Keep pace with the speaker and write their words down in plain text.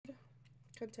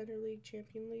Contender League,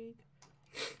 Champion League.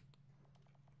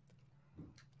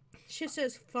 She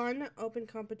says fun, open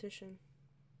competition.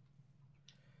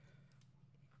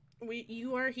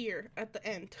 You are here at the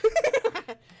end.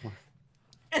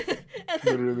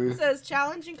 Literally. It says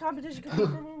challenging competition, compete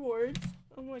for rewards.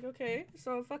 I'm like, okay,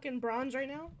 so fucking bronze right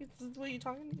now. This is what you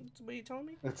talking? What you telling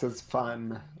me? It says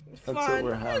fun. That's Fun. what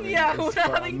we're having. Yeah, it's we're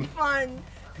fun. having fun.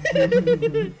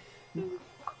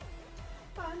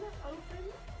 Fun, open.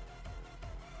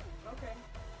 Okay.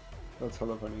 That's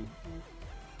hella funny.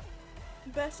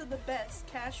 Best of the best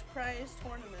cash prize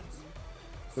tournaments.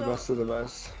 The best of the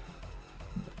best.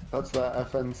 That's that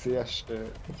FNCS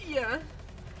shit. Yeah.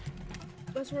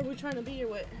 That's where we're trying to be, or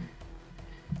what?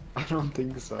 I don't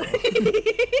think so. I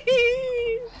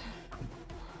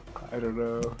don't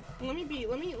know. Let me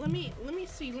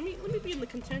see. Let me be in the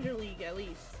Contender League at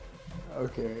least.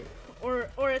 Okay. Or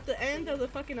at the end of the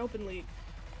fucking Open League.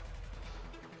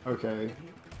 Okay.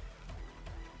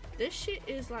 This shit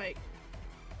is like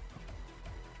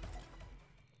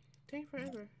take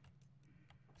forever.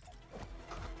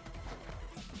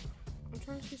 I'm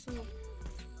trying to see some.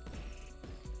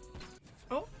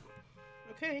 Oh,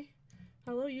 okay.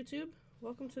 Hello YouTube.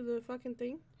 Welcome to the fucking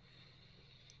thing.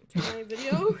 To my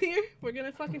video here. We're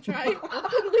gonna fucking try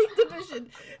Open League Division.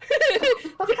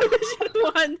 Division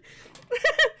 1.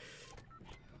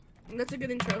 That's a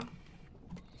good intro.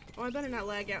 Oh, I better not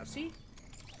lag out. See?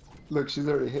 Look, she's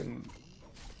already hitting.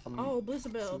 Oh,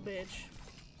 Blizzabelle, bitch.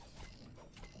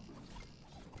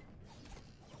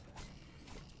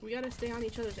 We gotta stay on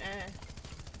each other's ass.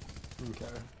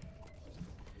 Okay.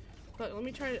 But let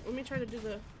me try to do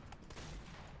the.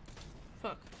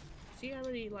 Fuck. See, I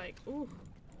already like. Ooh.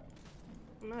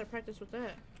 I'm out of practice with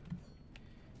that.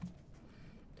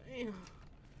 Damn.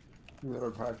 You gotta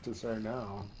practice right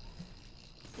now.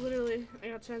 Literally, I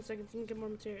got 10 seconds and get more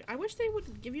material. I wish they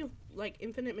would give you like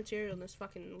infinite material in this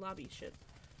fucking lobby shit.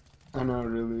 I know,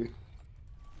 really.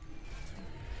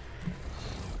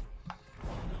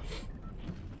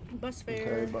 Bus fare.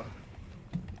 Okay, but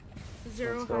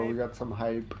Zero let's go. We hype. got some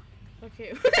hype.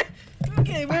 Okay.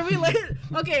 Okay, where we land?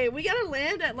 Okay, we gotta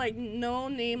land at like no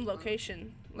name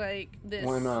location, like this.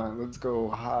 Why not? Let's go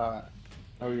hot.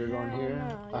 Oh, you're going Hell here?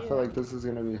 no, I yeah. feel like this is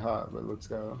gonna be hot, but let's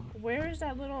go. Where is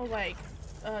that little like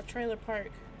trailer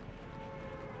park?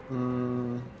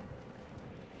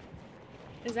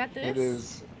 Is that this? It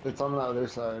is. It's on the other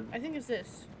side. I think it's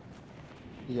this.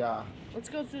 Yeah. Let's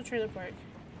go to the trailer park.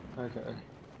 Okay.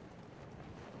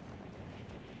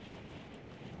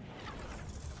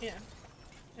 Yeah.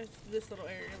 It's this little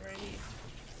area right here.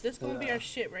 This gonna be our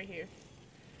shit right here.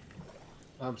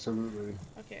 Absolutely.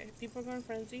 Okay, people are going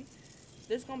frenzy.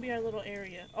 This gonna be our little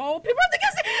area. Oh, people are at the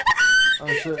gas station! Oh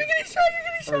shit. You're getting shot, you're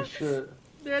getting Oh shot! shit.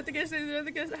 They're at the gas station, they're at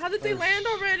the gas station. How did they land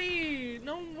already?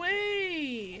 No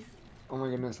way! Oh my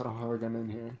goodness, I don't have a gun in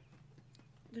here.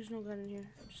 There's no gun in here.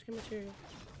 Just get material.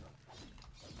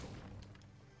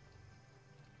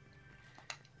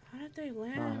 How did they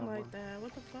land like that?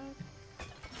 What the fuck?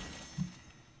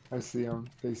 I see them.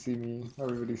 They see me.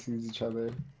 Everybody sees each other.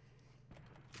 Let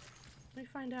me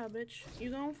find out, bitch. You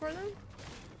going for them?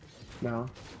 No.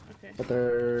 Okay. But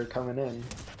they're coming in.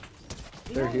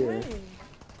 They're No here. way.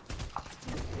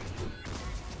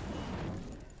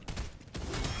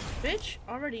 Bitch,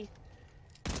 already.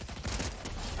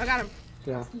 I got him.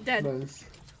 Yeah. Dead. Nice.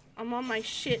 I'm on my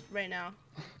shit right now.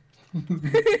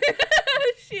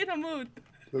 She in a mood.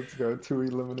 Let's go. 2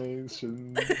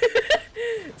 eliminations.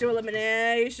 2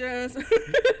 eliminations.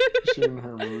 She in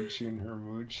her mood. She in her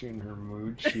mood. She in her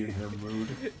mood. She in her mood.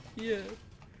 Yeah.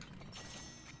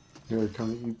 Here,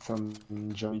 come eat some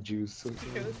Johnny juice.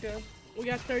 Okay, let's go. We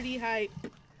got 30 hype.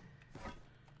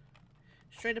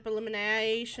 Straight up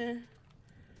elimination.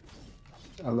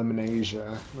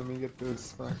 Eliminasia. Let me get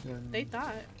this fucking. They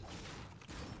thought.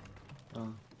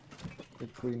 Oh. They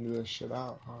cleaned this shit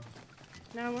out, huh?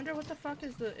 Now I wonder what the fuck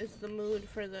is the mood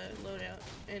for the loadout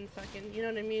and fucking, you know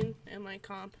what I mean? And like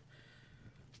comp.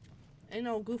 Ain't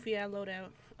no goofy ass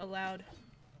loadout allowed.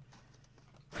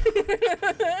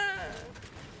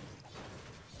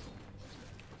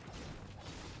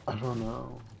 I don't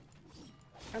know.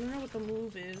 I don't know what the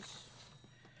move is.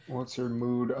 What's your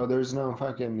mood? Oh, there's no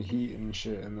fucking heat and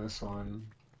shit in this one.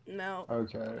 No.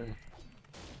 Okay.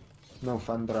 No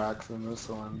Fundrax in this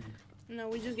one. No,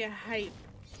 we just get hype.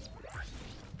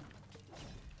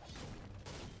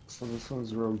 So this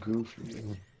one's real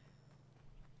goofy.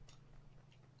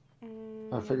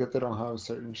 I forget they don't have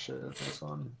certain shit in this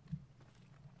one.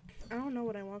 I don't know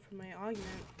what I want for my augment.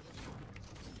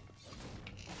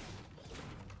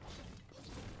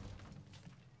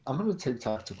 I'm gonna take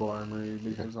tactical armory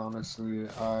because honestly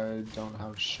I don't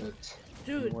have shit.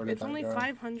 Dude, Where did it's that only go?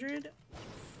 500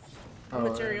 Oh,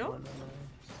 material.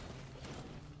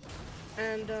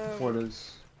 And, what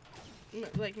is?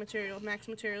 like, material. Max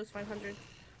material is 500.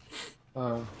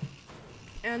 Oh.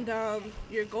 And,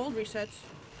 your gold resets.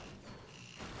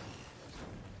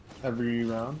 Every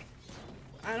round?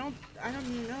 I don't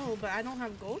know, but I don't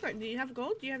have gold. Right? Do you have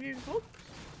gold? Do you have your gold?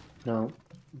 No.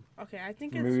 Okay, I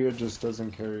think it's... Maybe it just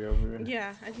doesn't carry over.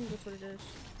 Yeah, I think that's what it is.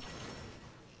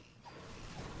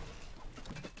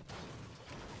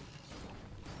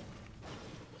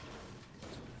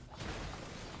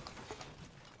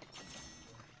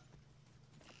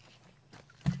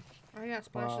 I got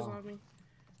splashes on me.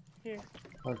 Here.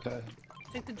 Okay.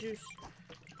 Take the juice.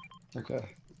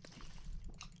 Okay.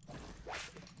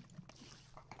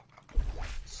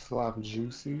 Slap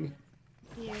juicy.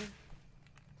 Yeah.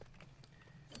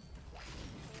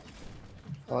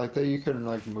 I like that you can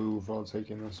like move while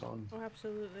taking this on. Oh,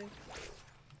 absolutely.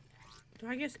 Do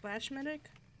I get splash medic?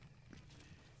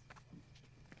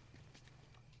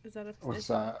 Is that a... What's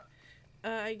that?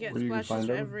 I get Where you can splashes find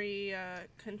for 'em? every,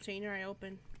 container I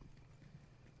open.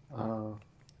 Oh.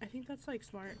 I think that's, like,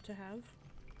 smart to have.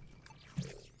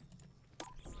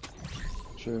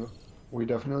 True. We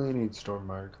definitely need storm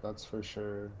mark, that's for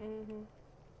sure.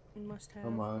 Mm-hmm. Must have. A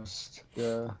must.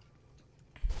 Yeah.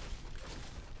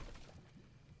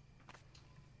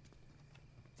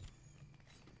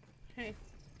 Okay.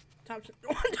 Top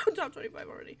 25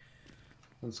 already.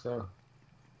 Let's go.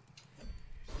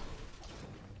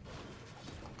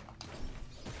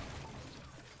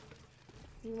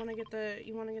 You wanna get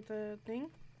the thing?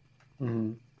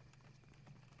 Mm-hmm.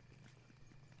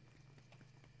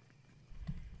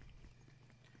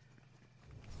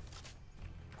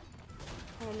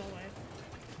 Oh, no way.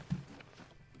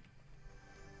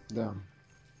 Damn.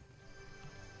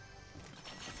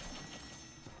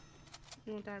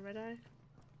 You want that red eye?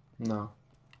 No.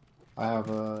 I have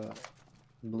a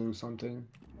blue something.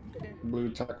 Okay. Blue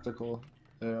tactical.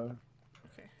 Yeah.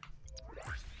 Okay.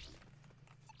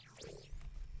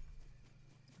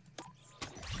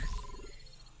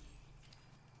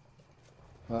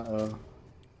 Uh-oh.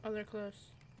 Oh, they're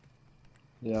close.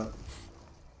 Yeah.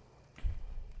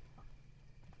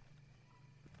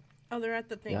 Oh, they're at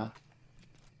the thing. Yeah.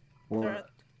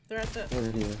 They're at the...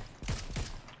 We're here.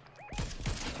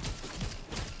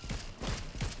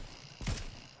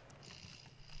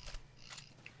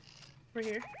 We're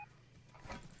here.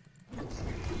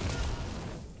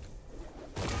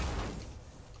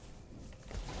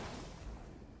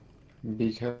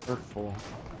 Be careful.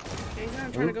 Okay, he's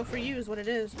not trying to go for you is what it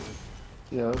is.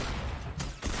 Yep.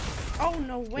 Oh,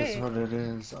 no way. That's what it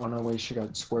is. Oh no way, she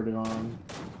got squirted on.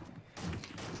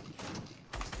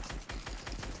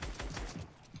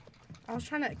 I was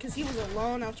trying to... Because he was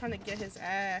alone, I was trying to get his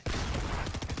ass.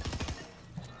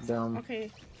 Down.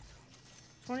 Okay.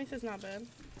 20th is not bad.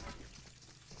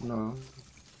 No.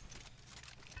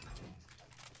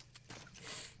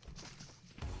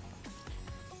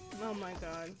 Oh my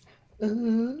god.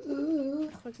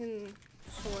 Fucking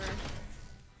sore.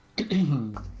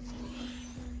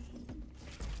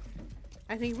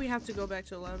 I think we have to go back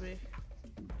to the lobby.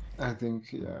 I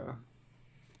think, yeah.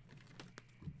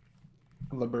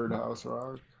 The birdhouse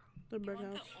rock. The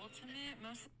birdhouse.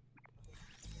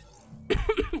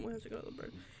 Where's it go, the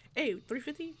bird? Hey,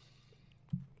 350?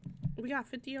 We got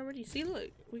 50 already. See,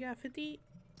 look. We got 50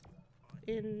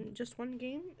 in just one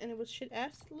game, and it was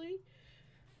shit-assly.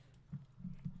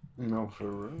 No, for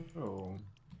real.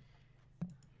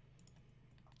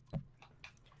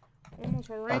 Almost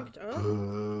ranked up.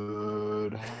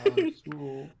 Birdhouse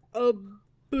rock. A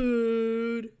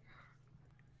bird.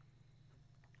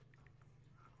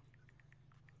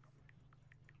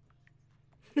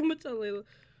 I'm gonna tell Layla.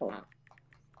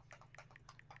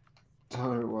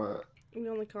 Tell her what? We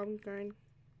only call him grind.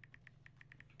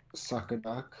 Suck a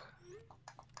duck.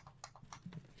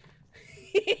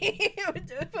 We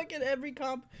do fucking every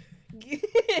comp.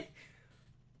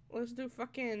 Let's do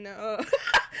fucking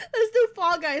let's do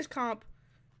Fall Guys comp.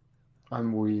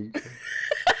 I'm weak.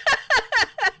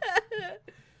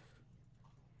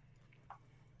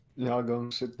 Y'all go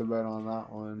shit the bed on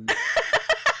that one.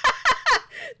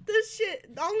 This shit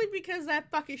only because that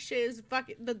fucking shit is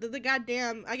fucking the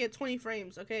goddamn. I get 20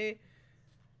 frames, okay.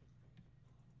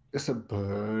 It's a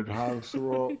birdhouse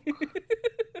rock.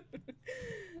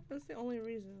 That's the only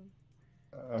reason.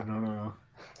 I don't know.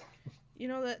 You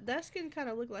know that skin kind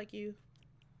of look like you.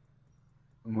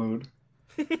 Mood.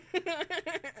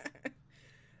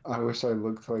 I wish I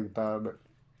looked like that.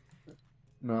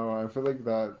 No, I feel like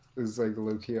that is like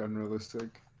low-key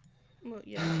unrealistic. Well,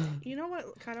 yeah. You know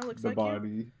what kind of looks The like body.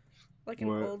 you? Like an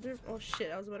What? older. Oh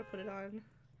shit! I was about to put it on.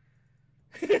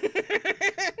 I'm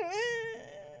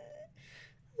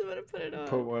gonna put it on.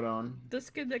 Put what on? The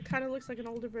skin that kind of looks like an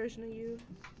older version of you.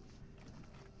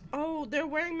 Oh, they're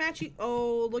wearing matching.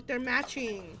 Oh, look, they're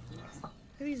matching. Look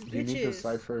at these bitches. You need the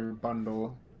Cypher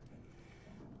bundle.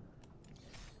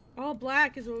 All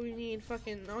black is what we need.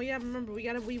 Fucking. Oh yeah, remember we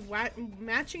gotta be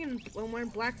matching and wearing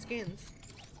black skins.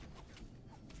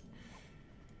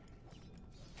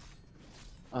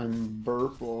 I'm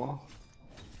purple.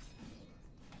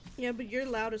 Yeah, but you're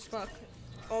loud as fuck.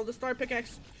 Oh, the star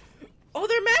pickaxe. Oh,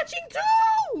 they're matching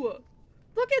too!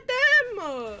 Look at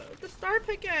them! The star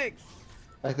pickaxe.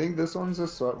 I think this one's a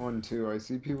sweat one too. I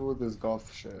see people with this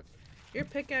golf shit. Your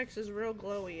pickaxe is real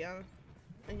glowy, yeah.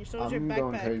 And so is your I'm backpack.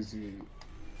 going crazy.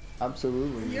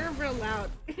 Absolutely. You're real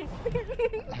loud.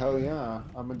 Hell yeah,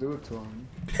 I'm gonna do it to him.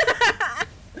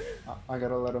 I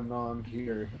gotta let him know I'm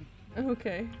here.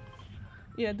 Okay.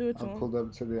 Yeah, do it to I him. pulled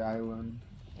up to the island.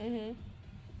 Mhm.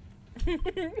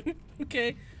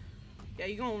 Okay. Yeah,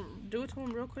 you gonna do it to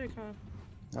him real quick, huh?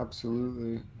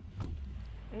 Absolutely.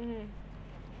 Mhm.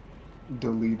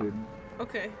 Deleted.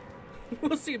 Okay.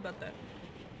 We'll see about that.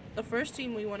 The first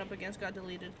team we went up against got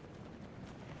deleted.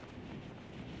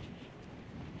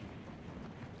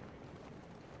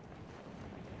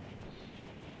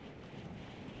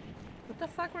 What the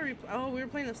fuck were we? Oh, we were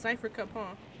playing the Cypher Cup,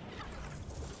 huh?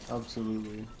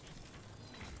 Absolutely.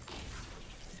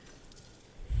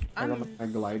 I got my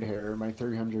glide hair, my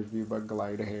 300 view but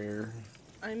glide hair.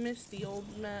 I missed the old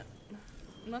map.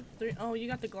 Not three. Oh, you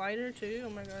got the glider too? Oh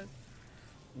my god.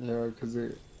 Yeah, cause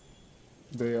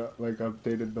they like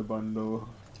updated the bundle.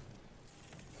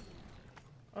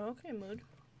 Oh, okay, mood.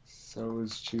 So it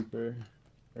was cheaper.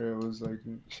 Or it was like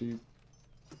cheap.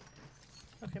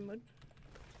 Okay, mood.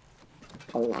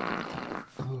 Oh.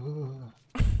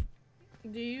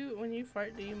 Do you, when you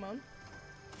fart, do you moan?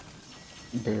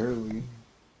 Barely.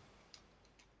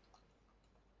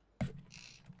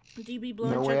 Do you be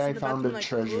blowing No checks way I in the found bathroom a like,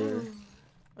 treasure. ooh?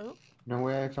 Oh? No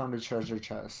way I found a treasure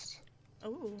chest.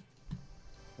 Oh.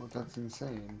 Well, that's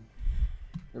insane.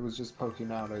 It was just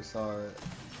poking out, I saw it.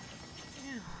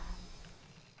 Yeah.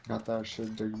 Got that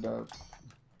shit dug up.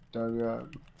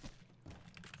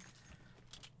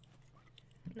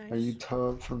 Nice. Are you toe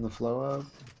up from the flow up?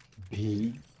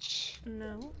 Beach.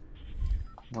 No.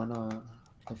 Why not?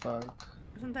 The fuck?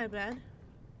 Isn't that bad?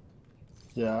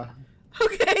 Yeah.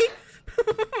 Okay.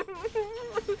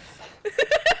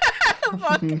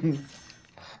 Fuck. Okay.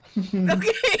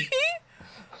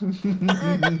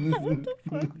 What the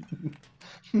fuck?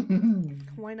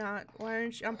 Why not? Why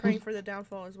aren't you? I'm praying for the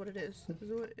downfall is what it is.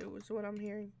 It was what I'm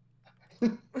hearing.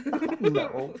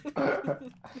 No.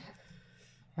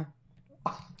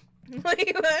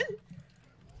 Wait, what?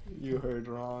 You heard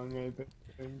wrong, I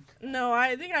think. No,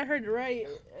 I think I heard right.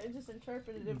 I just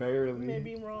interpreted it Barely.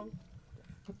 maybe wrong.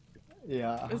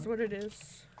 Yeah. Is what it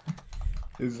is.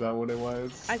 Is that what it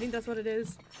was? I think that's what it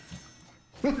is.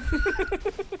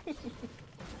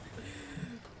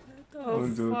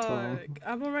 Don't do it, Tom. Fuck.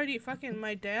 I'm already fucking.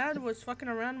 My dad was fucking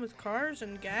around with cars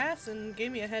and gas and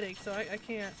gave me a headache, so I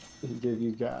can't. He gave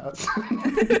you gas.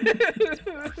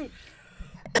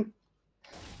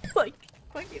 Like,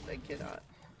 fucking, I cannot.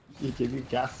 He gave you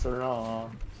gas or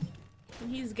all.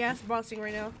 He's gas bossing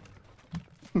right now.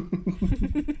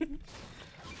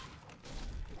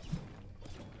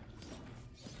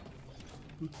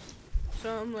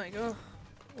 So I'm like, oh,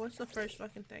 what's the first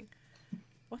fucking thing?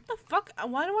 What the fuck?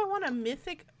 Why do I want a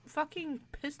mythic fucking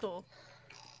pistol?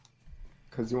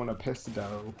 Cause you want a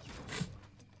pistol.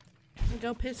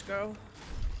 Go piss, girl.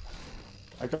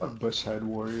 I got Bushhead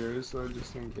Warriors, so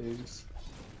just in case.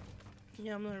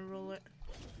 Yeah, I'm gonna roll it.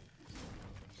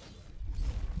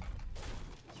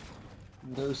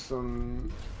 There's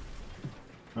some...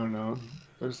 I don't know.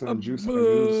 There's some juice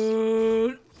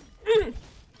items.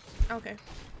 Okay.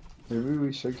 Maybe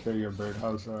we should carry a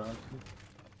birdhouse rock.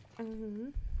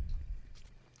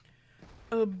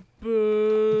 A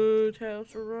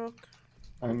birdhouse rock.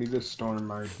 I need a storm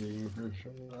marking for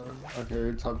sure.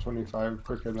 Okay, top 25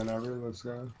 quicker than ever. Let's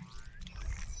go.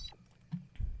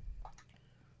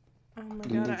 Oh my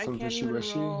Do you god, need I some can't even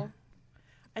fishy-wishy? roll.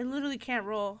 I literally can't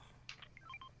roll.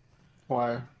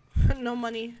 Why? No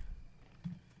money.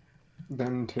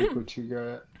 Then take what you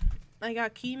get. I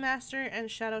got Keymaster and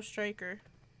Shadow Striker.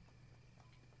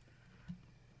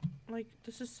 Like,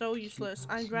 this is so useless.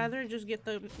 I'd rather just get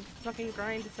the fucking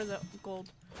grind for the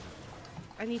gold.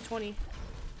 I need 20.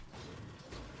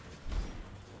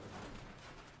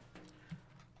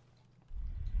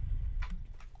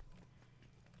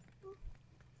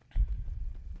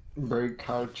 Break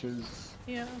couches.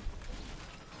 Yeah.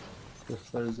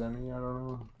 If there's any, I don't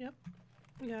know. Yep.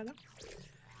 Got it.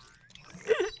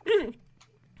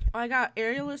 I got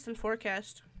aerialist and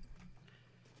forecast.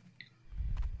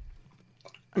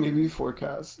 Maybe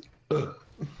forecast. I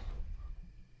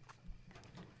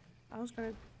was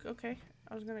gonna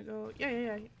go.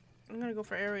 Yeah. I'm gonna go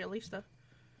for aerialista.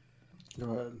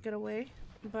 Go ahead. Get away,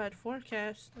 but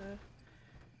forecast.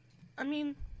 I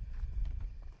mean,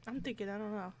 I'm thinking. I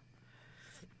don't know.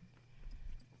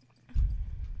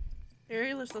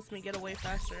 Aerialist lets me get away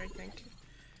faster. I think.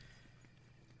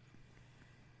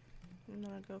 I'm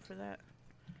gonna go for that.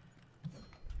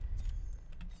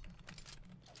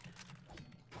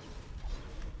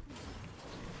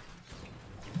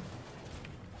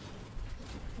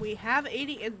 We have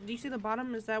 80. Do you see the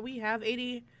bottom? Is that we have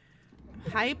 80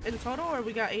 hype in total, or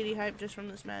we got 80 hype just from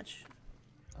this match?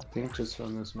 I think just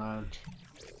from this match.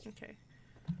 Okay.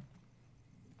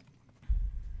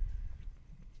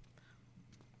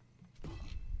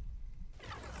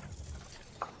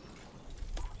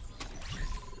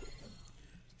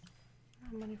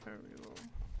 Money for a reroll.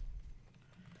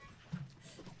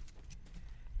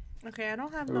 Okay, I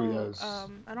don't have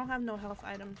I don't have no health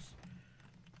items.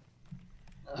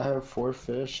 I have 4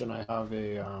 fish and I have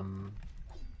a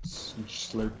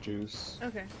slurp juice.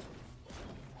 Okay.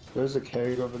 There's a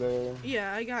keg over there.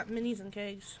 Yeah, I got minis and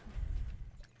kegs.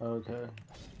 Okay.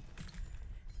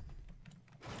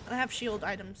 I have shield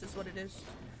items is what it is.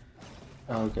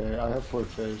 Okay, I have 4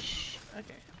 fish.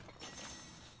 Okay.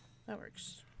 That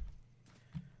works.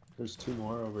 There's 2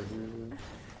 more over here.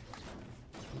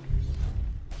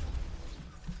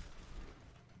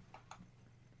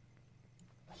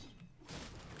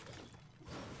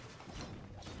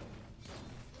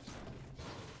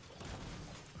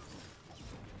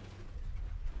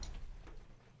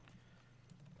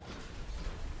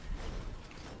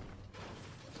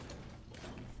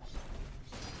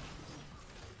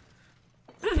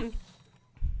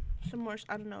 Some more.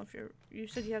 I don't know if you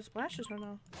said you had splashes or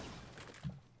no.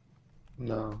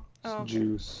 No, it's okay.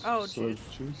 juice. Oh, Slurp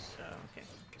juice. Oh, okay.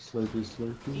 Slurpy,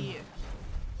 slurpy. Yeah.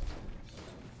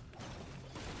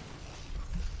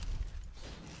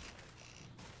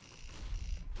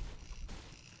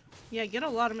 Yeah, get a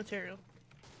lot of material.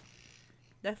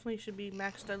 Definitely should be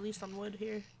maxed at least on wood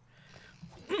here.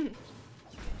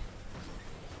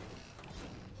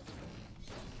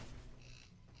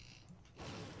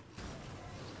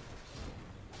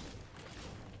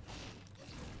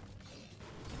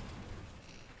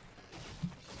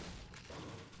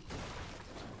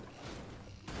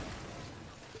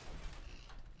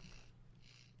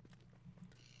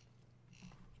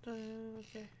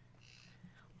 Okay.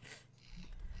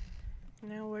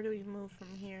 Now where do we move from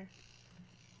here?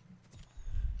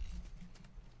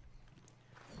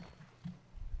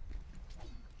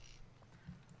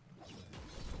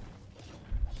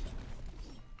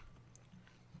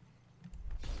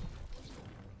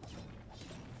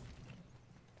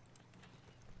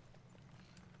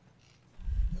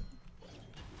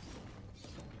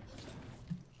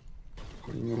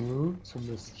 We're gonna move to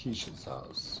Miss Keisha's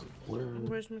house.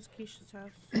 Where's Miss Keisha's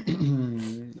house?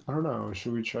 I don't know.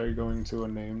 Should we try going to a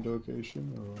named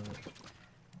location or what?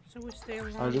 So we stay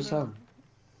along I just have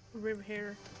river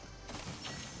here.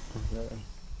 Okay.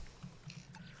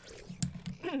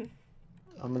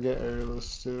 I'm gonna get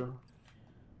airless too.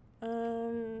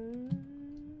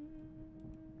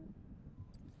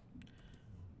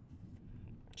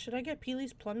 Should I get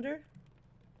Peely's plunder?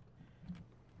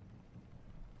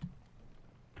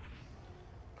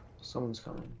 Someone's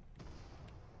coming.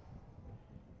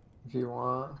 If you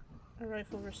want. A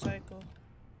rifle recycle.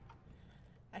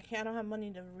 I don't have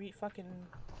money to fucking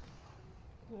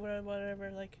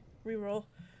whatever, like reroll.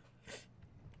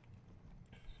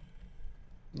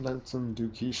 Let some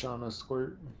Dukeish on a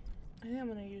squirt. I think I'm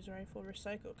gonna use rifle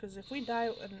recycle because if we die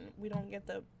and we don't get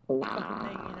the fucking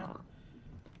thing, you know.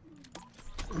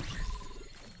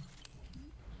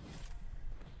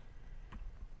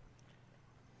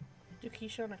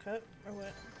 Dukeish on a cup or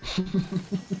what?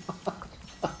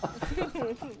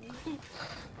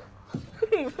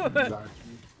 Exactly.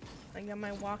 I got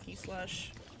my walkie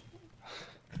slush.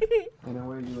 I know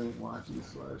where you ain't walkie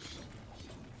slush.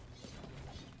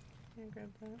 Can I grab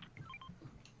that?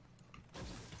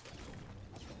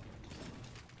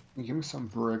 Give me some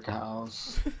brick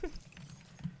house.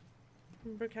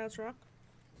 Brick house rock?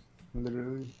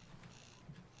 Literally.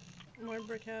 More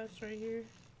brick house right here.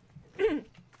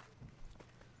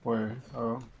 Where?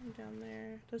 Oh. Down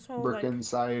there. This whole brick like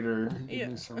insider. Give yeah.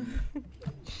 me some.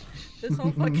 This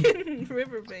whole fucking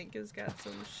riverbank has got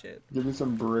some shit. Give me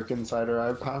some brick insider.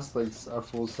 I passed like a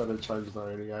full set of chugs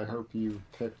already. I hope you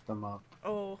picked them up.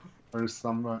 Oh, or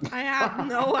someone. I have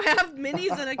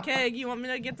minis and a keg. You want me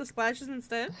to get the splashes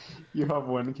instead? You have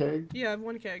one keg? Yeah, I have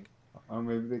one keg. Oh,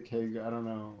 maybe the keg. I don't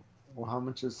know. Well, how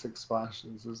much is 6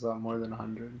 splashes? Is that more than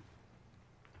 100?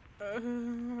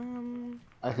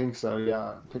 I think so.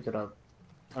 Yeah, pick it up.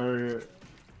 Or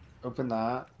open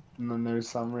that, and then there's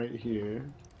some right here.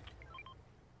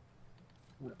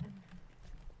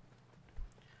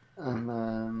 And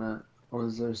then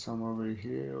was there some over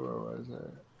here? Where was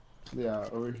it? Yeah,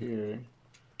 over here.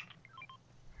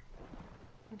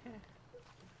 Okay.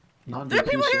 Not There are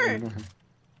people Dukisha here! in her.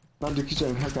 Not Dukisha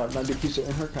in her cup. Not Dukisha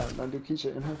in her cup. Not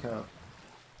Dukisha in her cup.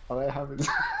 All I have is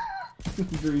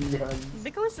green guns.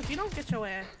 Nicholas, if you don't get your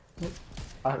ass.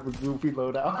 I have a goofy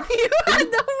loadout. You had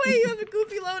no way you have a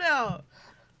goofy loadout.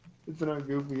 It's not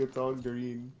goofy, it's all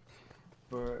green.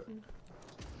 But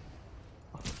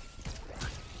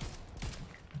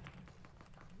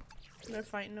they're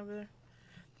fighting over there.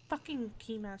 Fucking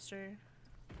Keymaster.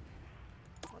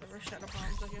 Whatever, shadow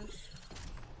bombs, I guess.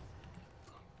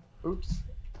 oops.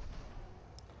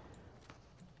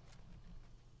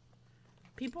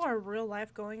 People are real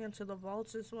life going into the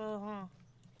vaults as well,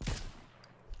 huh?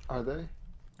 Are they?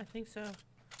 I think so.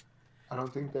 I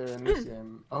don't think they're in this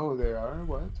game. Oh, they are?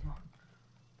 What?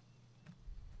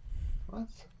 What?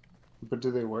 But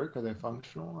do they work? Are they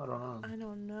functional? I don't know. I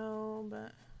don't know,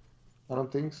 but I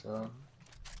don't think so.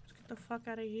 let's get the fuck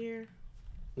out of here.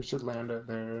 We should land it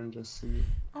there and just see.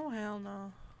 Oh, hell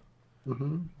no.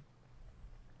 Mm-hmm.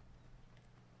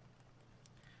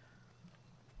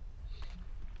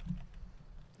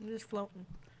 I'm just floating.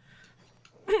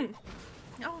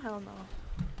 Oh, hell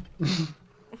no.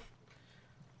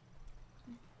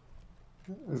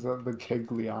 Is that the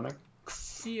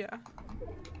Keglionics? Yeah.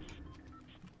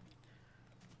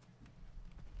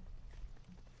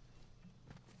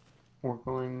 We're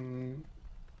going...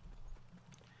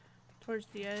 Towards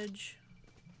the edge.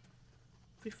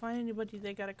 If we find anybody,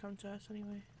 they gotta come to us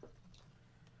anyway.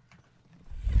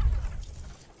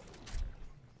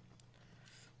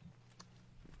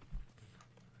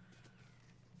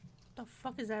 The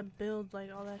fuck is that build?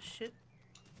 Like all that shit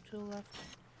to the left.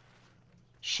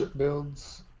 Ship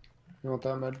builds. You want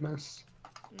that med mist?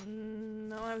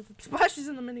 No, I have splashes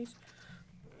in the minis.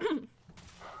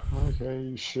 Okay,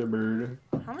 you shivered.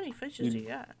 How many fishes do you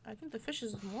got? I think the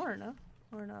fishes is more, no?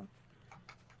 Or no?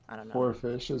 I don't know. 4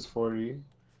 fish is 40.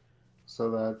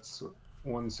 So that's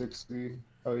 160.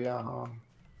 Oh yeah, huh? I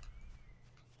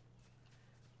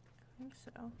think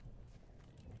so.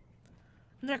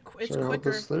 It's Should I hold the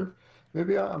quicker. slurp?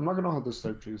 Maybe I'm not gonna hold the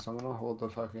slurp juice. I'm gonna hold the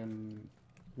fucking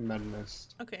med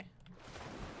mist. Okay.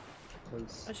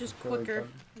 'Cause It's just I feel like quicker.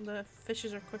 The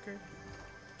fishes are quicker.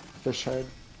 Fish head.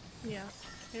 Yeah.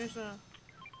 Here's a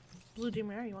blue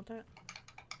Demare. You want that?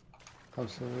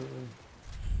 Absolutely.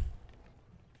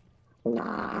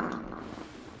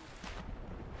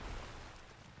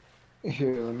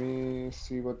 Here, let me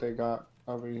see what they got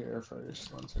over here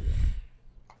first. One second.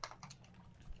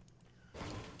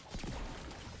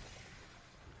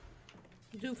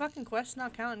 Do fucking quests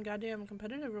not count in goddamn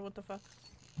competitive or what the fuck?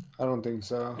 I don't think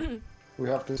so. We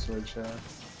have to switch, yeah.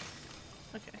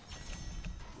 Okay.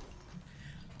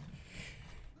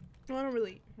 Well, I don't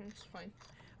really. It's fine.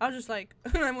 I was just like,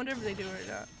 I wonder if they do it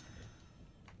or not.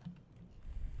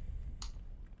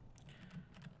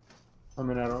 I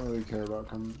mean, I don't really care about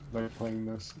playing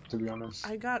this, to be honest.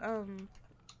 I got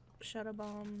shadow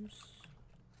bombs.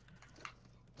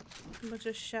 A bunch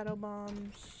of shadow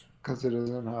bombs. Because it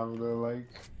doesn't have the, like,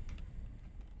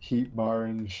 heat bar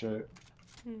and shit.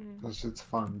 That shit's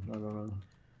fun. I don't know.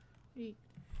 Eat.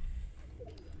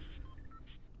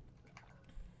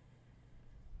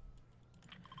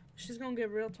 She's gonna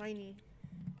get real tiny.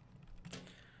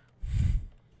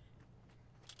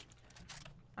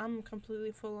 I'm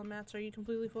completely full of mats. Are you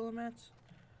completely full of mats?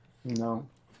 No.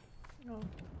 Oh.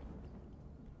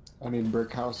 I need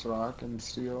brick house, rock, and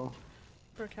steel.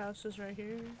 Brick house is right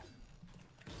here.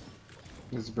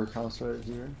 Is brick house right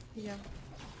here? Yeah.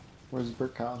 Where's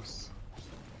brick house?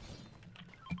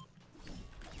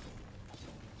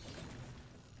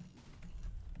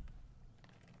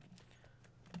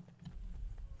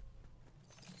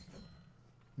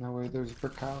 No way, there's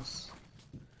brick house.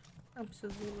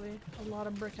 Absolutely. A lot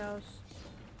of brick house.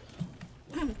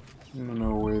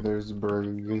 No way, there's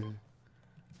brig.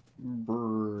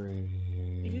 Brig.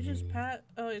 You could just pat.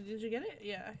 Oh, did you get it?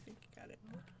 Yeah, I think you got it.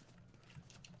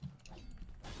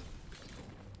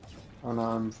 Oh no,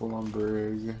 I'm full on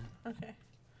brig. Okay.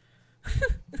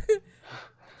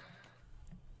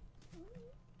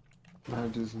 I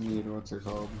just need, what's it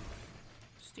called?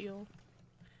 Steel.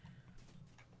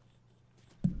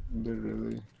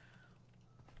 Literally.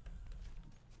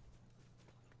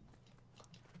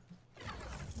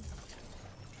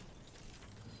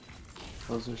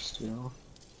 Those are steel.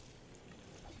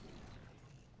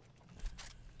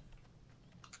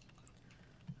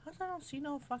 I don't see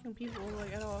no fucking people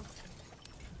like at all.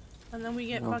 And then we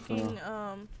get No, fucking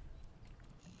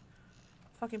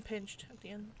fucking pinched at the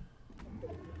end.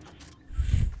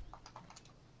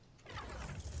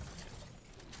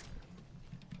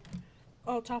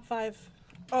 Oh, top 5.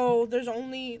 Oh, there's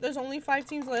only 5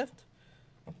 teams left.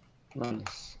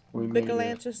 Nice. We made it.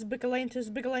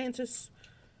 Bigalantis.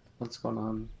 What's going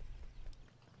on?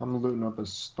 I'm looting up a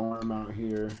storm out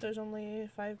here. There's only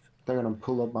 5. They're gonna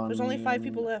pull up on me. There's only 5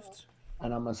 people left.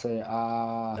 And I'm gonna say,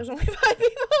 ah. There's only 5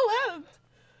 people left.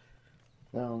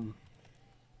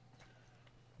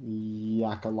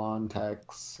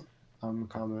 Yakalontex. I'm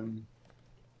coming.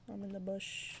 I'm in the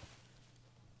bush.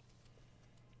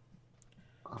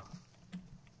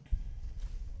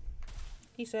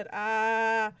 He said,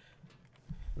 ah.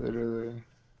 Literally.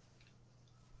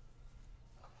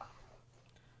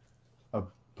 A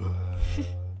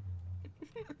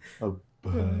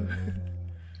bird.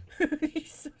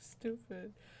 He's so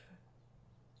stupid.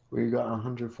 We got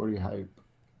 140 hype.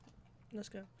 Let's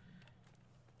go.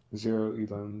 0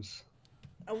 elims.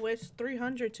 Oh, it's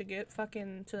 300 to get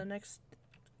fucking to the next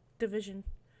division.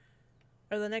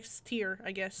 Or the next tier,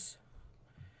 I guess.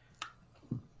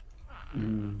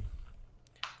 So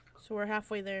we're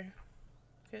halfway there.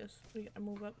 Okay, we gotta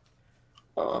move up.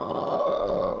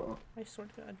 Oh. I swear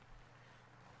to God.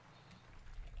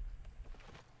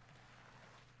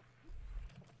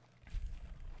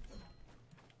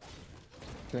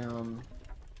 Down.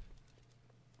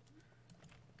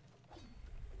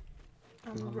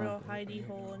 I'm a real hidey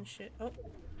hole and shit. Oh.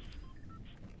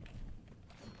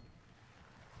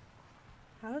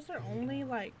 How is there only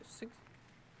like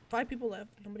 5 people left?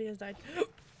 Nobody has died.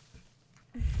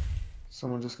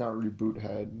 Someone just got reboot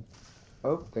head.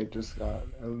 Oh, they just got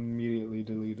immediately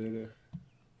deleted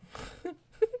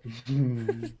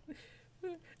it.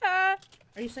 Ah!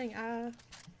 Are you saying ah?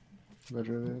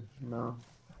 Literally, no.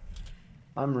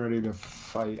 I'm ready to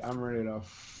fight. I'm ready to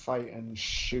fight and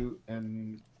shoot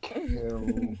and kill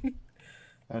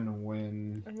and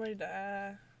win. I'm ready to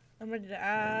ah. I'm ready to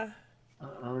ah.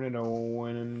 I'm ready to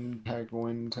win tech,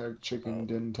 chicken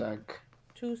din tech.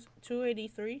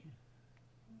 283.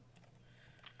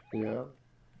 Yeah.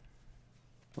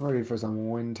 I'm ready for some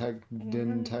win tech,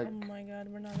 din tech. Oh my God,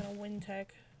 we're not gonna win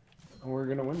tech. We're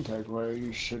gonna win tech. What are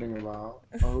you shitting about?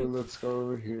 Oh, let's go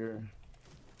over here.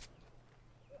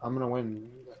 I'm gonna win.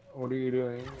 What are you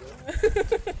doing?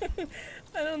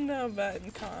 I don't know about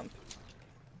in comp.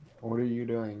 What are you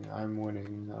doing? I'm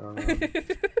winning. I don't know.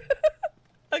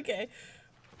 Okay.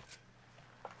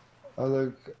 Oh,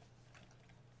 look.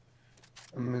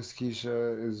 Miss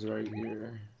Keisha is right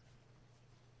here.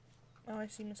 Oh, I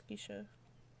see Miss Keisha.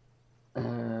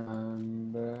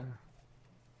 And the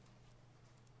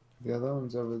other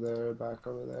one's over there, back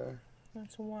over there.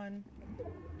 That's 1.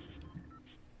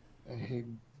 Hey,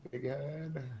 big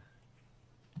head.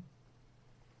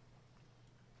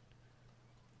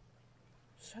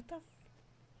 Shut the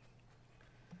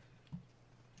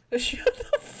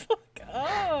fuck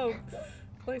up!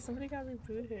 Wait, somebody got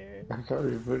rebooted. I got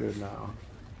rebooted now.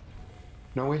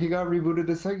 No way, he got rebooted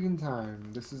the second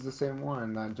time. This is the same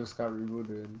one that just got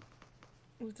rebooted.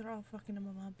 They're all fucking him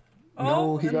up.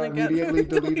 No, Oh, he got immediately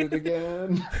deleted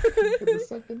again. For the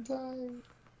second time.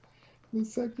 The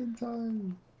second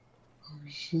time. Oh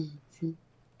shit.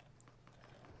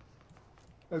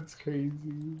 That's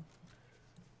crazy.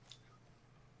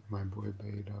 My boy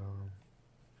Beto.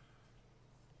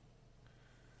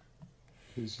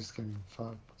 He's just getting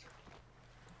fucked.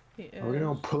 Are we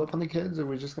gonna pull up on the kids, or are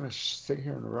we just gonna sit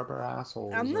here and rub our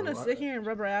assholes? I'm gonna sit here and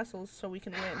rub our assholes so we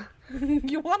can win.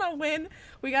 You wanna win?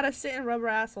 We gotta sit and rub our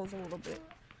assholes a little bit.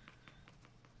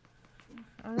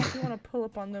 I don't know if you wanna pull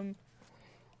up on them.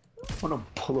 I wanna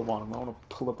pull up on them. I wanna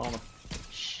pull up on them.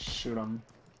 Shoot them.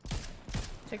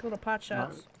 Take little pot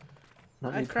shots.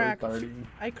 Not I cracked.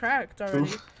 I cracked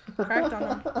already. Cracked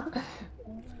on them.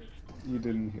 You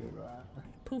didn't hear that.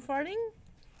 Poo farting?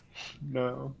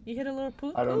 No. You hit a little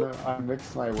poop? I don't know. I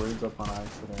mixed my words up on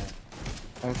accident.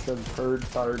 I said bird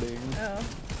farting. Oh.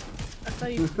 I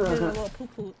thought you did a little poo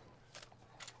poo.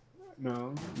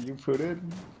 No. You pooted?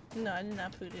 No, I did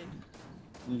not pooted.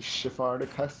 You shiffarda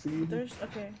cussy? There's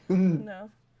okay. No.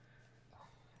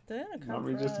 They're gonna come Not for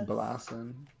me just us.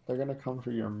 blasting. They're gonna come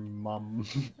for your mom.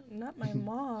 Not my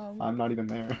mom. I'm not even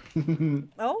there.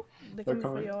 Oh? They're coming for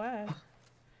coming. your ass.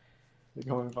 They're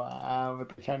coming for my eye, but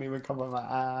they can't even come for my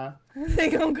eye. They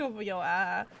gonna come for your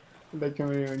eye. They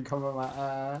can't even come for my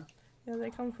eye. Yeah, they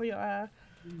come for your eye.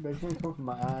 They can't come for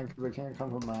my eye because they can't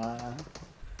come for my eye.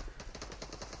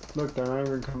 Look, they're not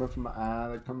even coming from I.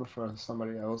 They're coming from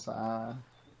somebody else. I.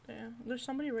 Yeah, there's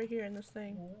somebody right here in this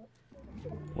thing.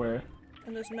 Where?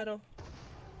 In this metal.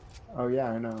 Oh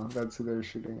yeah, I know. That's who they're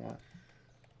shooting at.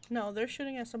 No, they're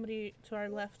shooting at somebody to our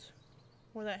left,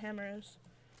 where that hammer is.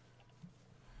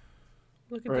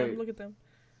 Look at them. Look at them.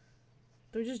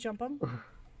 Do we just jump them?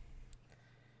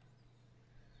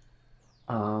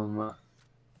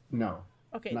 No.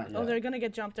 Okay. Oh, they're gonna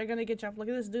get jumped. They're gonna get jumped. Look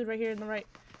at this dude right here in the right.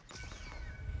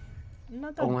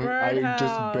 Not the birdhouse. I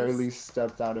just barely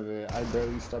stepped out of it. I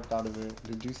barely stepped out of it.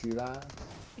 Did you see that?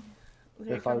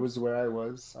 Here if I was where I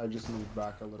was, I just moved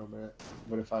back a little bit.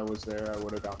 But if I was there, I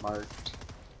would have got marked.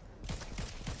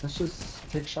 Let's just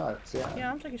take shots, yeah.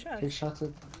 Yeah, I'm taking shots. Take shots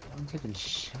at... I'm taking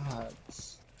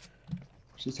shots.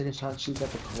 She's taking shots, she's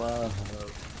at the club.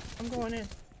 I'm going in.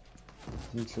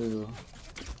 Me too.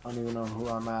 I don't even know who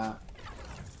I'm at.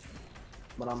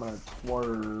 But I'm gonna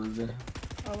twerg.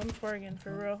 Oh, I'm twerging,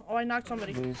 for real. Oh, I knocked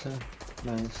somebody.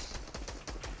 Nice.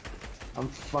 I'm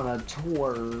finna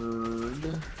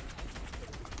twerg.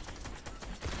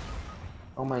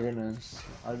 Oh my goodness.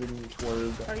 I didn't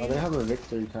twerg. Oh, they have a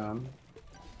victory cam.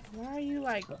 Why are you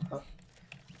like... Oh,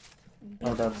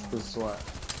 that's the sweat.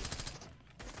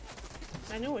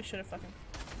 I knew I should have fucking...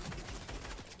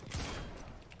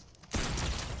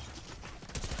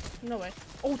 No way.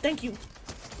 Oh, thank you!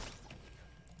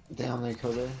 Damn, they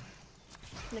killed her.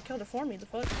 They killed her for me, the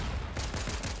fuck?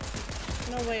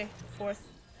 No way. Fourth.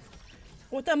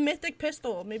 With a mythic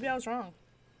pistol. Maybe I was wrong.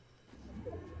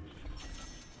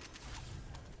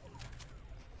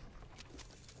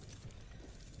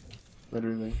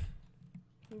 Literally.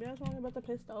 Maybe I was wrong about the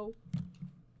pistol.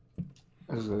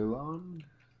 Is it long?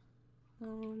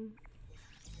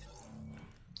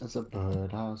 It's a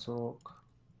birdhouse walk.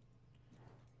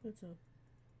 It's a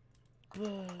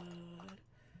bird.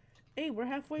 Hey, we're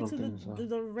halfway to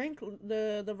the rank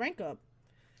up.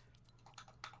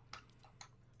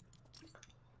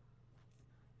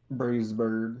 Breeze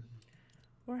bird.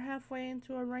 We're halfway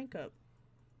into a rank up.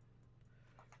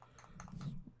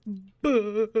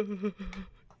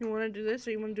 You want to do this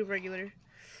or you want to do regular?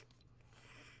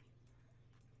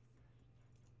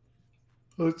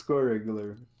 Let's go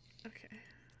regular. Okay.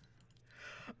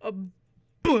 Do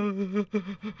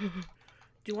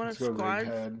you want to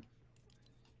squad?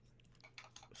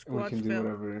 We can do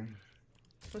whatever.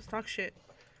 Let's talk shit.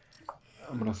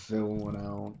 I'm gonna fill one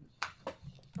out.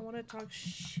 I want to talk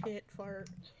shit, fart.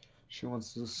 She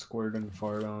wants to squirt and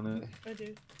fart on it. I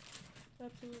do.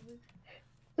 Absolutely.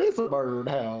 It's a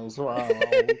birdhouse, wow.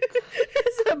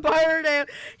 It's a birdhouse.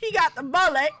 He got the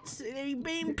bullets and he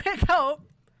being picked up.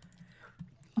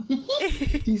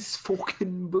 He's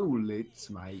fucking bullets,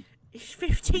 mate. He's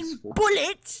 15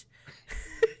 bullets.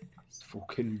 He's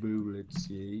fucking bullets,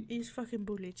 yeah. He's fucking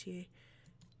bullets, yeah.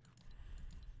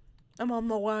 I'm on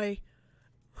my way.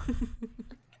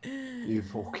 You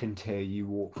fucking tell you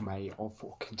what, mate. I'll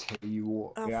fucking tell you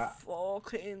what. I'll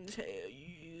fucking tell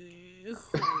you.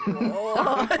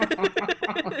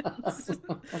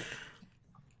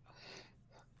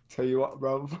 Tell you what,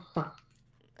 bruv.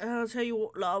 I'll tell you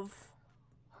what, love.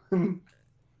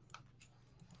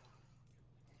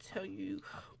 Tell you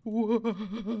what.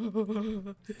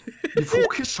 You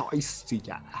fucking shiesty,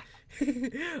 yeah.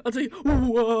 I'll tell you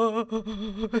what.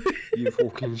 You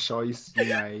fucking shiesty,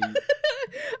 mate.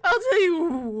 I'll tell you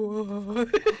what.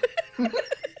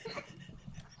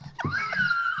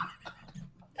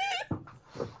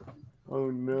 Oh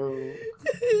no.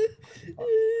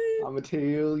 I'ma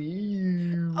tell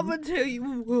you. I'ma tell you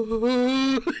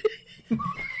what.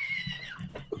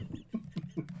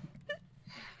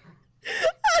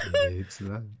 It's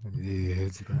the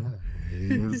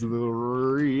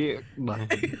real.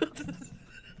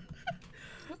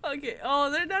 Okay,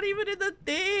 oh, they're not even in the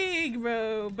thing,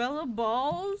 bro. Bella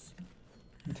balls?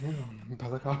 Damn,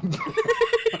 Bella got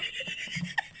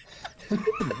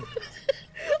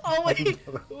Oh,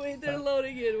 wait, they're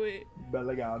loading it, wait.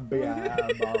 Bella got big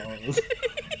ass balls.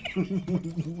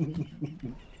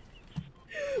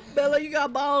 Bella, you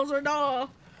got balls or no?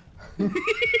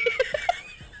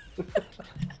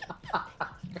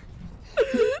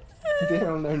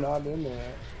 Damn, they're not in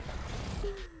there.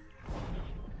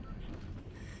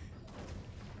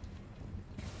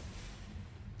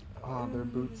 Oh, they're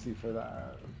bootsy for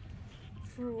that.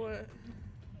 For what?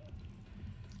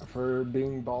 For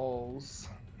being balls.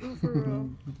 Oh, for real.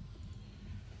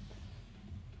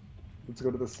 Let's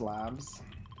go to the slabs.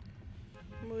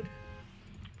 Mood.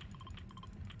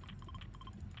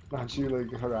 Not you,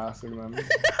 like, harassing them. I'm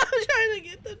trying to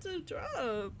get them to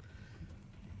drop.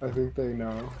 I think they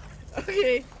know.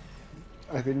 Okay.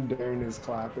 I think Darren is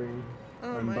clapping.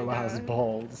 Oh and my Bella has God.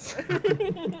 balls.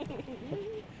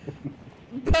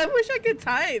 But I wish I could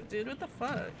type, dude. What the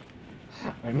fuck?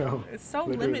 I know. It's so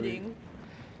Literally, limiting.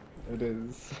 It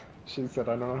is. She said,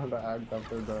 I don't know how to act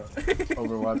after the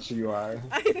Overwatch UI.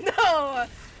 I know.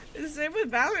 The same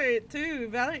with Valorant too.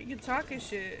 Valorant can talk and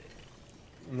shit.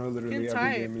 No, literally Can every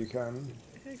type. game you can.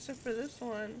 Except for this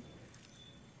one.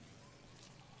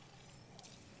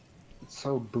 It's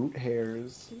so boot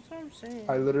hairs. That's what I'm saying.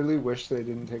 I literally wish they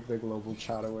didn't take the global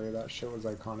chat away. That shit was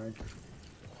iconic.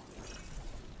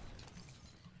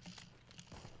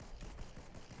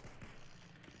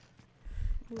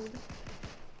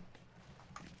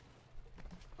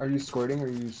 Are you squirting? Are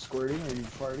you squirting? Are you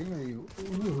farting? Are you...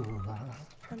 Ooh.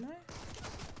 Am I?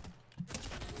 What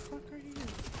the fuck are you?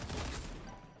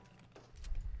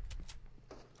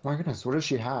 My goodness, what does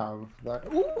she have? That...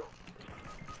 Ooh.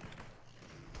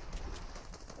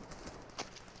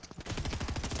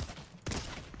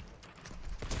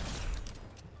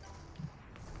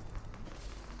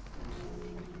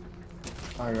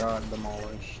 I got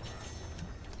demolished.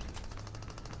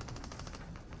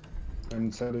 And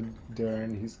instead of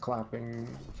Darren, he's clapping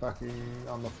fucking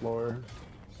on the floor.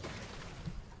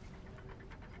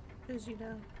 Is he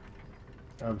now?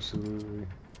 Absolutely.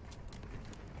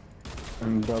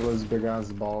 And Bella's big ass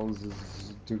balls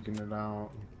is duking it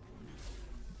out.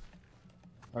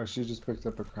 Oh, she just picked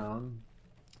up a crown.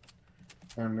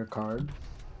 And a card.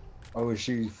 Oh, is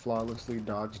she flawlessly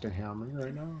dodged a hammer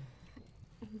right now?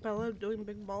 Bella doing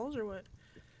big balls or what?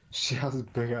 She has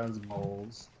big ass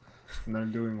balls. And they're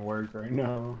doing work right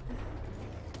now.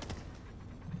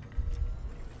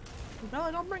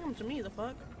 Bella, don't bring them to me, the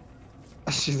fuck?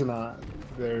 She's not.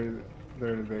 They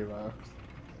left.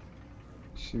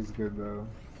 She's good though.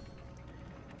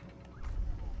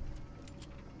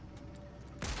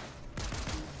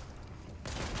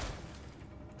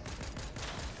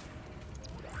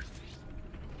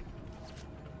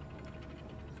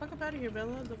 Fuck up out of here,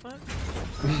 Bella, the fuck?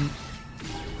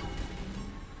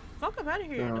 Fuck up out of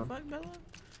here, the fuck, Bella?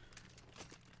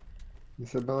 You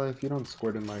said, Bella, if you don't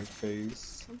squirt in my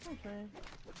face. I'm okay.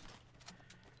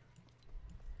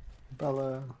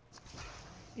 Bella.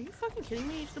 Are you fucking kidding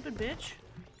me, you stupid bitch?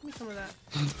 Give me some of that.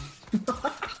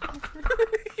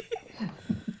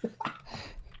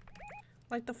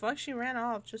 Like, the fuck? She ran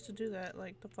off just to do that.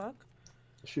 Like, the fuck?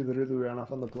 She literally ran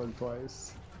off on the plug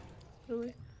twice.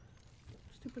 Really?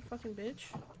 Stupid fucking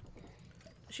bitch.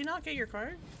 Did she not get your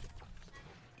card?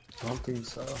 I don't think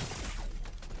so.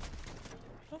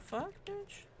 The fuck,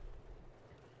 bitch?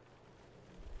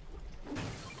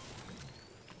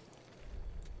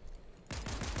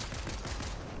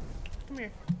 Come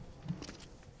here.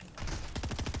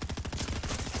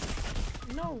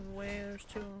 No way, there's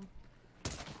two of them.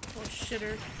 Oh,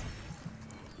 shitter.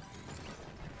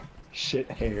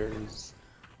 Shit hairs.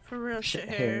 For real, shit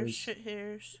hairs. Shit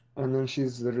hairs. And then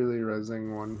she's literally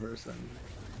rezzing one person.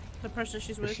 The person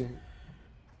she's with?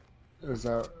 Is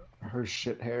that her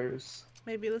shit hairs?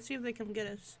 Maybe. Let's see if they can get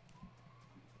us.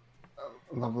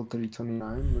 Level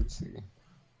 329? Let's see.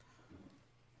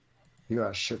 You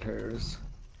got shit hairs.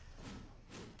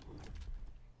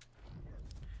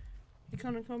 You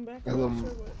gonna come back? Hey,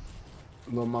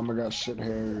 little mama got shit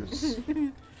hairs.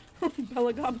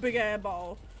 Bella got big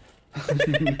eyeball.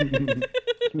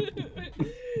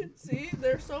 See?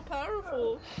 They're so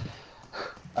powerful.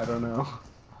 I don't know.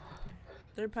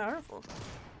 They're powerful.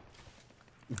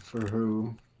 For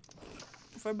who?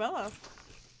 For Bella.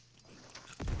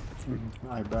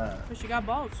 I bet. But she got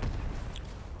balls.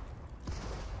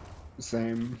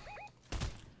 Same.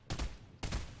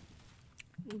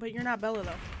 But you're not Bella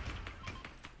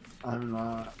though. I'm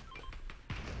not.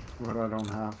 But I don't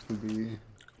have to be.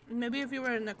 Maybe if you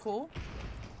were Nicole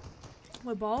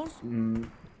with balls,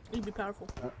 you'd be powerful.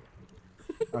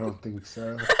 I don't think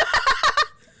so.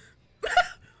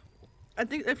 I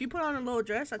think if you put on a little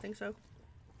dress, I think so.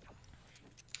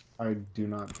 I do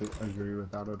not agree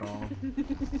with that at all.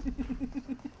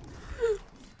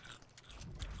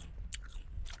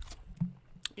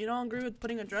 You don't agree with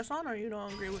putting a dress on, or you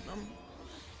don't agree with them?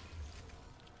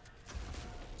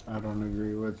 I don't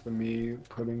agree with me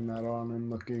putting that on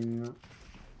and looking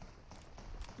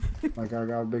like I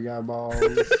got big eyeballs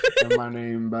and my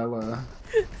name Bella.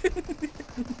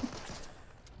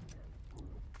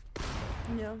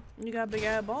 Yeah, you got big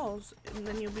eyeballs, and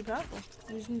then you'll be powerful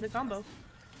using the combo.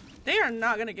 They are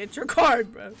not gonna get your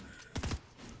card, bro.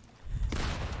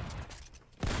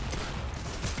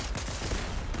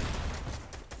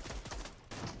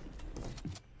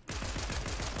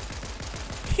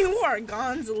 You are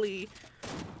Gonzali.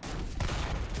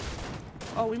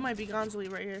 Oh, we might be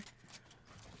Gonzali right here.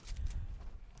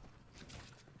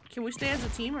 Can we stay as a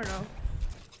team or no?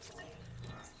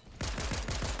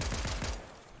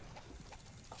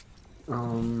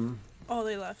 Oh,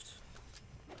 they left.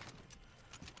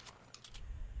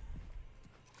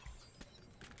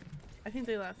 I think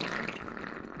they left.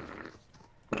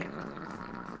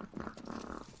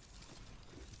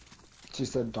 She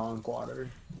said donk water.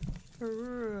 For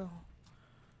real.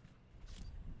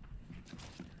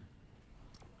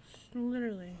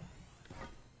 Literally.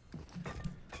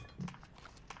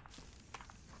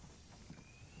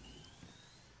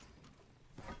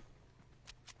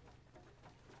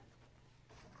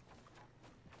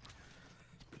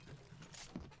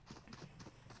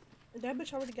 That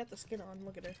bitch already got the skin on.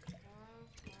 Look at her.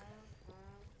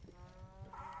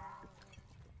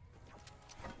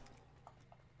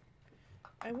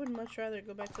 I would much rather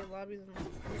go back to the lobby than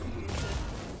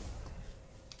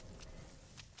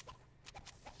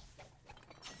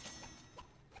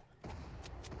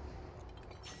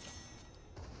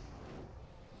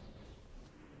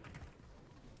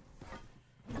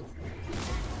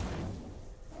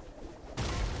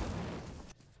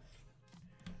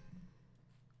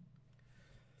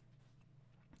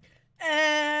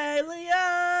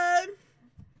Alien!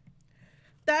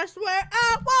 That's where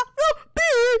I want to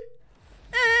be!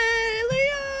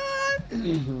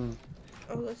 Alien!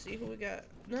 Oh, let's see who we got.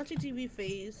 Nazi TV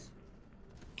Phase.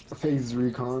 Phase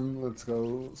Recon, let's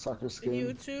go. Soccer skin.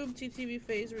 YouTube, TTV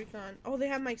Phase Recon. Oh, they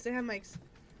have mics, they have mics.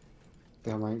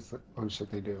 They have mics? Oh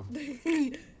shit, they do.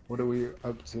 What are we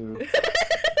up to?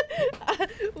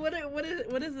 What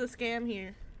is the scam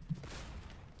here?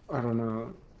 I don't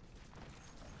know.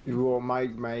 You want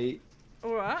mic, mate?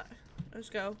 Alright, let's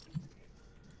go.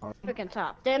 Freaking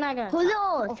top. They're not gonna.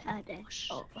 Hello,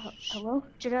 Hello,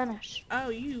 Janice. Oh,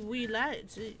 you we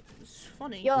lads. It's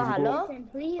funny. Yo, hello.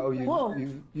 Oh, you got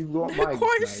They're mics,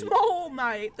 quite mate. small,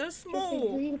 mate. They're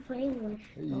small. You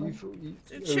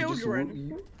They're just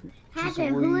children. Hacker,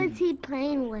 who is he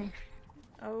playing with?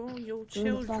 Oh, your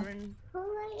children.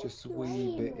 Just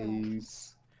wee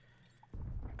bitties.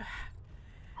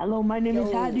 Hello, my name is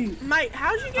Hadu. Mate,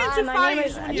 how'd you get Hi, to my name fire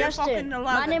is when you're fucking Justin. 11,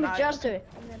 My name is mate? Justin.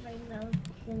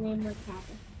 Your name was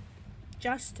Hacker.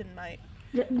 Justin, mate.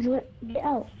 Get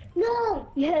out. No!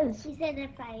 Yes. She said if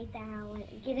I down,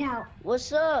 get out.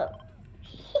 What's up?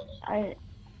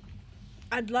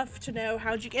 I'd love to know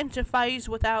how'd you get into phase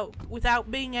without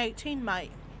being 18,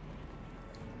 mate.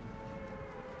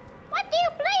 What do you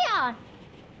play on?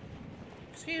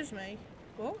 Excuse me.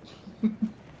 What?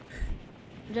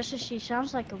 Just as she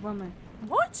sounds like a woman.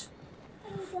 What? I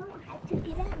don't have to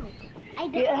get out. I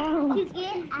don't Get out. have to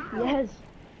get out. Yes.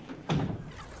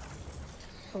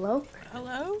 Hello?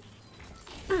 Hello?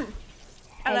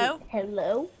 Hello?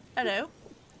 Hello. Hello?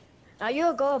 Are you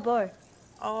a girl or boy?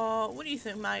 What do you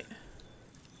think, mate?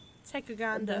 Take a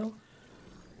gander.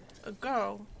 A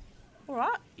girl?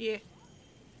 Alright? Yeah.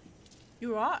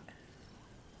 You right?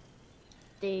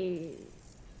 Okay,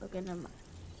 never mind.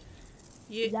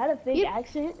 Yeah. Is that a fake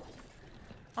accent?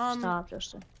 Stop,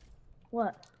 Justin.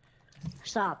 What?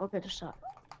 Stop. Okay, just stop.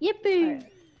 Yippee!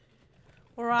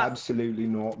 Alright. Absolutely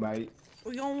not, mate.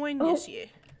 We're gonna win this year.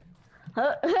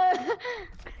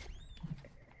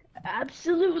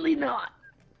 Absolutely not.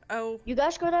 Oh, You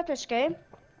guys good at this game?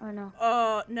 Or no?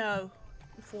 no.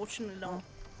 Unfortunately not.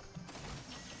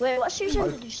 Wait, what season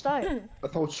did you start? I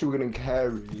thought you were gonna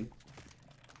carry.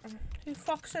 Who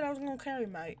fuck said I was gonna carry,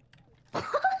 mate?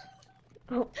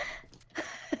 Why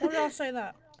did I say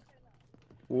that?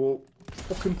 Well,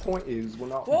 fucking point is, we're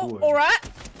not Well, good. alright.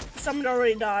 Someone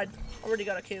already died. Already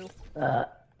got a kill.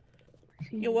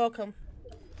 You're welcome.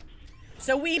 It's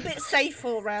a wee bit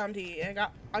safer around here.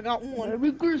 I got one.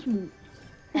 Merry Christmas.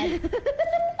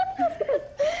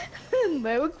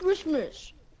 Merry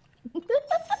Christmas.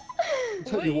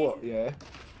 Tell you what, yeah?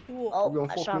 What? Oh, We're I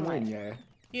gonna saw fucking mine. win, yeah?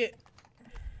 Yeah.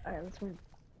 Alright, let's win.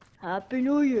 Happy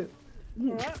New Year.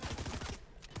 Alright.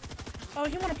 Oh,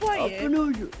 you wanna play Happy it? New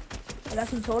Year. I got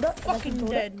some soda. I got Fucking some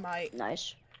soda. dead, mate.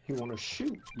 Nice. You wanna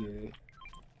shoot, yeah?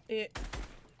 Yeah.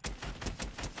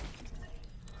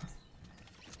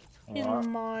 Alright.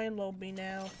 In my lobby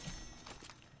now.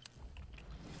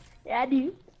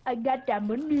 Daddy, I got that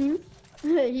money.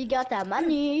 He got that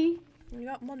money. You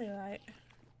got money, right?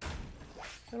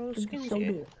 Got all the It's skins so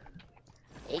here. good.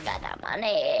 He got that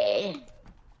money.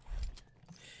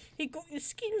 He got your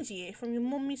skins here from your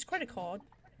mummy's credit card.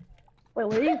 Wait,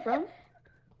 where are you from?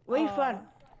 Where you from?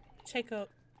 Take a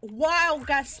wild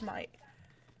guess, mate.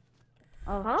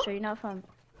 Oh, so you're not from...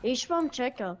 He's from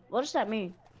Chico. What does that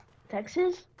mean?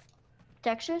 Texas?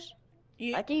 Texas?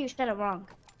 Yeah, I think you said it wrong.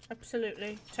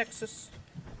 absolutely. Texas.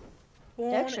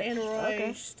 Born Texas, and okay.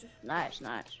 raised. Nice,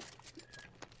 nice.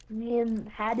 Me and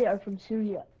Hattie are from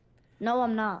Syria. No,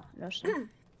 I'm not. Justin.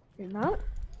 You're not?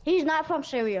 He's not from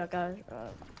Syria, guys.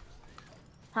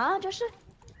 Huh, Justin?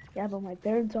 Yeah, but my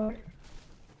parents are.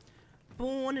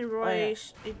 Born and yeah.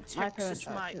 raised in My Texas, parents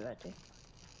are mate. too, I think.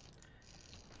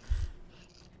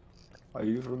 Are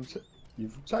you from Texas?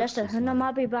 Justin, هن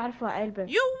ما بيعرفوا علبة.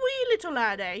 You wee little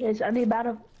laddie. Yes, أنا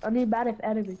بعرف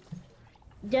Arabic.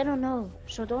 They don't know,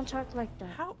 so don't talk like that.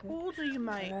 How okay? old are you,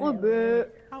 mate? Oh,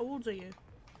 How old are you?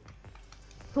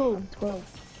 Who? I'm 12.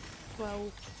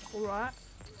 12. Alright.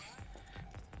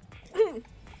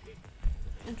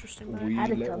 Interesting, mate. We Hattie,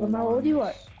 tell little them how old you are.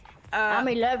 ones. I'm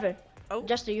 11. Oh.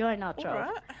 Justin, you ain't not 12.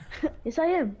 Alright. Yes, I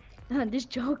am. This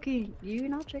joking. You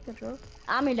not chicken, bro.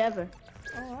 I'm 11.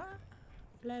 Alright.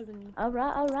 11.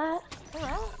 Alright. Alright.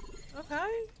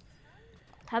 Okay.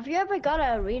 Have you ever got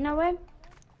an arena win?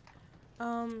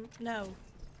 No.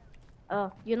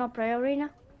 Oh, you not play arena?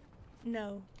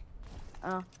 No.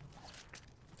 Oh.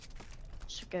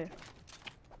 It's okay.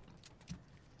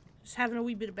 Just having a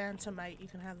wee bit of banter, mate. You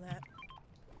can have that.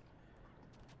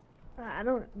 I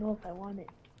don't know if I want it.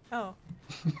 Oh.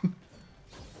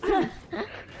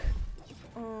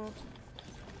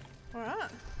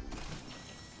 Alright.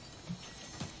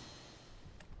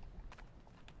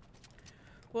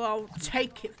 Well, I'll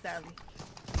take it then.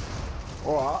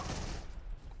 Alright.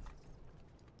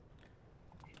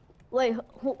 Wait,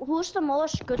 who's the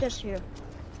most goodest here?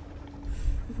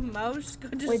 Most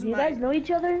good as Wait, do you guys know each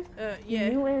other? yeah.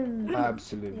 You and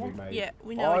Absolutely, Yeah. mate. Yeah,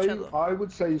 we know each other. I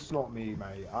would say it's not me,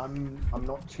 mate. I'm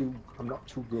not too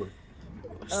good.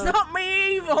 It's not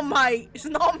me either, mate. It's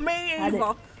not me Had it.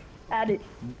 either. Add it.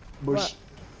 But What?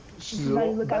 she's a Somebody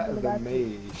lot look out better for the than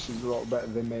bathroom. me. She's a lot better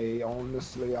than me.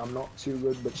 Honestly, I'm not too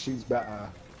good, but she's better.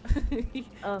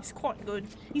 He's quite good.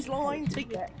 He's lying to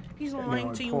you. He's No, lying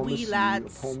I to you, promise wee you,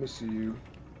 lads. I promise you.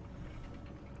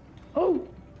 Oh!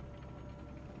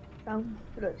 Down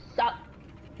to the stop.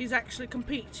 He's actually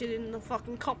competing in the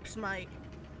fucking cops, mate.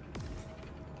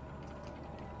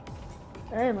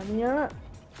 Hey, Mania.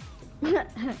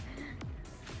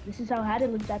 This is how Hattie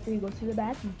looks after he goes to the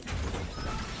bathroom.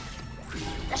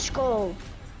 Let's go.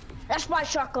 That's my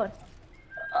shotgun.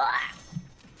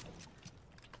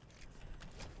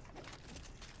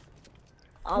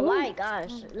 Alright,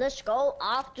 guys. Let's go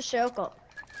off the circle.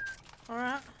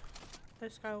 Alright.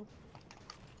 Let's go.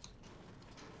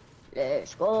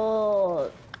 Let's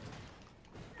go.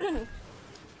 I'm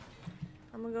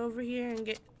gonna go over here and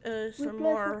get We some play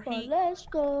more football, heat. let's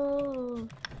go.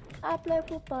 I play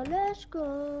football, let's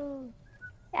go.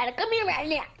 Gotta come here right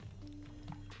now.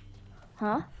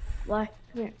 Huh? Why?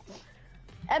 Come here.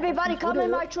 Everybody come in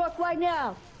my truck right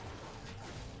now.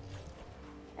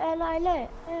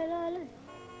 L.I.L.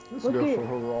 Let's Look go at-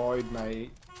 for a ride,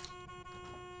 mate.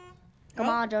 Come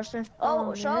Oh. on, Justin.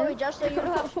 Oh, Oh, sorry, man. Justin, you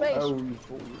don't have space. Oh, you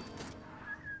fool.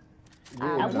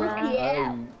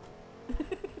 Yeah.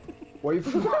 Wait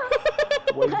for me.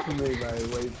 Wait for me, mate.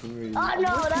 Wait for me. Oh no,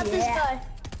 not this guy.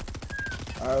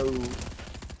 Oh,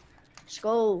 Let's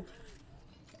go.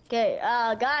 Okay,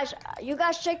 guys, you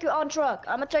guys check your own truck.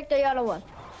 I'm gonna check the other one.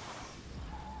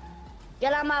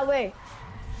 Get out of my way.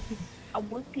 I'm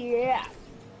with you.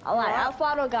 Alright, I'll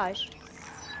follow, guys.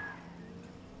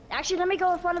 Actually, let me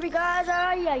go in front of you guys.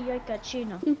 Yeah,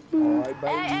 cachino. alright,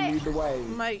 baby, Hey, hey. lead the way.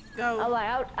 Mate, go.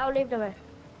 Alright, I'll leave the way.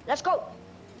 Let's go.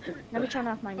 Let me turn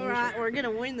off my music. Alright, we're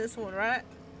gonna win this one, right?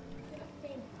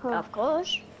 Of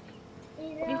course.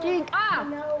 What do you think? Ah,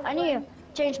 I need to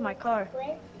change my car.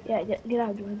 Yeah, get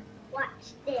out, Jordan. Watch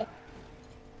this.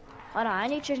 Hold on, I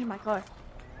need to change my car.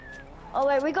 Oh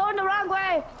wait, we're going the wrong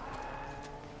way.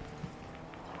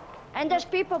 And there's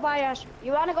people by us.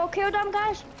 You wanna go kill them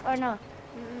guys or no?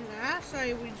 I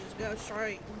say we just go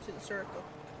straight into the circle.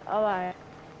 Alright.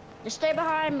 Just stay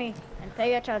behind me and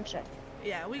pay attention.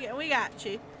 Yeah, we got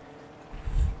you.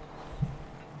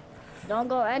 Don't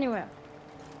go anywhere.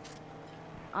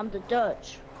 I'm the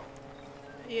judge.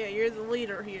 Yeah, you're the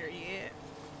leader here,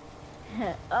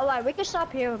 yeah. Alright, we can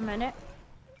stop here a minute.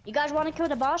 You guys wanna kill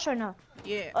the boss or no?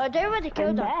 Yeah. Oh, they already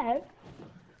killed I'm them. back.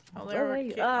 Oh, where were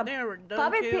you? they were done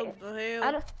probably killed the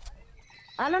hell.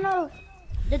 I don't know.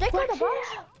 Did they kill the boss?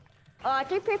 Oh, I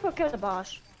think people killed the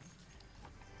boss.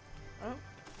 Oh.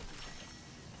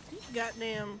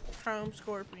 Goddamn chrome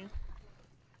scorpion.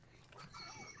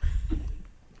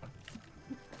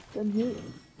 I'm here.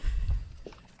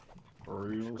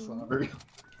 Real sorry.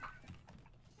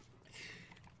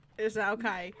 It's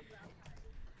okay.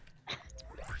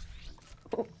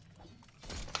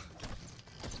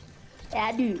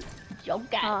 Yeah, dude. Joke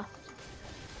out.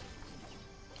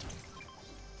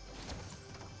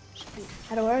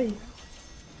 Adam, where are you?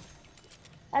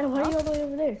 Adam, why are you all the way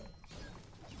over there?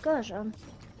 Gosh, Come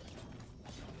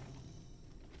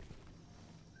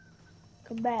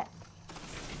back.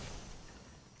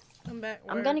 I'm back.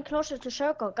 I'm Where? getting closer to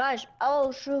circle, guys.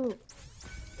 Oh shoot.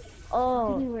 I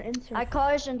Oh, think we were in circle. I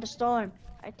caused in the storm.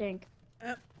 I think.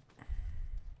 Yep.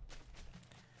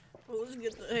 Well, let's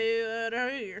get the hell out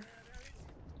of here.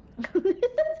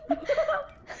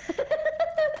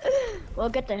 We'll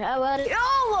get the hell out of here.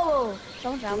 Oh, whoa, whoa.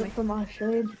 Someone's We at me. went from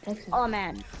Australia to Texas. Oh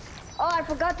man. Oh, I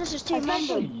forgot this is Team I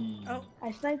Rumble. Oh,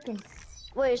 I sniped him.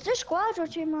 Wait, is this squads or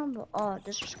Team Rumble? Oh,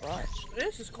 this is squads.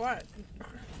 this is quiet.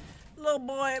 Little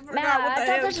boy, I forgot Man, what I the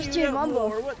thought hell this was you Team up Rumble.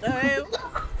 for. What the hell?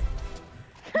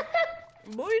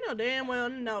 Boy, you know damn well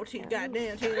no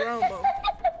goddamn Team Rumble.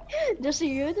 Just you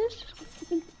hear this?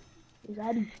 Is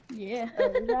that you? Yeah.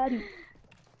 Is that you?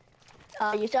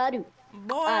 Yes, I do.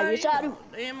 Boy, yes, I you know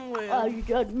do. damn well.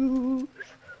 Yes, I do.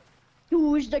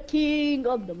 Who is the king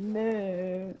of the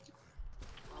man?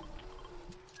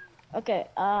 Okay,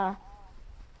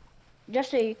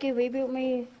 Jesse, you can reboot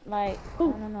me, like, I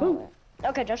don't know.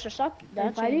 Okay, Jesse, stop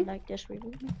dancing fighting? like this,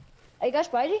 reboot me. Are you guys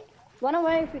fighting? Run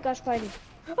away if you guys fighting.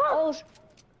 Oh,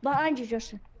 behind you,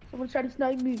 Justin. Someone's trying to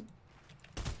snipe me.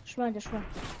 Just run, just run.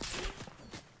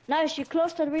 Nice, you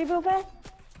close to the reboot pad?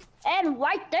 And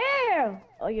right there!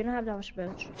 Oh, you don't have that much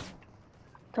builds.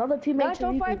 Tell the Guys, teammates to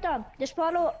don't reboot. fight them. Just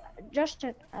follow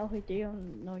Justin. Oh, he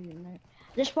don't know your name.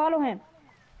 Just follow him.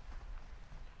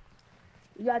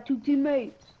 You got 2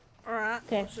 teammates. Alright,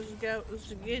 Okay. let's just go. Let's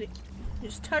just get it.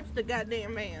 Just touch the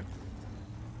goddamn man.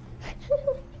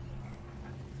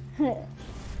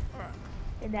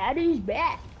 And Daddy's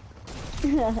back.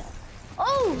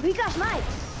 Oh, he got sniped.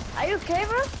 Are you okay,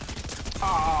 bro?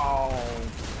 Oh,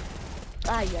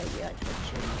 Ay, ay, ay.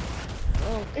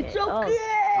 Okay. It's oh. okay.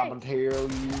 I'ma tell you.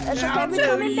 It's okay, I'ma we tell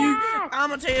coming you. back.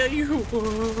 I'ma tell you.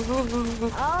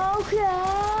 Okay.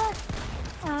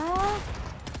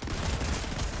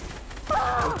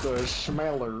 It's a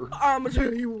smeller. I'ma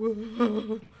tell you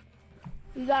what.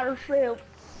 You got herself.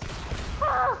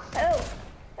 Help.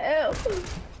 Help.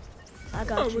 I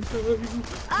got I'ma you. tell you.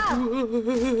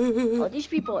 Oh, these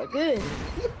people are good.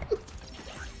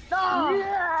 No.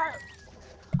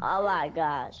 All right,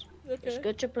 guys. It's Okay.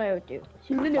 good to play with you.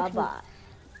 She Bye minutes bye.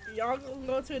 Y'all gonna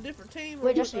go to a different team? or Wait,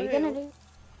 what just the you gonna hell? do?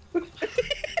 I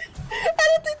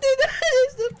don't think they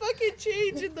noticed the fucking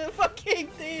change in the fucking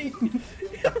thing.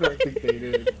 I don't think they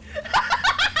did.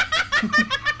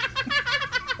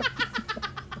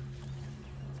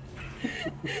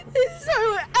 So,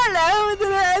 hello, and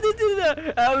then I had to do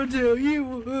the, I'll tell you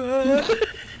what.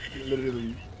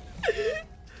 Literally.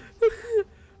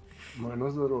 Mine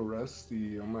was a little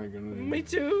rusty. Oh my goodness. Me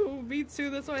too,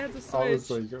 that's why I had to switch. I was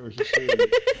like, oh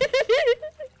shit.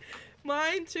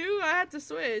 Mine too, I had to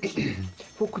switch.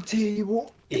 I'll tell you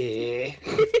what. Yeah.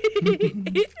 I was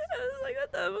like,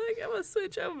 what the fuck, I'm gonna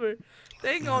switch over.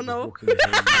 They ain't gonna know. Fucking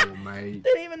hell, mate. They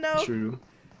didn't even know. True.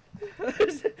 I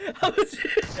was in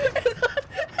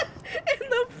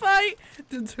the fight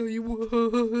to tell you what.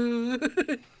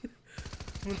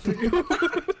 I'll tell you what.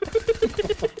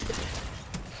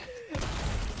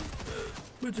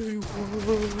 I'll tell you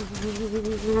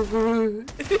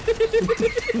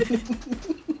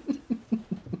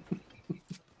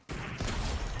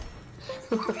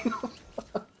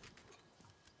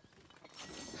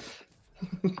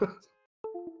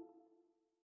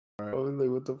I was like,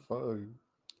 what the fuck?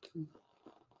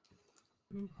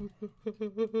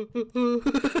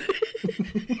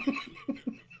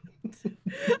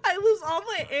 I lose all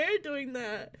my air doing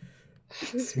that.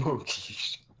 Smoky.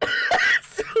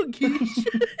 So geesh.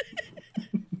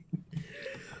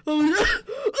 Oh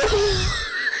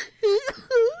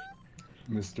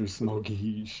Mr.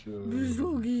 Smoky Show. no.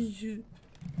 So geesh.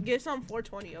 Get some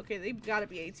 420. Okay, they gotta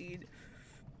be 18.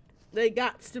 They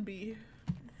gots to be.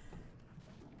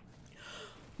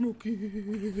 Okay.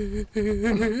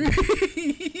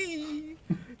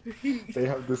 They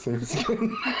have the same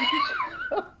skin.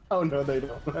 Oh no, they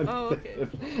don't. Oh, okay.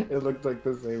 It looked like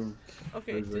the same.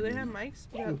 Okay, do they have mics?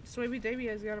 Yeah, Swaby Davey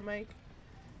has got a mic.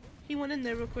 He went in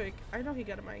there real quick. I know he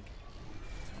got a mic.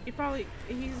 He's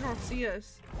gonna see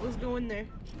us. Let's go in there.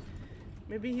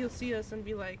 Maybe he'll see us and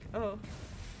be like, oh.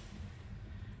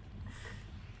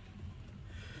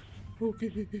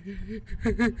 Okay.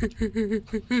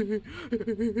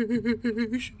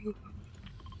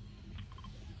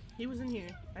 He was in here.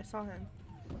 I saw him.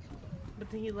 But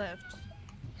then he left.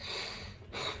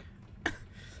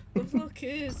 Those little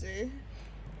kids, eh?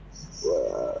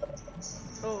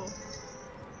 Oh,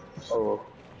 Oh,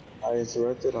 I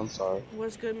interrupted. I'm sorry.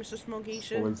 what's good, Mr. Smokey?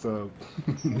 What's up?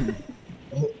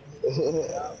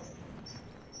 That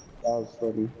was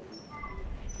funny.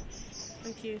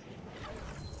 Thank you.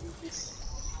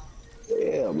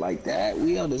 Yeah, like that.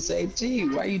 We on the same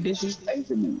team. Why you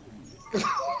disrespecting me?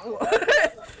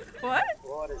 What?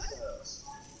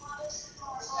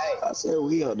 I said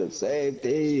we on the same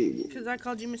thing. Because I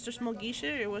called you Mr.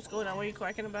 Smogisha, or what's going on? What are you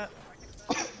quacking about?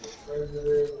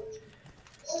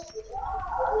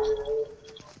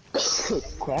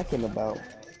 Quacking about.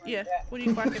 Yeah, what are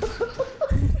you quacking?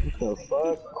 The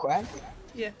fuck? Quack?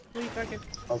 Yeah, what are you quacking?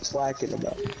 I'm quacking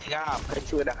about. Yeah, I'll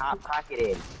put you in a hot pocket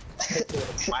in. Put you in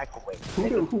a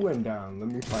microwave. Who went down? Let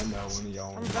me find out one of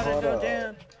y'all. I'm about to go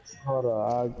down. Hold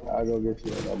on, I'll go get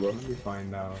you a number. Let me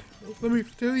find out. Let me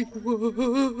tell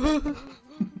you.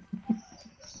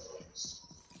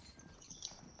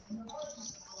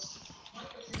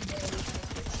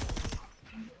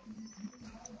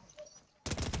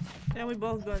 Yeah, we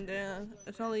both going down.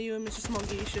 It's only you and Mr.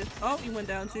 Smogisha. Oh, you went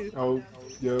down too. Oh,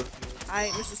 yep.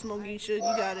 Alright, Mr. Smogisha, you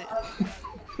got it.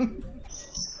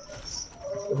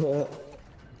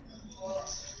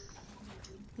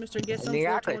 Mr. Get Some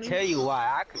Nigga, I could 420. tell you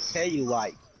why. I could tell you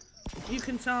why. You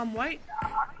can tell I'm white.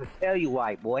 I could tell you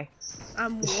why, boy.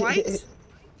 I'm white?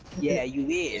 Yeah, you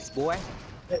is, boy.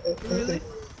 Really?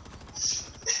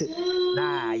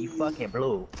 Nah, you fucking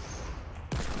blue.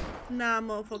 Nah,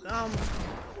 motherfucker, I'm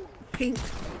pink.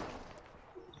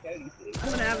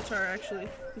 I'm an avatar, actually,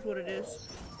 is what it is.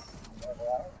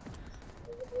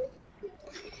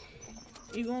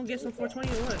 You gonna get some 420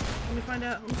 or what? Let me find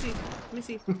out. Let me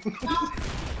see.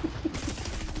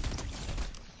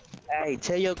 Hey,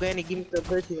 tell your granny give me some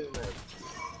pussy.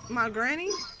 My granny?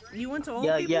 You went to old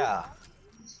Yeah, people? yeah.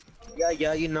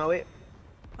 Yeah, you know it.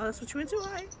 Oh, that's what you went to?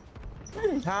 Alright.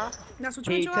 Huh? That's what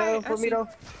Can you you went to? tell Alright. for me though?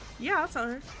 Yeah, I'll tell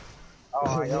her.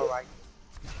 Alright, alright.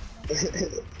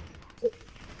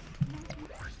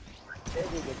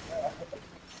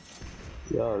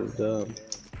 Y'all is dumb.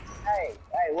 Hey,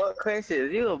 what question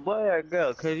is you a boy or a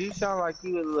girl? Cause you sound like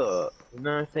you a little, you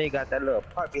know what I'm saying? Got that little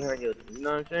part behind you, you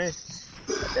know what I'm saying?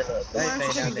 Got that little Why don't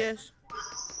you thing take a down there. guess?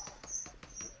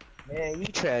 Man, you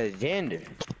transgender.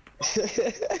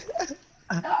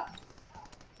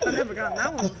 I've never gotten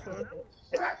that one before.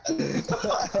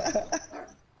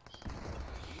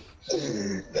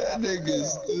 That nigga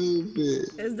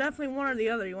stupid. It's definitely one or the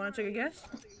other. You wanna take a guess?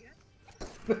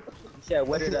 You said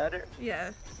what is the other?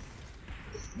 Yeah.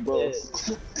 Bro.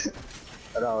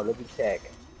 Hold on, let me check.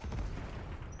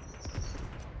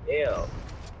 Ew.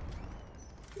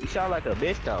 You sound like a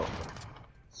bitch though.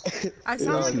 I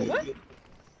sound like a what?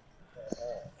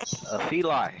 A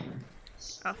feline.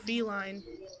 A feline.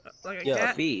 Like a Yeah, a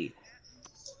cat? fee.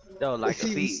 No, like a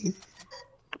fee.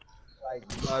 Like,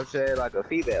 you know what I'm saying? Like a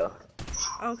female.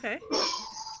 Okay.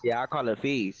 Yeah, I call it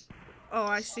fees. Oh,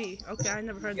 I see. Okay, I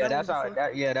never heard Yeah, that that's one how.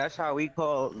 before. That's how we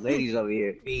call ladies over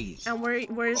here. Fees. And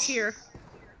where is here?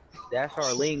 That's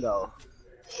our lingo.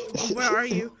 Where are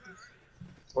you?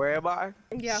 Where am I?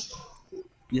 Yeah.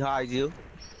 Behind you.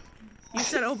 You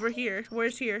said over here.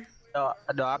 Where's here? No,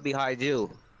 I'm behind you.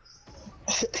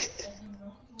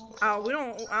 Oh, we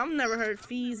don't. I've never heard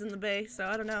fees in the bay, so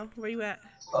I don't know. Where you at?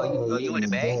 Oh, you in the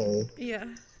bay? Yeah.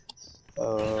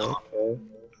 Oh, okay.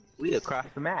 We across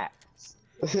the map.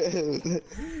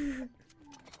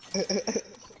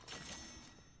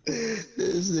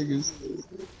 This nigga's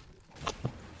stupid.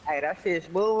 Hey, that shit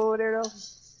smooth over there though.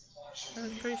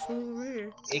 That's pretty smooth over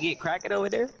here. It get cracking over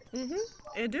there.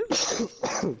 It do.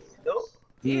 Nope.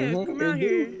 Yeah, Mhm, come it out do.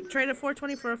 here. Trade a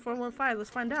 420 for a 415. Let's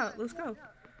find out. Let's go.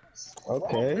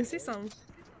 Okay. Let's see something.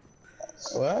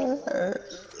 What?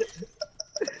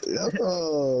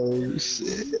 Oh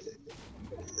shit.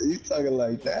 You talking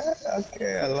like that?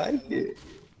 Okay, I like it.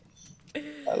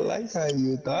 I like how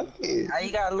you talking. Now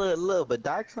you got a little bit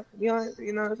dark. You know what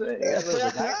I'm saying? You got a little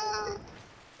bit dark.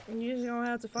 You're just gonna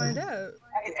have to find out.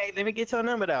 Hey, let me get your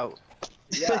number though.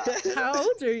 Yeah. How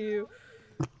old are you?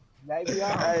 Maybe Hey,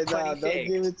 I'm nah, don't 26.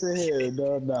 give it to him.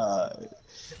 No, nah.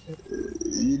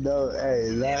 You know, hey,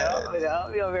 You know, nah,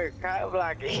 I'll be over here crying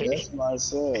blocking. that's my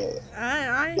son.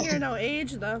 I didn't hear no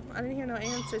age though. I didn't hear no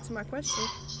answer to my question.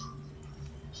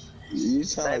 You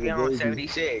sound like Maybe a I'm baby.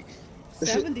 76.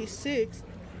 76.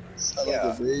 Sound Yeah.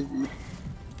 like a baby.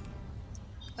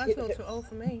 That's a little too old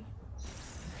for me.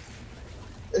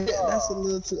 That's a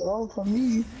little too old for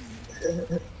me.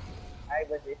 Hey,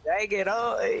 but if they get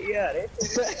old, yeah, they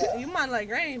You might like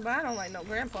granny, but I don't like no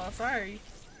grandpa. Sorry.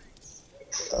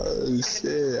 Oh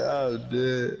shit, oh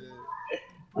dude.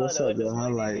 What's up, though? Huh?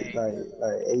 Like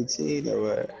 18 or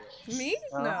what? Me?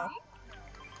 No.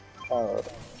 Oh,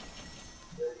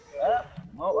 up,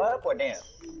 up or down?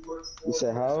 you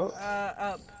said how?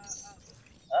 Up.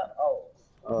 Up,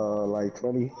 oh, Like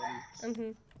 20?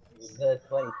 Mhm. good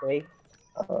 23.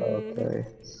 Okay.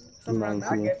 Something I'm around I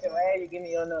that. 19. get your ass, you give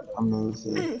me your number. I'm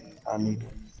 19. I need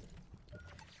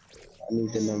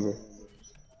the number.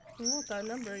 You want that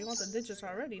number? You want the digits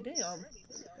already? Damn.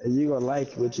 And you gonna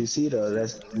like what you see though.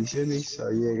 That's you feel me. So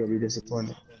you ain't gonna be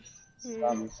disappointed. Hmm. I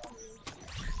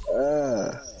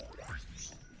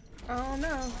don't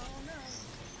know.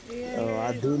 Yeah, Oh,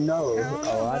 I do know. I don't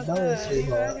know Oh, I about know, that. You out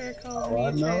sweetheart. here calling Oh,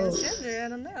 I me know. transgender? I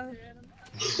don't know.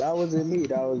 That wasn't me.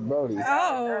 That was Brody.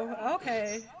 Oh,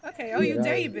 okay. Okay. Oh, Yeah, you that was-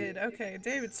 David. Okay,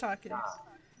 David's talking. Nah,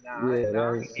 Yeah, nah,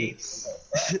 that was hey,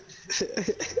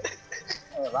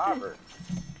 Robert.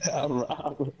 I'm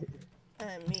Robert.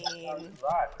 I mean, Robert.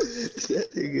 That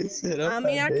nigga said I'm I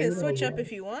can David, switch I'm up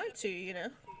if you want to, you know.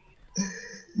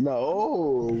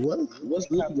 No, what's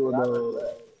this going on?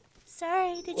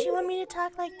 Sorry, did you want me to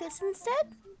talk like this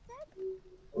instead?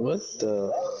 What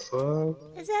the fuck?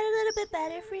 Is that a little bit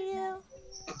better for you?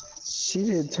 She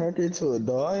just turned into a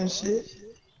dog and shit.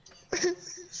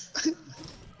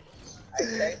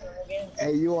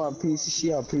 Hey, you on PC?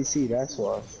 She on PC. That's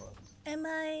why. Am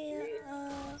I,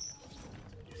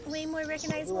 way more You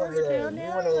recognizable one as a girl of them. You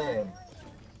now? one of them.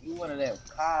 You one of them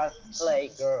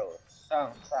cosplay girls.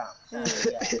 Sometimes.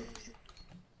 Yeah.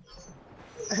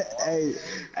 Hey,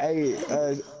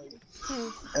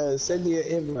 send me an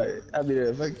invite. I mean,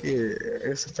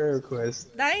 it's a fair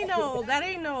request. That ain't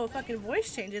no fucking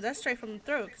voice changer. That's straight from the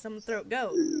throat, cause I'm a throat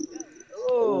goat.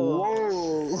 Oh,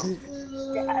 Whoa.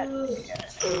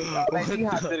 man, you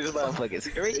hot to this motherfucking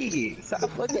screen. Stop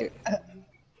fucking.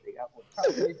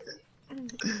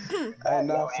 Hey,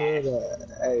 not for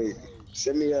that. Hey,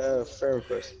 send me a fair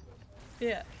request.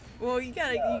 Yeah. Well, you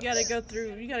gotta go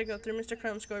through Mr.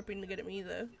 Chrome Scorpion to get at me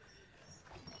though.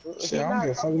 Shit, I don't give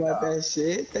a fuck about that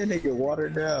shit. That nigga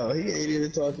watered down. He ain't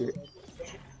even talking.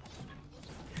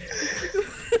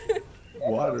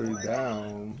 Watered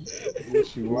down.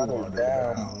 What you watered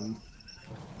down?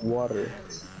 Water.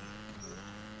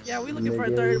 Yeah, we looking for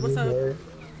a third. What's up?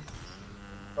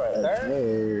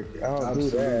 Hey, I don't do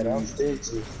that. I'm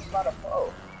stingy.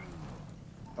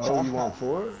 Oh, you want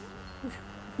 4?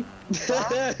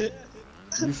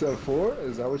 You said 4?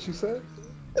 Is that what you said?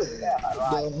 You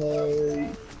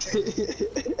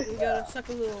gotta suck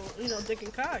a little, dick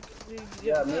and cock.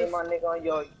 Yeah, me and my nigga on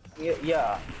your.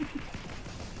 Yeah.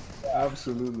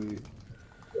 Absolutely.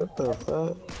 What the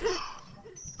fuck?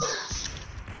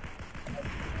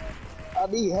 I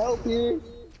need help here.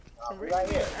 Right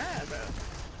here. Ah, bro.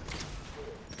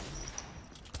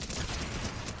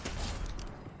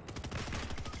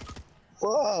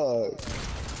 Fuck.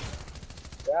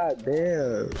 God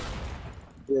damn.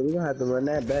 Yeah, we gonna have to run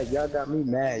that back. Y'all got me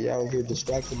mad. Y'all over here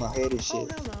distracting my head and Oh,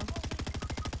 shit. hell no.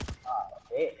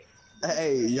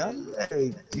 Hey, y'all,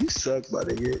 hey, you suck, my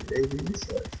nigga. David, you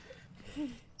suck.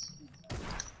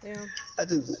 Damn. I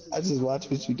just watched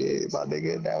what you did, my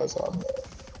nigga, and that was all bad.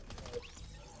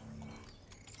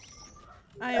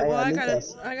 I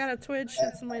got a Twitch.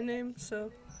 That's my name.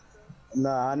 So.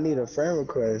 Nah, I need a friend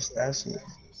request. That's it.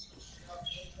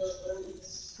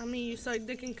 I mean, you suck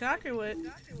dick and cock or what?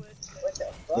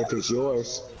 If it's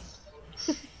yours.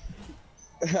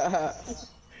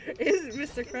 Is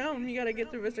Mr. Chrome? You gotta get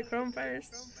through Mr. Chrome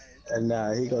first. And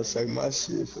nah, he gonna suck my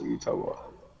shit for you talking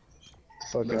about.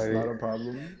 Fuck That's out not here. a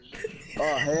problem.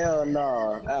 Oh hell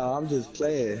no. Oh, I'm just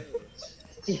playing.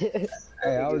 Hey,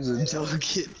 I was just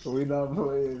joking. We not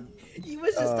playing. You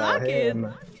was just Hell talking.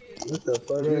 no. What the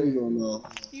fuck is going on?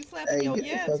 You flapping your get the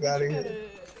yaps, fuck but outta you here.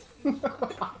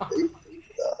 gotta.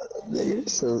 Nigga,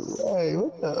 hey,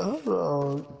 what the? Hold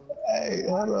on. Hey,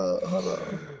 hold on.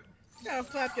 You gotta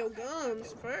flap your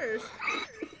gums first.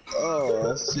 Oh,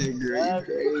 that shit great.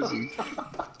 Crazy.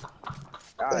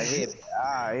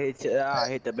 I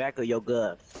hit the back of your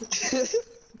gun.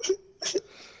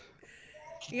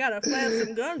 You gotta flap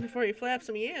some gums before you flap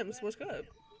some yams. What's up?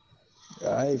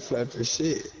 I ain't flapping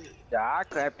shit. Yeah, I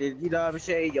clapped it. You know what I'm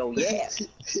saying? Yo, yeah.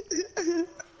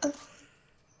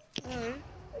 Alright.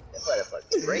 That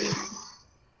motherfucker's great.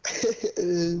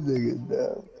 This nigga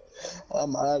dumb.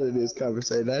 I'm out of this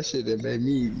conversation. That shit that made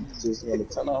me just want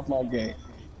to turn off my game.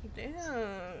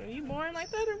 Damn, you boring like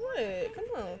that or what? Come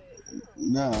on.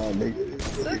 Nah, nigga.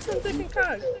 Suck some dick and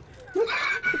cock.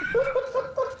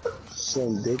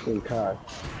 Some dick and cock.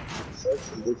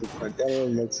 Some dick and cock. That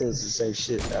don't make sense to say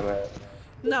shit, man.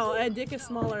 No, a dick is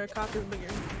smaller, a cock is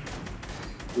bigger.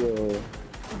 Yo.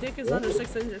 Dick is under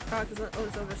 6 inches, cock is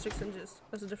over 6 inches.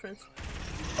 That's the difference.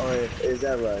 Oh, is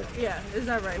that right? Yeah, is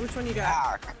that right? Which one you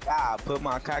got? Put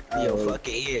my cock in your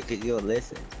fucking ear cause you'll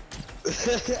listen.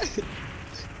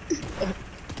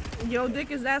 Yo,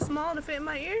 dick is that small to fit in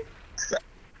my ear?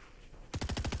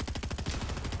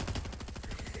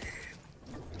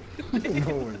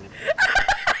 No way.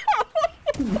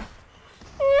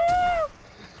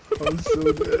 I'm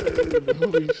so dead.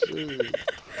 Holy shit.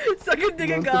 Suck a dick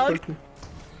and gog.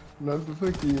 Not the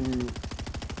fucking.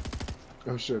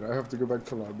 Oh shit, I have to go back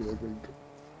to lobby, I think.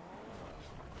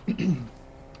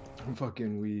 I'm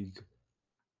fucking weak.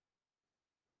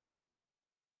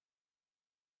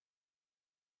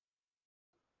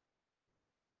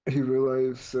 He real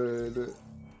life said,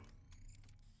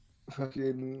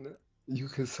 fucking, you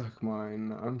can suck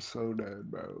mine. I'm so dead,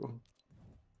 bro.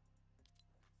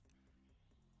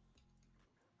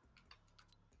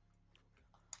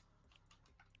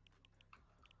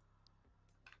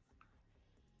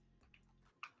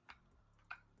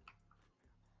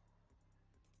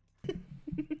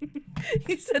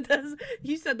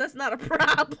 You said that's not a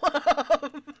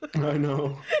problem. I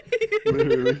know.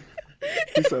 Literally.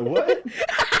 He said, what?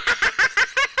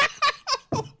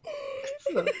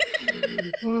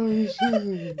 Oh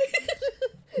shit.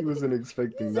 He wasn't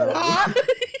expecting that.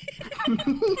 He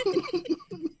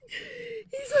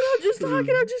said, I'm just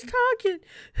talking.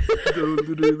 No,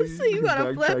 literally, So you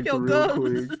gotta flap your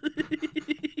gums.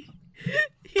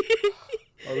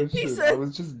 I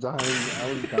was just dying.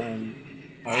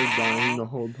 I was dying the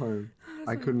whole time.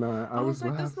 I could not. I was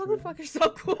like, laughing. this motherfucker's so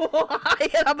cool.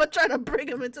 And I'm gonna try to bring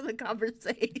him into the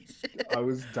conversation. I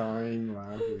was dying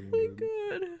laughing. Oh my dude.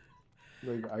 god.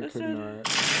 Like, I could not.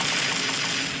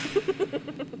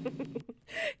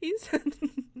 He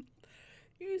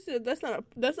said that's not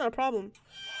a problem.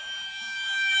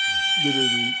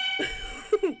 Literally.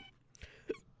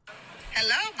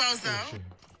 Hello, Bozo.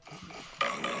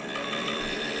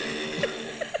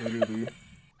 Oh, literally.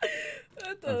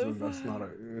 That's not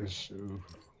an issue.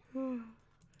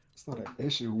 It's not an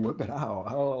issue. Whip it out.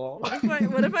 Oh. What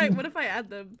if I add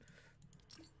them?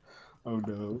 Oh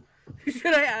no.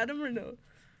 Should I add them or no?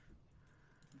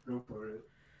 Go for it.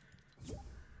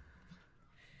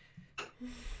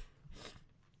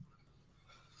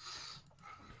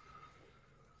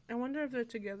 I wonder if they're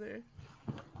together.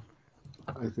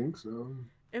 I think so.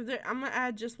 I'm gonna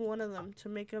add just one of them to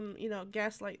make them,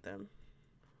 gaslight them.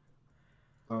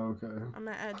 Oh, okay. I'm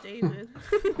gonna add David.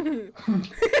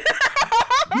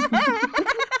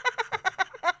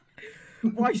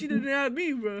 Why she didn't add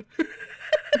me, bro?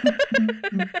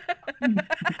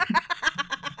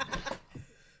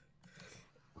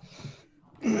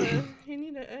 You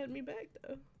need to add me back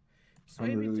though.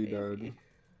 I'm really dead.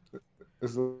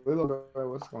 Is the little guy,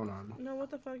 what's going on? No, what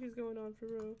the fuck is going on for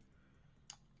real?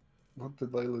 What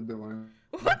did Layla doing?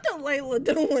 What the Layla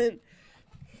doing?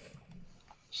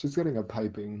 She's getting a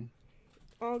piping.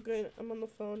 All good. I'm on the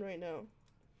phone right now.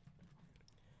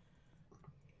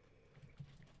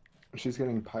 She's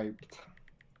getting piped.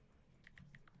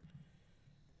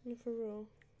 Yeah, for real.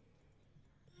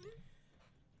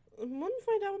 I want to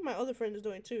find out what my other friend is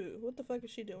doing too. What the fuck is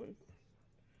she doing?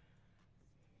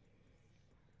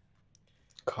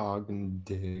 Cog and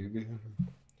dig.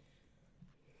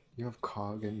 You have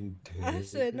cog and dig. I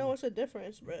said no, it's a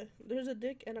difference, bruh. There's a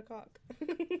dick and a cock.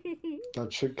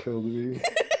 That shit killed me.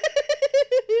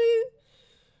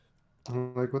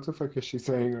 I'm like, what the fuck is she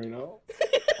saying right now?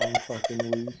 I'm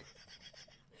fucking weak.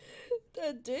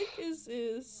 The dick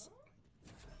is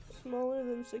smaller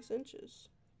than 6 inches.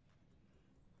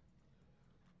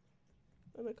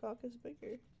 And the cock is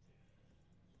bigger.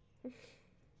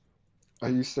 I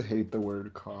used to hate the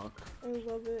word cock. I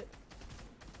love it.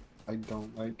 I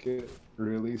don't like it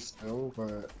really still,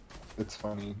 but it's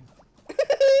funny.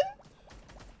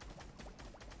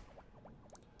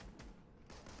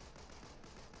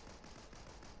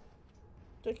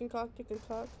 Dick and cock, dick and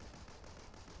cock.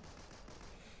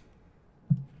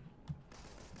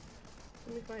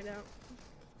 Let me find out.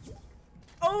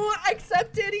 Oh,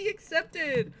 accepted! He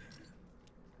accepted!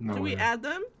 No Do we way. add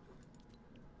them?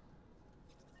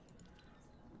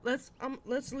 Let's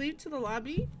leave to the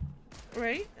lobby,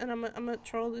 right? And I'm gonna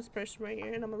troll this person right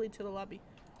here, and I'm gonna lead to the lobby.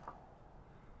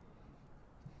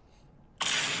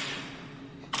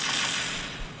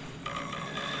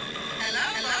 Hello,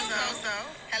 Bozo.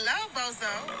 Hello,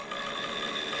 Bozo.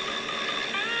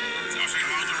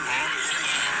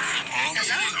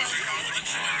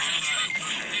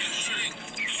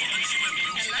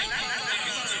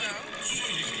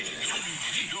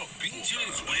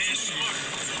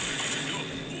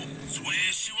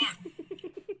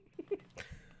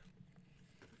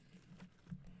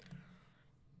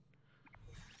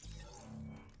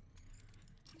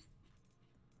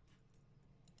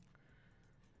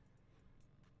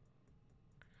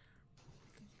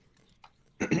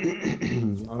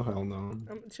 Oh hell no.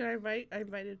 Should I invite? I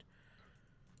invited.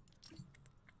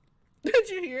 Did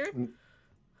you hear?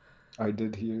 I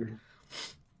did hear.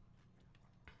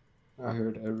 I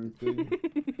heard everything.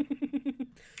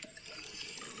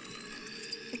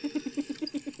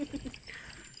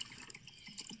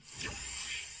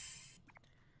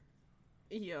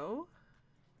 Yo,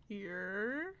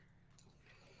 you're...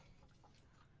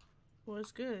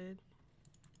 What's good?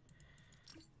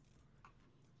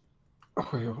 Oh,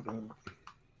 wait, hold on.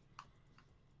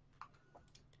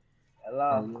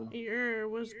 Hello.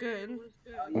 What's good?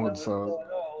 What's up?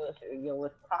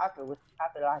 What's poppin'? What's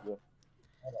poppin' like it?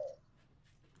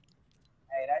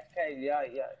 Hey, that's crazy. Yeah.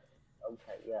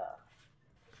 Okay, yeah.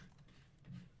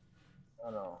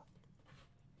 Hold on.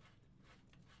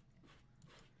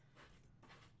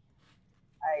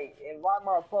 Hey, invite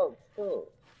more folks too.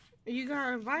 You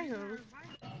gotta invite him.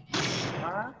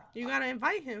 Huh? You gotta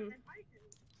invite him.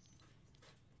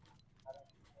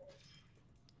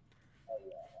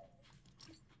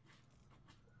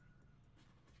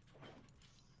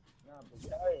 No, but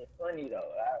Joey is funny though.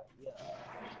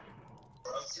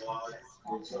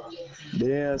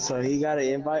 Yeah, so he got an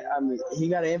invite. I mean, he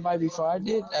got an invite before I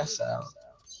did.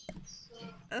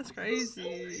 That's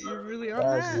crazy. You really on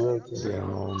That's that? real crazy.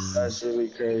 That's really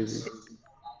crazy.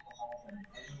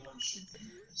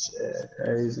 Yeah,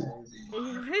 crazy.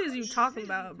 What is you talking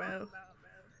about, bro?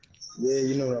 Yeah,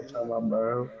 you know what I'm talking about,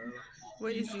 bro.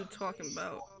 What is you talking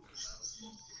about?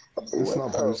 It's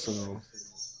not personal.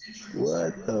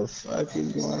 What the fuck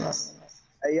is going on?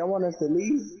 Hey, y'all want us to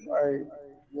leave? Or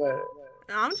what?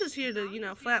 I'm just here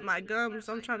to, flap my gums.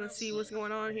 I'm trying to see what's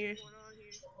going on here.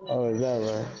 Oh, is that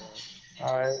right?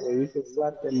 Alright, well, you can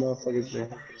slap that motherfucker then.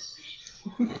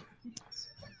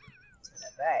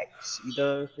 Facts. You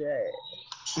know what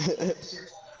I'm saying?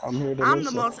 I'm here to I'm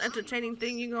listen. the most entertaining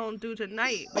thing you gonna do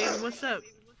tonight, baby. What's up?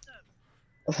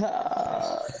 I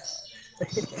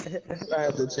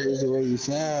have to change the way you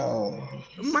sound.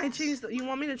 Might change you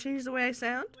want me to change the way I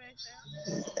sound?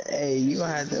 Hey, you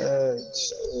gonna have to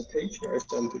show a picture or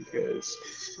something, because,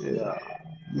 yeah,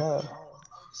 no.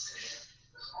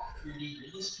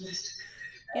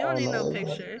 You don't need no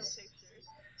picture.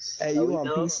 Hey, you on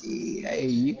PC? Hey,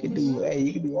 you can do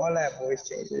all that voice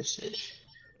changer shit.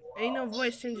 Ain't no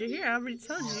voice changer here. I already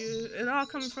told you. It all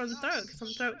coming from the throat, because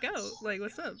I'm throat goat. Like,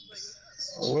 what's up?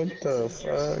 What the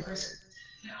fuck?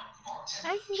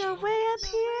 I can go way up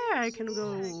here. I can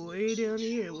go way down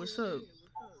here. What's up?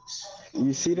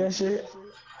 You see that shit?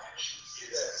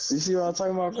 You see what I'm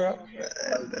talking about, bro?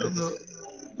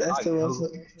 That's the one.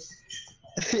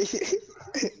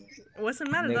 What's the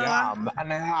matter, though?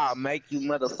 I'll make you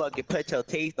motherfucking put your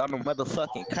teeth on the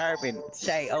motherfucking curb and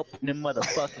say open the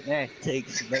motherfucking ass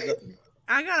cheeks, nigga.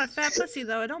 I got a fat pussy,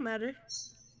 though. It don't matter.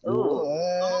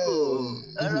 Ooh.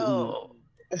 Hello.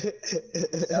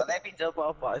 Now let me jump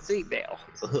off my seatbelt.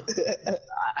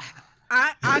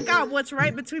 I got what's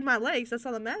right between my legs. That's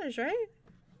all that matters, right?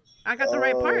 I got the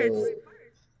right parts.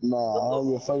 Nah, I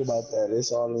don't give a fuck about that.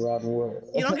 It's all around the world.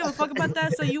 You don't give a fuck about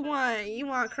that, so you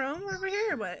want Chrome over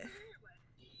here or what?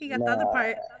 He got the other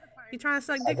part. You trying to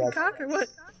suck dick and cock or what?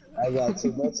 I got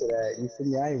too much of that. You feel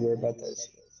me? I ain't worried about that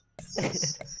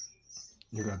shit.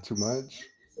 You got too much?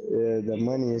 Yeah, the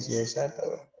money is where it's at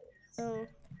though. Oh.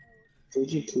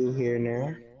 52 here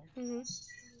now.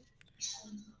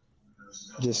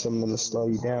 Just something to slow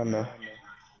you down though.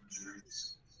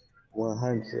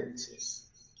 100.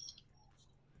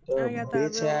 I got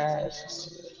that bitch real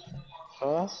ass.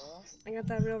 Huh? I got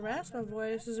that real raspy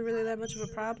voice. Is it really that much of a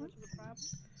problem?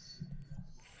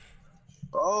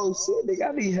 Oh shit, they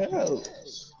got me help.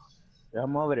 Yeah,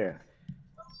 I'm over there.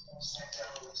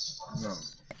 No.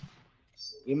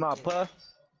 You my puff?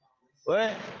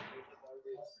 What?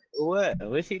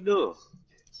 What's he do?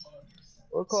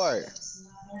 What card?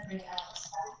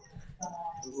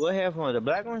 What headphone? The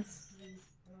black one?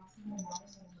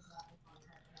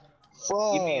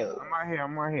 Fuck. Give me.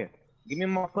 I'm right here. Give me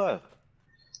my puff.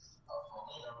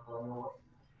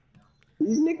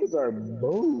 These niggas are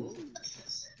boo.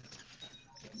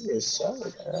 You're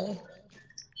solid, man.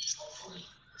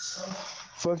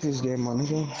 Fuck this game, my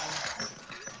nigga.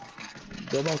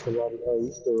 Go back to Robbie. Oh,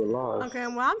 you still alive. Okay,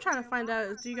 well, I'm trying to find out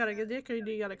is do you got a good dick or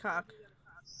do you got a cock?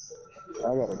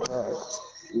 I got a card.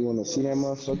 You wanna see that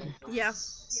motherfucker? Yeah.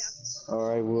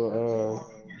 Alright,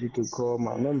 well, you could call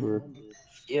my number.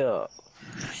 Yeah.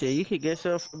 Shit, you could get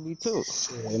some from me too.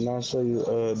 And I'll show you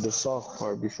the soft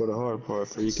part before the hard part,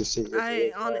 so you can see.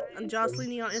 On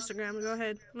Jocelyn on Instagram. Go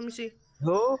ahead. Let me see.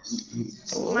 Who?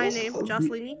 My name,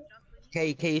 Jocelyn.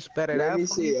 Can you spell it out? Let me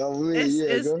see. Oh, me.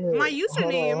 It's Go ahead. my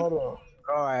username. Hold on.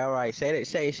 All right. Say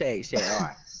it. All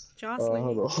right. Jocelyn.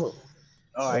 Hold on.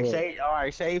 All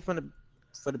right. Say it from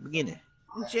the beginning.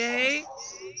 J.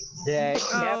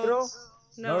 Capital.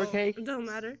 No, Lowercase? it doesn't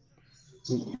matter.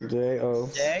 J-O.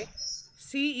 J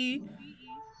CE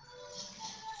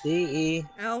C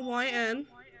LYN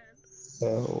E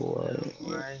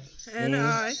NI And,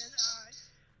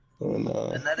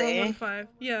 another N. 415.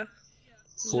 Yeah.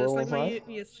 It's just like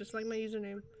 415? yeah, it's just like my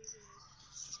username.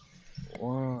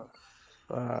 1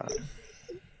 5.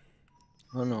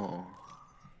 Hold on.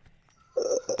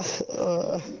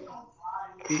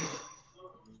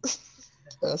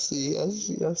 I see. I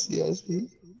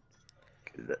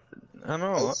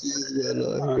know. I see what's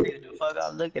going on What here. the fuck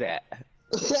I'm looking at?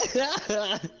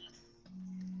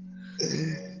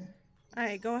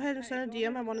 Alright, go ahead and send a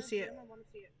DM. I want to see it.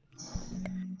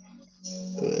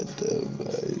 What the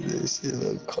fuck? This shit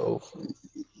look cold for me.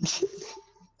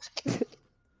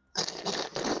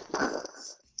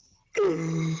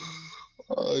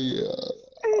 Oh yeah.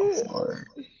 Sorry.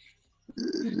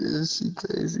 This shit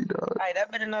crazy, dog. Hey,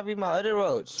 that better not be my other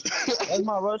roach. That's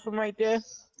my roach from right there.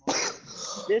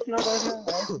 This no, that's not.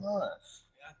 That's not.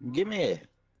 Give me it.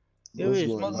 Give What's me it.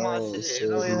 going Smoke my on, shit. It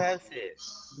don't even son? have shit.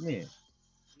 Give me it.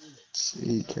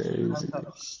 She crazy.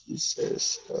 She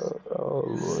says, oh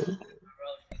Lord.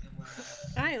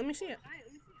 Alright, let me see it.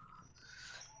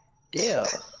 Yeah.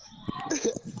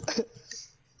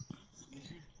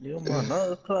 You're my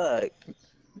nose plug.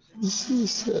 She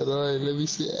said, alright, let me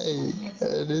see.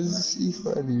 Hey, this she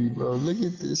funny, bro. Look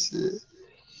at this shit.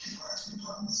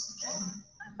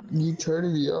 You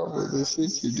turning me off with the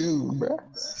shit you do, bro.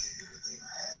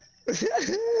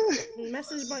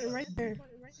 Message button right there.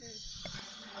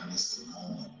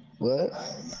 What?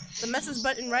 The message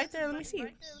button right there. Let me see.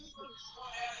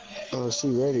 Oh, she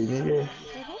ready, nigga.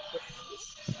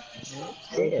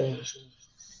 Yeah. She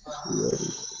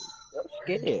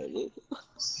ready.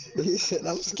 He said,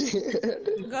 I'm scared.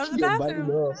 Go to the She gonna bite it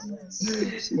bathroom. off.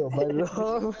 She gonna bite it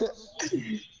off.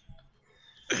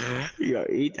 You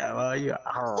gonna eat that while you.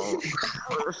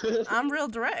 I'm real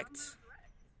direct.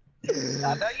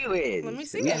 I know you is. Let me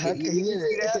see I it. can hear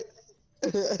it.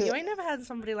 You ain't never had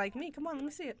somebody like me. Come on, let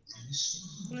me see it.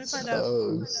 Let me find out.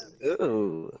 Oh,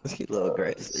 Ooh, he look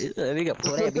great. Nigga,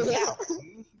 pull that bitch out.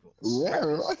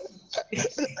 wow.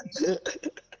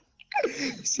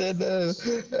 Said no.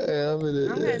 Hey, I'm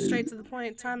in I'm it. getting straight to the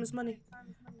point. Time is money.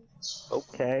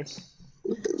 Okay.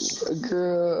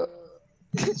 Girl.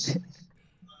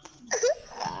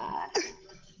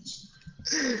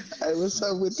 Hey, what's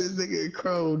up with this nigga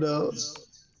Crow, though?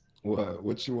 What?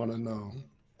 What you want to know?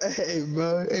 Hey,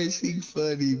 bro. Hey, she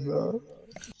funny, bro.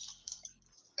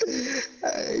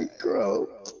 Hey, Crow.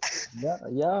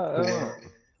 Yeah.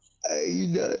 Hey, you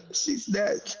know, she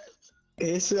snatched.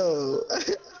 Hey, so.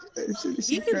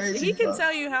 She crazy, He can bro.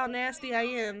 tell you how nasty I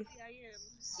am.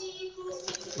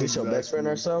 It's your best friend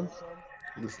or something?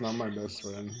 It's not my best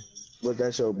friend. What,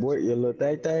 that's your boy, your little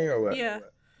thing, or what? Yeah.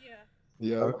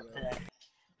 Yep.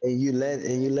 And you let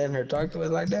her talk to us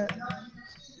like that?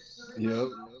 Yep.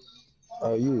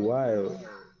 Oh, you wild.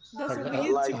 That's I what got, we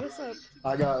into. What's up?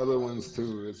 I got other ones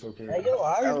too. It's okay. Hey, yo,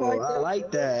 I was Oh, like I that.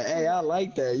 like that. Hey, I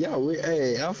like that. Yo,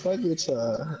 hey, I fuck with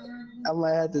y'all. I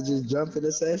might have to just jump in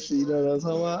the session. You know what I'm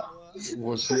talking about?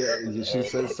 Well, she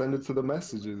said send it to the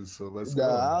messages, so let's Nah, go.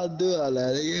 I'll do all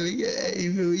that. Hey,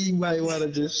 you might want to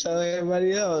just show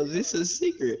everybody else. It's a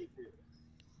secret.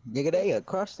 Nigga, they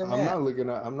across the I'm map. not looking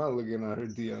at her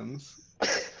DMs.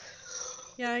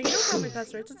 Yeah, you don't call me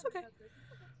passwords. It's okay.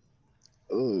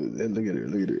 Oh, look at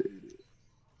her.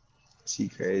 She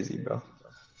crazy, bro.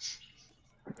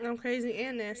 I'm crazy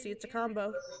and nasty. It's a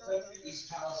combo.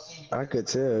 I could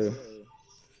tell.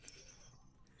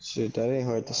 Shit, that ain't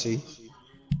hard to see.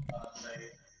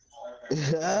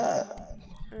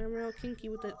 I'm real kinky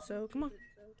with it, so come on.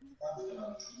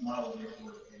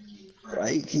 Why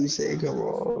you keep saying come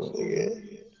on,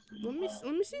 nigga? Let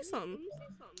me see something.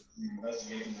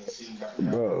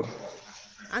 Bro.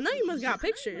 I know you must got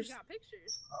pictures.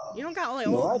 You don't got like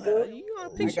No, I do. you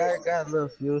got I pictures. got a little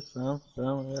few, some, a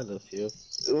little few.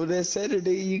 Well, they said it,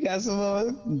 nigga. You got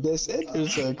some they said it,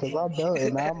 son, because I don't.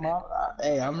 And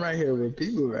hey, I'm right here with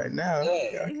people right now. I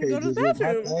can't Go to the just let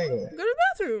my bathroom. thing. Go to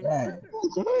the bathroom.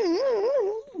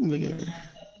 Look at her.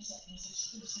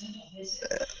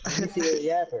 Let me see the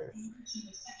yappers.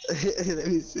 Let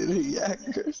me see the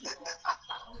yackers.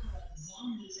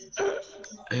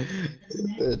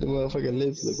 The motherfucking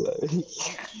lips look like.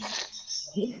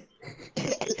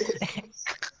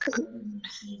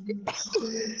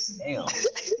 Damn.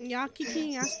 Y'all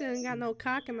kiki, I still ain't got no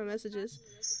cock in my messages.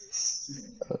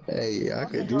 Hey, I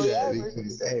could do that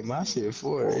because, hey, my shit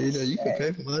for it. You know, you can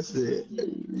pay for my shit.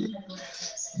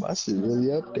 My shit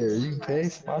really up there. You can pay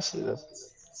for my shit.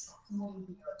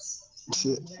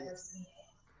 Shit.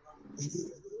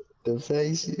 The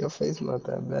face, your face not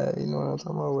that bad. You know what I'm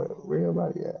talking about? Where your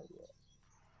body at?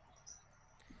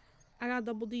 I got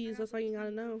double D's. That's all you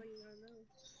gotta know.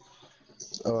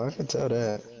 Oh, I can tell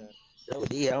that. Double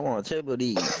D, I want triple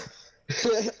D.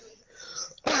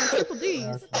 Triple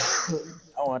D's.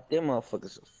 I want them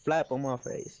motherfuckers to flap on my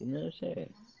face. You know what I'm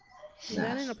saying?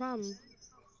 That ain't a problem.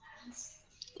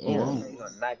 Yeah, you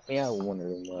gonna knock me out with one of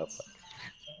them motherfuckers.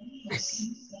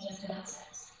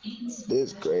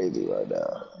 This crazy right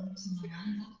now.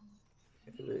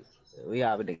 We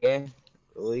having the game?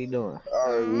 What you doing?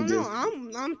 Alright, we No, just.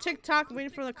 I'm TikTok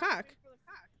waiting for the cock.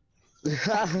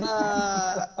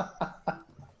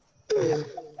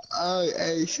 Oh,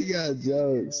 hey, she got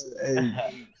jokes. Hey,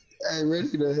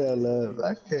 ready the hell up.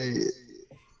 I can't. Hey,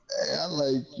 I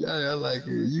like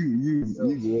her. You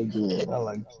good. I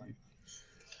like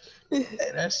you. Hey,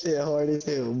 that shit hard as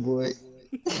hell, boy.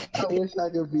 I wish I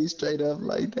could be straight up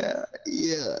like that.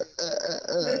 Yeah,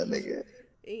 nigga.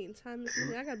 Ain't time to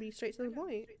I gotta be straight to the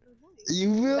point.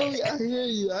 You will? I hear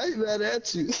you. I ain't mad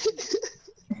at you.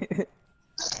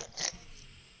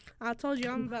 I told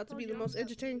you I'm about to be the most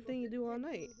entertaining thing you do all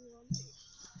night.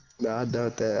 Nah, I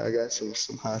doubt that. I got some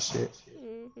hot shit.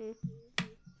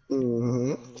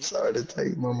 Sorry to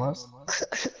take mama.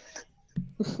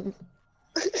 You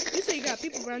say you got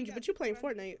people around you, but you playing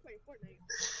Fortnite.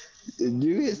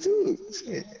 You is too.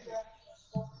 Shit.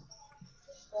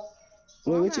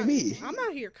 Well, what you mean? I'm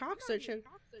out here cock searching.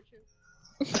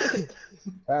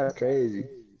 That's crazy.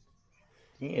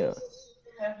 Yeah.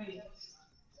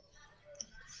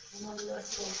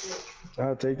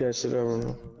 I'll take that shit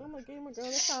over. I'm a gamer girl.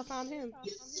 That's how I found him.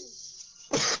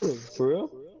 For real?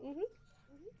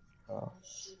 Oh.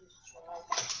 Is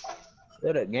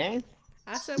that a game?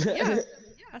 I said, yeah.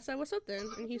 I said, what's up then?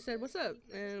 And he said, what's up?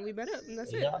 And we met up, and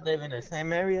that's it. Y'all live in the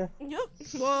same area? Yep.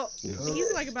 Well,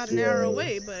 he's like about an hour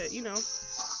away, but you know.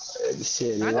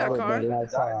 Shit, I got a car.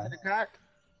 Cock?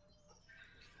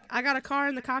 I got a car,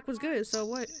 and the cock was good. So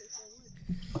what?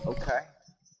 Okay.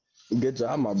 Good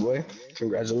job, my boy.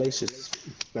 Congratulations.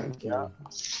 Thank you.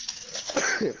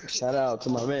 Shout out to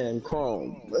my man,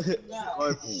 Chrome.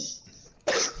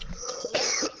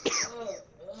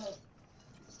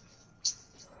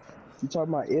 You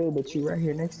talking about ill, but you right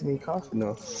here next to me coughing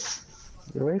though.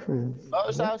 Get away from me.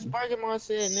 Oh, stop sparking my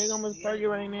shit, nigga. I'm gonna spark you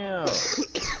right now.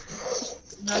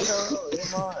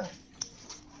 Come on.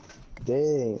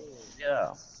 Dang.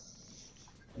 Yeah.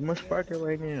 I'm gonna spark it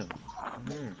right now.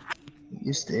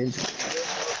 You stingy.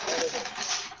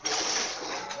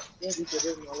 Yeah, because this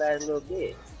is gonna last a little bit.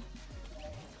 You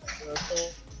know what I'm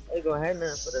saying? I ain't gonna have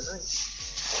nothing for the night.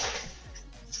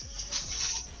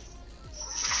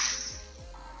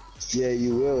 Yeah,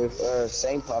 you will if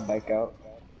Saint pop back out.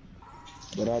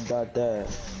 But I doubt that.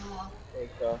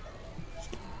 Okay.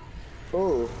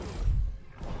 Who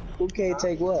can't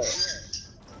take what?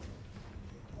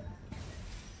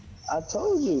 I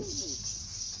told you.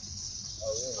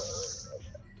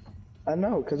 I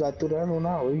know, cause I threw that one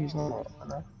out. What are you talking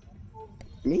about?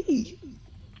 Me?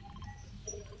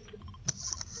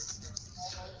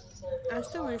 I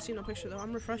still ain't seen no picture though.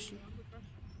 I'm refreshing.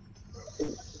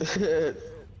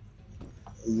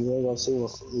 You ain't gonna see one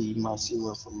from me. You might see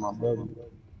one from my brother.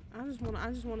 I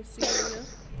just wanna see it,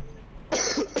 you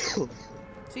know.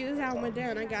 See, this is how it went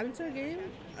down. I got into a game.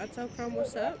 I tell Chrome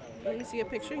what's up. Let me see a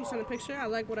picture. You send a picture. I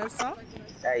like what I saw.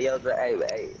 Hey, yo,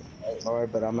 hey.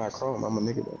 Alright, but I'm not Chrome. I'm a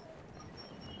nigga though.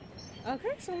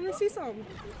 Okay, so let me see something.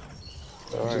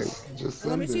 Alright. Just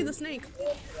Let me send see it. the snake.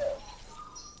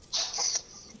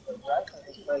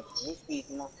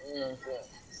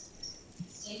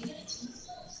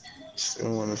 She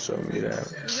don't wanna show me that.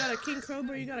 You got a king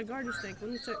cobra. You got a garter snake. Let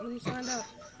me find out.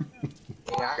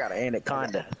 Yeah, I got an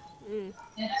anaconda.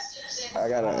 I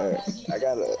got a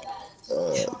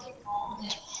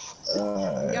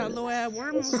You got a little ass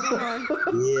worm. What's going on?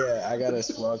 yeah, I got a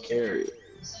small carrot.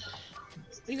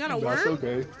 You got a That's worm?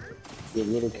 okay. The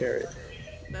little carrot.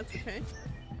 That's okay.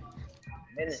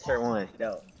 Miniature one,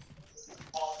 though.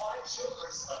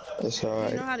 That's You know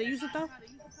alright. how to use it though?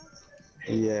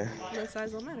 Yeah, No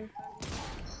size don't matter.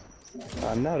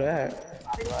 I know that.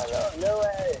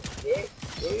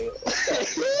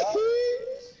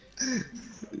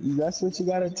 That's what you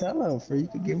gotta tell him for you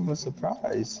to give him a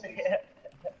surprise.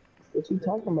 What you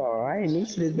talking about? I ain't new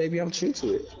to this, baby. I'm true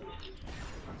to it.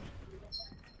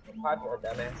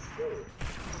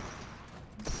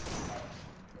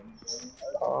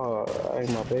 Oh, hey,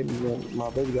 my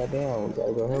baby got down.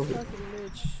 Gotta go help it. Fucking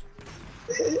bitch.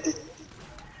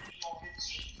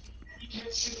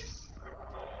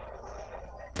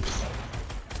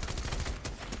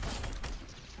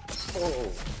 Oh,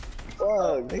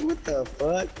 fuck, nigga, what the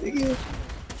fuck, nigga?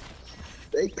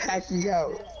 They packed me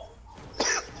out.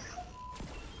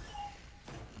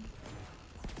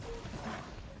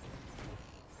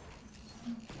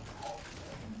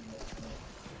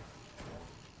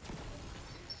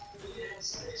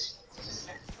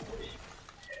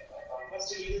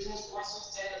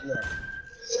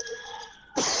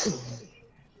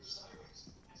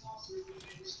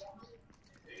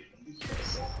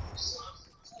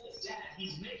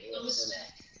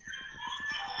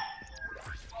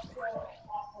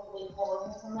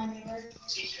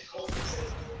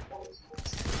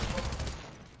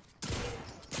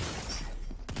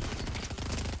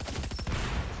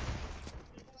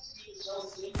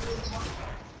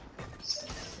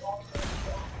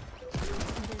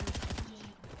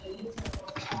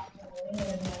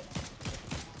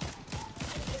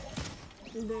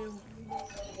 Damn.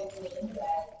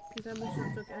 That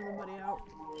mission took everybody out.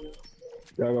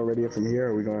 Y'all go ready from here,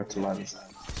 or we going to Lobby's?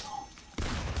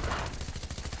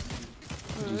 I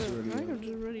am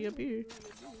just ready up here.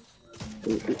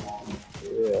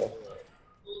 Yeah.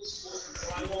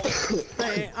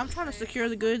 Hey, I'm trying to secure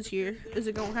the goods here. Is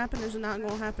it gonna happen or is it not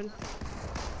gonna happen?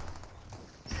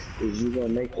 Is you gonna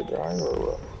make the drive or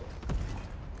what?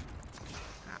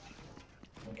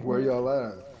 Where y'all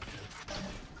at?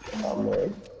 I'm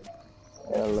in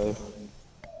LA.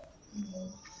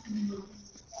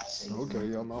 Okay,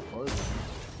 y'all not far.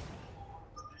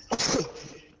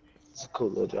 It's a cool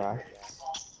little drive.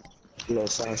 A little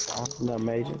sunshine, nothing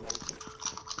major.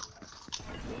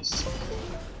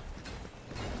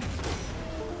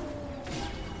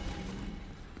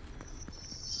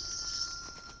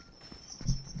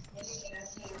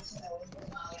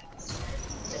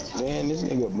 Man, this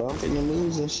nigga bumping and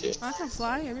losing shit. I can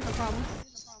fly, ain't no problem.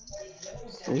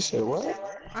 You said what?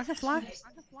 I can fly.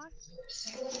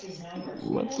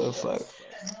 What the fuck?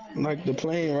 Like the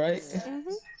plane, right? Mm-hmm.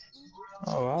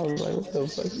 Oh, I was like, what the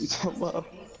fuck you talking about?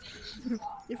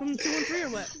 You from 2 and 3 or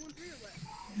what?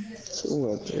 2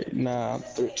 and 3. Nah,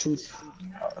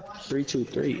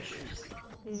 3-2-3.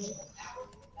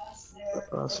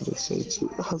 I was gonna say 2.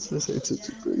 I was gonna say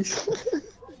 2-2-3.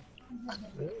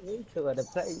 You took out the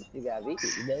place. You got me.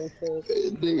 You know what I'm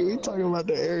saying? Nigga, we talking about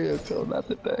the area code, not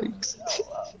the things.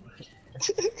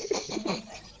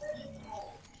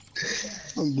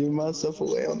 I'm giving myself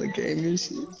away on the game and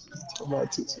shit. Talking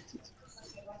about 2-2-3.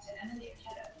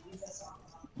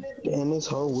 Damn, this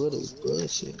whole wood is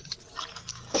bullshit.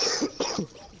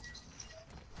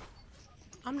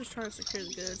 I'm just trying to secure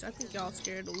the goods. I think y'all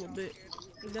scared a little bit.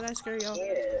 Did I scare y'all?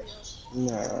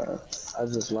 Nah, I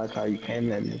just like how you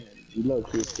came at me. You low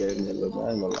key scared me a little bit,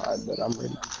 I ain't gonna lie, but I'm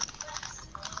ready.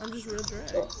 I'm just real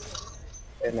dread.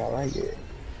 And I like it.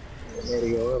 I'm ready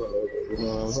to go up a little bit, you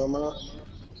know what I'm talking about?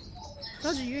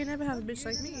 Told you, you ain't never have a bitch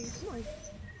like me. Come on.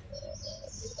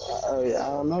 I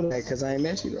don't know that because I ain't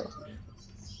met you though.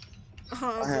 I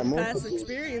had From more past people.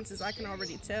 experiences, I can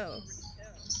already tell.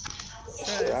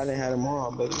 Shit, I didn't have them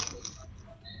all, but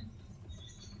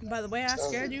By the way I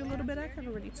scared you a little bit, I can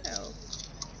already tell.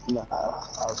 nah,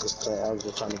 I was just playing. I was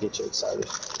just trying to get you excited.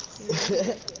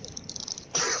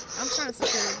 I'm trying to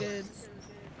secure the goods.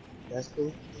 That's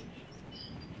cool.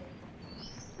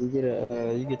 You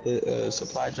get the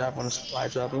supply drop on a supply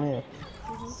drop land.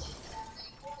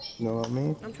 You know what I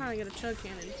mean? I'm trying to get a chug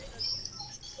cannon.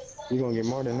 You gonna get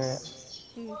more than that.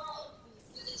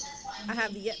 I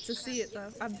have yet to see it though.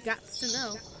 I've got to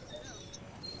know.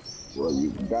 Well,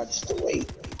 you got to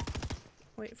wait.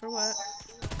 Wait for what?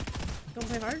 Don't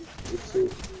play hard?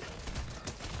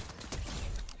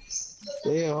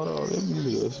 Yeah, hold on. Let me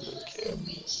do this.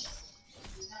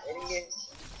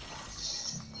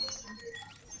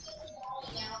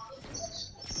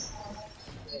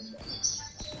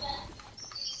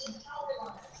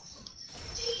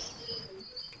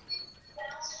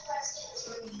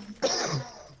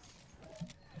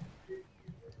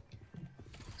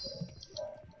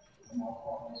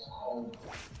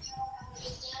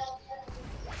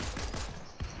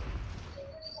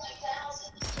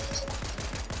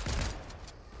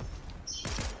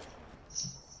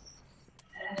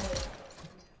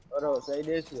 Hold on, say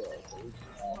this way.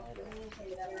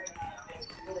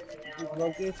 Just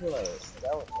look this way.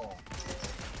 That was fun.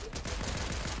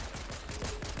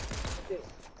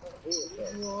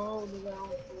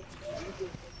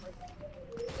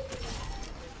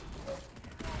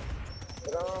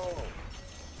 Get on.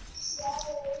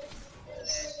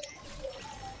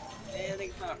 Man,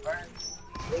 nigga trying to burn.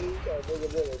 Nigga, you trying to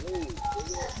nigga leave.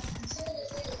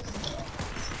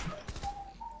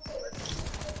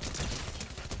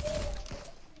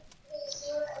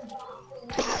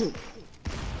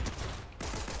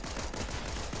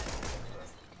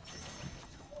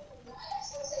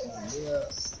 Yeah.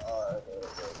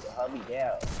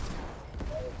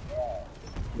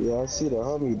 Yeah, I see the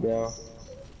homie down.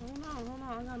 Hold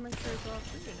on. I gotta make sure it's all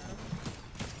clear now.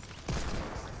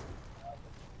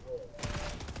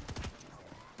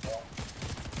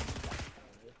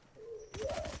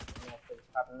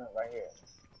 Popping up right here.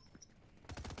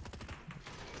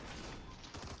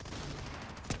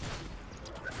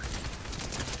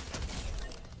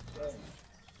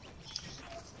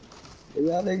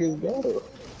 Y'all niggas go.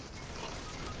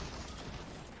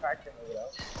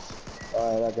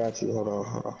 Alright, I got you. Hold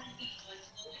on.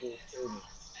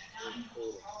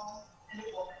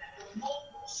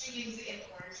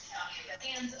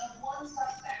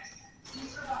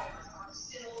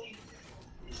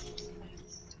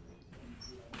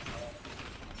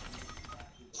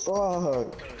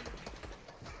 Fuck.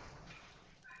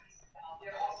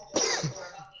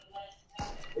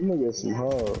 Let me get some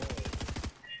hoes.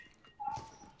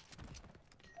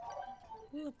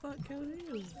 Who the fuck killed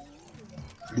you?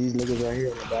 These niggas right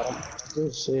here on the bottom.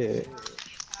 Good shit.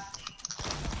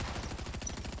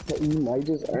 You might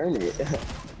just earn it. You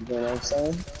know what I'm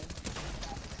saying?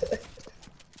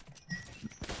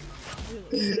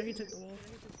 Sure, he took the wall.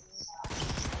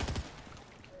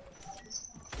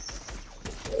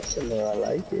 I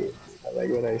like it. I like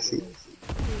what I see.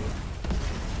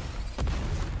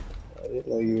 I didn't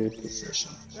know you were in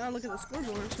position. Now look at the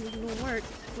scoreboard, see what's gonna work.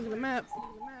 Look at the map.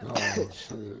 Oh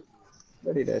shit.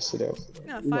 Ready that shit up.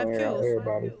 Yeah, You 5 gonna air out kills.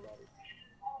 everybody.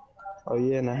 Oh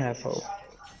yeah, and a half hope.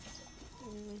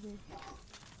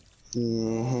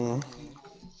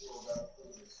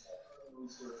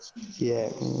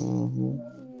 Yeah.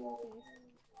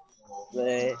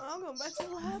 Man. I'm going back to the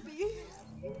lobby.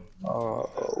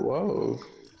 Whoa.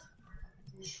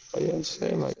 Oh yeah, I'm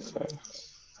saying like that.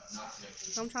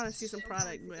 I'm trying to see some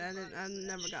product, but I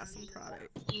never got some product.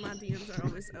 My DMs are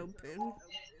always open.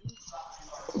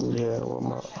 Yeah, well,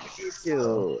 my.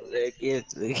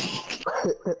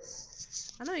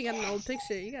 I know you got an old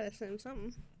picture. You gotta send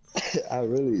something. I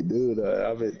really do though.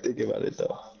 I've been thinking about it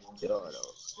though. You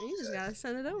just gotta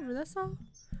send it over. That's all.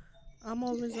 I'm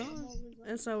always on.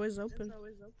 It's always open.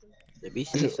 Let me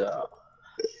see some.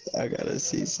 I gotta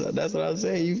see so. That's what I'm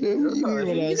saying. You feel me? You hear what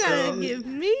I'm You gotta saying? give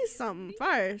me something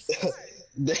first.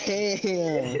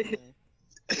 Damn.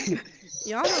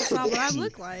 Y'all done saw what I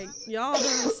look like. Y'all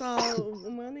done saw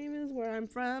what my name is, where I'm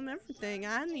from, everything.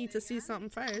 I need to see something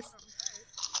first.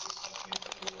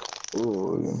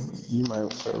 Ooh, you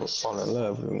might fall in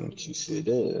love when you see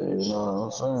that. You know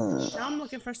what I'm saying? Now I'm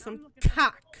looking for some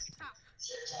cock.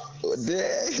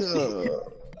 Damn.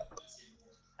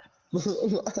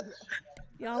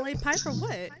 Y'all lay pipe or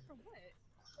what?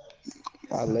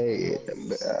 I lay it.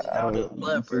 I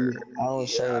don't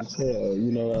show and tell.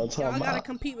 You know what I'm talking Y'all gotta about?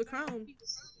 compete with Chrome.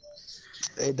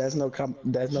 Hey, that's no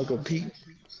compete.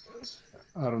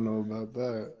 I don't know about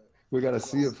that. We gotta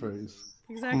see it first.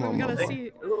 Exactly, we gotta see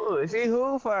it. Ooh, see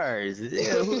who first?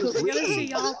 Yeah, who's We gotta see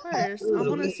y'all first. I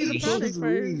wanna see the product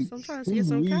first. I'm trying to see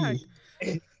some cock.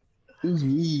 Who's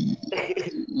me?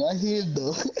 Not him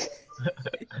though.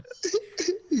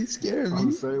 He scared me.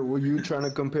 I'm saying, well, you trying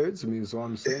to compare it to me, so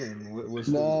I'm saying, what's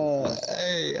Nah,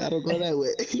 hey, I don't go that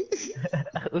way.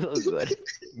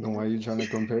 Then why are you trying to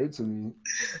compare it to me?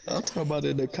 I'm talking about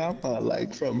in the compound,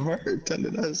 like from her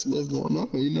telling us what's going on.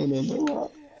 You know what I'm talking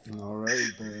about? All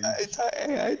right, then. I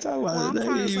ain't talking about Well, I'm it.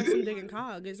 trying to suck some dick and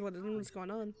cog is what's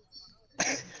going on.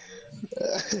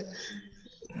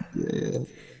 Yeah.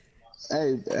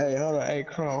 Hey, hold on. Hey,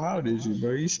 Chrome, how old is you,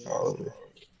 bro? You sound older.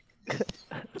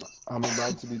 I'm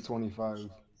about to be 25.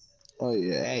 Oh,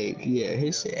 yeah. Hey, yeah,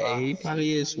 he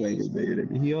probably is swinging bigger than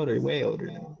me. He older, way older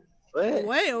than me. What?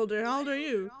 Way older. How old are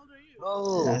you?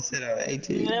 Oh, I said I'm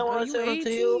 18. I Oh, want to you send them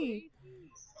to you. 18.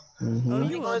 Mm-hmm. Oh, You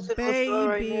you a going to the store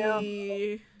right now?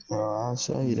 baby. I'll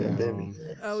show you that, baby.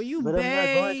 Oh, you But I'm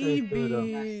not going to the store, though.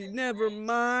 baby. Never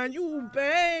mind. You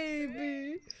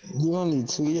baby. You only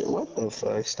 2 years? What the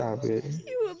fuck? Stop it.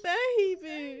 You a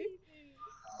baby.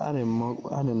 I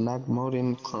didn't knock more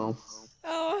than Chrome.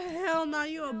 Oh, hell no.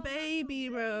 You a baby,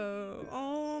 bro.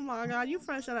 Oh, my God. You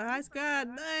fresh out of high school. God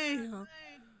damn.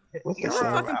 What the What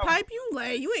fuck? fucking pipe you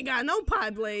lay? You ain't got no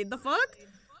pipe laid. The fuck?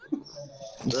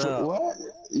 What?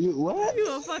 You what? You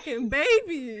a fucking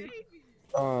baby.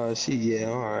 Oh, yeah,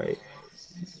 alright.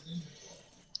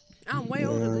 I'm way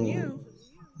older than you.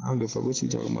 I don't give a fuck what you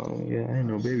talking about. Yeah, I ain't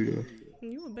no baby though.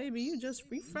 You a baby. You just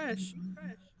refresh.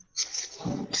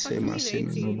 Say you my mean shit,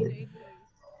 no 18? baby.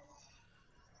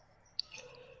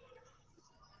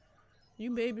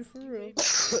 You baby for real.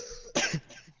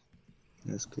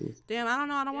 That's cool. Damn, I don't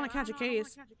know. I don't want to catch a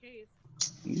case.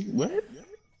 What?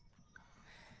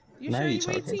 You Now sure you you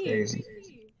talking 18? crazy.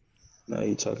 Now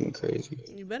you talking crazy.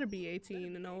 You better be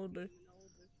 18 and older.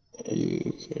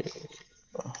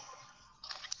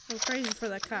 I'm crazy for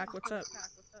that cock. What's up?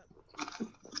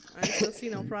 I ain't still see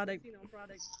no product.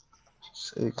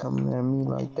 Say coming at me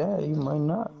like that, you might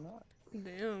not.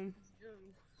 Damn.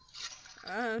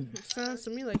 It sounds to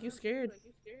me like you scared.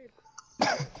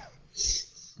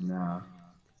 Nah.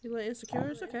 You let insecure?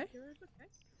 It's okay.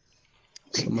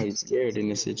 Somebody's scared in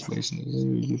this situation.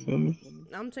 You feel me?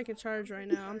 I'm taking charge right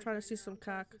now. I'm trying to see some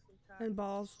cock and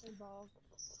balls.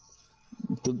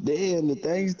 Damn, the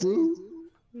things too.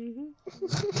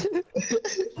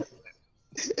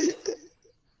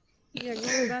 Yeah, go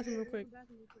to the bathroom real quick.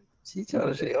 She trying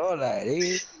to say all that,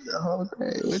 eh? The whole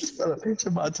thing. What you got a picture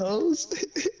of my toes?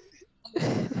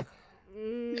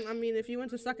 I mean, if you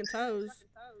went to sucking toes.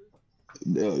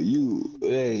 No, you.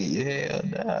 Hey, hell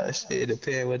nah. Shit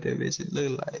depend what that bitch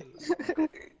look like.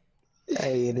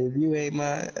 Hey, and if you ain't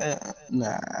my,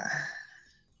 nah.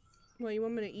 Well, you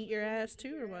want me to eat your ass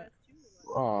too, or what?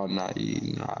 Oh, nah,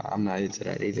 I'm not into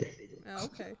that either. Oh,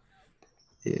 okay.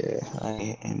 Yeah,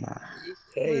 I ain't nah.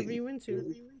 Whatever you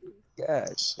into.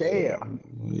 Gosh, damn.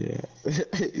 Yeah.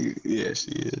 Yeah,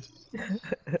 she is.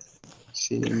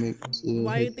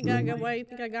 Why you think I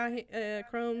got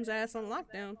Chrome's ass on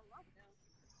lockdown?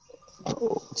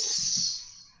 Oh.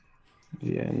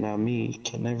 Yeah, not me.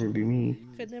 Can never be me.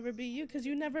 Could never be you, cause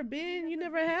you never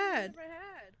had.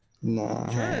 Nah,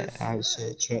 I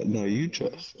said trust. No, you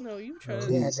trust. No, you trust.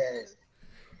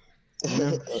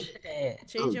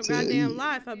 Change your goddamn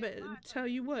life. I bet. Tell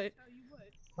you what.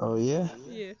 Oh yeah.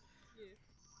 Yeah.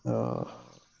 Oh,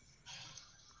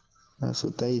 that's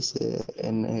what they said,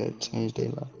 and they had changed their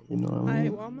life. You know what I mean?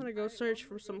 Alright, well, I'm gonna go search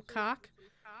for some cock.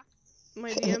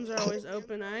 My DMs are always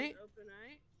open, alright?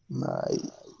 Nah.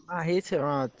 I hit it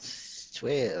around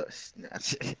 12.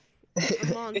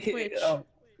 I'm on Twitch.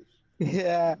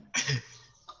 Yeah.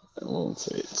 I won't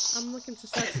say it. I'm looking to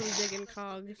suck some dick and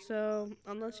cog, so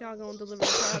unless y'all gonna deliver the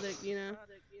product, you know.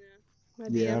 My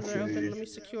DMs are open. Let me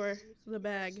secure the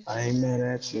bag. I ain't mad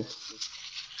at you.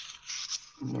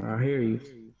 I hear you.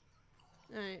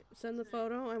 Alright, send the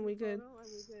photo and we good.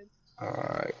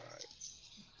 Alright.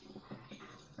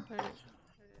 Alright.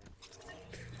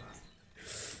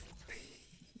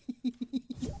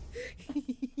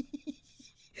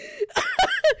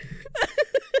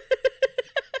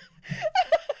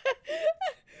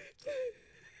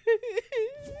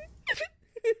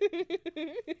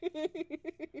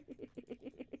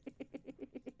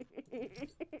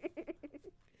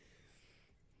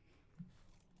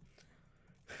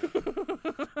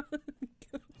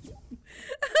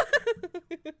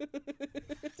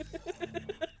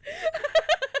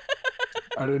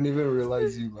 I didn't even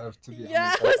realize you left, to be honest.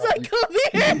 Yeah, I was like, come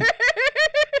here!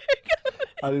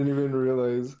 I didn't even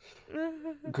realize,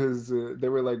 because they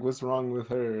were like, what's wrong with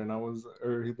her? And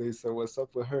they said, what's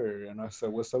up with her? And I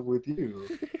said, what's up with you?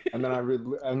 And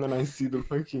then I see the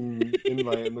fucking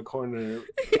invite in the corner.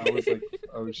 I was like,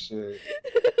 oh shit.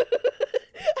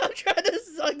 I'm trying to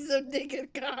suck some dick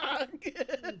and cock.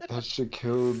 That shit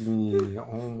killed me.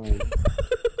 Oh my.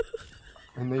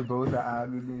 And they both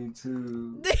added me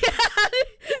too.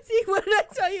 See, what did I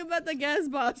tell you about the gas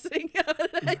bossing?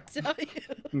 What did I tell you?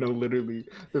 No, literally.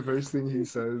 The first thing he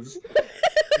says,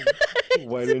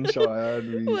 why didn't y'all add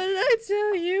me? What did I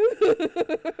tell you?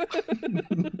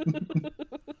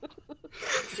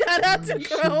 Shout out to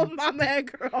Chrome, my man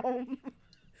Chrome.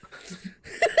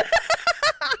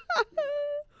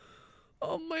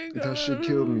 Oh my god. That shit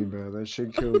killed me, bro. That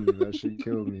shit killed me. That shit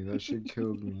killed me. That shit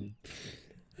killed me.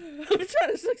 I'm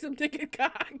trying to suck some dick and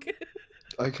cock.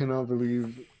 I cannot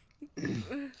believe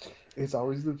it's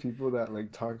always the people that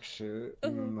like talk shit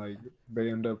and like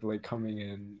they end up like coming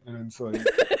in and it's like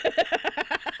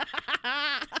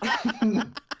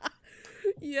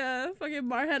yeah, fucking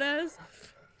barhead ass.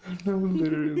 no,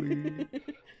 literally.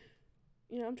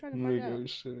 Yeah, I'm trying to find out.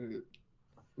 Shit.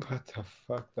 What the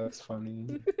fuck? That's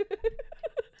funny.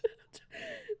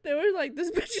 They were like,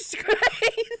 this bitch is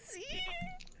crazy.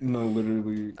 No,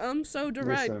 literally. I'm so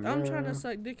direct. Listen, I'm trying to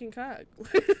suck dick and cock.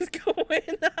 What is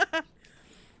going on?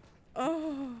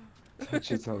 Oh. That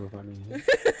shit's hella funny.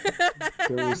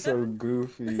 They were so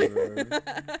goofy, bro.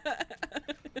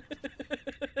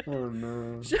 Oh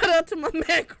no. Shout out to my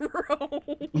man Crow.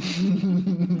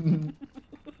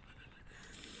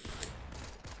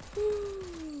 Oh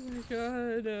my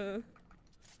god.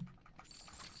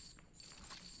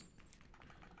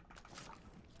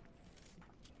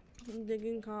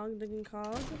 Digging cog, digging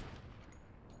cog.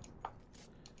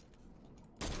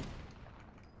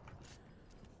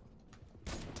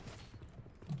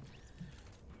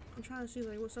 I'm trying to see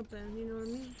like what's up then, you know what I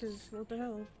mean? Cause what the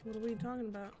hell? What are we talking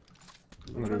about?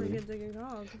 I'm trying to Literally. get Dick and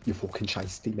Dog. You fucking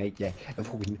shiesty, mate, yeah. And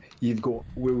fucking, you've got,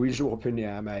 we show up in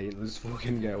here, mate. Let's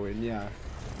fucking go in, yeah.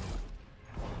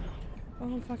 Oh,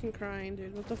 I'm fucking crying,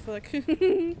 dude. What the fuck?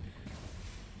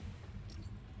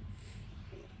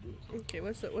 Okay,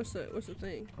 what's the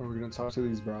thing? Are we gonna talk to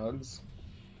these broads?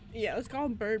 Yeah, let's call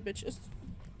them bird bitches.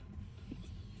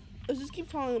 Let's just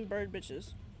keep calling them bird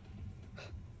bitches.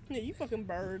 Yeah, you fucking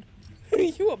bird.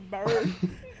 You a bird.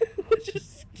 Let's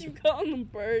just keep calling them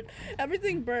bird.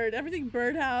 Everything bird. Everything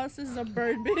birdhouse. This is a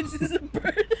bird bitch. This is a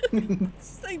bird.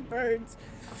 Say birds.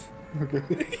 Okay.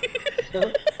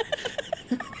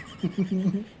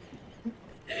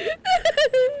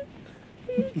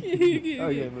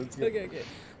 Okay, let's go. Okay.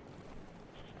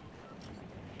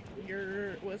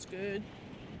 What's good?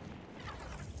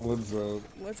 What's up?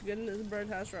 What's good in this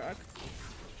birdhouse rock?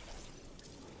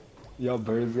 Y'all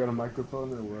birds got a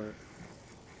microphone or what?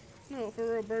 No,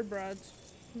 for real, bird broads.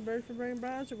 Bird for brain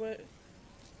broads or what?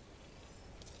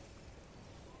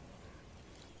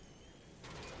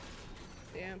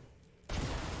 Damn.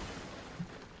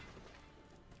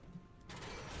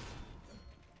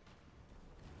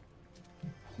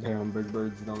 Damn, big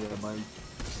birds don't get a mic.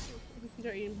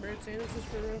 They're eating bird sandwiches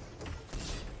for real.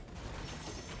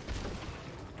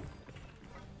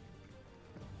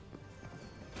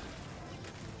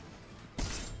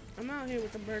 I'm out here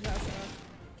with the birdhouse rock.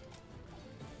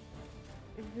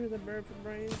 Here's the bird for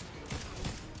brain.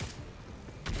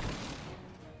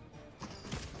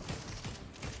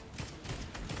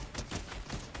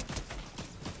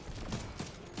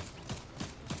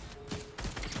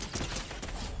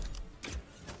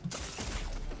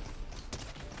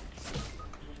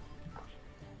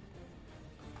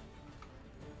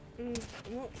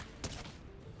 Well.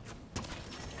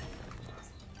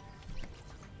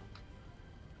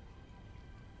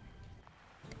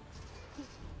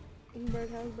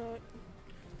 Birdhouse dog.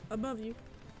 Above you.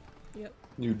 Yep.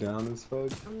 You down as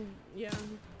fuck? Yeah.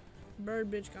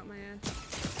 Bird bitch got my ass.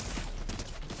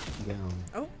 Damn.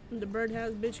 Oh, the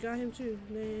birdhouse bitch got him too.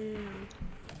 Damn.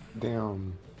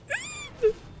 Damn.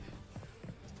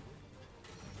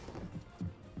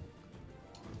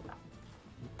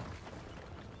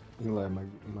 You let my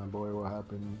boy, what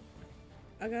happened?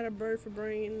 I got a bird for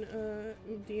brain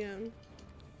DM.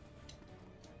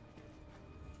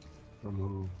 From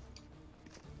who?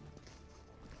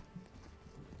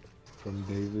 From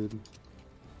David?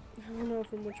 I don't know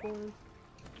from which one.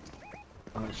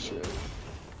 Oh shit.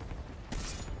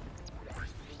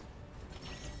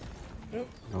 Nope.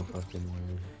 No fucking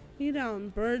way. You down,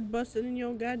 bird busted in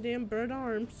your goddamn bird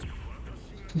arms.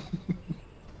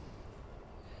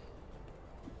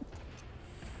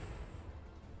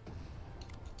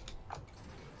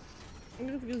 I'm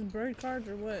gonna get bird cards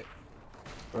or what?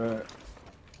 Right.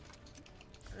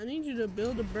 I need you to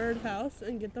build a bird house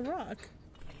and get the rock.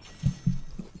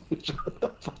 Shut the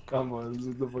fuck up, man. This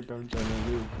is the fuck I'm trying to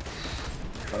do.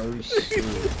 Oh shit.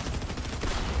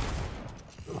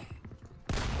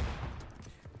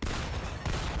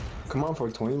 Come on,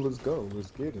 420, let's go.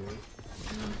 Let's get it.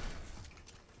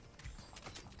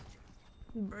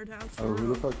 Birdhouse. Oh,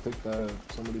 who the fuck picked that up?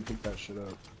 Somebody picked that shit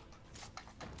up.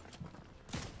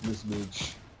 This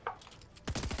bitch.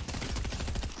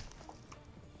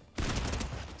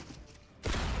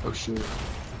 Oh shit.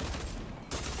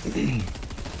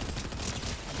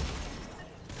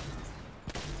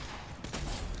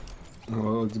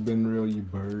 Well, it's been real, you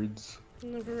birds.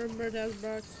 Never a birdhouse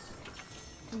box.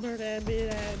 Bird that be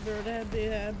that, bird that be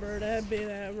that, bird that be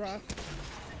that rock.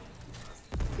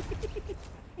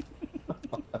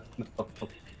 No.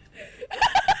 I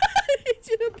need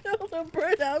you to build a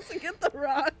birdhouse and get the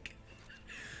rock.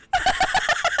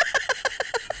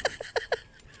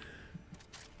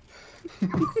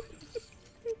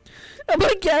 I'm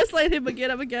gonna gaslight him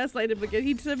again.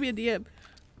 He sent me a DM.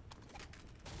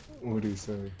 What did he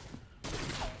say?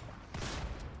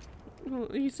 Well,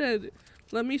 he said,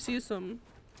 let me see some.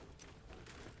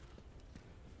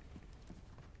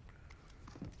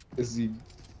 Is he?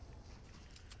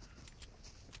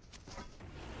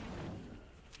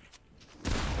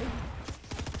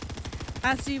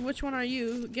 I see, which one are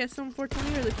you? Get some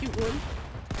 420 or the cute one?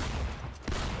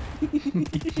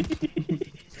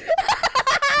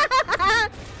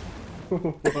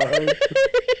 What?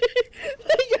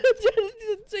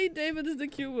 Say David is the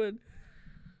cute one.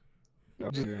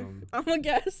 Damn. I'm gonna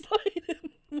gaslight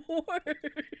him more.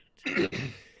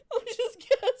 I'm just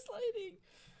gaslighting.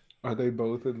 Are they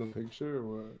both in the picture or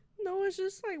what? No, it's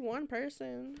just like one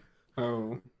person.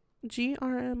 Oh.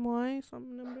 GRMY,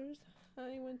 some numbers.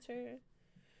 Hi, Winter.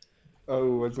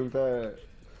 Oh, wasn't that...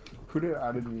 Who did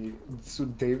added me? So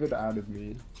David added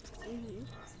me. Mhm.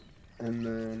 And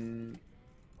then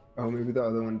Oh, maybe the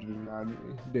other one didn't add me.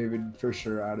 David for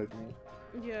sure added me.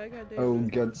 Yeah, I got David. Oh,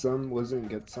 get some? Wasn't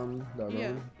get some the other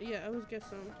Yeah, one? yeah, I was get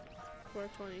some.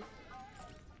 420.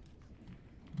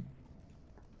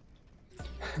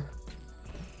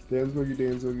 Dance boogie,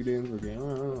 dance boogie, dance boogie.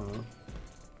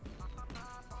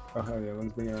 Oh, hell yeah,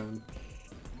 let's bring it on.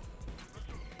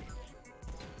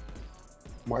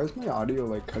 Why is my audio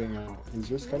like cutting out? It's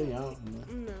just cutting out.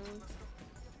 No.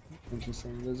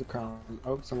 Interesting. There's a crown.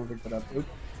 Oh, someone picked it up. Oop.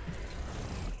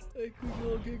 I could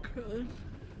all get crowned.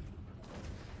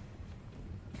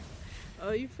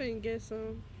 Oh, you finna get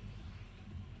some.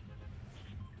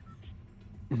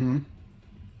 Mm-hmm.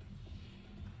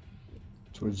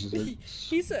 Twitch is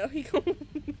He said he gonna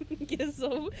get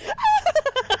some.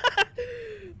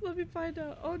 Let me find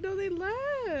out. Oh no, they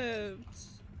left.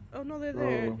 Oh no, they're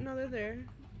there. Oh. No, they're there.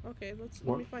 Okay,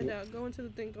 let me find out. Go into the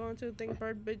thing. Go into the thing.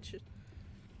 Bird bitch.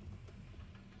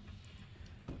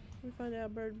 Let me find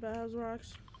out. Birdhouse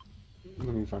rocks.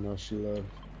 Let me find out she left.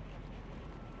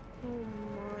 Oh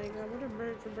my god, what a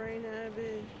bird for brain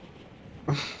habit.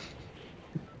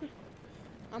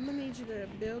 I'm gonna need you to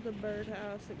build a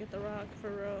birdhouse and get the rock for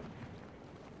real.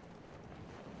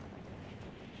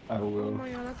 I will. Oh my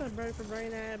god, that's a bird for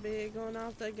brain habit going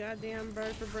off the goddamn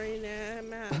bird for brain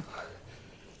map.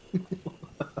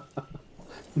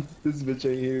 This bitch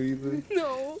ain't here either.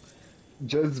 No.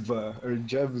 Jezba or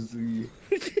Jebzy.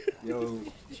 Yo,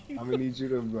 I'm gonna need you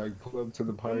to like pull up to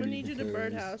the party. I'm gonna need you to because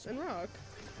birdhouse and rock.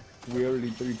 We already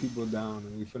 3 people down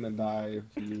and we finna die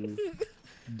if you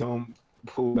don't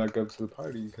pull back up to the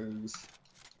party because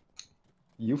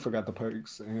you forgot the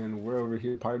perks and we're over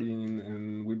here partying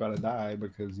and we about to die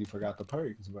because you forgot the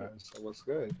perks, bro. So what's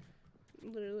good?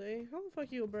 Literally. How the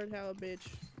fuck you a birdhouse, bitch?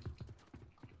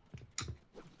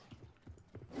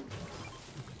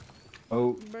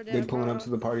 Oh, Bird they dad pulling up rock. to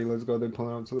the party. Let's go. They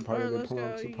pulling up to the party. Alright, They let's pulling go.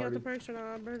 up to the You got party. the perks or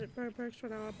not? Perks for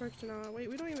now. Perks for now. Wait,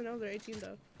 we don't even know they're 18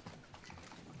 though.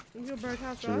 You a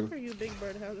birdhouse True. rock or you a big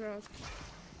birdhouse rock?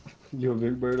 You a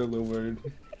big bird or little bird?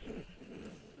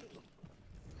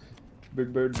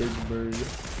 Big bird, big bird.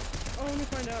 Oh, let me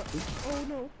find out. Oh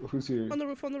no. Who's here? On the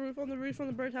roof, on the roof, on the roof, on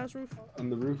the birdhouse roof. On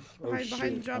the roof? Oh Behind, shit,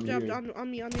 behind, drop, I'm drop, here.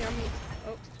 on me.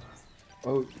 Oh.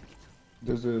 Oh,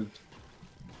 there's a...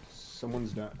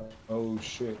 Someone's down. Oh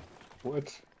shit.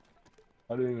 What?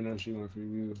 I didn't even know she went for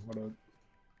you. What up?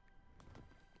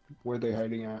 Where they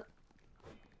hiding at?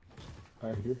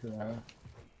 I hear her.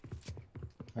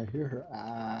 I hear her.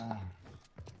 Ah.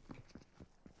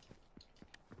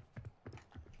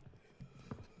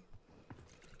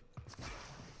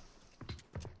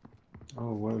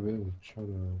 Oh, what a bitch. Shut up.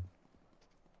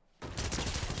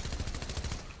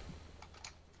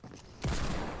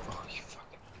 Oh, you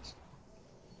fucking ass.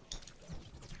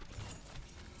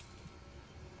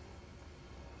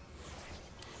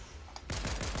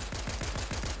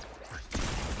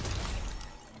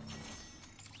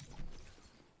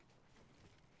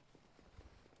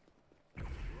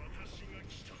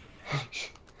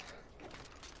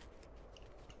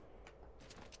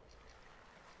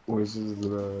 Where's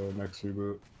the next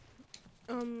reboot?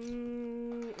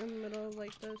 In the middle of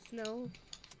like the snow.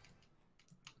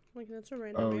 Like that's a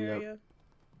random Oh, yeah. area.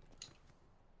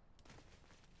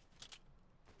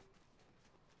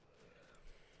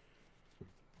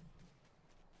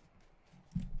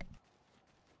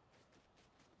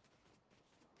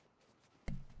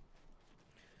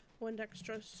 One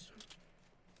dextrous.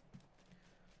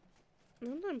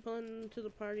 I'm not pulling to the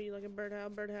party like a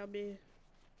birdhouse be.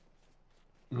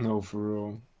 No, for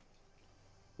real.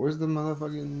 Where's the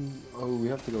motherfucking... Oh, we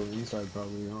have to go inside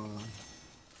probably, huh?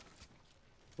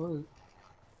 What?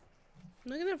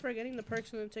 Look at them forgetting the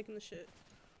perks and then taking the shit.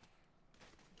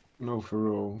 No, for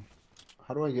real.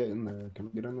 How do I get in there? Can I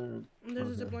get in there? There's a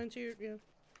Okay. zip line to your, yeah.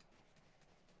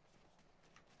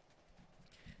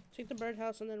 Take the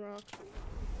birdhouse and then rock.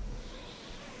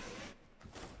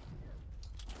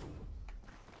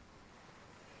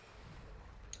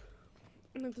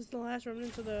 And this is the last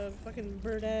remnants of the fucking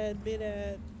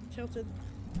bid tilted.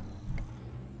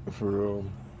 For real.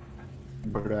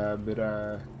 But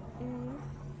Mm.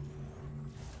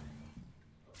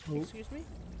 Oh. Excuse me?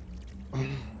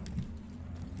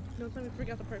 Don't tell me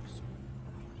forgot the perks.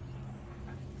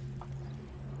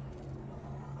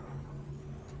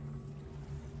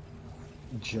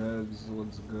 Jebs,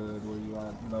 what's good? Where you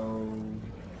at, though?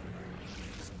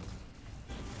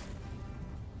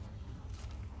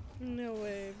 No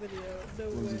way, video. No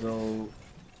Let's way. go.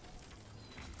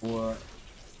 What?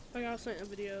 I got sent a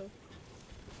video.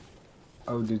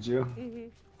 Oh, did you?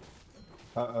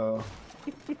 Uh-oh.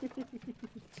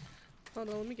 Hold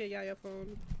on, let me get Yaya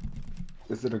phone.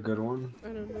 Is it a good one? I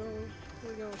don't know.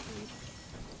 We're gonna see.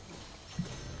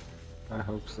 I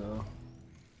hope so.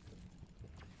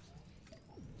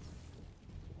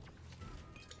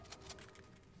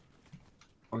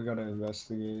 We gotta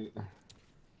investigate.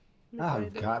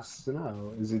 I've got to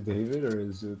know. Is it David or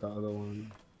is it the other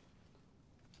one?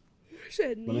 I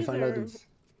said Let me find out neither. it's...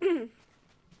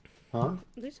 Huh?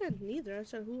 They said neither. I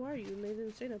said, who are you? And they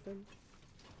didn't say nothing.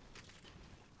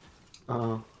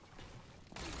 Well,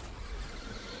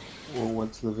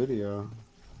 what's the video?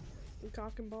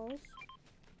 Cock and balls.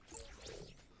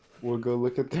 We'll go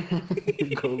look at their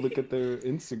go look at their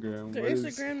Instagram. Their What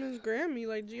Instagram is Grammy,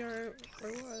 like GRY.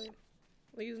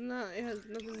 Like it's not. It has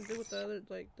nothing to do with the other,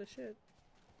 like the shit.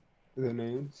 Their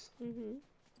names? Mhm.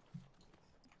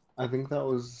 I think that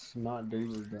was not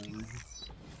David then.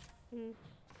 Mm.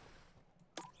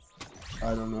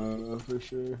 I don't know for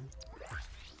sure.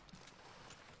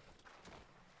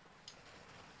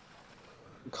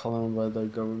 Call them by their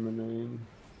government name.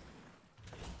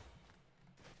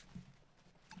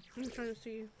 I'm trying to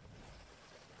see.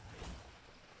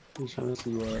 You're trying to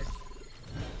see what?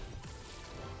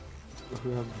 Who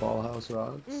has ball house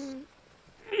rocks?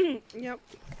 Mhm. Yep.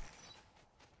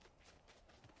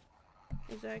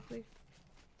 Exactly.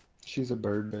 She's a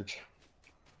bird bitch.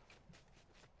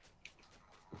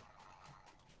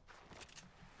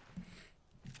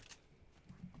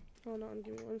 Hold on,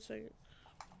 give me 1 second.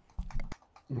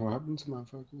 What happened to my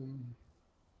fucking...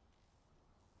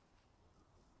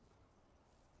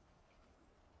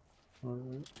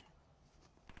 Alright.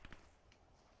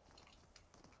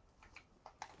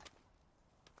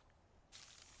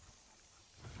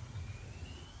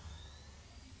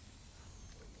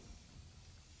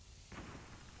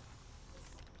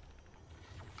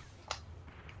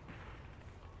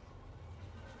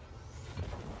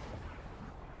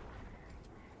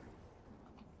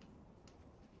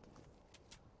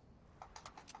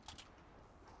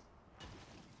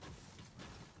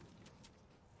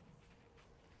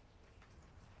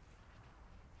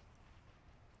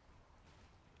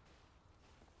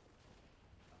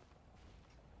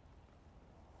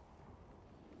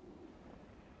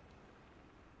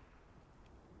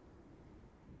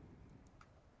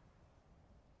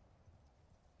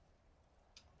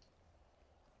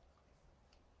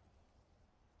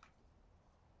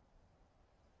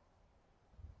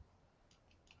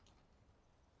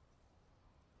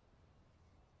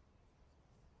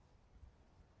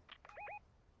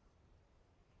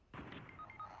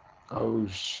 Oh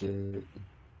shit.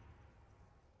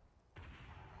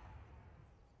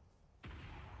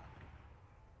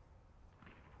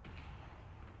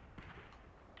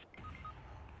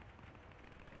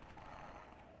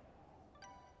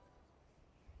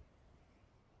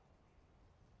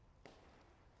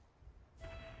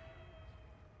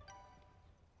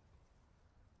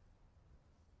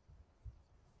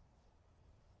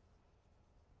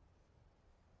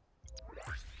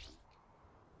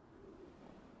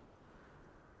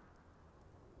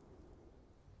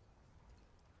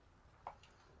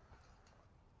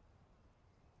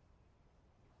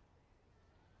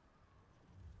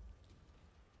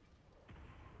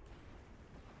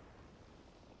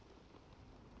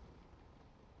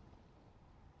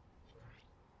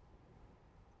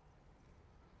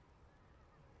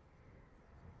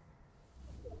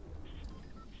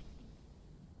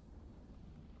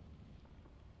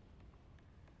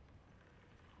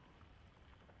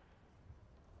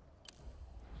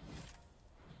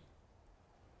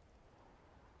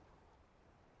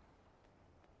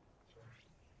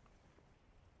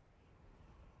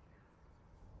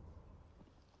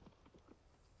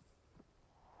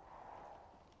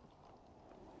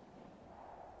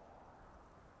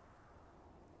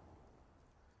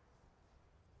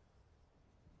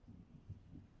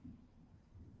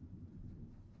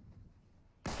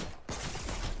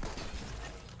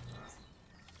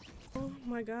 Oh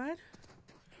my god.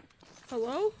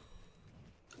 Hello?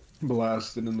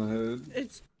 Blasted in the head.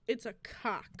 It's a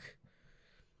cock.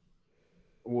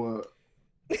 What?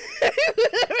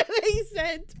 Whatever they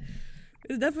said.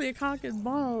 It's definitely a cock and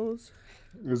balls.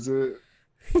 Is it?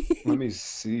 Let me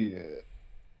see it.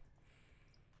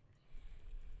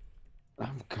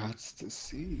 I've got to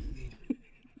see.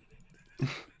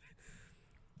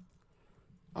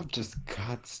 I've just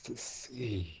got to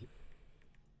see.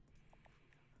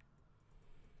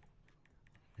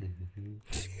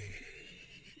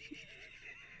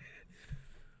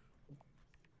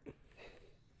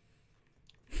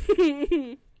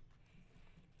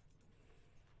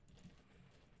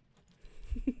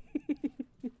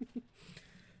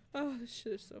 Oh, this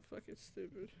shit is so fucking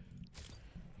stupid.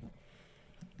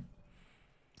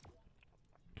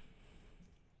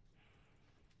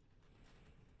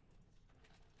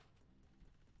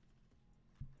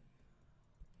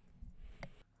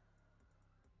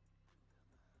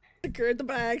 Secured the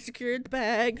bag, secured the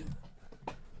bag.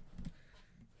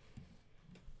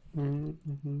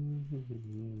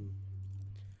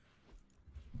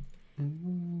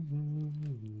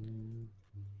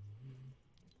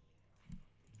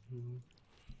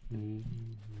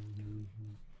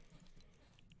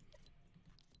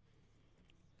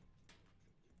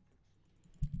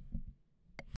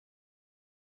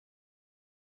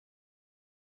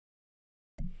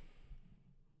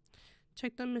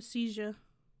 Check the messenger.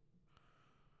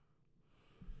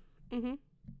 Mm-hmm.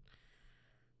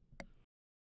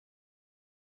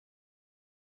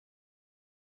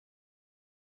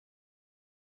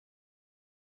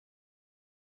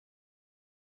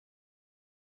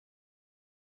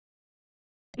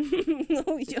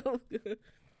 No yoga.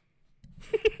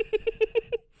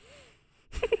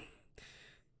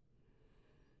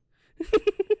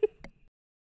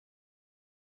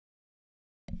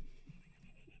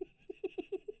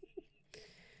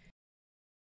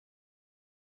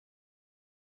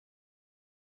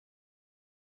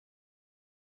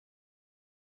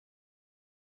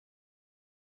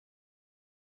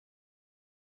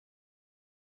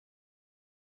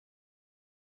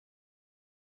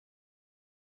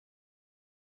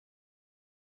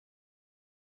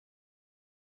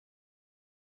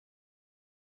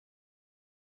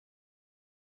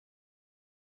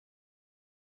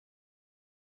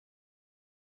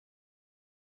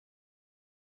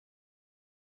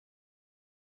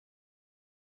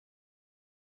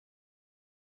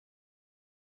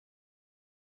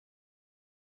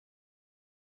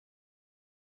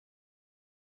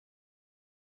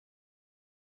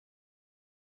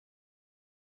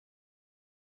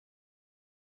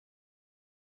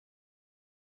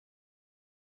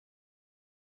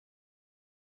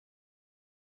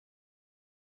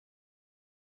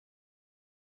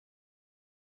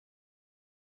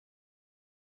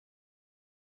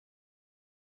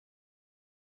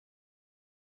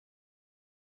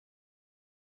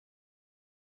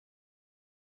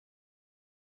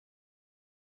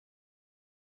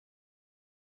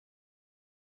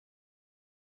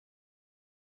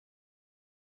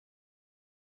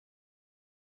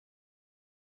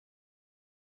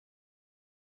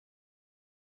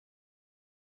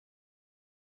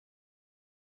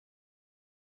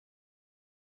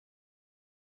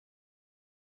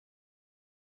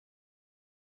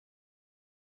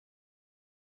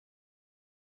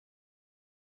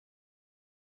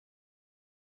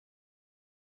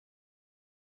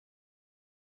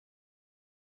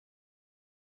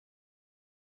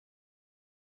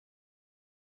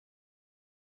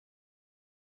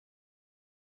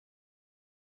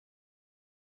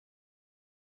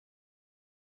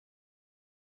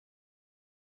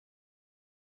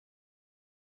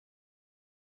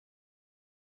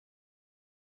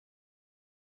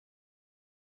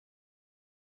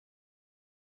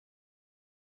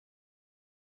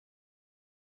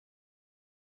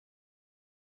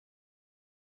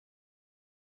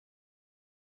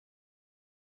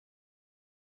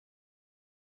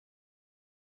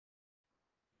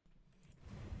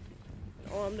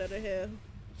 Oh, I'm dead ahead.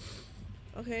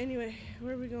 Okay, anyway,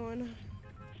 where are we going?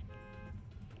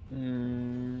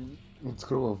 Let's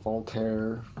go to a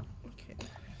Voltaire. Okay.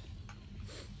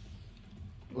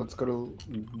 Let's go to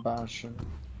Bastion.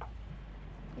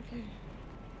 Okay.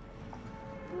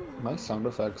 My sound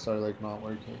effects are like not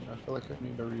working. I feel like I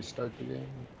need to restart the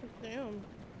game. Damn.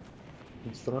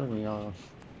 It's throwing me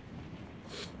off.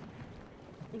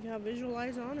 You got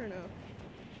visualize on or no?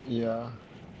 Yeah,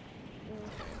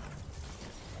 Okay.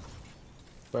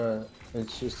 but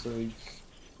it's just like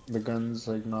the gun's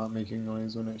like not making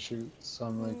noise when it shoots. So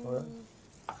I'm like, what?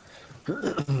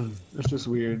 It's just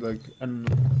weird. Like, and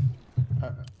I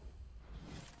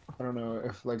don't know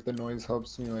if like the noise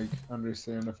helps me like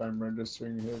understand if I'm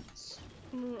registering hits.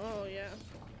 Oh, yeah.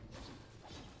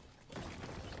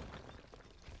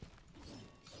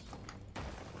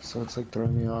 So it's like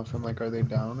throwing me off. I'm like, are they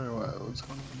down or what? What's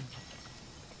going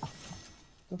on?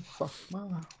 The fuck,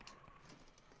 man?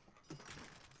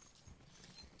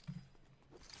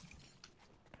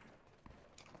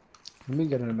 Let me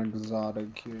get an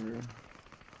exotic here.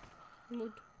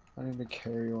 Look. I need to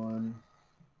carry one.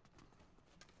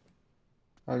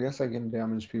 I guess I can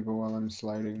damage people while I'm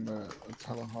sliding, but it's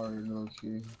hella hard, low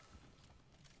key.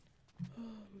 Oh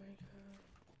my god.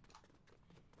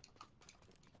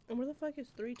 And where the fuck is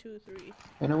 323?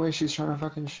 In a way, she's trying to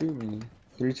fucking shoot me.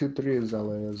 323 is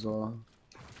LA as well.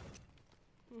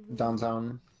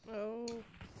 Downtown. Oh.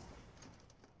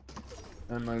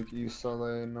 And like East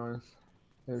LA,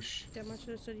 North-ish. Damn, I should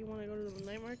have said you want to go to the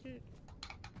night market.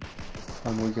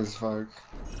 I'm weak as fuck.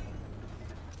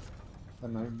 The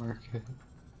night market.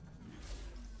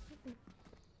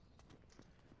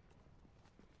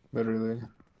 Literally.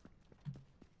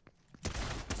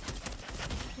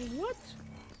 What?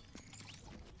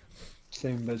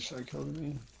 Same bitch that killed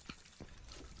me.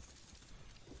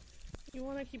 You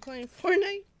wanna keep playing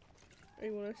Fortnite? Or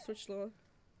you wanna switch slow?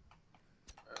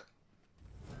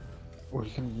 We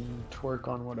can twerk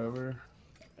on whatever.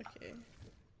 Okay.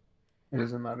 It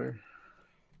doesn't matter.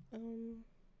 I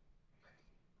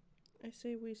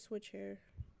say we switch here.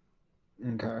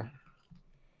 Okay.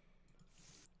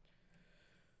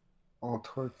 I'll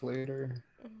twerk later.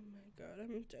 Oh my god,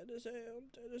 I'm dead as hell. I'm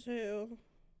dead as hell.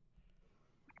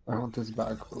 I want this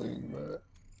back bling, but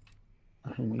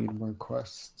I need more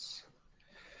quests.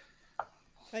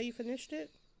 Oh, you finished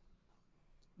it?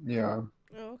 Yeah,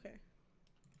 Oh, okay.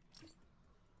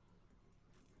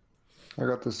 I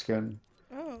got the skin.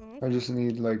 Oh, I okay. just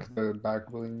need like the back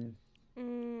bling,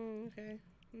 Okay.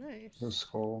 Nice. the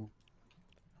skull.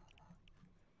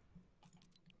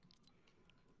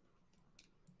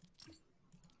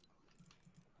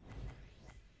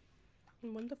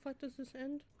 And when the fuck does this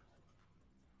end?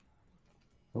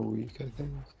 A week, I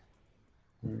think.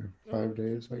 Or Oh, 5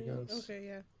 days, I okay. guess. Okay,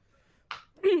 yeah.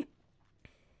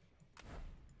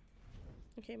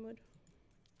 Okay, Mood.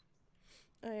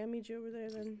 I'll meet you over there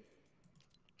then.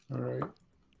 Alright.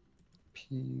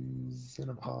 Peas in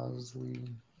a parsley.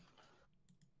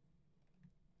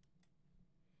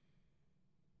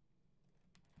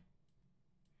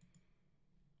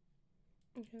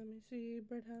 Okay, let me see.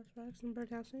 Birdhouse rocks and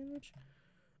birdhouse sandwich.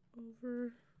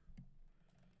 Over.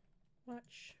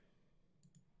 Watch.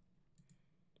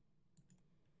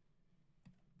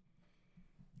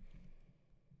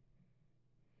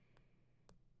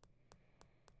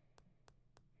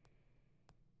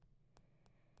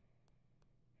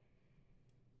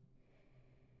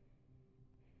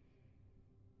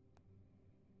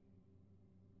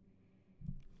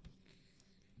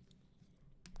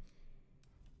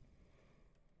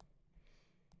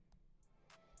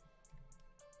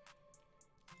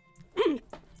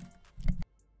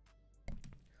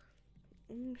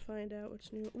 Let me find out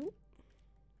what's new. Ooh.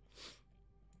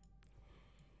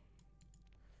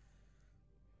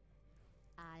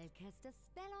 I'll cast a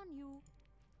spell on you.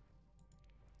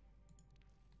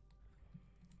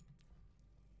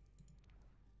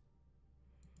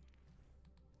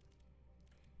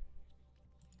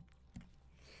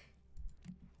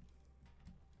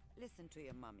 Listen to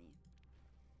your mummy.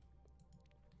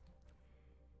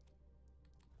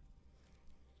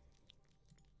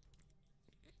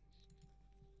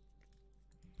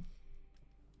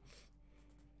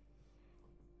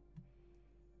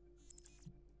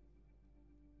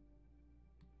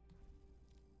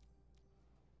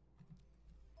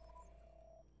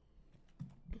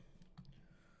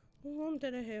 Oh, I'm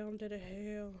dead of hell. I'm dead of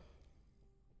hell.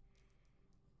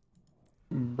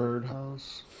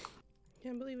 Birdhouse.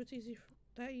 Can't believe it's easy.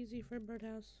 That easy for a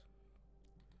birdhouse.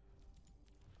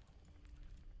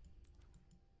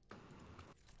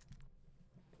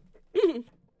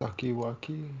 Ducky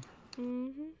Wucky.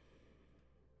 Mm-hmm.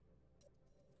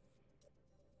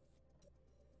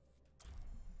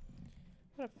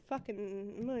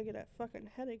 I'm gonna get a fucking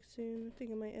headache soon. I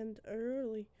think I might end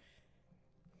early.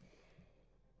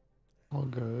 All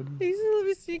good. Let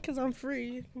me see, cause I'm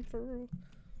free. I'm for real.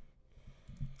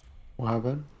 What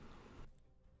happened?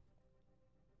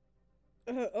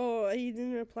 Oh, he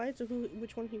didn't reply to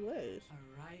which one he was. Arriving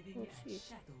Let's at see.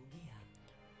 Shadow Gear.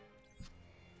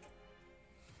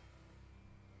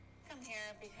 Come here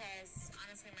because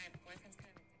honestly, my boyfriend's kind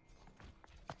of.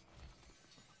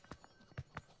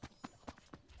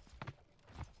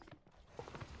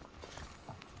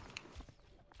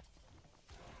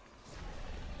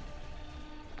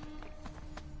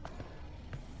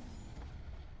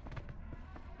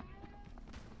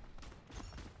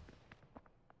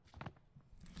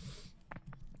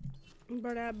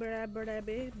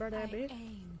 Birdabby.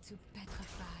 Aim to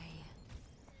petrify.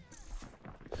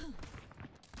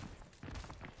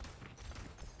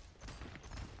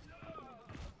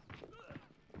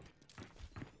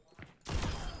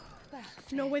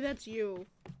 No way, that's you.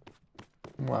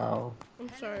 Wow. I'm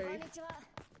sorry.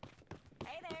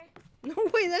 Hey there. No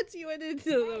way, that's you. I didn't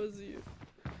know that was you.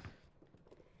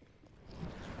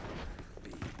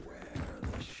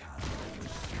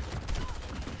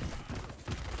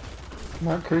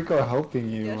 Not Kriko helping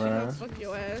you, Yeah, she man. gonna fuck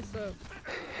your ass up.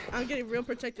 I'm getting real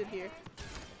protected here.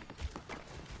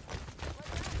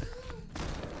 I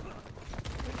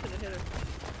should've hit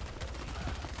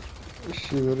her.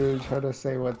 She literally tried to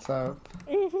say what's up.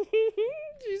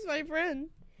 She's my friend.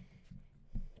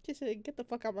 She said, "Get the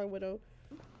fuck out, my widow."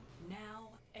 Now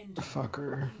and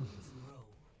Fucker.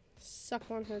 Suck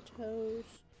on her toes.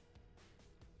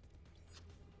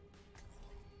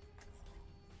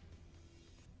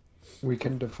 We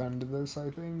can defend this, I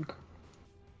think.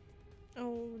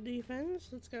 Oh, defense.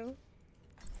 Let's go.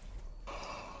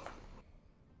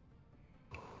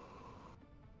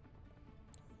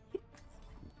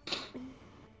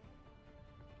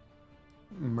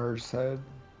 Merced. I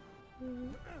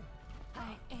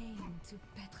aim to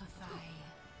petrify.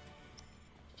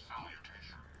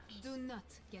 Do not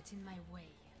get in my way.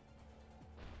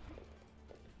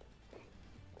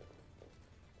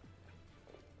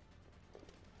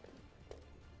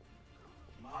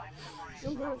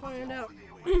 I'm gonna find out.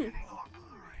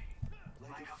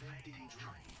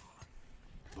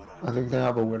 I think they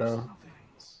have a widow.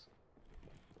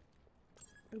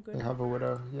 Okay. They have a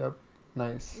widow. Yep.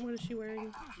 Nice. What is she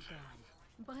wearing?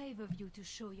 Brave of you to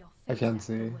show your I face can't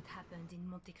after see. what happened in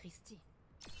Monte Cristi.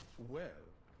 Well,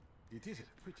 it is a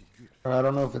pretty good. I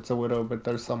don't know if it's a widow, but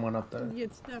there's someone up there. Yeah,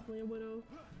 it's definitely a widow.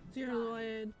 See her little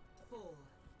head.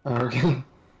 Okay.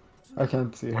 I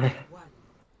can't see her.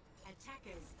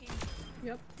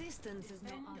 Yep. Distance is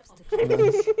no obstacle.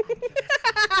 Nice.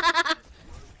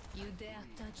 You dare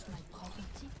touch my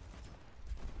property?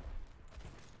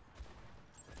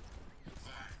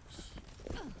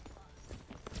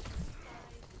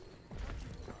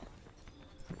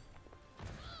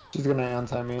 She's gonna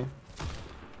anti me.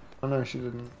 Oh no, she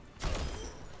didn't.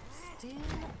 Still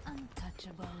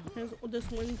untouchable. This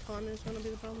wind con is gonna be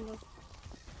the problem though.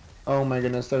 Oh my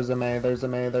goodness, there's a May, there's a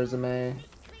May, there's a May.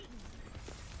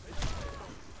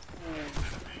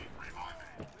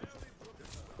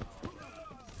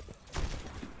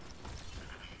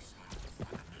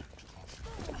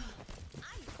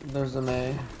 There's a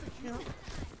May. Yeah.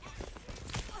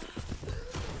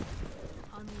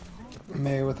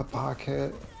 May with a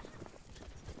pocket.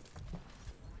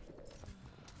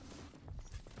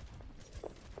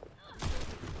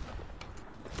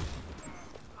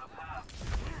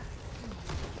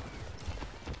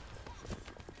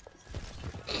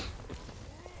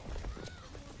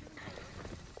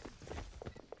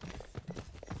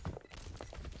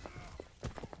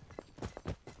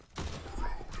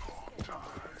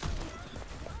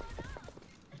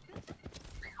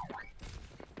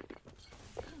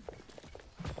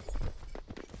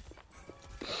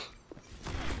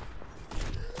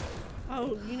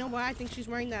 Oh, you know why? I think she's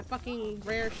wearing that fucking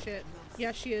rare shit.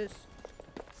 Yeah, she is.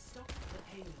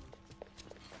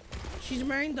 She's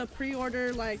wearing the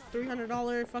pre-order, like,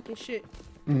 $300 fucking shit.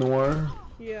 Noir.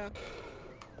 Yeah.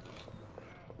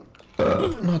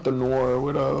 Not the Noir,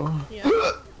 widow. Yeah.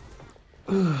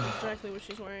 That's exactly what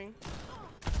she's wearing.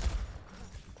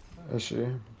 Is she?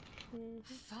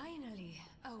 Finally,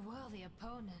 a worthy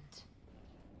opponent.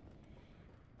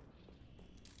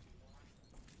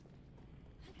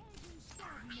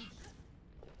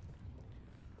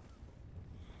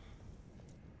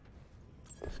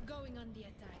 Going on the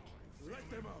attack. Let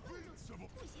them out.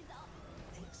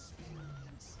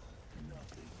 Experience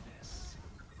nothingness.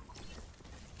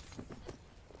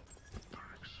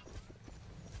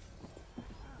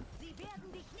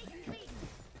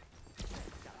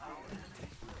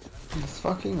 He's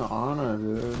fucking on her,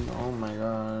 dude. Oh my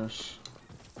gosh.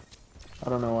 I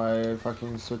don't know why I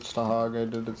fucking switched to Hog. I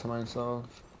did it to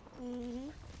myself.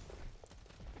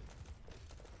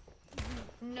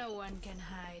 No one can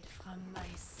hide from my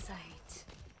sight.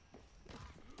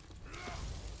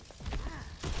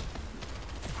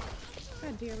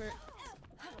 God damn it.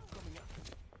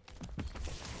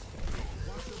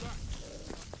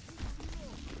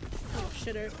 Oh,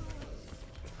 shitter.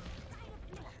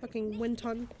 Fucking wind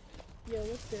ton. Yo,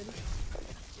 what's good?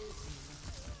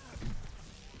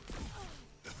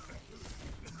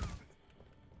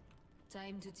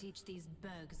 Time to teach these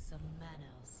bugs some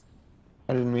manners.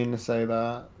 I didn't mean to say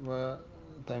that, but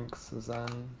thanks,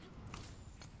 Zen.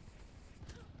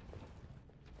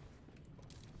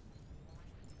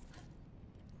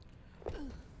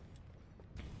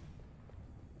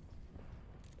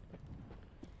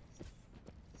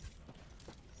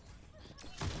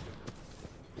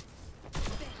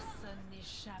 Personne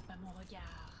n'échappe à mon regard.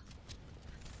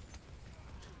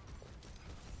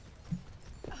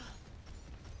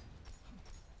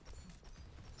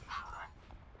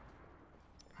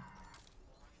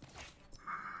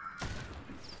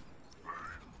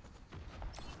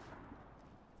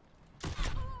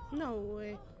 No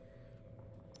way.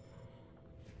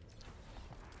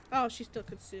 Oh, she still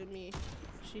could sue me.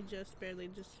 She just barely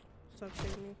just stopped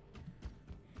saving me.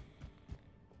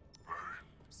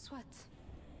 Soit.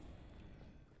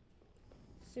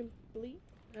 Simply.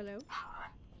 Hello.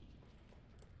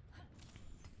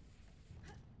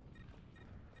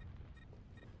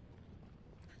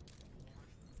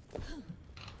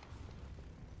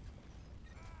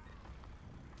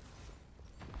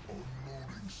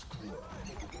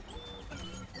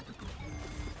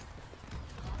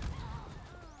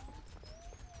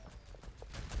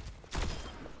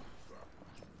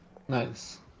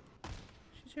 Nice.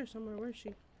 She's here somewhere. Where is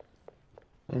she?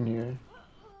 In here.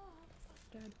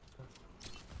 Dead.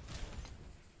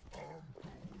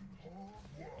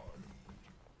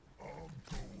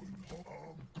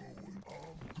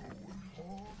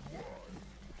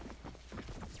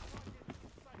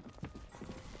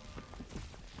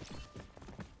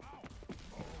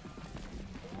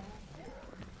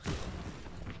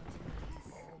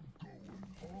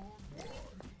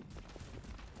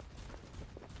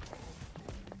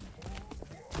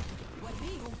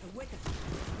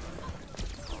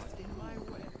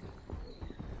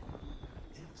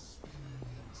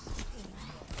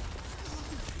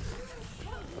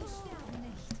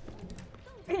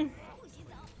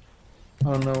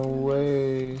 Oh no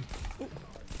way.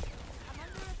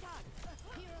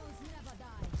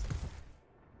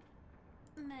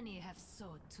 Many have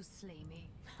sought to slay me.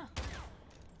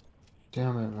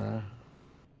 Damn it, man.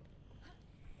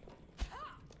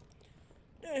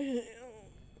 I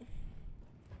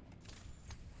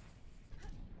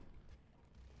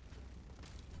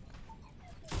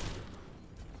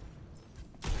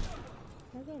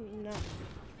don't know.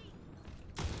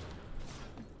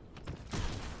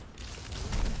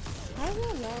 How is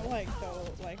that not like though?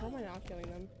 Like, how am I not killing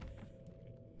them?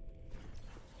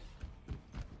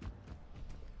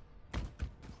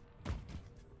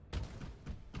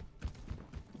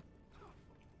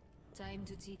 Time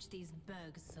to teach these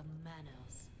bugs some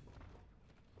manners.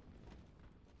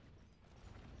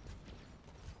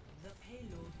 The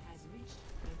payload has reached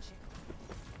the checkpoint.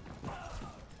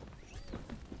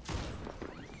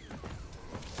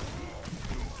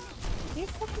 Can you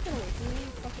fucking get away from me,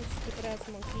 you fucking stupid ass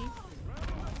monkey?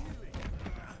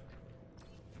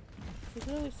 He's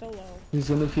literally so low. He's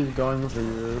gonna keep going for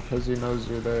you because he knows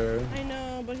you're there. I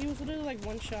know, but he was literally like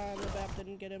one shot and the BAP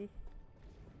didn't get him.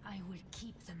 I will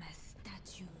keep them as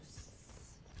statues.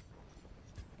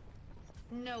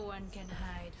 No one can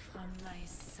hide from my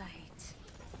sight.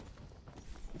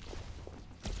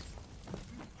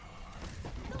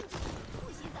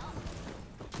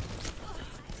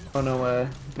 Oh no way.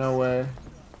 No way.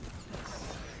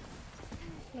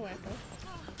 No way, bro.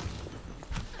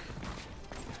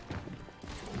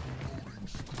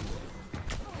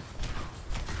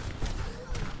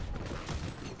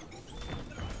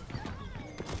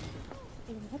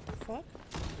 What the fuck?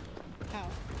 How?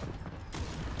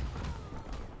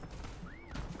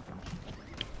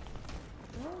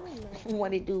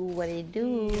 What it do? What it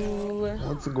do?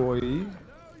 What's going?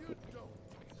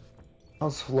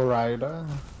 How's Florida?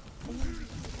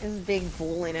 It's big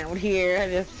bowling out here. I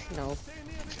just, you know,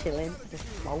 chilling, just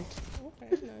smoked.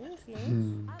 Okay, nice,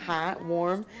 nice. Hot,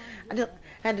 warm. I just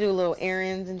had to do little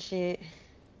errands and shit.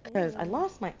 Cause I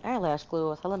lost my eyelash glue. I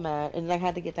was hella mad, and then I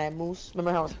had to get that mousse.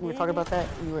 Remember how we were talking about that?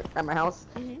 We were at my house.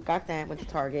 Got that. Went to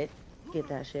Target. Get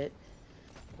that shit.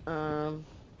 And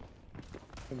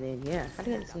then yeah, I had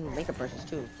to get some makeup brushes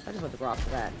too. I just went to Ross for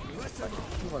that. But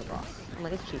I went to Ross. I'm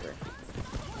like, it's cheaper.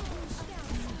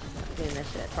 Getting that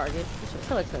shit at Target. It's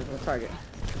so expensive at Target.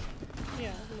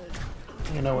 Yeah,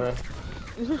 You know where?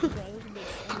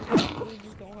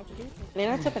 Then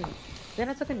I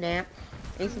took a nap.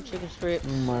 Ate some chicken strips.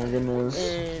 Oh my goodness.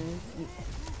 And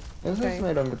This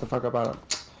man don't get the fuck up out of.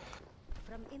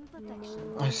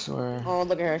 I swear. oh,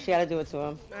 look at her. She had to do it to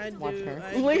him. Watch her.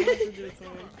 I do have to do it to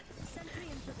him.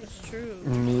 It's true.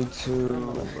 Me too,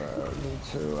 bro. Me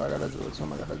too. I gotta do it to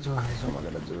him. I gotta do it to him. I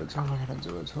gotta do it to him. I gotta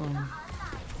do it to him.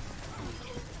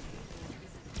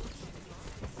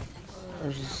 I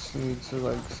just need to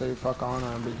like say fuck on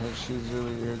her because she's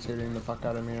really irritating the fuck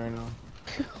out of me right now.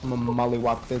 I'm gonna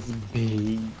mollywop this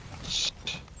bitch.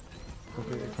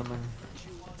 Okay, come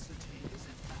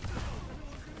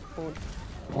here.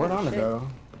 Where'd Anna go?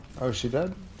 Oh, she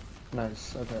dead?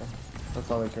 Nice, okay.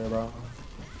 That's all I care about.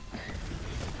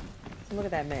 Look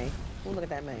at that May. Ooh, look at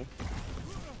that May.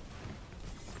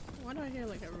 Why do I hear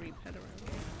like a reap head around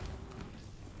here?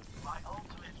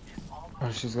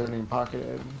 Oh, she's getting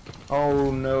pocketed.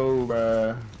 Oh no,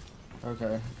 bruh.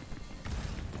 Okay.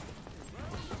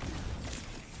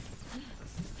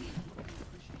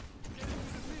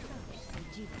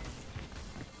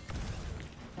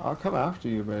 I'll come after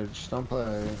you, bitch. Don't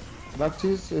play.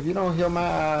 Lefties, if you don't heal my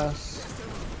ass.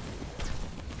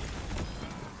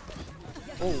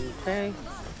 Okay.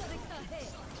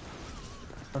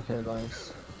 Okay,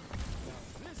 nice.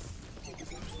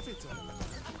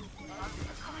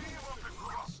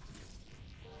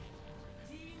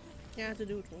 Yeah, I have to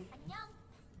do it to him.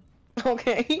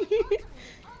 Okay.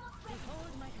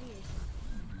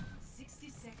 60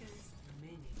 seconds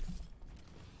remaining.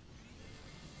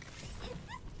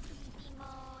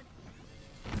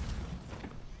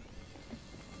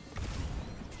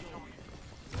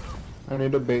 I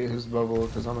need to bait his bubble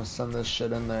because I'm gonna send this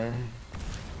shit in there.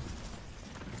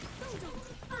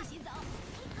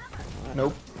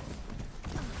 Nope.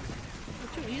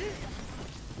 Did you eat it?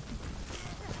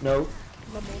 Nope.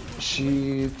 Bubble.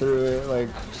 She threw it like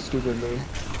stupidly.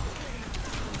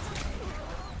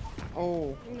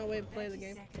 Oh. No way to play the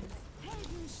game.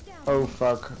 Oh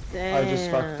fuck. I just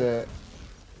fucked Damn. it.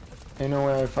 Ain't no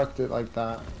way I fucked it like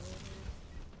that.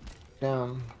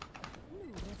 Damn.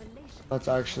 That's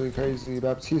actually crazy.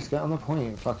 Baptiste, get on the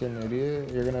point, fucking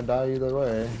idiot. You're gonna die either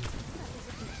way.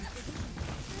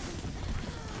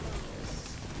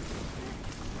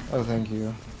 Oh, thank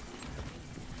you.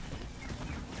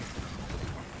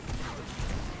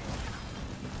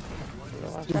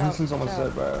 Watch Dude, out, Winston's almost watch dead,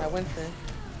 out. bro. That Winston.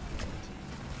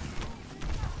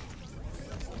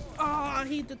 Oh,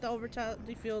 he did the overtime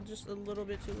field just a little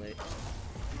bit too late.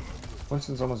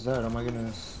 Winston's almost dead. Oh my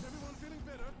goodness.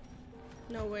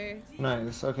 No way.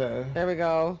 Nice. Okay. There we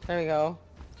go. There we go.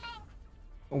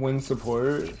 Win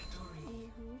support.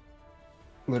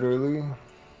 Literally.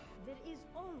 There is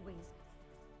always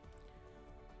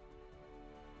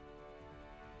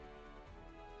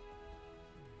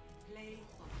Play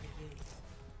of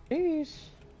the game. Sheesh.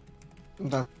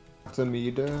 That's a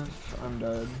me diff. I'm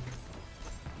dead.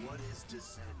 What is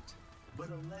dissent but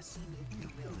a lesson in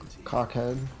humility?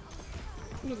 Cockhead.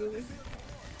 Literally.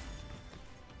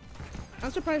 I'm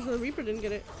surprised the Reaper didn't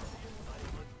get it.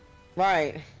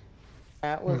 Right.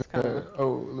 That was kind of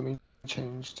Oh, let me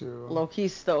change to low-key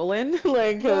stolen.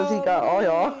 Like, cause he got all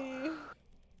y'all.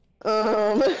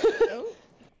 Oh.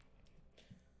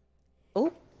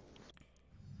 Oh.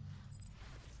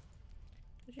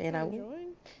 Did you try to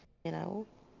join?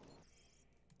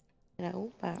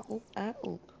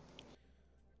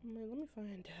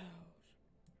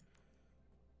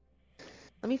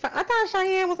 Let me find out. I thought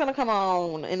Cheyenne was gonna come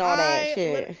on and all that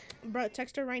shit. Bro,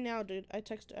 text her right now, dude. I've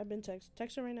been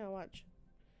text her right now, watch.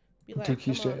 Be like, Took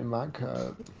you come shit on. in my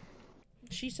cup.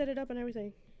 She set it up and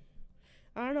everything.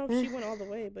 I don't know if she went all the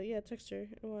way, but yeah, text her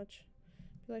and watch.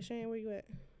 Be like, Cheyenne, where you at?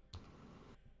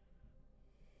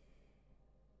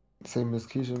 Say Miss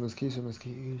Keisha, Miss Keisha, Miss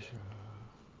Keisha.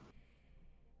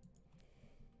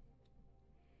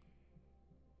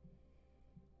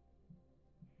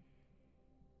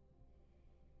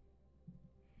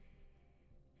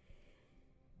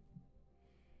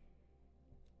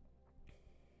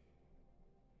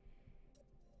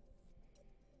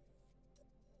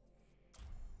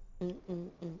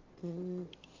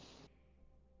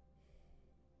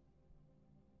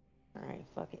 Alright,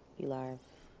 fuck it. Be live.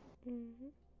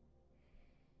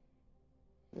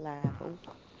 Live.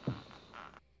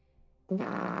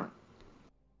 Oh.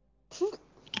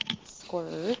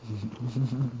 Squirt.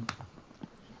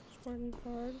 Squirting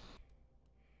card.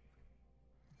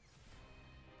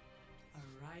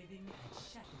 Arriving at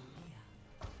Chateau.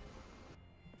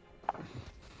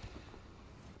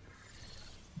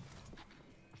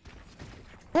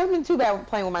 It hasn't been too bad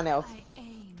playing with my nails.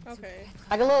 Okay.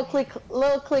 Like a little click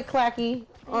clacky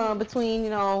between, you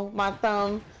know, my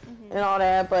thumb and all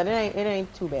that, but it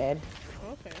ain't too bad.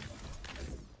 Okay.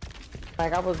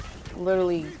 Like I was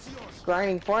literally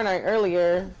grinding Fortnite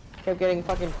earlier, kept getting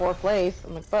fucking 4th place.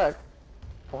 I'm like, fuck.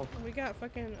 We got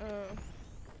fucking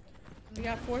we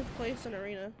got 4th place in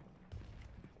arena.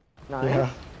 Nice. Yeah.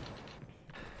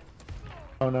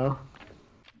 Oh no.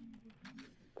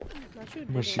 Not you,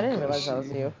 Was she I didn't realize that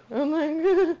was you. I'm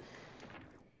like,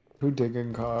 who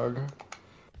digging cog?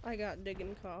 I got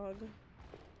digging cog.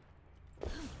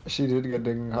 She did get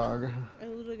digging cog. I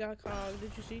literally got cog.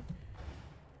 Did you see?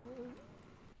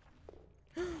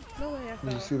 No way I fell.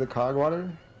 Did you see the cog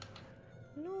water?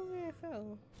 No way I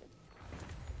fell.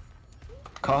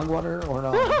 Cog water or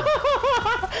not?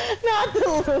 not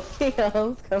the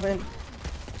Lucios coming.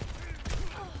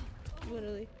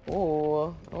 Literally.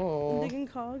 Oh, oh. Digging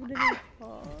cog, digging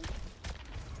cog.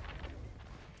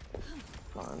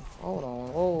 Hold on, hold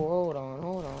on, oh, hold on,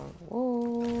 hold on,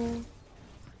 whoa.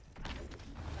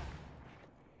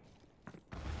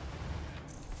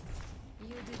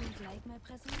 You didn't like my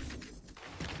presence?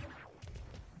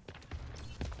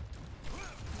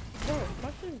 Bro,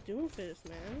 fuck this Doomfist,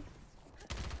 man.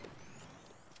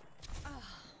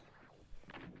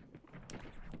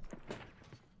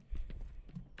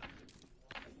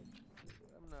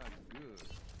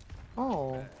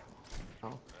 Oh.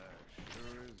 Oh.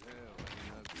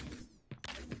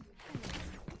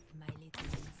 My little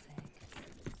insect.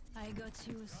 I got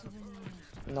you a souvenir.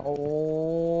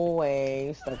 No way,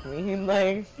 you stuck me.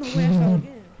 Like, No way I fell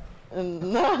again.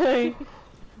 and like,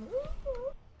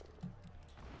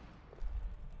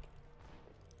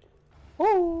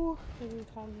 oh. Digging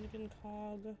cog, digging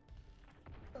cog.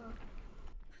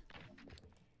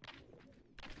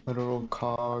 Literal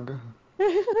cog.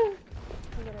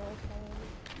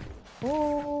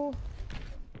 Oh.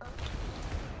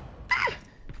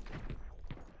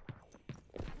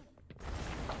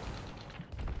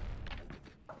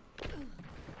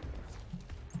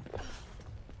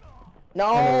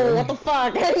 No, what the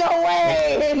fuck? No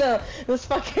way! No, this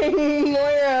fucking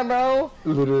Moira, bro.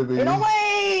 Literally. No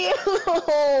way!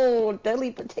 Oh,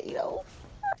 deadly potato.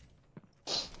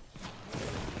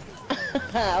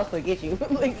 I'll forget you.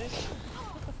 Like, Get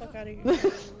the fuck out of here.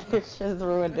 bitch just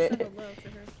ruined I said it. hello to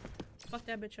her. Fuck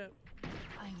that bitch up.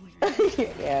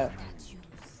 Yeah.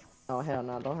 Oh hell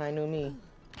no! Don't high new me.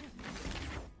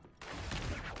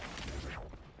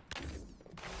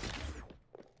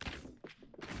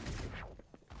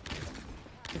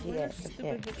 Where's she at?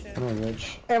 Stupid bitch at? Come on,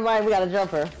 Rich. Everybody, we got a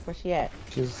jumper. Where's she at?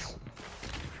 She's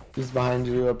behind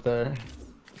you up there.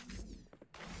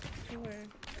 Where?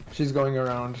 She's going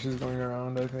around. She's going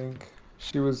around, I think.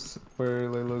 She was where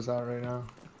Layla's at right now.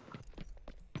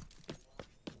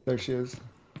 There she is.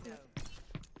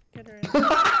 Get her in.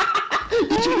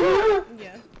 Did you hear her?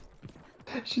 Yeah.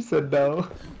 She said no.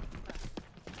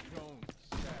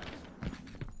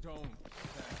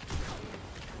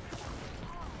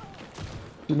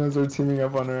 She knows we're teaming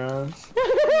up on her ass.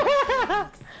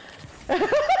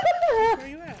 Where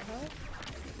you at, huh?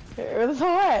 Where's the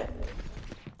what?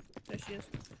 There she is.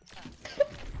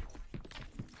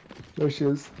 There she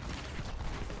is.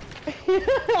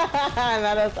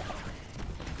 That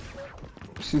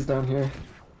is... She's down here.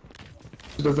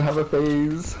 She doesn't have a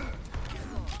phase.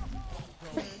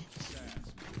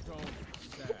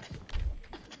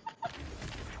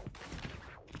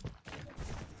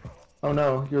 Oh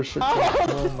no, you're shit.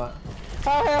 Oh my.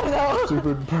 Oh hell no!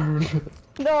 Stupid bird.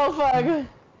 No fuck.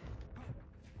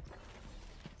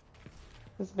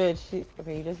 This bitch,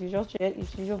 okay, you just use your shit, you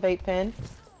just use your vape pen.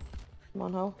 Come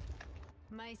on, ho.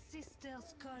 My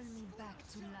sisters call me back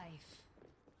to life.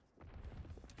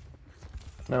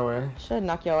 No way. Should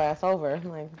knock your ass over,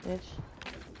 like, bitch.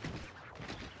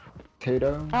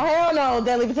 Potato? Oh hell no,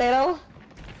 deadly potato!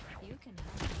 You can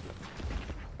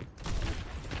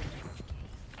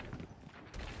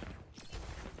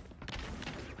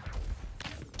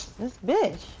This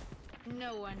bitch.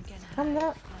 No one can Come hide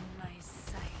down. from my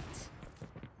sight.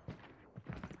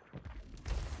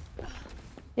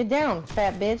 Get down,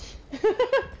 fat bitch.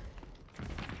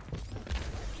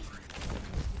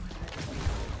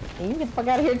 And you get the fuck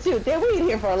out of here too. Damn, we in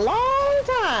here for a long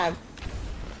time.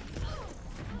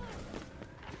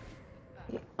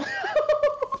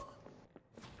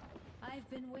 I've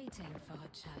been waiting for a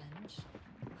challenge.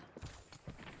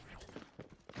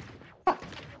 Oh,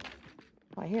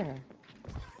 I hear her.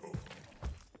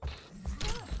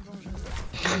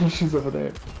 She's over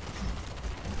there.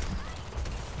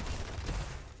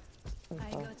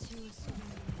 I got you soon.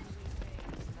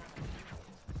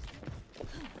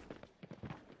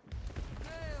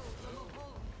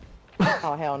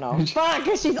 Oh hell no. Fuck,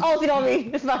 cause she's ulted on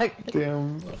me. Fuck.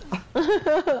 Damn. I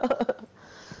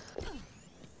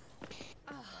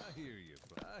hear you.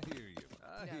 I hear you.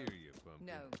 I hear you, Pumpkin.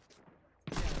 No.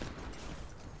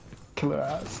 Kill her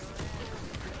ass.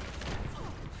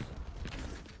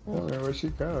 Where'd she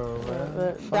go,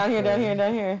 man? Fuck Down here, her. down here,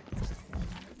 down here.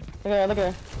 Look at her, look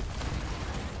at her.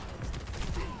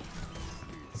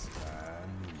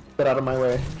 Get out of my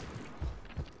way.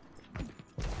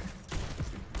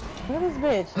 Look at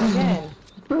this bitch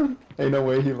again. Ain't no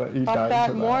way he died Fuck that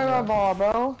to Moira ball,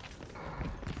 bro.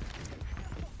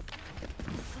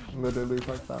 Literally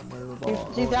fuck that Moira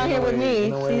ball. She's Oh, down in here a with way, me.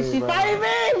 in a way, She's bro. fighting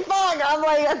me. Fuck. I'm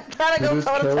like, I'm trying to You go just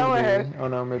toe to killed toe with her. me. Oh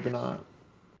no, maybe not.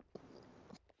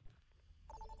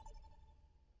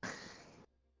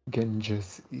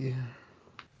 Genjisi.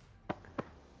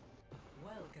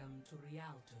 Welcome to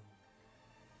Rialto.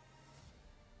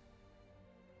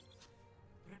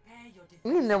 Prepare your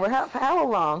We didn't know what how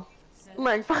long. I'm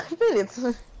like 5 minutes.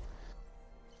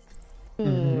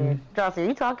 Johnson, are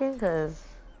you talking? Cause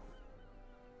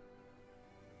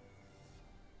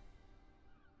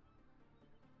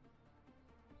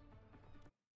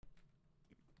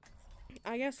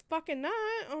I guess fucking not.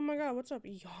 Oh my god, what's up,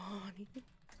 Yanni?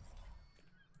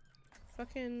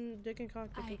 Fucking dick and cock,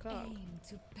 dick and cock. Aim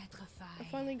to petrify. I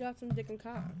finally got some dick and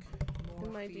cock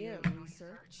in my DM.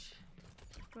 research.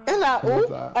 and I, What was oop,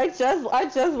 that? I just looked. I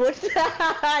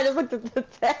just looked at the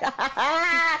text.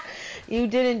 You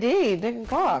did indeed, dick and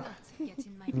cock. Get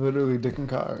in my Literally dick and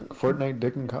cock. Fortnite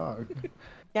dick and cock.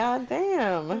 God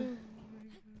damn.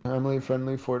 Family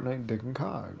friendly Fortnite dick and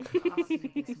cock.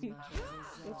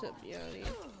 What's up, Yanni?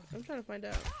 I'm trying to find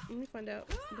out. Let me find out.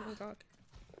 Dick and cock.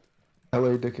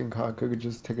 LA dick and cock could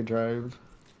just take a drive.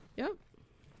 Yep.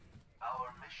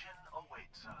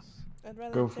 I'd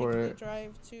rather Go take for the it.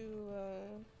 drive to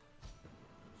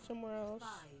somewhere else,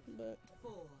 but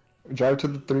Drive to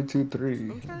the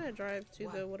 323. I'm trying to drive to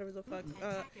the whatever the fuck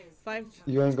 5.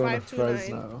 You ain't going to 529.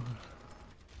 Fresno.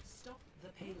 Stop the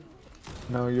payload.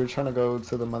 No, you're trying to go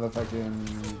to the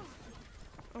motherfucking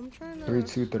I'm trying to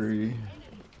 323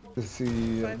 to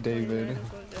see 529 David. is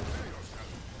what it is.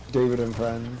 David and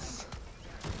friends.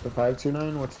 The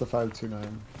 529? What's the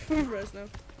 529? Fresno.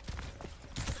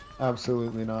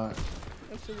 Absolutely not.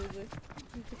 Absolutely.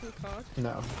 You picking cock?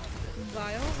 No.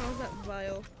 Vile? How's that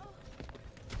vile?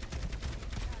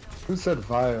 Who said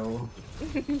vile?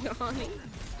 Yanni.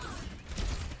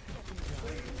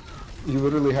 You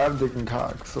literally have dick and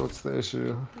cock, so what's the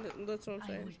issue? That's what I'm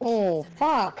saying. Oh,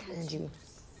 fuck. And you.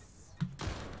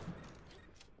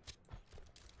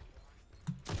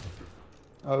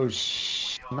 Oh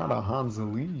not a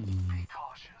Hanzali.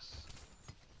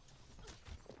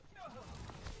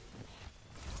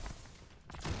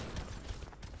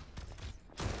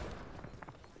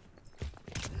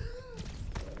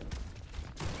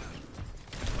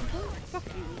 Fuck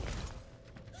you.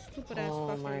 Stupid ass Oh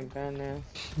fucking. my goodness.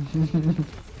 Stupid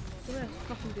ass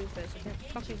fucking doofus. I can't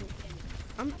fucking.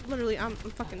 I'm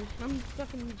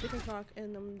fucking dick and cock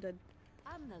and I'm dead.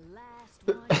 I'm the last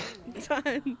one.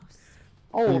 Done.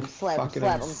 Oh, You slap, fucking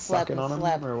slap, and slap, sucking on him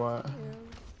slap. or what? Yeah.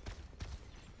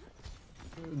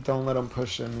 Don't let him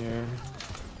push in here.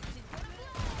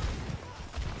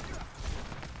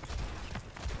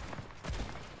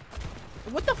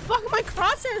 What the fuck? My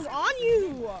crosshairs on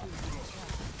you!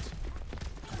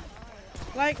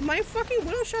 Like, my fucking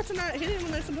widow shots are not hitting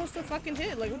when they're supposed to fucking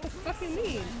hit. Like, what the fuck you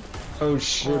mean? Oh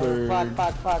shit.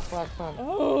 Fuck.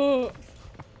 Oh!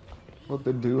 What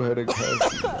the do-headed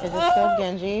cuss. Is it still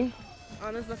Genji?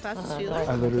 Anna's the fastest I healer.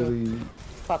 literally.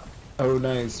 Fuck. Oh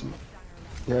nice.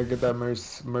 Yeah, get that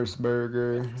Merce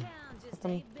burger.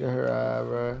 Get her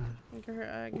bruh. Get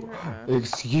her get her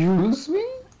Excuse me?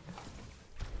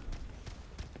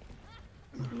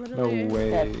 No Literally.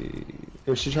 way.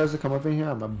 If she tries to come up in here,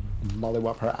 I'm a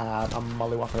mollywop her ass. I'm a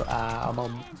mollywop her ass. I'm a...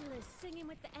 Angela's singing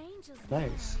with the angels.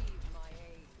 Nice.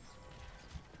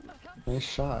 Nice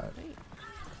shot.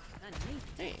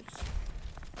 Thanks.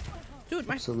 Dude,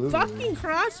 my Absolutely. fucking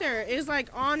crosshair is like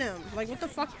on him. Like, what the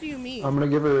fuck do you mean? I'm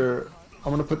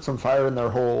gonna put some fire in their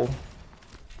hole.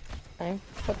 Okay.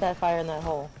 Put that fire in that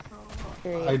hole.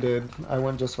 Period. I did. I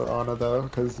went just for Anna though,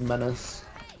 cause menace.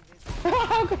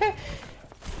 Okay.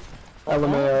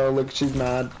 LMAO, look, she's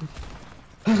mad.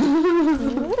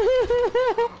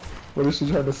 What is she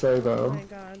trying to say Oh though? my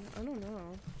god, I don't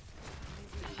know.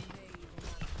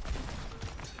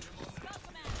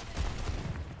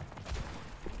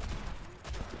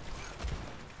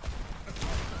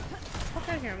 Fuck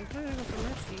out of here, I'm trying to go for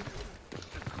mercy.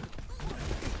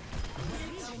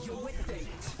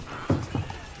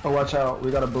 Oh, watch out,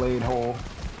 we got a blade hole.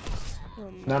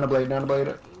 Nana blade. God, Nana blade.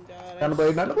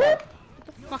 What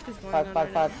the fuck is going on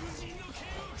right now?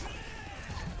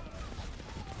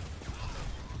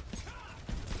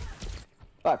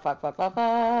 Fuck.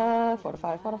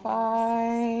 Fortify.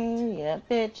 Yeah,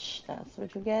 bitch. That's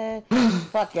what you get.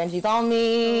 Fuck, Genji's on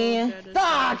me.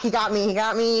 Fuck, he got me.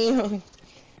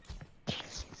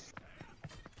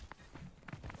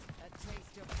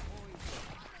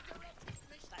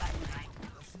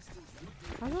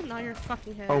 I don't know your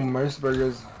fucking head. Oh, Merce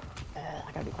burgers.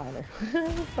 I gotta be quieter.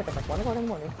 Fuck, it's like 1 o'clock in the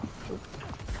morning.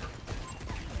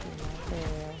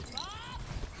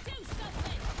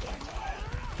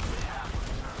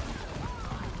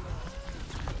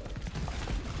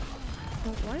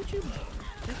 Why did you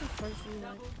take a person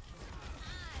like...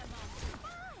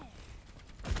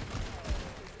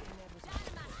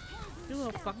 You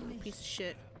little fucking piece of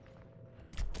shit.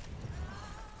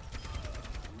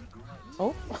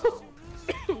 Oh.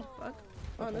 Fuck.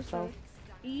 Oh, that's right.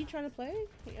 You trying to play?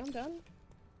 Yeah, I'm done.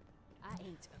 I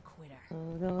ain't a quitter.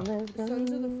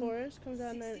 Sons of the Forest comes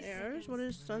out 9 errors. What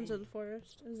is Sons of the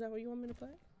Forest? Is that what you want me to play?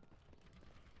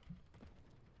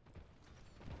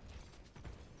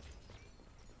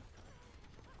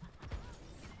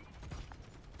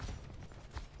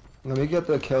 Let me get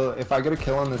the kill. If I get a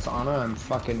kill on this Ana, I'm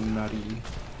fucking nutty.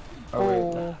 Oh wait.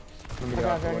 Let me get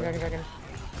out the way.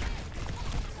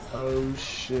 Oh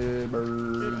shit, bird.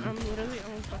 Dude, I'm literally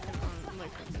on fucking on,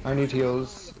 like... I need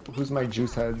heals. Who's my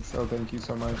juice heads? Oh, thank you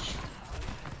so much.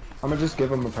 I'm gonna just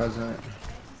give him a present.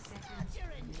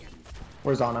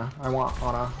 Where's Ana? I want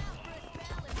Ana.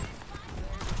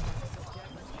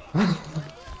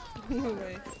 No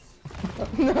way.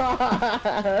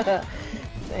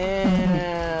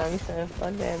 Damn, he said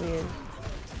fuck that bitch.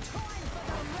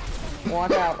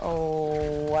 Watch out.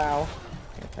 Oh, wow.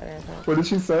 What did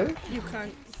she say? You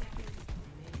can't.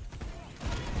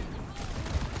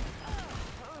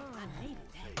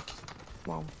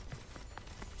 Come on.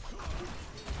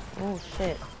 Oh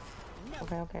shit.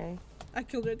 Okay, okay. I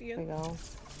killed her at the Here end. we go.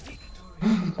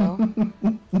 So.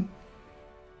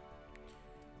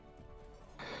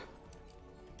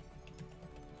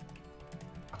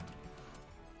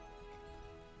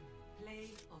 Play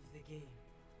of the game.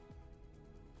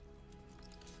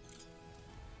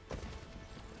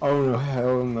 Oh no,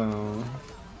 hell no.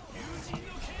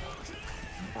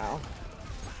 Wow.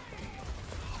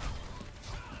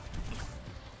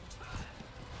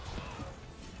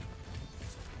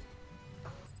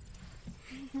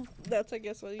 That's, I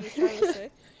guess, what he was trying to say.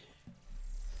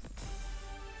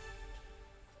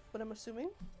 But I'm assuming.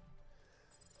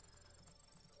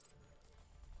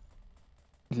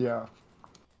 Yeah.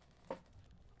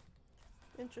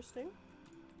 Interesting.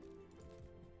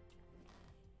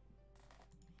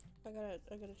 I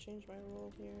gotta change my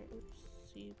role here.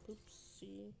 Oopsie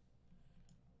poopsie.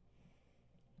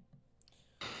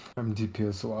 I'm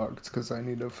DPS locked because I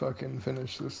need to fucking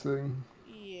finish this thing.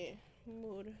 Yeah,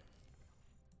 mood.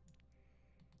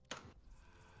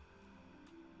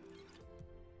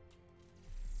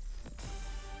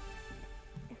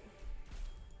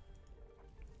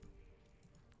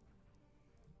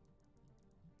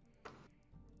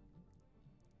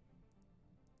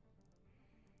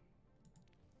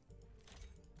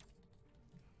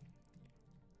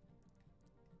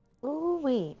 Ooh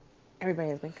wait. Everybody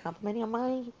has been complimenting on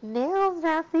my nails,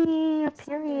 Jesse.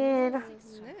 Period.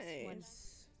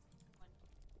 Nice.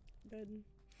 Good.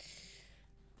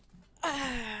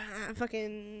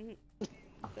 Fucking.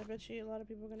 I bet you a lot of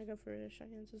people are gonna go for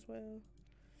Cheyenne's as well.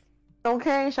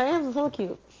 Okay, Cheyenne's is so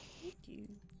cute. Thank you.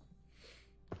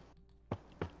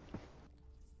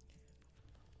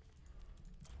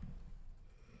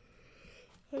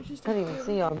 I didn't even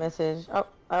see your message. Oh,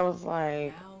 I was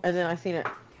like, and then I seen it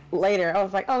later. I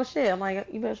was like, oh shit. I'm like,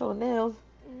 you better show the nails.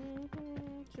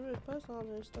 She was posting all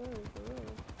their stories for real.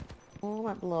 Oh,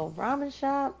 my little ramen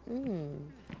shop.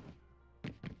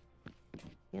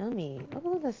 Yummy.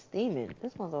 Look at this steaming.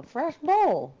 This one's a fresh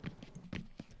bowl.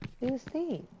 See the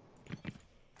steam.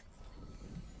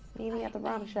 Meet me at the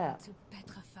ramen shop. To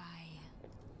petrify.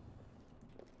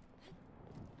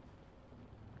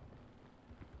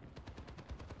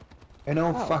 Ain't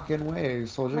no Oh. fucking way,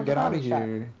 soldier, At get the out of ramen shop.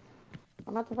 here.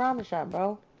 I'm at the ramen shop,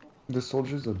 bro. The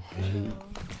soldier's a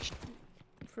bitch.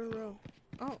 For real.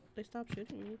 Oh, they stopped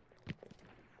shooting me.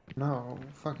 No,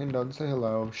 fucking don't say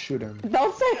hello. Shoot him.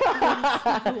 Don't say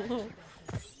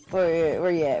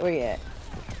Where you at? Where you at?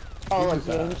 Oh, look, Who's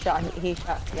yeah, that? he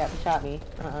shot me.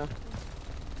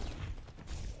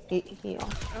 He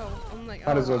Oh, I'm like,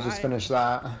 Might as well oh, just finish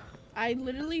that. I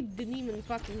literally didn't even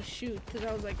fucking shoot because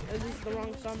I was like, this is the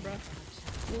wrong sombra.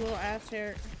 You little ass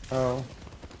hair. Oh.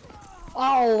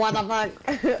 Oh, what the fuck?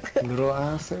 Little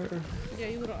ass hair? Yeah,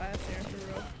 you little ass hair for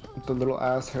real. The little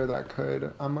ass hair that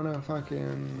could. I'm gonna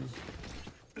fucking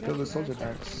kill the soldier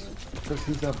next. Because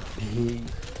he's a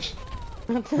bitch.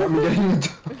 I'm getting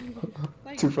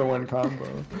a 2-for-1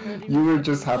 combo. You were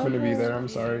just happened to be there, I'm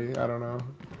sorry. I don't know.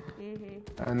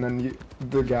 And then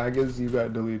the gag is you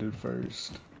got deleted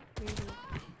first.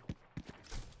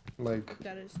 Like,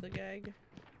 That is the gag.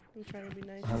 I'm trying to be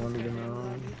nice. I don't even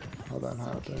know how that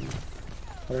happened.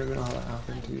 I don't even know how that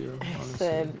happened to you, honestly.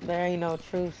 Said there ain't no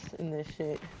truth in this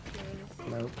shit.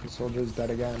 Nope, the soldier's dead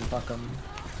again. Fuck him.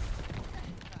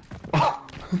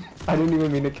 I didn't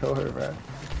even mean to kill her, bro.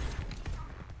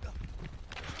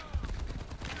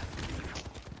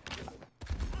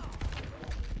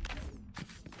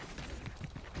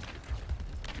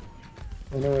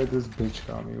 I know where this bitch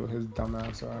got me with his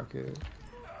dumbass rocket.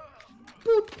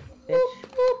 Boop, boop,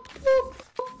 boop, boop.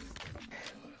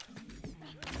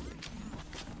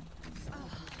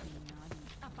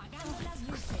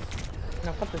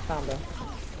 No, fuck this combo.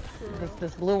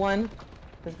 This blue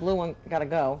one gotta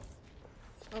go.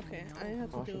 Okay, I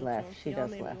have to Oh, do she it. left. So She y'all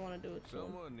just maybe left. want to do it too.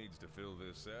 Someone needs to fill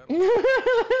this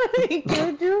saddle. He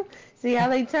killed you? See how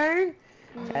they turn?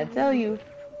 I tell you.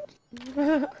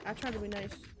 I try to be nice.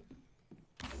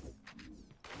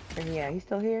 And yeah, he's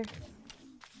still here.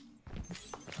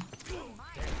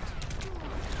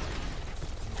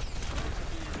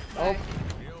 Oh.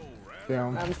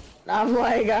 Damn. I'm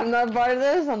like, I'm not part of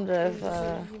this. I'm just,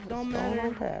 Don't going matter.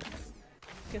 on past.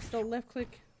 Can still left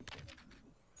click.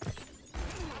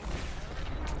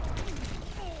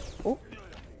 Oh,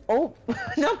 oh,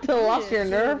 not to lost your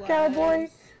nerve, cowboy.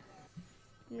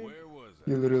 Where was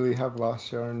You literally have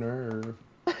lost your nerve.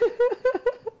 Come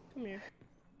here.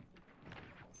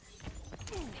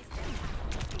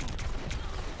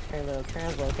 Hey, little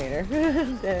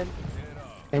translocator. Dead.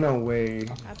 Ain't no way.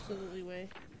 Absolutely way.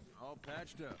 All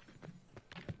patched up.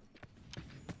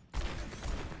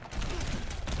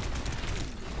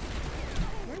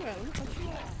 at? Let me punch you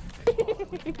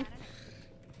at.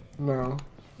 No.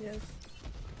 Yes.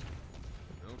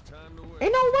 No time to wait.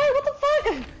 Ain't no way, what the fuck?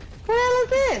 What the hell is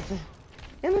this?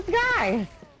 In the sky?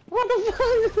 What the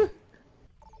fuck?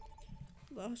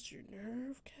 Lost your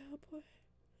nerve, cowboy?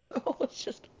 Oh, it's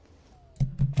just...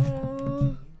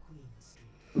 Oh.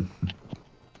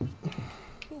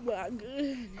 Oh my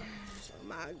goodness. Oh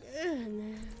my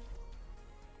goodness.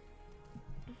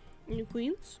 New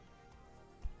queens?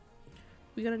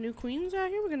 We got a new queens out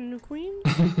here? We got a new queen?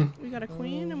 We got a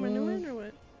queen and we're new in or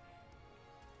what?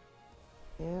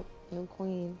 Yep, new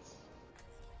queens.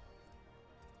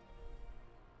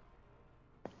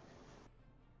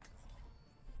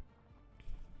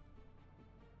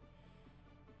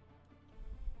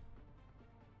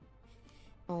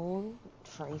 Oh,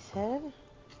 Trace head?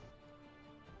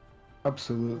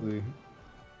 Absolutely.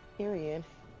 Period.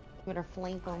 Better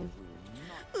flank them.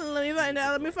 Let me find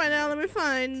out, let me find out, let me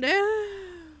find out.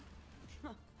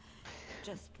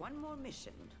 Just one more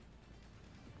mission.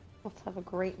 Let's have a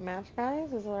great match, guys.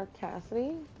 This is our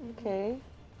Cassidy. Okay.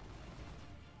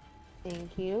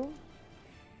 Thank you.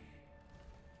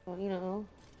 Well, you know.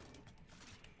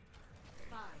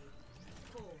 5,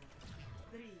 4,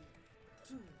 3,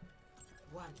 2,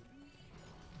 1.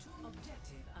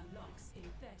 Objective unlocks in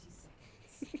 30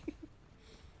 seconds.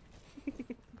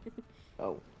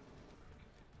 Oh.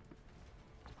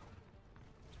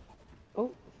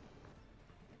 Oh.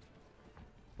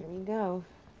 Here we go.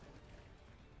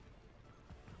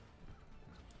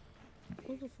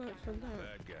 What the fuck said that?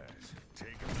 Bad guys,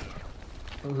 take them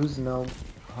out. Oh, who's no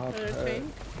hop head?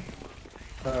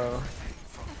 Oh.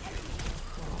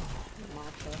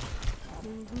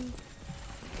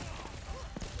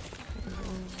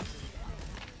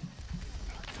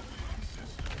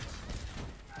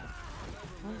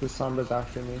 The Sombra's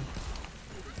after me.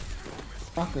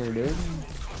 Fucker, dude.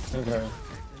 Okay.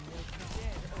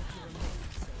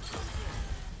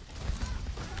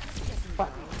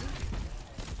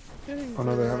 Oh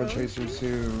no, they have a chaser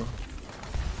too.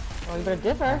 Oh, you better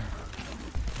dip her.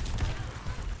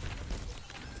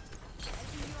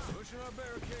 Pushing our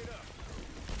barricade up.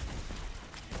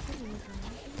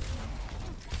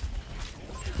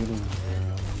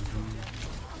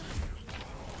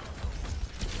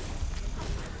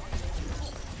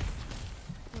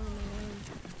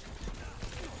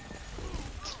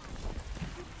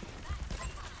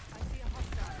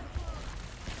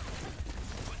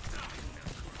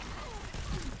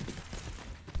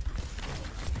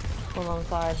 One on the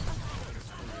side.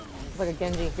 It's like a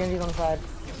Genji. Genji's on the side.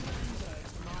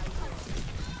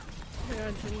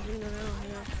 Yeah, Genji, no,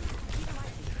 yeah.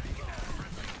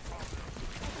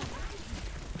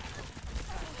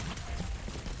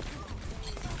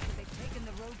 They've taken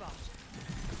the robot.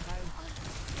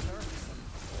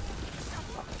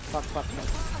 Fuck, fuck, fuck.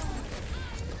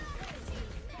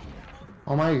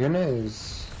 Oh my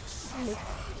goodness.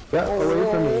 Get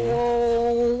away from me.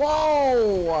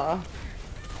 Whoa!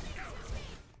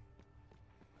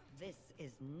 This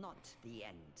is not the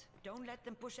end. Don't let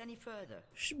them push any further.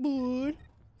 Shboon.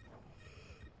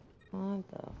 What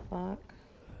the fuck?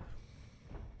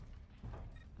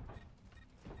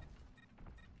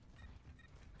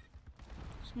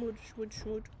 Smooch, smooch,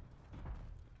 smooch.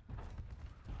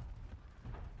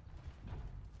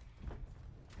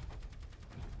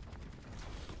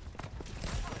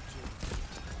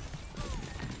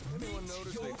 Anyone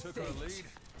notice they took our lead?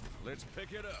 Let's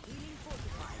pick it up.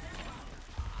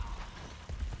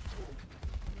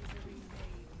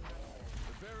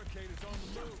 The barricade is on the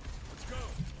move. Let's go.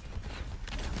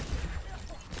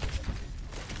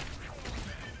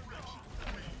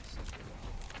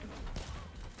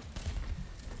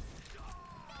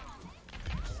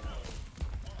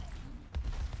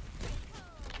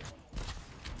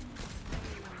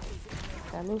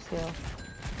 That Lucio.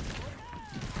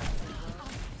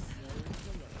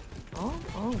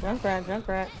 Oh, Junkrat,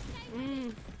 Junkrat.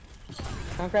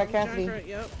 Junkrat Cassidy. Junkrat,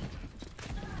 yep.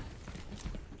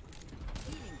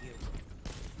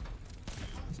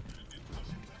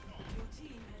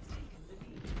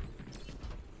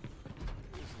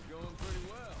 This is going pretty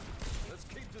well. Let's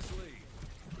keep this lead.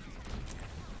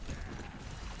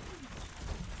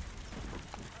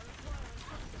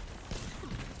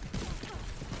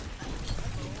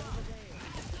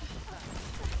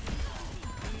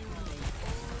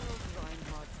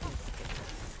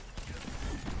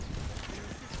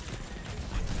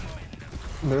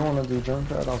 They wanna do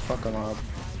Junkrat, I'll fuck them up.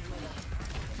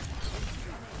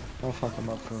 I'll fuck them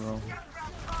up for real.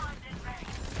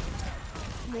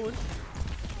 Smooch.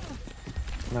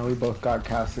 Now we both got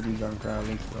Cassidy Junkrat,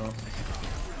 let's go.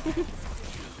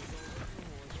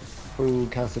 Ooh,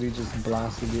 Cassidy just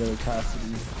blasted the other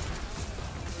Cassidy.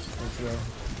 Let's go.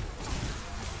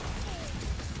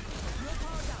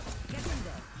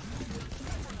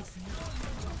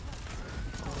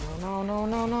 No, no,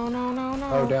 no, no, no, no, no.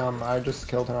 Oh damn, I just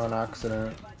killed her on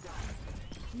accident.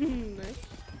 Nice.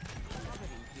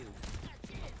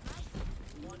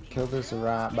 Kill this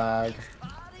rat bag.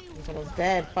 He's almost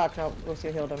dead. Fuck, no. We'll see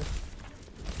who healed him.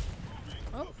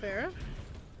 Oh, Farrah.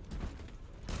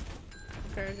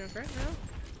 Farrah's going for it now.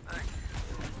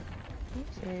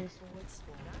 Jeez.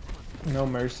 No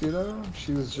mercy though?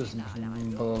 She was just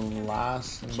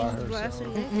blasting by herself.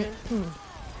 Blasting naked.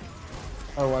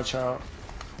 Oh, watch out.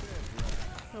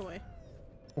 No way.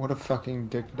 What a fucking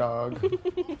dick dog.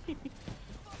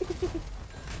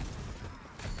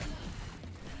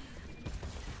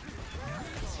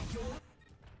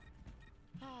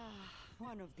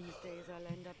 One of these days I'll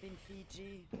end up in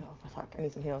Fiji. Oh, fuck. I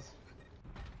need some heals.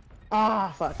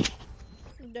 Ah, fuck.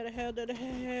 Dead to hell, dead to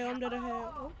hell, I'm dead to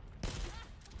hell. Oh.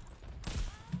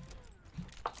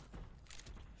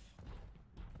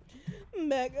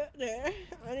 Back up there.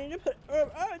 I need to put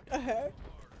herb out there.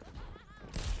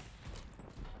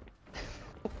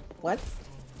 What?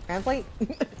 Translate?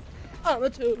 I'ma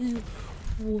tell you.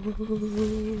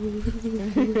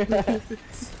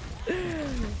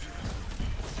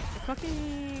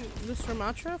 Fucking this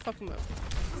Ramatra? Fuck him up.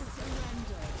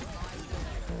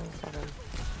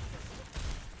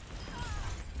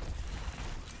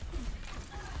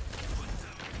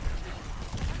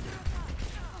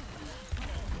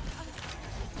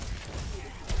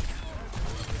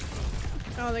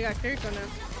 Oh, they got Kiriko now.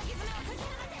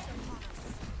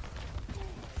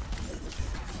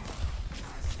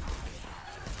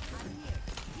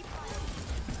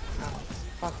 Oh,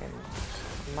 fucking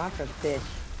Matra bitch.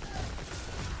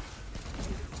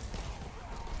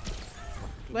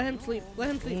 Let him sleep. Let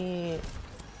him sleep. Yeah.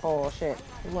 Oh shit.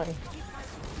 Money.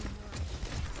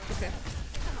 Okay.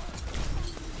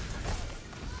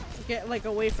 Get like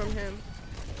away from him.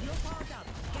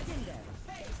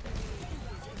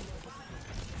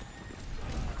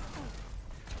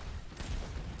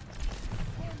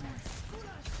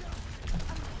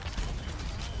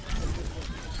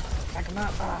 Back him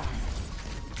up. Ah.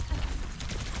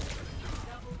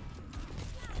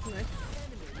 Nice.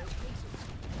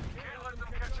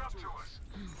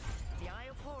 The Eye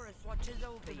of Horus watches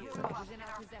over you. It is in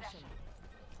our possession.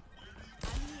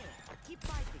 I'm here. Keep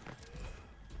fighting.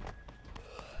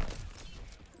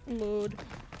 Mood.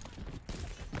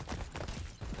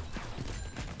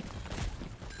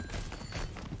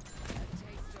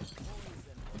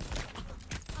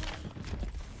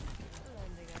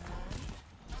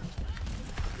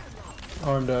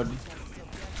 Oh, I'm dead.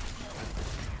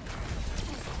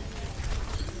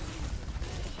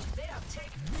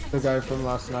 The guy from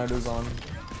last night is on.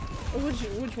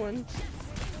 Which one?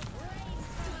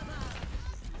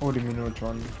 What do you mean, which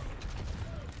one?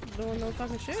 The one no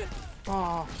fucking shit?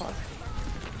 Oh, fuck.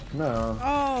 No.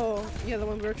 Oh, yeah, the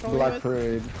one we were trolling Black with?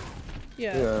 Parade.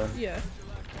 Yeah. Yeah.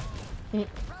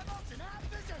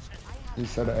 He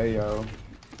said Ayo.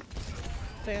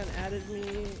 Dan added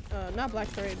me, not Black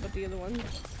Parade, but the other one.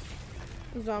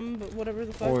 But whatever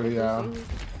the fuck. Oh, yeah.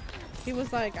 He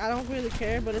was like, I don't really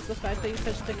care, but it's the fact that you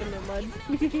said stick in the mud.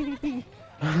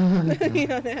 He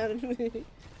unadded me.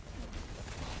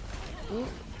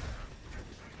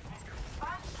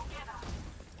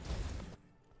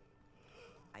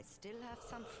 I still have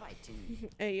some fighting.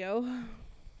 Ayo.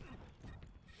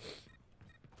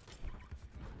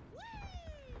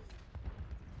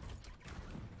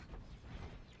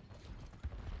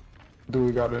 Do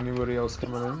we got anybody else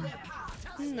coming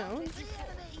in? No.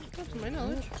 Not to my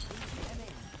knowledge.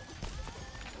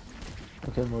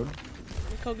 Okay, Mood.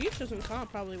 Kogisha's in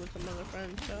comp probably with some other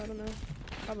friends, so I don't know.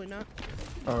 Probably not.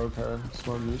 Oh, okay.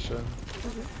 Smogisha.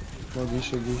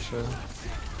 Smogisha Gisha.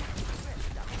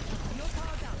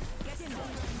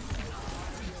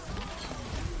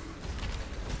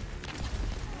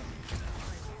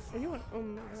 You want? Oh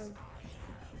my god.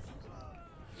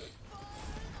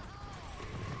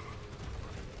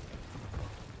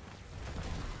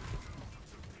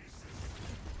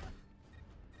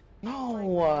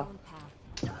 No.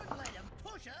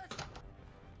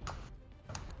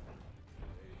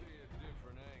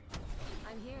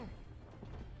 I'm here.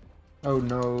 Oh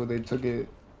no, they took it.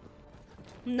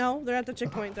 No, they're at the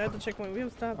checkpoint. They're at the checkpoint. We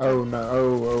have stopped. Oh no.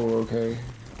 Oh, okay.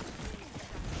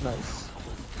 Nice.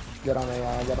 Get on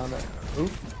it, get on it.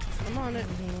 Oop. I'm on it.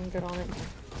 Get on it.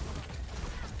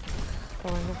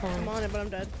 I'm on it, but I'm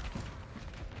dead.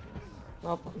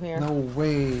 Nope, I'm here. No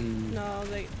way. No,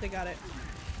 they got it.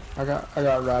 I got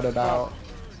ratted out.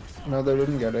 No, they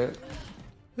didn't get it.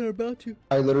 They're about to.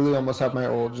 I literally almost have my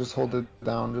ult. Just hold it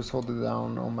down. Just hold it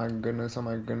down. Oh my goodness. Oh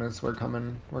my goodness. We're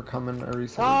coming. We're coming. A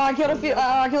reset. Oh, I killed a few.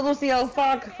 I killed Lucio.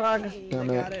 Fuck. Fuck. Damn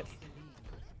They it. got it.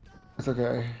 It's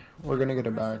okay. We're gonna get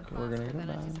it back. We're gonna get it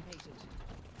back.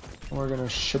 We're gonna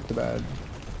shit the bed.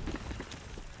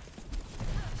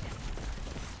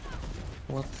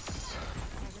 What's...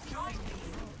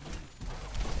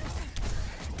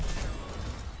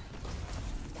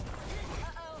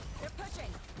 They're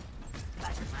pushing.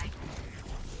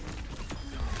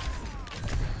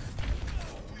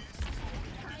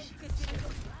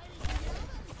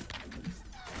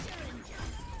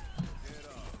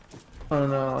 Oh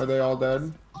no, are they all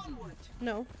dead?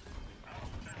 No.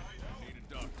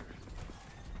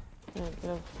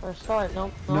 Or start.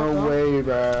 Nope. No way,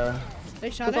 bruh. They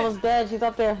shot She's almost it. dead. She's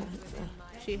up there.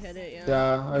 She hit it, yeah.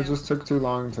 Yeah, I just took too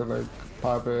long to like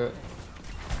pop it.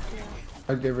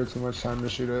 I gave her too much time to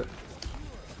shoot it.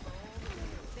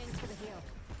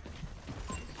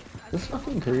 This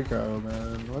fucking Kiriko,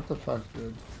 man. What the fuck,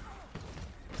 dude?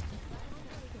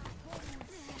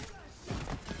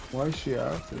 Why is she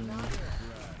after me?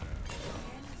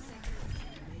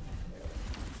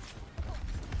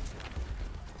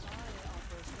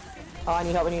 Oh, I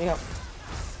need help. I need help.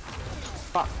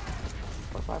 Fuck.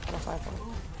 4-5.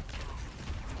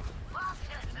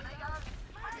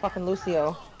 Fucking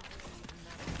Lucio.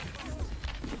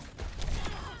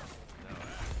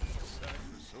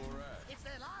 It's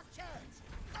their last chance.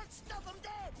 Let's stop them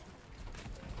dead.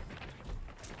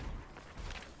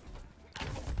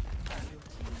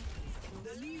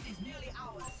 The lead is nearly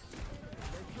ours.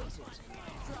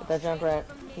 Get that Junkrat.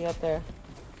 He up there.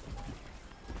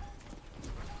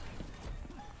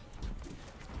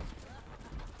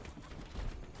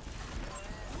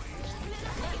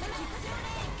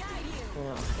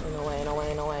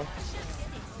 No way.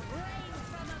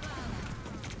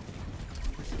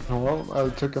 Oh, well, I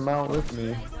took him out with me.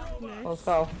 Nice. Let's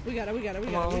go. We got it. We got it.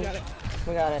 We Come got it. on. We got it.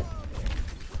 We got it.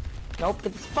 Nope,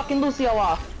 get this fucking Lucio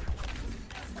off.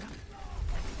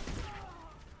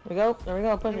 There we go. There we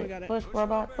go. Push We it. got it. Push,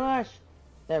 robot. Push.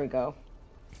 There we go.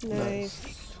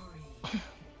 Nice.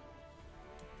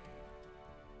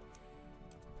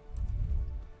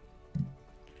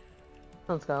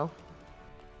 Let's go.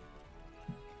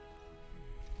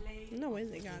 No way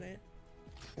they got it.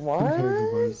 What?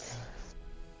 Oh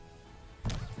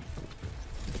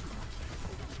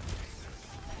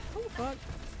fuck.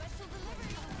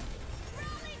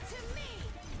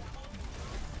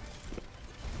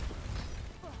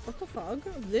 What the fuck?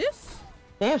 This?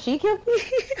 Damn, she killed me.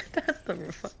 That's the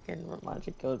fucking Ramon.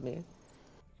 She killed me.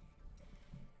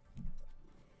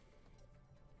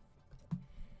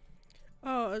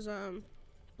 Oh, is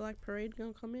Black Parade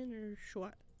gonna come in or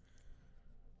what?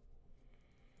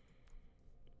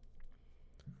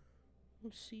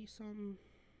 Let's see some.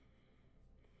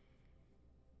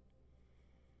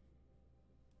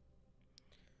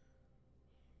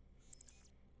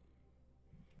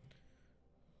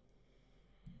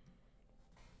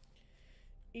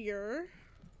 Yo,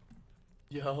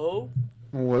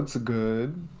 What's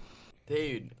good?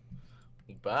 dude,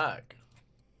 I'm back.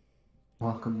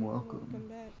 Welcome. Welcome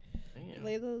back. Damn.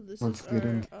 Layla, this Let's is get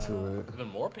our, into it. Even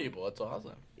more people. That's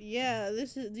awesome. Yeah,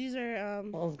 these are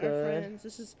our good. friends.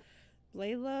 This is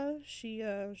Layla.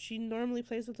 She normally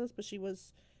plays with us, but she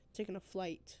was taking a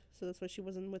flight, so that's why she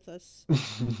wasn't with us.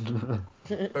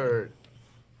 Bird.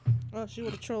 Oh, she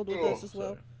would have trolled with us as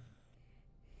well.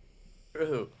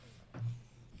 Who?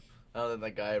 I don't think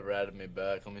that guy ever added me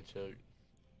back. Let me check.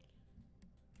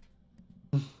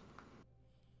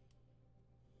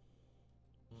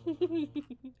 I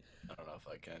don't know if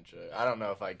I can check. I don't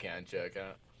know if I can check.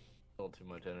 I don't too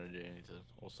much energy. I need to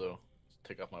also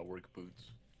take off my work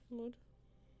boots. Mood.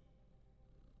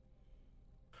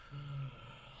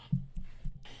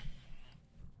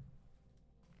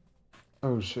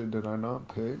 Oh shit, did I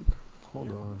not pick?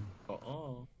 Hold on.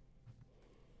 Uh-oh.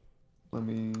 Let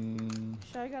me...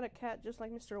 Shy got a cat just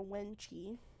like Mr.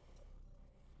 Wenchy.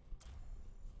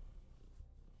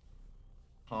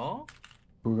 Huh?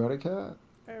 Who got a cat?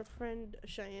 Our friend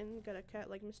Cheyenne got a cat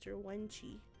like Mr.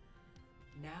 Wenchy.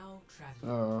 Now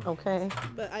traveling. Oh. Okay.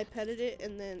 But I petted it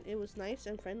and then it was nice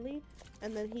and friendly,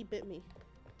 and then he bit me.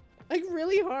 Like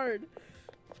really hard.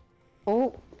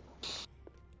 Oh.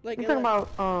 Like You talking about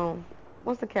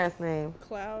what's the cat's name?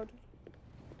 Cloud.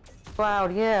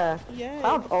 Cloud, yeah. Yeah.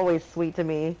 Cloud's always sweet to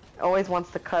me. Always wants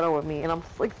to cuddle with me, and I'm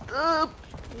just like, stop.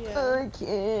 Yeah. I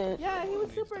can't. Yeah, he was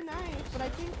super nice, but I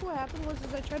think what happened was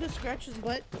I tried to scratch his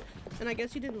butt, and I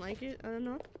guess he didn't like it. I don't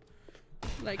know.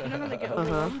 Like, you know how they get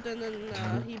overwhelmed, and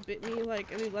then he bit me,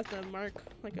 like, and he left a mark,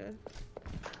 like a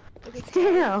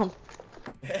Damn.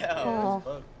 Yeah. Oh. As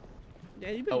fuck. Yeah,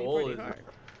 you bit How me old pretty is hard. he?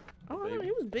 Oh, no, Baby.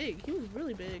 he was big. He was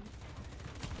really big.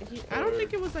 I don't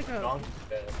think it was like a. Donkey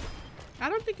bed. I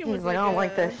don't think it He's was like, like I don't a,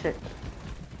 like that shit.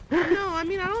 No, I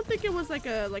mean I don't think it was like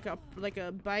a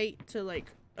bite to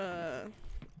like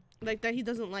that he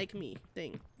doesn't like me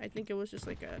thing. I think it was just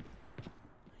like a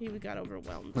he got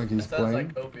overwhelmed. Like he's That sounds playing.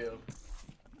 like opium.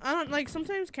 I don't like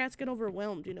sometimes cats get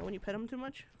overwhelmed, you know, when you pet them too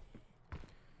much.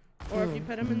 Or if you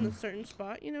pet them in a certain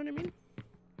spot, you know what I mean?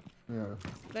 Yeah.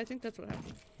 But I think that's what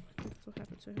happened. That's what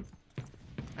happened to him.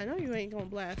 I know you ain't gonna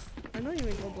blast. I know you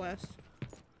ain't gonna blast.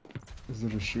 Is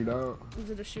it a shootout? Is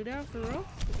it a shootout for real?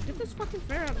 Get this fucking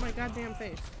fair out of my goddamn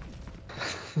face.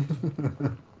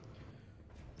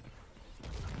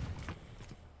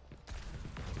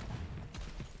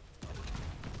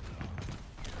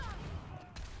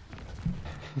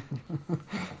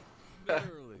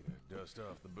 Early to dust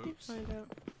off the boots. Find out.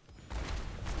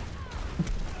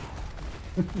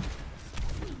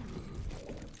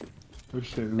 Oh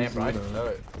shit, who's Damn, bro, I Widow? can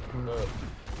know it.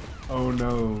 Oh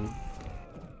no.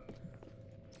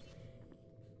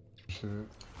 Shit.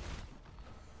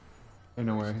 Ain't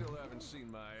no way. Still haven't seen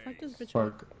my Fuck this bitch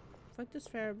Fuck. up. Fuck this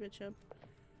fair bitch up.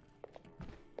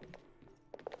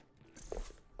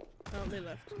 Oh, they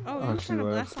left. Oh, Oh, you were she trying to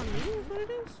left. blast on me? Is what it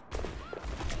is?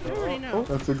 You already know.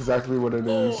 That's exactly what it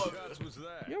is. Oh,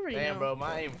 You already damn, know. bro,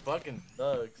 my aim fucking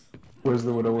sucks. Where's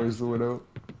the widow? Where's the widow?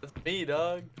 That's me,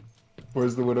 dog.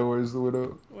 Where's the widow? Where's the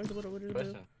widow? Where's the widow? Where's the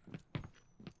Question. widow?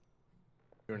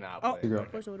 You're not Oh, playing. you go.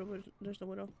 where's the widow? There's the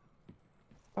widow.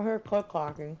 I heard cluck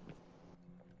clocking.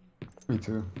 Me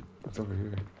too. It's over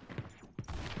here.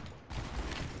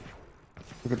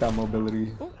 Look at that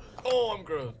mobility. Oh, I'm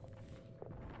gross.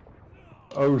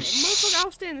 Oh Motherfucker, I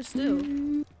was standing still.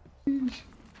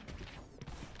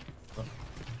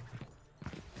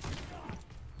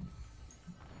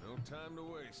 No time to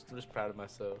waste. I'm just proud of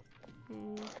myself.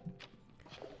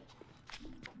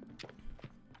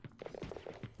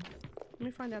 Let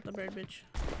me find out the bird bitch.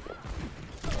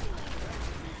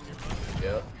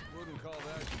 Yep. Wouldn't call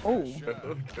that Oh.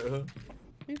 shot.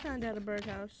 We found out a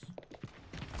birdhouse.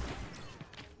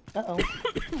 Uh-oh.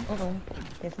 Uh-oh.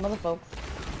 There's some other folks.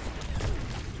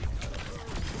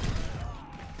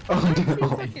 Oh no.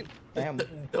 Fucking Damn.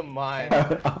 The mine.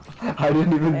 I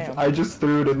didn't even. Damn. I just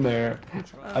threw it in there.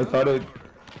 I thought it.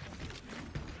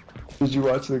 Did you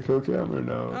watch the kill cam or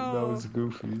no? That Oh. was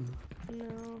goofy.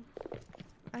 no.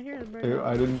 I hear the bird.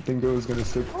 I didn't think it was gonna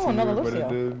stick Oh, to another you, but it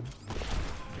Lucio. did.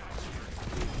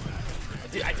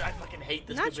 Dude, I fucking hate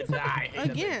this Not you stupid guy.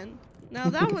 fucking again. Now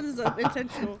that one is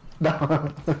intentional. No,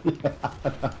 yeah,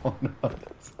 that one was.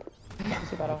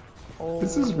 You gotta hold.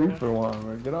 This is Reaper one,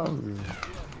 man. Get off of me.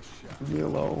 Leave me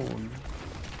alone.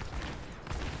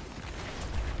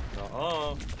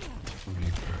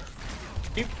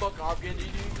 You fuck off, dude.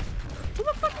 Who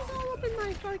the fuck is all up in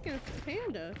my fucking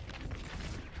panda?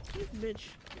 This bitch.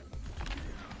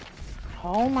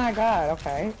 Oh my god,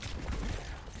 okay.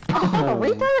 Oh,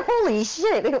 Reaper? Holy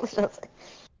shit. It was just...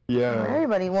 Yeah.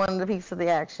 Everybody wanted a piece of the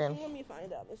action. Let me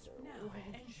find out, Mr.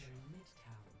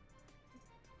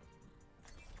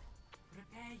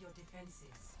 Prepare your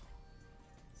defenses.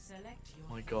 Select your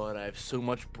Oh my god, I have so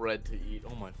much bread to eat.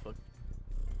 Oh my fuck.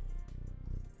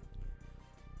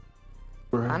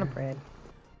 Kind of bread.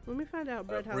 Let me find out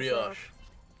birdhouse. Brioche.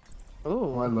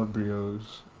 Oh, I love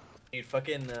brioche. Dude,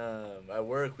 fucking, at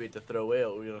work we had to throw away.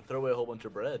 We were gonna throw away a whole bunch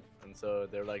of bread, and so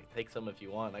they're like, take some if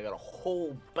you want. I got a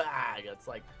whole bag. It's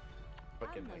like,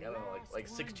 fucking, like, I don't know, like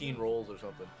 16 rolls or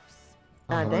something.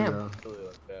 Ah, damn. Yeah. Really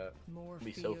like that. More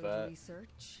Be so field fat.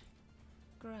 research.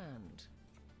 Grand.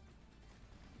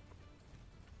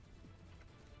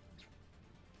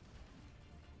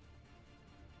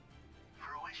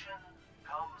 Fruition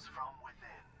comes from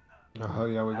within. Oh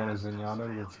yeah, we got a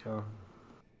Zenyatta. Let's go.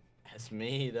 That's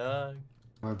me, dog.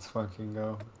 Let's fucking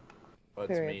go. Well,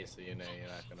 it's me, so you know you're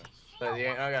not gonna. But you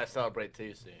I gotta celebrate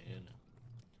too, so you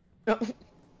know.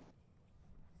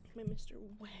 My Mr.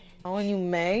 Wang. Oh, and you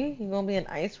may? You gonna be an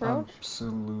ice roach?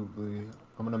 Absolutely.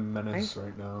 I'm in a menace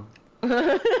right now.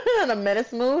 In a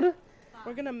menace mood?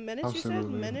 We're gonna menace,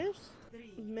 Absolutely. you said? Menace?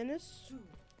 Menace?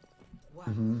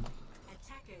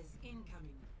 attackers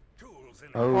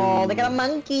incoming. Oh, they got a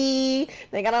monkey.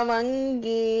 They got a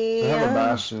monkey. They have a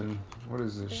Bastion. What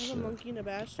is this They have shit? a monkey and a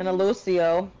bash. And a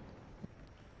Lucio.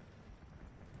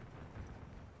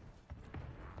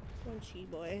 One chi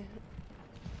boy.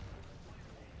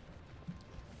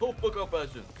 Oh, fuck up,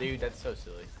 Bastion. Dude, that's so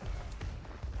silly.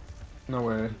 No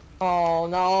way. Oh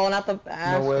no, not the No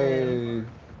Bastion. way.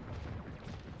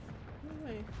 No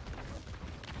way.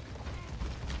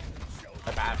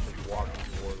 My Bastion's walking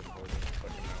towards the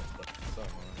fucking mouse, but it's so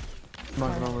annoying. I'm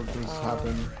not gonna let this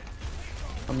happen.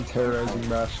 I'm terrorizing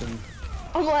Bastion.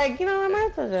 I'm like, you know, I might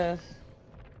have to just.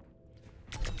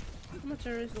 I'm gonna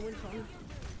terrorize the wind tunnel.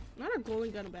 Not a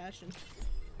glowing gun Bastion.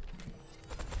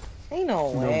 Ain't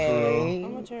no No, way.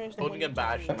 I'm gonna terrorize the Golden wind gun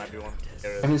tunnel. Bastion might be one.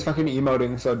 And he's fucking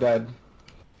emoting, so dead.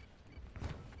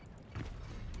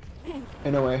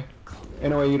 In a way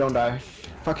you don't die.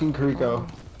 Fucking Kariko.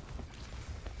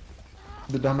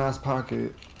 The dumbass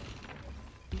pocket.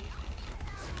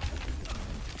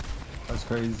 That's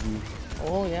crazy.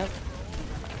 Oh, yep.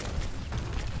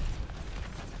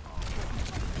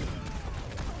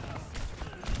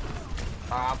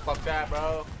 Ah, fuck that,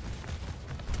 bro.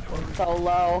 So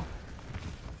low.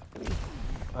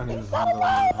 I need his handle.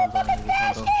 I need his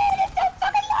handle.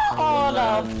 Oh,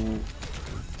 no.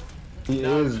 He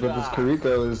is, but this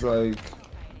Kariko is like...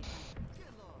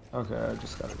 Okay, I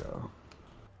just gotta go.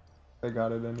 They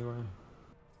got it anyway.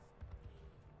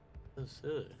 That's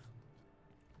it.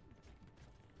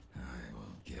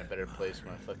 I better place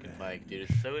my fucking mic, dude.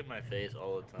 It's so in my face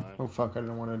all the time. Oh fuck, I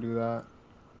didn't want to do that.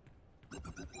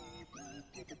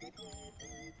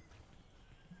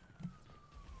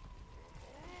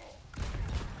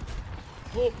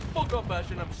 Oh, fuck off,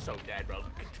 Bastion. I'm so dead, bro.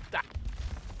 Stop.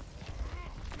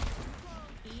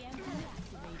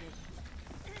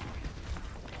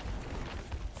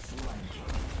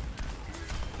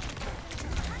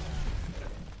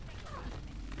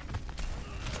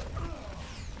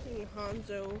 Hey,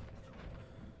 Hanzo.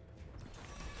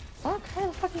 Fuck, how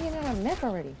the fuck are you getting on my neck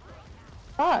already?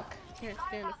 Fuck. Can't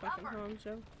stand a fucking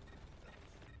Hanzo.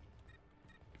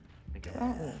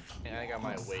 Yeah, I got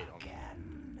my weight on me.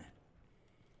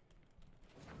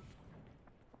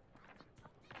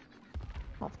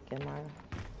 I'll get my.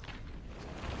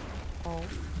 Oh.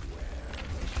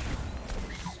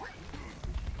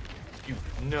 You,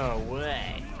 no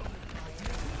way.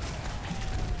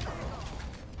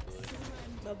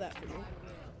 Love that for me.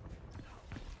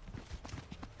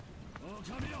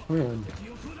 Man.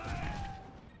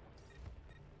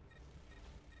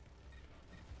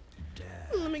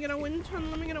 Let me get a wind ton.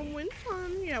 Let me get a wind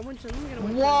ton. Yeah, wind ton. Let me get a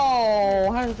wind ton.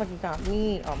 Whoa! How did the fucking got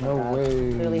me? Oh my No god.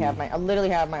 way. I literally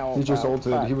have my ult. He just bro.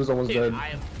 ulted. Fuck. He was almost dead.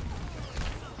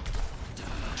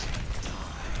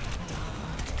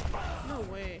 No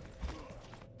way.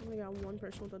 I only got one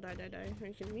person with a die. Are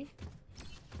you kidding me?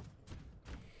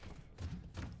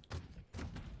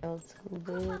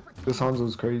 This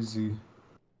Hanzo's crazy.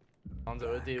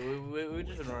 Hanzo, dude, we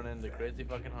just run into crazy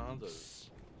fucking Hanzos.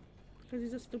 Because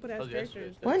he's a stupid ass Oh, yes, character.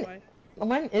 yes, That's When? why.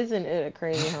 When isn't it a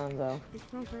crazy Hanzo?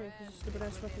 It's not great. He's a stupid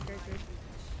ass fucking character.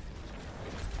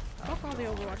 Fuck all the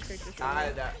Overwatch characters.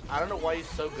 I don't know why he's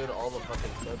so good at all the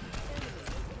fucking stuff.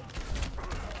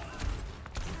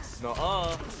 No,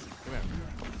 come here.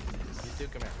 You two,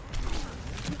 come here.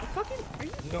 Fucking, are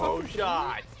you No fucking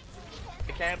shot.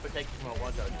 I can't protect you from a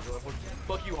one shot.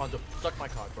 Fuck you, Hanzo. Suck my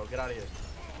cock, bro. Get out of here.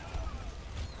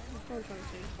 That's what I'm trying to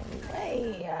say.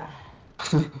 Hey.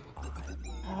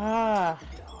 Ah.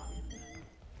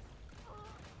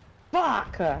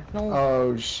 Fuck. No.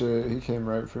 Oh shit, he came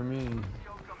right for me.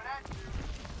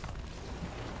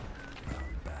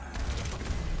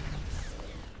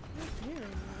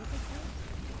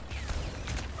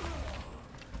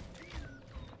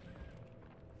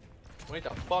 Wait the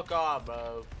fuck off,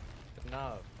 bro.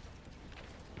 No.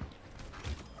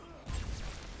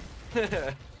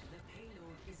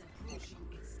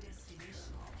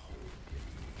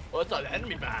 Well, it's an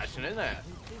enemy Bastion, isn't it?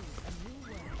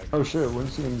 Oh shit,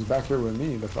 Winston's back here with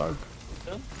me, the fuck?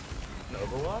 An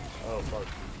Overwatch? Oh, fuck.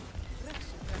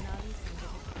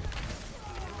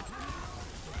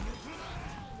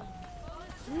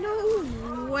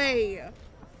 No way.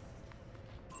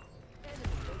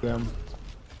 Damn.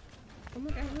 I'm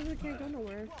like, I really can't go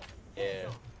nowhere. Yeah.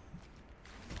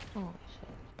 Oh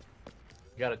shit.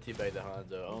 You gotta teabag the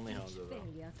Hanzo. Only Hanzo, though.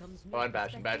 Oh, and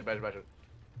Bastion. Bastion.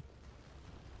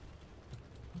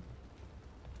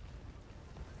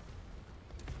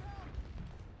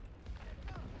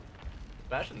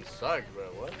 Bastion sucks, bro.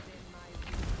 What?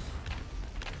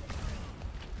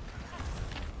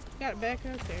 Got it back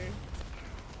out there.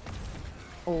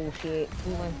 Oh shit.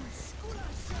 He went.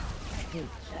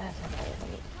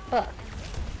 Fuck.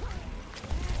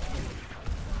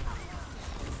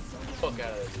 Fuck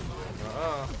out of this.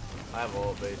 I have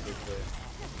ult, basically.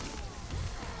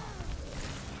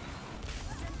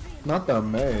 Not the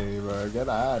May, bro. Get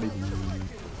out of here.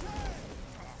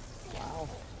 Wow.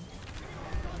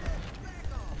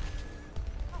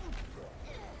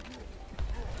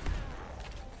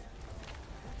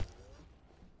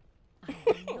 I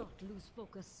will not lose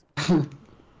focus. I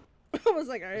was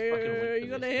like, are you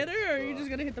gonna hit her or are you just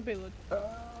gonna hit the payload?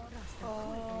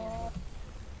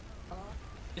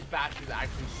 Bash is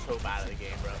actually so bad at the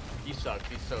game, bro. He sucks.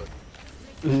 He's so.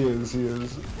 He is.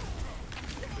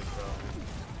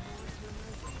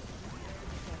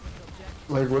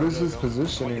 Like, what is his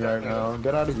positioning right now?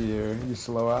 Get out of here, you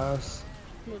slow ass.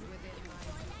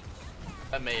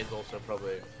 That May is also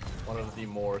probably one of the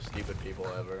more stupid people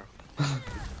ever.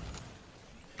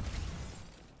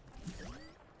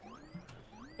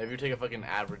 If you take a fucking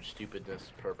average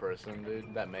stupidness per person,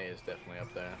 dude, that May is definitely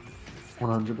up there.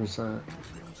 100%.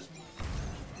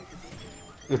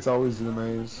 It's always the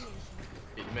maze.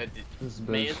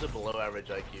 May is a below average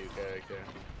IQ character.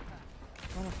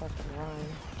 I'm gonna fucking run.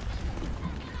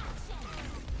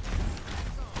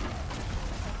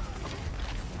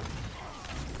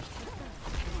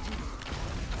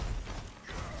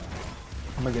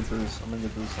 I'm gonna get this.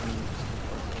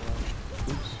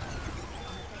 Oops.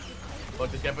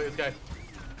 Fuck this guy,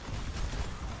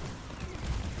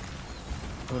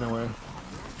 Went away.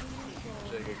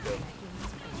 Shit, good kill.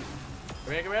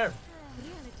 Come here.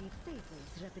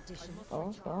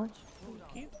 Oh gosh.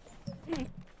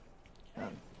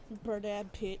 Birdad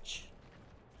pitch.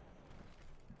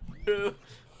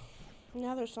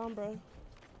 Now they're Sombra.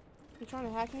 You trying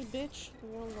to hack me, bitch? It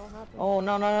ain't gonna happen. Oh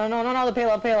no, the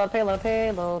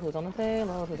payload. Who's on the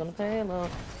payload?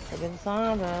 Against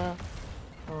Sandra.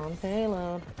 On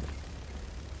payload.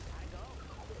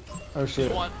 Oh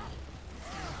shit. No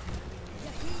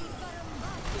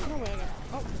way I got.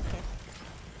 Oh, okay.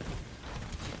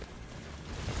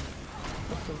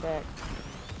 What's his back?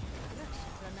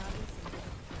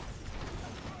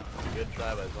 Good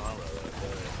try by Zombra, though.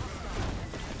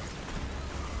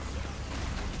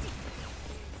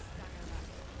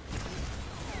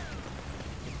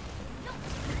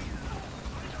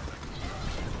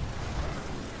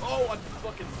 Oh, I'm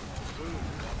fucking.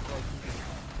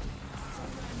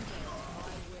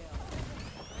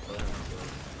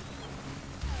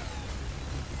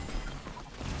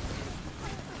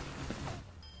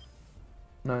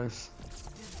 Nice.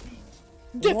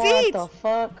 Defeat! What the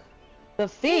fuck?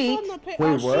 Defeat? Wait,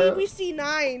 oh, what? We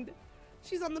C9'd.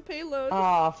 She's on the payload.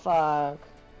 Oh fuck.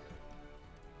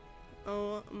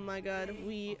 Oh my god,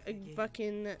 we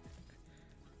fucking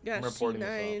got I'm reporting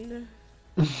C9'd.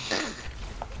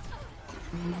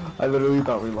 I literally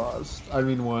thought we lost. I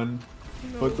mean, won.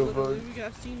 No, What the literally, fuck? we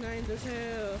got C9'd as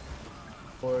hell.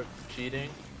 For cheating?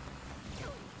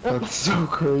 That's so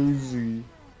crazy.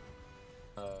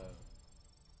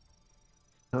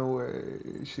 No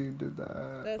way, she did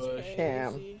that. That's crazy.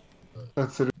 Damn.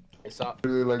 That's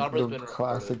literally like the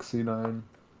classic C9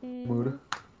 mood.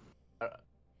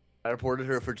 I reported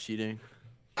her for cheating.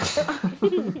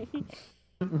 the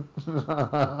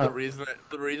reason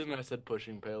I said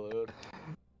pushing payload.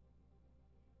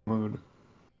 Mood.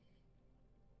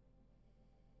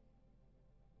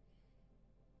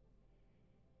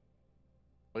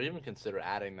 Would you even consider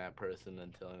adding that person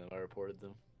and telling them I reported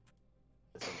them?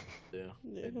 That's something to do.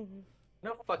 Yeah.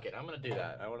 No, fuck it. I'm gonna do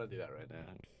that. I want to do that right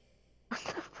now.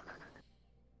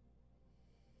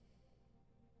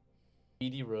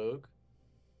 BD Rogue?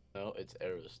 No, it's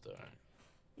Aerostar.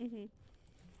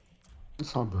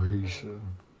 It's on Berisha.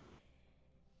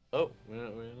 Oh, we're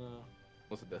in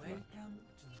what's the death match?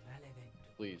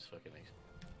 Please, fucking ace.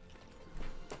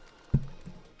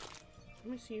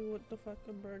 Let me see what the fuck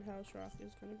a birdhouse rock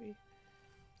is gonna be.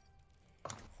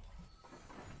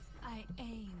 I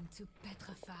aim to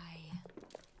petrify.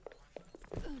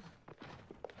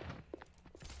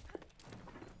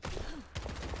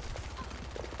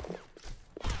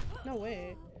 No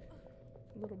way.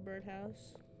 Little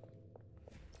birdhouse.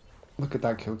 Look at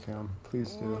that kill cam.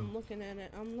 Please Oh, do. I'm looking at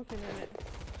it.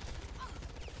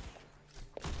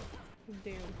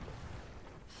 Damn.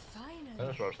 I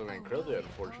just watched something incredibly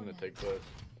unfortunate take place.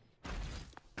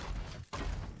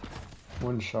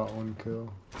 One shot, one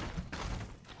kill.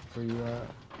 Where you at?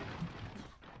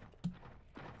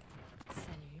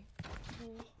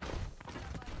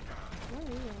 Where are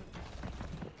you at?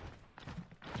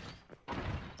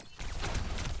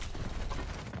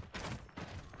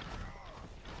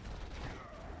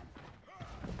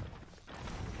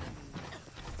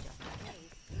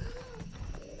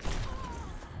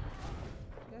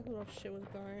 That little shit was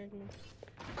behind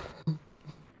me.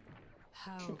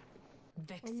 How I'm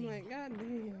vexing. like, god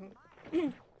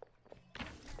damn.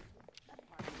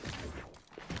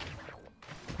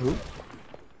 Oop.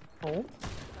 Oh.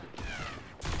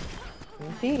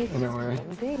 In peace. Anyway.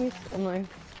 In peace. I'm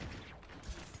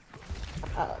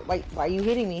like, why are you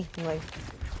hitting me? I'm like,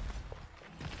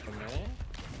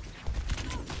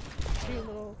 Your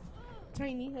little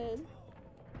tiny head.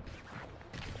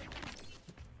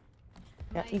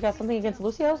 yeah, you got something against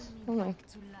Lucio's? I'm like,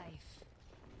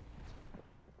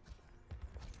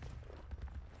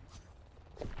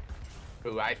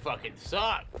 Ooh, I fucking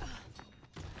suck.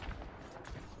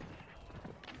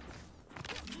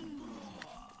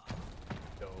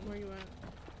 Where you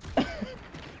at?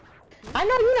 I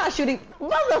know you're not shooting,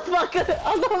 motherfucker.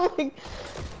 I'm like,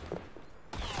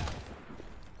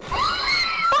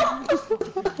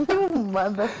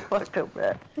 motherfucker,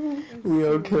 man. We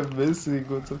all kept missing.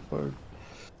 What the fuck?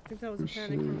 I think that was a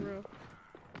panic Shit. for real.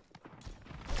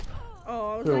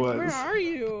 Oh, I was It like, was. where are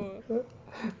you?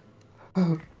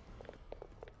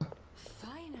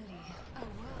 Finally, a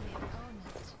worthy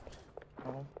opponent.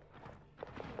 Oh.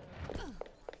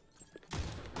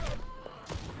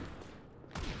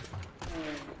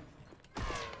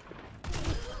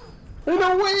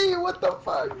 No way! What the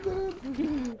fuck,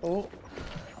 dude? Oh.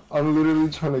 I'm literally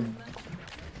trying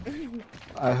to.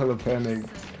 I hella panicked.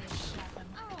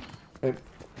 And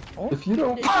if you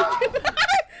don't.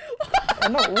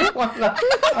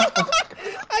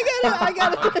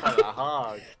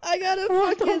 I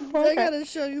gotta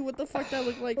show you what the fuck that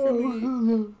looked like for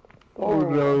me. Oh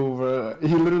no, bro.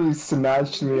 He literally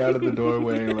snatched me out of the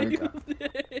doorway, like.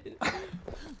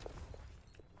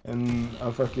 And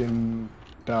I fucking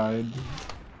died.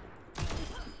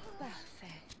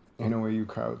 In a way you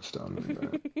crouched on me.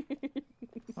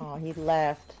 Oh, he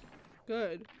left.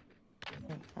 Good.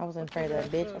 I wasn't afraid of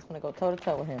that bitch. I was gonna go toe to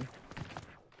toe with him.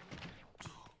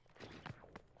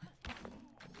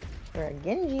 For a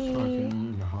Genji.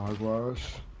 Fucking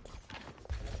hogwash.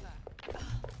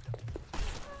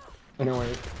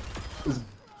 Anyway.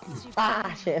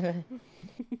 Ah, shit.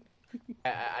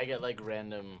 I get like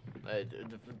random.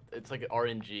 It's like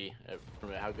RNG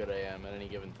from how good I am at any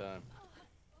given time.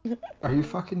 Are you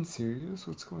fucking serious?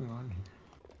 What's going on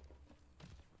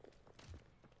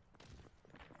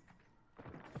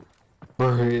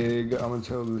here? Brig, I'm gonna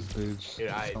tell this bitch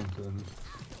Dude, something.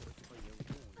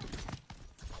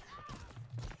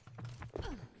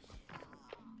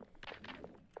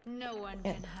 No one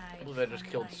can hide. I believe I just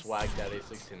killed Swag Daddy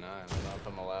 69. I don't know if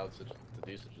I'm allowed to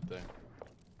do such a thing.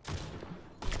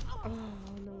 Oh,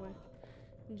 no way.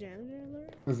 Janitor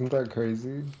alert? Isn't that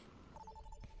crazy?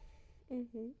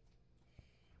 Mm-hmm.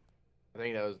 I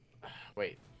think that was.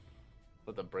 Wait.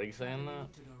 Was the Brig saying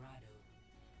that?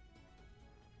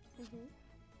 Mm-hmm.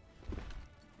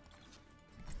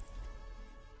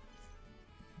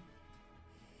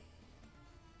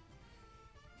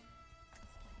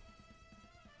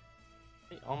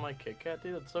 Hey, on my Kit Kat,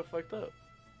 dude, that's so fucked up.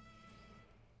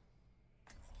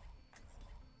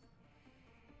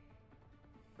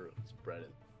 Spread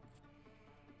it.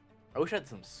 I wish I had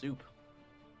some soup.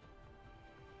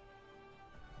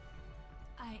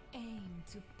 I aim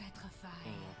to petrify.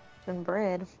 Some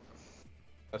bread.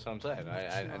 That's what I'm saying.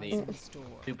 I need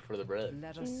soup for the bread.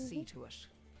 Let us see to it.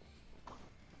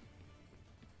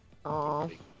 Oh,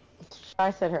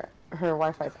 I said her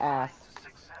Wi-Fi's ass.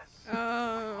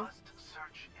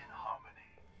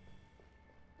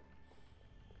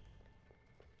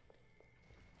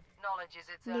 Knowledge is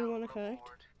its Do you want to connect?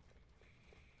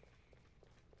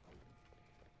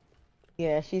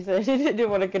 Yeah, she said she didn't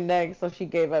want to connect, so she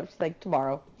gave up. She's like,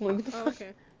 tomorrow. Oh, okay. Things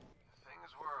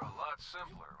were a lot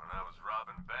simpler when I was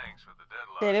robbing banks with the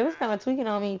deadlock. Yeah, it was kind of tweaking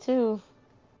on me too.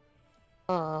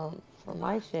 For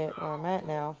my shit where I'm at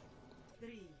now.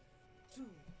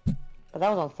 But that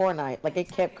was on Fortnite. Like it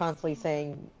kept constantly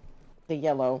saying the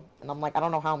yellow, and I'm like, I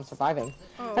don't know how I'm surviving.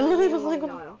 Oh, I literally was like,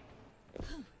 no.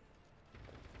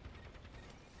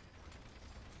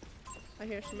 I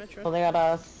hear Symmetra. well, they got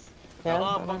us. Yeah,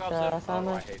 Oh, fuck off, Symmetra, Sim.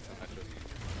 Oh, I hate Symmetra.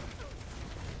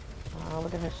 Oh,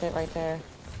 look at her shit right there.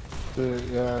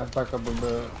 Yeah, back up a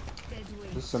bit.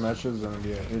 This Symmetra's gonna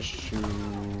be an issue.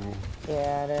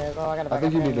 Yeah, it is. Oh, I gotta back I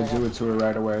think up you need to right do now. it to her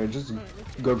right away. Just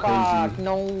go Fuck, crazy.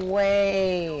 no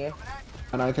way.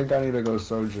 And I think I need to go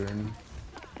Sojourn.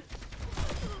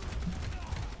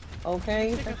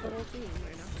 Okay. Pick up the whole team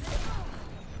right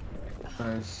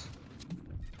now. Nice.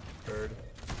 Bird.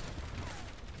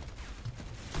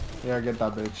 Yeah, get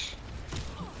that bitch.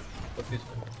 What's this?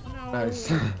 No. Nice.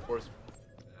 Horse.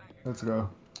 Let's go.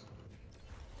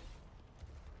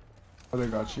 Oh, they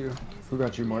got you. Who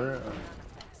got you, Moira?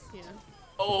 Yeah.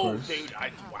 Oh, course. dude,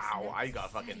 wow, I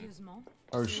got fucking.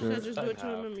 Oh Should I shit. just do it to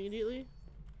him immediately?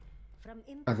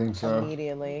 I think so.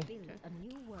 Immediately.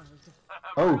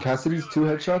 Oh, Cassidy's 2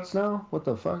 headshots now? What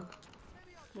the fuck?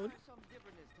 What?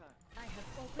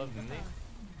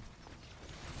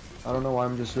 I don't know why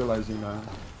I'm just realizing that.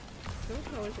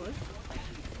 That always was.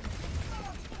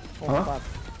 Huh? Fuck.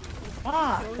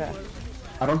 That always was.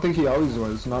 I don't think he always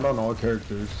was. Not on all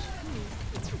characters.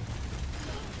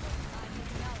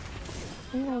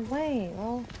 No way.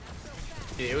 Oh.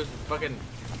 Dude, it was fucking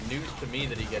news to me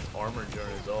that he gets armor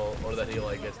during his ult, or that he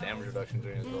like gets damage reduction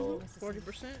during his ult.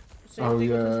 40%. Oh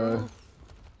yeah.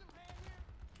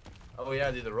 Oh yeah,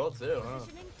 dude, the roll too, huh?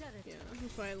 Yeah,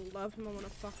 that's why I love him. I wanna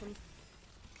fuck him.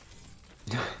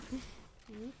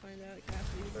 We'll find out.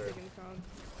 Cassidy, he's big and con.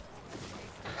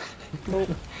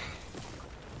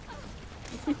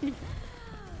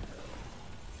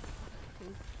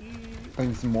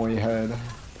 Thanks, Moyhead.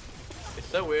 It's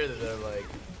so weird that they're like,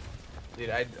 dude,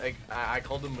 I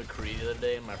called him McCree the other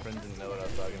day, and my friend didn't know what I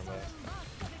was talking about.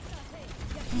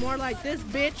 More like this,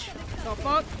 bitch. The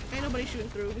fuck? Ain't nobody shooting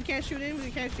through. We can't shoot in,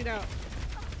 we can't shoot out.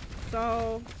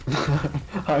 So.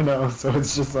 I know, so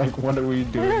it's just like, what are we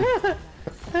doing?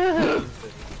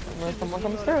 When someone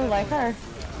comes through like her.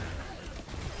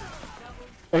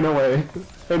 Ain't no way.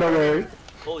 Ain't no way.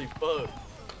 Holy fuck.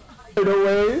 Ain't no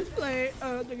way. Play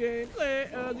the game, play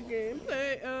the game,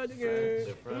 play the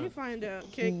game. Let me find out.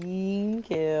 Kick. Team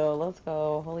kill. Let's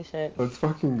go. Holy shit. Let's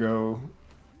fucking go.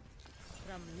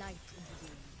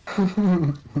 That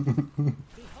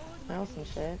was some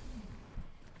shit.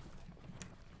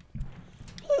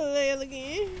 Play the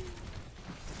game.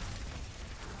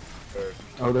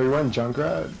 Oh, they went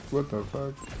Junkrat? What the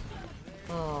fuck?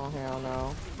 Oh, hell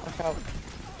no. Watch out.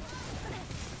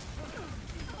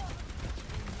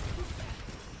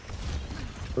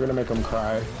 We're gonna make them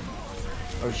cry.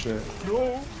 Oh shit.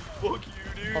 No! Fuck you,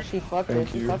 dude! Oh, she fucked Thank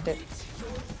it. She you. fucked it.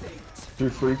 She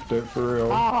freaked it for real.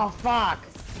 Oh, fuck!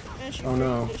 Oh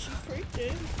no. She freaked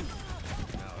it.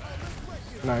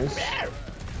 Nice.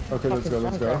 Okay, let's go,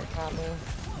 let's go.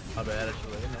 My bad,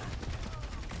 actually.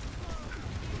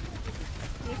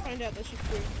 Let me find out that she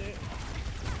freaked it.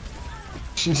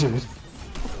 She did.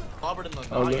 Robert in the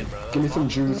Oh, noggin, bro. give me some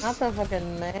juice. Not the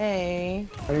fucking May.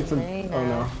 I need some. May Oh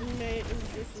no. May,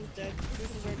 this is dead. This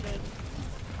is our dead.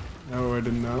 No, I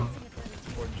didn't know.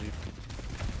 Poor Jeep.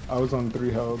 I was on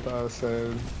 3 health. I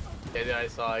said. Yeah, dude, I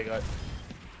saw I got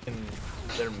in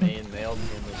their main nailed me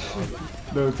in the noggin.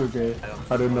 No, it's okay.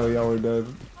 I didn't know y'all were dead.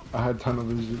 I had tunnel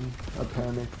vision. I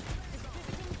panicked.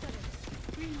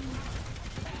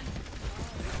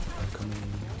 I'm coming.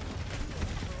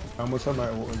 I almost had my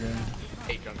ult again. I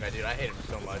hate Drunk Guy, dude. I hate him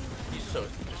so much. He's so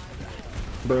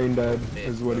just Brain dead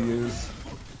is what he is.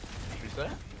 What you say?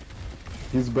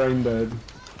 He's brain dead.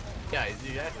 Yeah, he's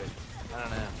exactly. I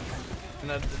don't know.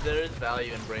 No, there is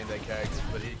value in brain dead characters,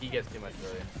 but he gets too much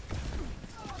value.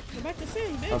 Go back to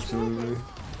sin, bitch. Absolutely.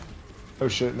 Oh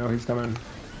shit, no, he's coming.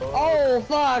 Oh,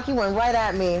 fuck! He went right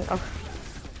at me. Oh.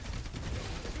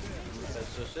 That's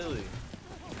so silly.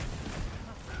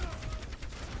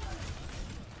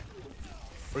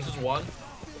 Where's this one?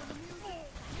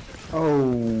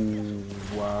 Oh,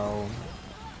 wow.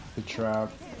 The trap.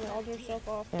 Walled herself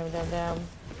off. Damn, damn, damn.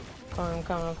 Come,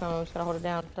 come, come. Just gotta hold it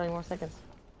down. 30 more seconds.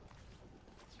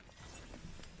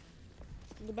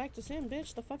 Go back to sin,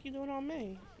 bitch. The fuck you doing on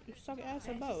me? You suck ass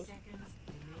at both.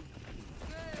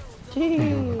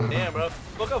 Jeez. Damn, bro.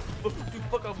 Fuck up. Dude,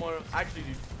 fuck up more. Actually,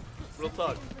 dude. Real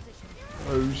talk.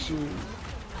 Oh shit.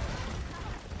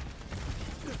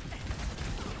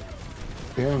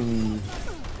 Damn.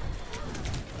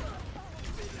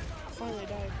 Finally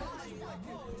died.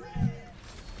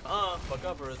 Fuck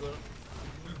up, Marissa.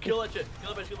 Kill that shit.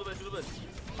 Kill that bitch, kill that bitch, kill that bitch.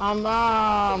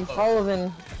 I'm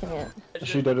frozen. Can't.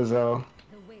 She dead as hell.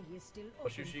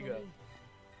 What shoot she got?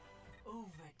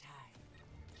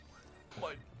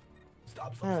 What?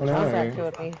 Stop, stop, Oh, stop. contract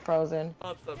with me. Frozen.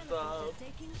 Stop, stop, stop.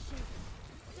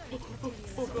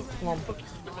 Come on.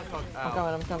 I'm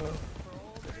coming, I'm coming.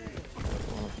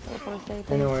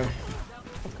 Anyway.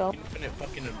 Let's go. Infinite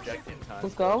fucking objective time.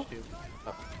 Let's go.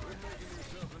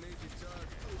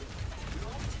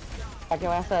 Back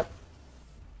your ass up.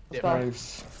 Let's go.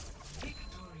 Nice.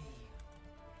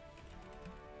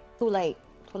 Too late.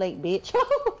 Too late, bitch. I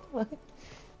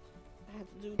had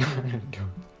to do too.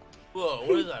 Whoa,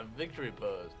 what is that victory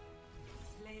pose?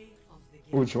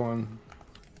 Which one?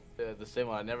 The same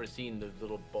one. I've never seen the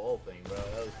little ball thing, bro.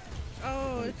 That was...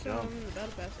 Oh, it's the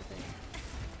battle pass, I think.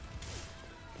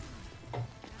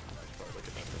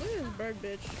 Look at this bird,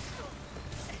 bitch.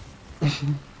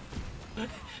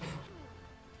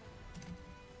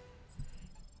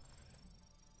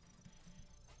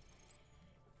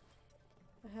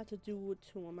 I had to do it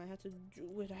to him. I had to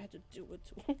do it. I had to do it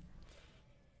to him.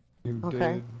 You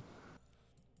Okay.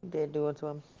 did. Did do it to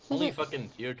him. Only fucking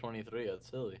tier 23. That's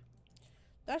silly.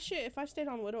 That shit, if I stayed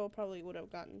on Widow, I probably would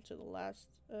have gotten to the last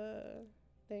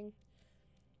thing.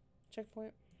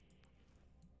 Checkpoint.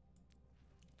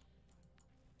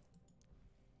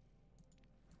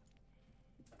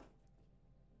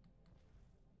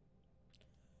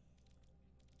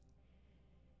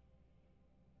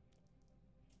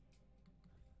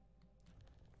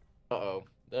 Uh-oh.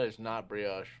 That is not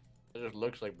brioche. It just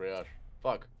looks like brioche.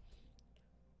 Fuck.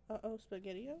 Uh-oh,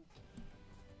 spaghetti-o?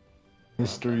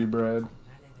 Mystery bread.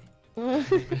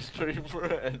 Mystery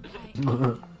bread.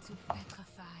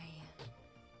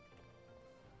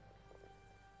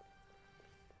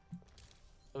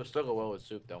 It would still go well with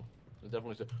soup, though. It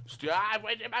definitely stop!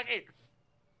 Wait, Maggie!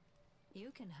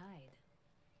 You can hide,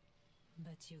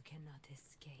 but you cannot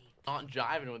escape. Not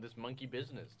jiving with this monkey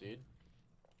business, dude.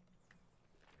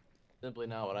 Simply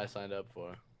not what I signed up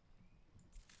for.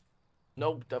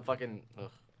 Nope, that fucking.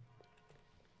 Ugh.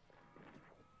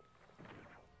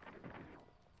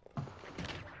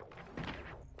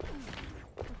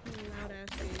 Loud ass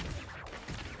dude.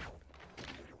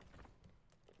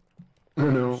 I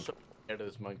know. I'm so scared of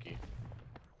this monkey.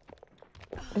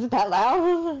 Is it that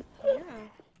loud? Yeah.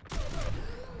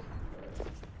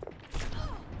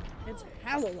 It's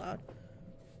hella loud.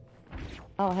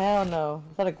 Oh hell no!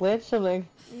 Is that a glitch or like?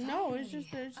 No, it's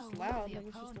just loud. Like,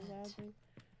 it's just a loud thing.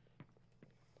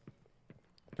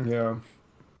 Yeah.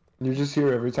 You just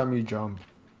hear every time you jump.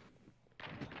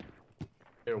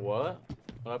 Hear what?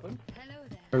 What happened?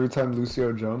 Every time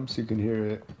Lucio jumps, you can hear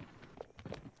it.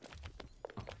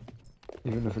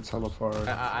 Even if it's hella far.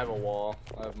 I have a wall.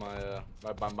 I have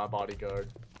my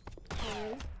bodyguard.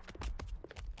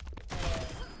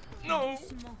 No!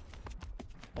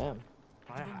 Damn.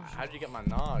 How'd you get my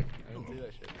nog? I didn't do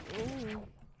that shit.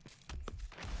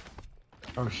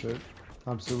 Oh shit.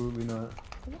 Absolutely not.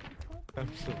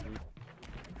 Absolutely.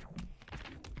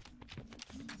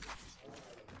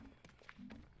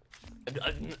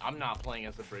 I'm not playing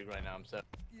as a brig right now, I'm set.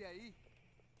 Yay.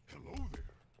 Hello there.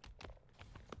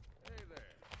 Hey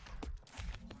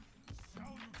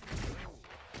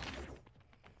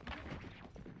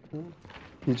there.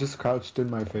 He just crouched in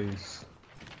my face.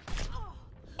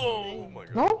 Oh my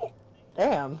god. No.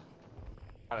 Damn.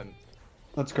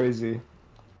 That's crazy.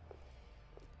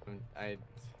 I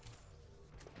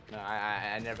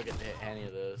never get to hit any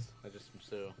of those. I just am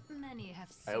so.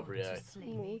 I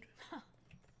overreact.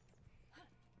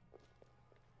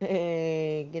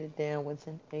 Hey, get it down,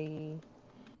 Winston. Hey.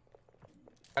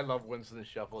 I love Winston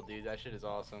Shuffle, dude. That shit is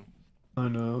awesome. I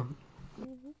know.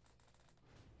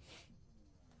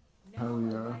 Hell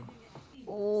yeah.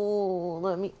 Oh,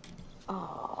 let me.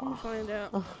 Oh. Let me find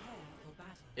out.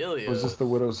 Ilya. Was this the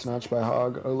Widow Snatch by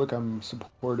Hog? Oh look, I'm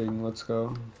supporting. Let's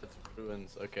go. That's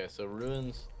Ruins. Okay, so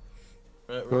Ruins.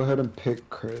 Go ahead and pick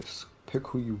Chris. Pick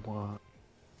who you want.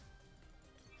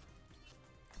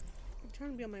 I'm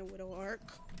trying to be on my Widow arc.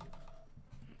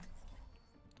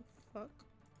 The fuck?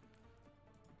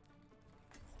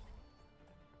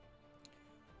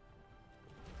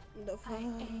 The fuck?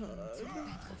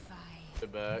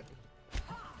 Get back.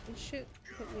 And shit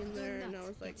put me in there and I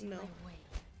was like, no.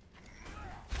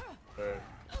 Or,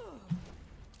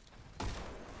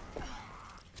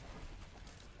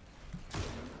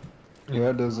 Yeah,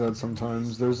 it does that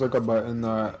sometimes. There's like a button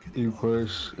that you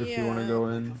push if you want to go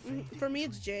in. For me,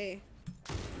 it's J.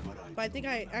 But I think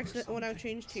I accidentally, when I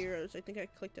changed heroes, I think I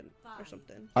clicked it or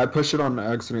something. I push it on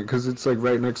accident because it's like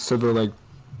right next to the like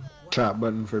chat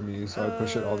button for me, so I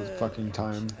push it all the fucking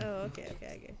time. Oh, okay, okay,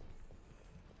 I get.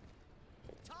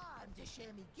 Time to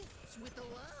share me gifts with the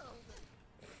world.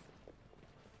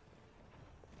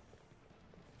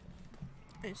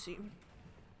 I see.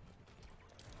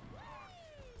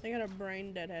 I got a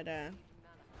brain dead head.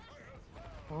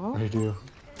 I do.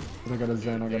 I got a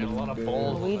Zen, I got a lot of a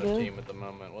balls on that team at the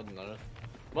moment, wasn't there?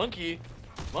 Monkey!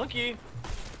 Monkey!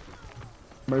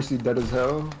 Mercy dead as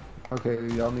hell. Okay,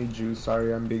 y'all need juice.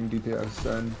 Sorry, I'm being DPS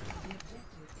then.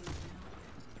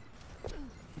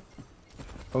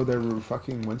 Oh, their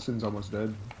fucking Winston's almost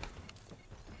dead.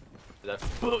 That's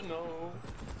no.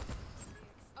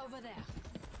 Over there.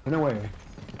 In a way.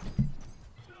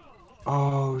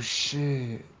 Oh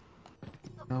shit.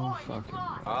 No fucking.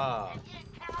 Ah.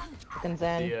 Fucking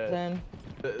Zen. Zen.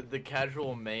 The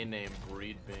casual May name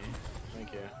breed me.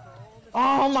 Thank you.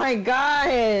 Oh my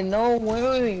god! No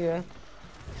way!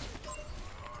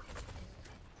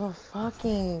 The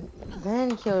fucking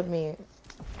Zen killed me.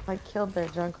 I killed their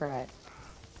Junkrat.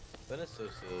 That is so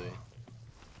silly.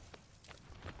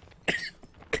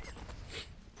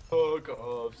 Fuck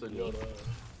off, senora.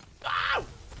 Ow!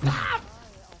 Ah!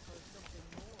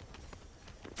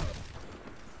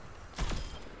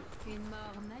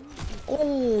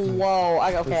 Oh, whoa.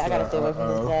 I gotta stay away from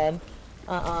Uh-oh. this Zen. I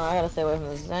gotta stay away from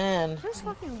this Zen. Where's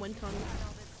fucking Winton?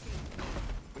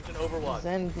 We can Overwatch.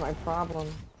 Zen's my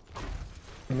problem.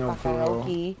 No, for real.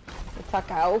 Takaoki.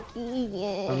 Takaoki,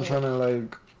 yeah. I'm trying to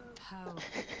like.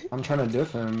 I'm trying to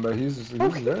diff him, but he's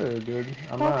good, dude.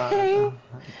 I'm Okay. not.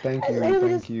 Thank you,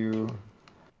 thank you.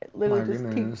 It literally My just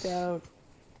goodness. peeked out.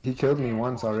 He killed me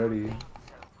once already.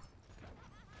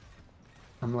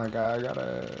 I'm like, I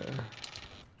gotta...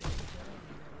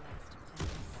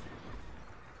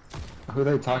 Who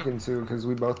they talking to? Because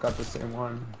we both got the same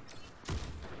one.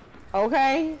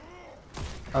 Okay.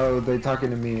 Oh, they talking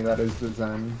to me. That is the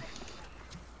Zen.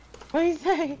 What do you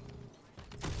say?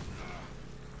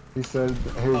 He said,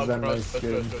 hey Zen, nice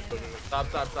skin.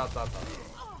 Stop. Look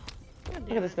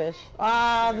at this fish.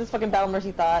 Ah, this fucking Battle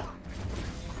Mercy thought.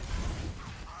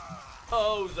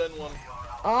 Oh, Zen one.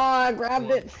 Oh, I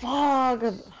grabbed it. Fuck.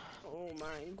 Oh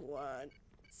my god.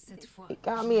 He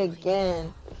got me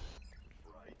again.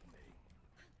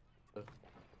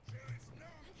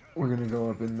 We're gonna go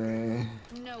up in there.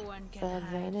 No one can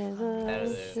hide. Out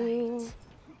of there.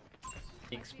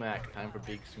 Big smack. Time for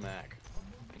big smack.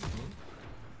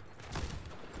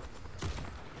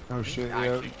 Oh shit, yeah.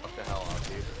 Actually, fuck the hell out,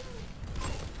 dude.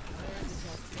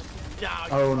 Yeah,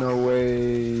 Oh no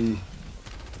way.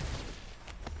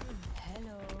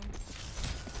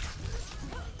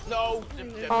 No!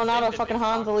 Oh, not a fucking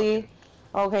Hansley.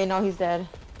 Okay, no, he's dead.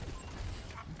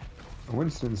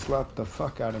 Winston slapped the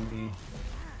fuck out of me.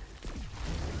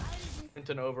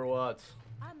 Into Overwatch.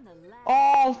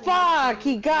 Oh, fuck!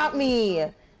 He got me!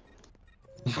 I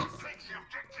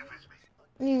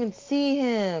didn't even see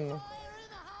him.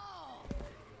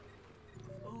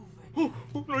 No,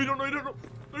 you don't do that!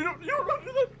 You're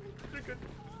good.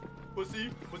 Pussy,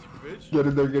 bitch. Get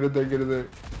in there.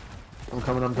 I'm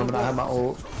coming. I have my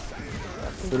ult.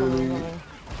 Literally. I'm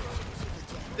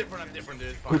different,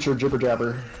 dude. Fine. Put your jibber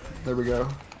jabber. There we go.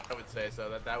 I would say so.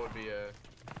 That would be a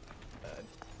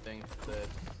thing that.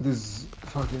 This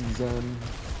fucking Zen.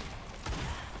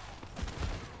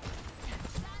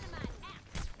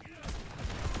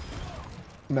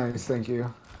 Nice, thank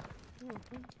you.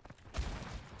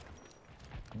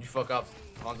 You fuck off,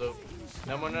 Hanzo.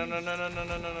 No.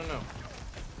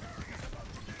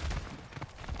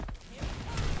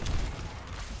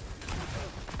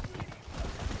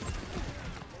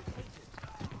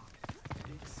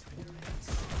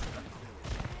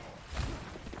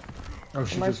 Oh,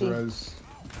 she just res.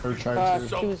 Or tried to.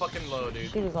 So fucking low,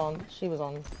 dude. She was on.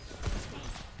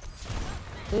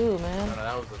 Dude, man. No,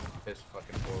 that was a piss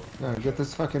fucking bull. No, get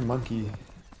this fucking monkey.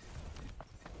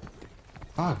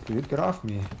 Fuck, dude, get off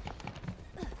me.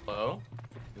 Hello?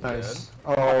 Nice.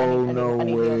 Dead? Oh, no I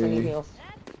need way. heals.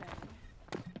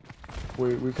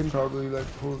 Wait, we can probably like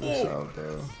pull this out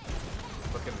though.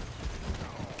 Fucking.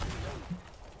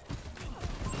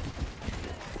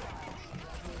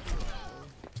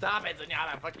 Stop it,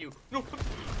 Zenyatta, fuck you. No,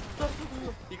 stop.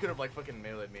 He could have like fucking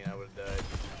meleeed me and I would have died.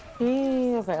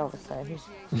 Okay, I was sad. He's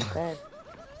dead.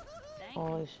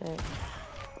 Holy shit.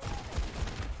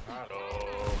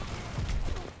 Hello.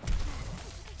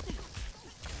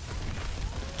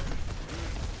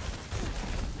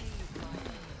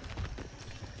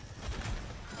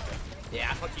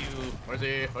 Yeah, fuck you. Where's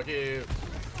he? Fuck you.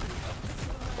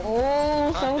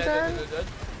 Oh, so dead.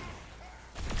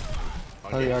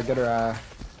 Oh yeah, get her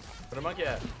Where the monkey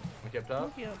at? Monkey up top?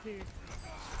 Monkey up here.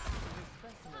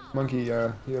 Monkey,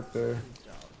 yeah, he up there.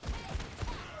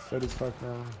 Dead as fuck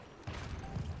now.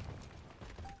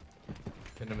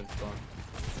 Hit him in spawn.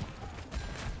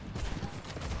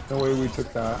 No way we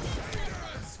took that.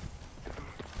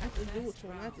 I have to do it to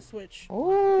him. I have to switch.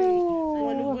 Oh.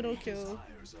 One new widow kill.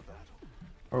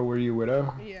 Or were you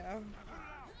Widow? Yeah.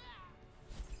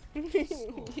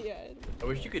 Yeah. I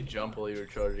wish you could jump while you were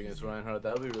charging as Reinhardt.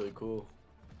 That would be really cool.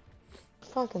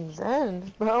 Fucking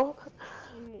Zen, bro.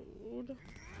 Mood.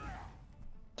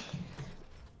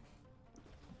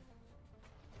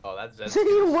 Oh, that Zen skin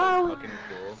is Wow. so fucking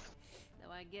cool.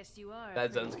 Though I guess you are.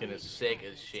 That Zen skin is sick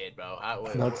as shit, bro.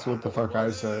 That's what the fuck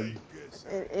I said.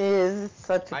 It is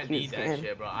such a I cute need skin. that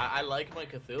shit, bro. I like my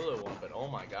Cthulhu one, but oh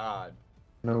my god.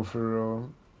 No, for real.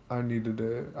 I needed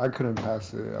it. I couldn't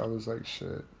pass it. I was like,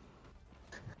 shit.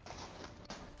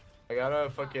 I gotta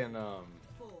fucking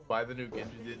buy the new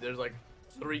Genji. There's like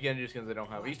 3 Genji skins I don't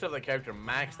have. I used to have that character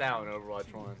maxed out in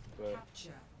Overwatch 1, but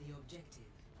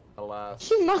alas.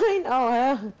 She mine?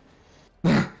 Oh,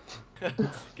 yeah.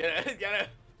 Get it!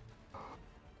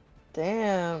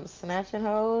 Damn, snatching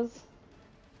hoes.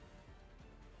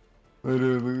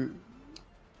 Literally.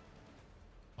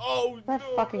 Oh That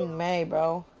no! fucking May,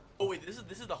 bro. Oh wait, this is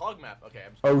the hog map. Okay,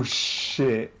 I'm sorry. Oh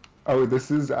shit. Oh,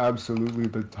 this is absolutely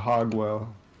the Hogwell.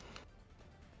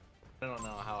 I don't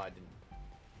know how I didn't.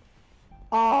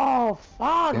 Oh,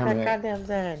 fuck, Damn that it. goddamn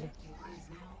Zen.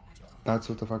 That's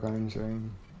what the fuck I'm saying.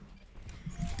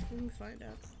 Let me find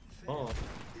out. Oh.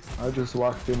 I just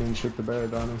walked in and shit the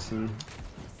bed, honestly.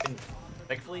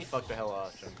 Thankfully, fuck the hell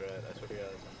off, Junkrat. I swear to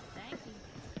God.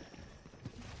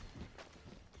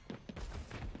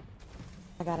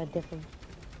 I gotta diff him.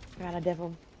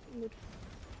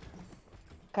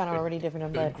 Kinda already different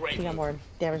him, but he got more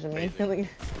damage than me.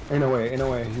 Ain't no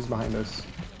way, he's behind us.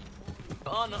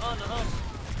 On. Are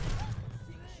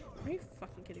you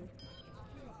fucking kidding me?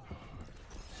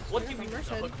 What do you mean the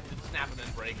hook snap and then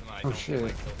break? And I Oh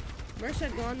shit.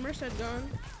 Merced gone.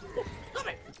 Stop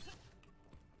it!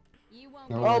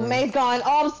 No Oh, way. May's gone.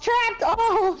 Oh, I'm trapped!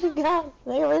 Oh my god,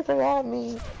 they always at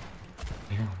me.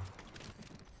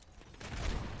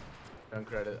 Don't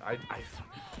credit.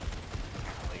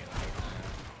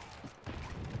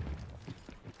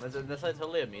 That's like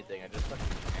totally a me thing. I just fucking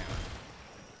can't.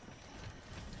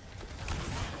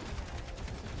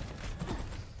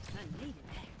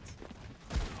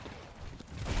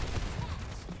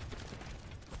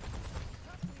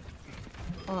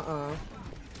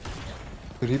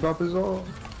 Did he pop his ult?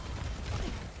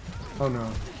 Oh no.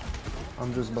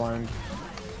 I'm just blind.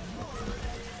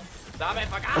 Stop it,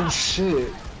 fuck Oh off!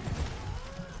 shit.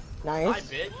 Nice.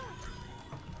 Hi,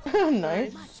 bitch.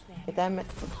 Nice. Get that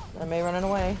May running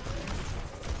away.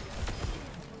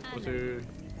 What's your... Are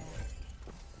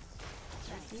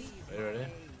you ready?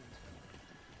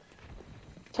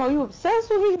 So you obsessed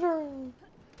with me, bro?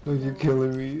 Are you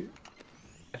killing me?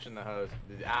 Smashing the hose.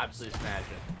 Absolutely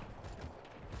smashing.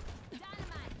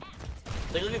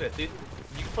 Like, look at this, dude.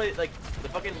 You can play, like,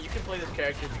 you can play this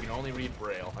character if you can only read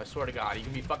Braille. I swear to God, you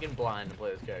can be fucking blind and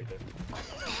play this character.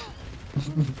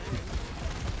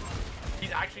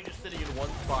 He's actually just sitting in one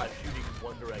spot, shooting in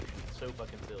one direction. It's so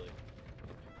fucking silly.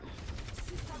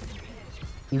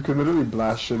 You can literally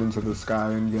blast shit into the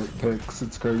sky and get picks.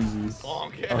 It's crazy. Oh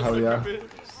hell yeah.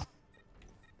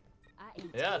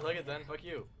 Yeah, look at then. Fuck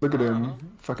you. Look at him.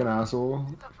 Fucking asshole.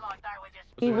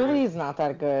 He really is not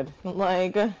that good.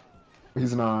 Like,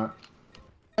 He's not.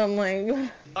 I'm like,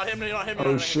 Not him,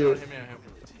 Oh shit.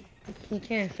 he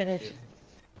can't finish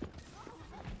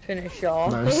y'all.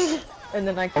 Nice. And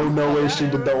then I Oh no way, she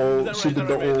did the ult. She did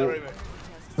the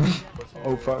ult.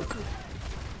 Oh fuck.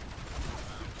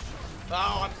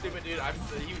 Oh, I'm stupid, dude.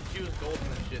 She was golden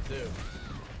and shit too.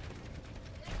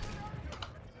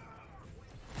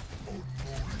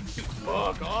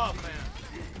 Fuck off, man.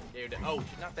 Yeah, oh,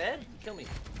 she's not dead? Kill me.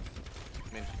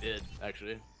 I mean, she did,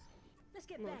 actually. Let's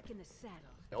get back in the saddle.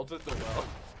 Ulted so well.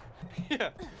 Yeah,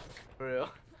 for real.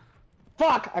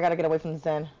 Fuck! I gotta get away from the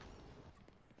Zen.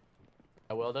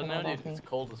 Oh, well done now, dude. It's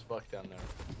cold as fuck down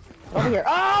there. Over here.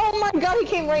 Oh my god, he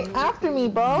came right after me,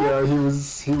 bro. Yeah,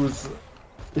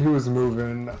 he was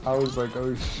moving. I was like,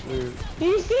 oh shit. Do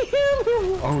you see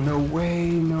him? Oh no way,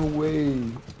 no way.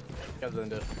 You got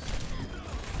Zenda.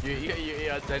 You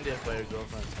got Zenda for your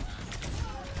girlfriend.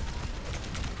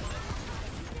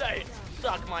 Hey,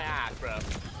 suck my ass, bro. You're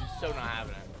so not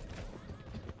having it.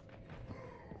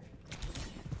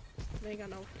 They got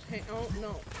no. Oh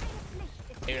no.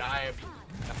 Dude, I am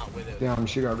not with it. Damn,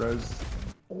 she got res.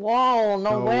 Whoa,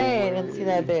 no way. I didn't see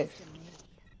that bitch.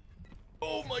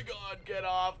 Oh my god, get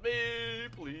off me!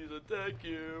 Please and thank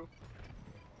you.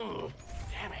 Oh,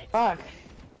 damn it. Fuck.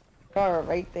 Car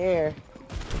right there.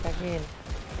 Back in.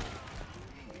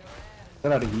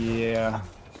 Get out of here.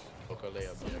 Okay,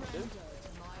 objective.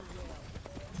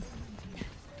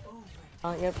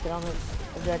 Oh, yep, get on the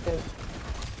objective.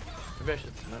 Maybe I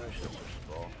should switch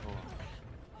the ball.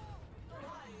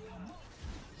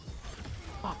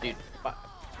 Oh, dude, fuck.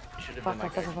 Should have been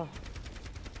like. Fuck.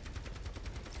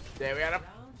 There we got him.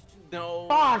 No.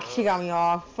 Fuck, she got me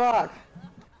off. Fuck.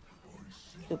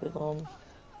 Stupid home.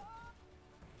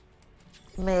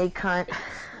 May cunt.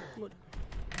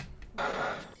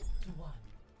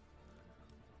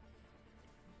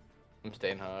 I'm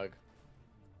staying hug.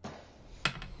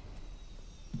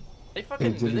 They They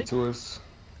fucking did it to us.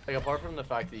 like apart from the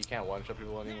fact that you can't one-shot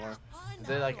people anymore, did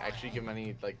they like actually give him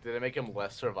any like did it make him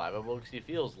less survivable? Because he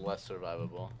feels less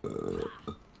survivable.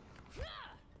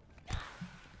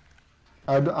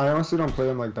 I honestly don't play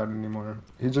him like that anymore.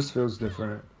 He just feels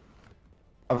different.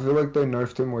 I feel like they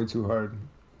nerfed him way too hard.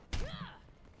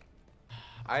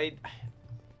 I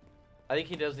think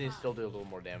he does need to still do a little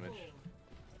more damage,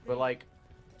 but like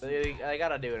I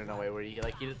gotta do it in a way where he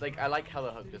like I like how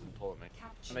the hook doesn't pull at me.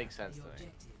 It makes sense to me.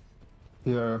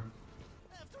 Yeah.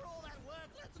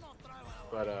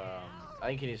 But I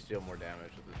think he needs to deal more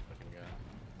damage with this fucking guy.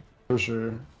 For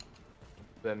sure.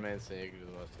 Then man say you can do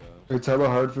the most of those. It's hella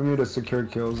hard for me to secure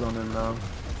kills on him now.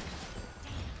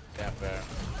 Yeah, fair.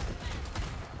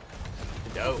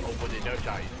 No, oh, they no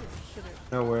shot you.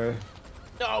 No way.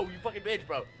 No, you fucking bitch,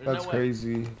 bro. There's That's no way.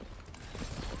 crazy.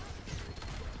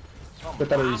 Oh, Get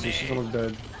that my easy, she's man. almost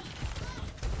dead.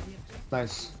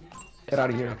 Nice. Get out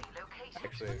of here.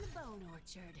 Actually,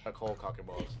 a whole cock and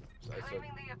balls. So I said,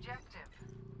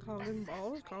 Coggin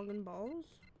balls? Coggin balls?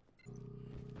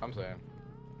 I'm saying.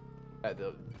 That's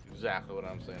exactly what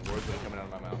I'm saying. Words that are coming out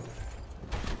of my mouth.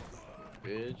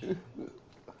 Bitch.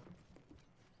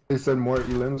 They said more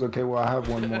elims? Okay, well I have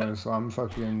one more, so I'm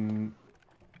fucking...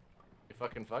 You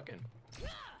fucking.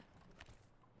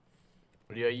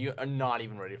 But yeah, you are not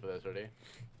even ready for this, ready?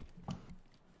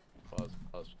 Pause.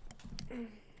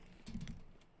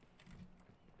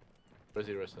 Where's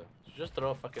the Rissa? Just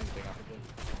throw a fucking thing off again.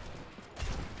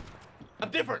 I'm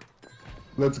different!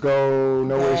 Let's go.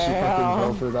 No way she fucking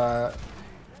fell for that.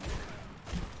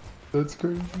 That's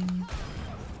crazy.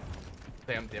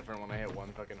 Say I'm different when I hit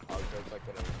one fucking hog, so it's like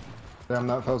whatever. Damn,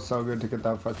 that felt so good to get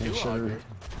that fucking shitter.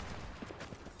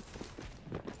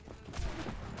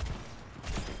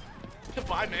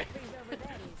 Bye, man.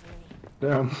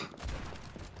 Damn.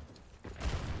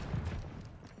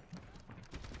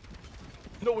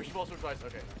 No, we should also try.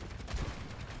 Okay.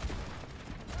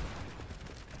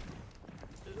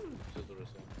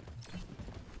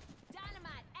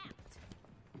 Dynamite out.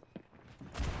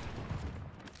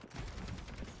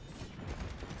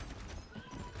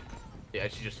 Yeah,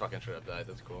 she just fucking straight up died.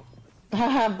 That's cool. I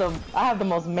have the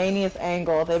most maniest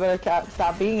angle. They better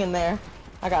stop being in there.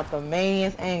 I got the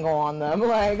maniest angle on them.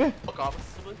 Like. Fuck off.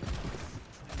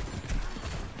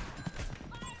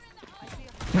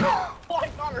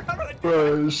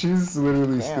 Bro, she's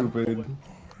literally stupid.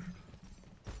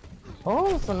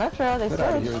 Oh, Symmetra, they Get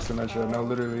said. out of here, Symmetra. No,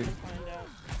 literally.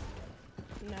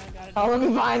 Oh, let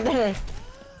me find her.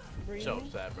 So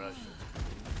sad, bro.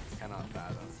 Cannot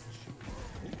fathom.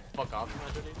 Fuck off,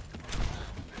 Symmetra, dude.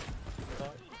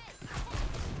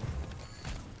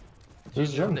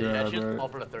 There's Junkrat, Yeah, she just right?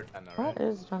 called for the third time though, right? What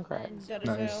is Junkrat?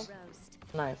 Nice.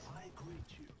 Nice.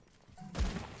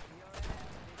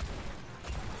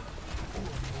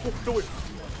 Do it.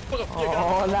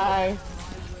 Oh, nice.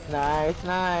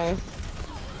 Nice.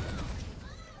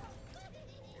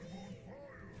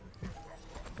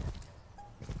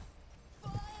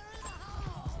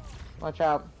 Watch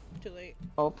out. Too late.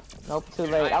 Nope, too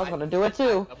late. I was gonna do it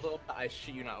too. I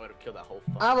shit you not, I would have killed that whole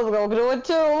fuck. I was gonna do it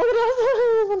too. Look at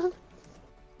us.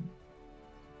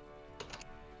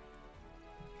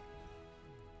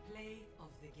 Play of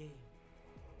the game.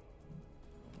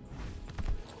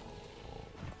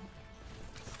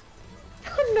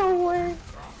 No way.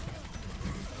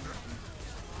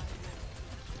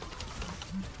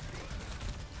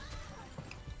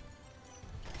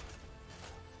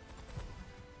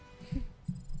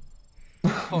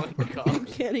 Oh my god. I'm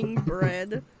getting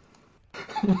bread.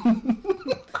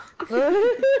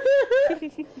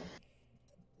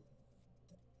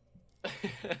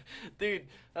 Dude,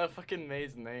 that fucking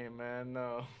May's name, man,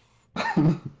 no.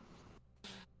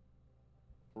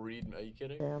 Read, are you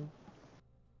kidding? Damn.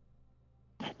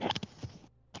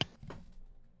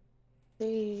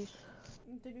 Please.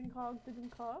 Digging cock.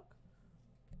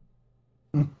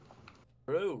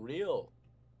 Bro, real.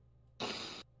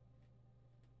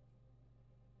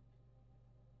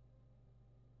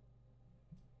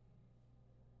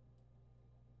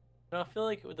 No, I feel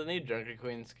like with the new Junker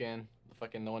Queen skin,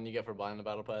 the one you get for buying the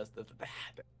Battle Pass,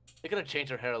 they could have changed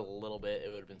her hair a little bit, it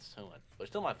would have been so much. But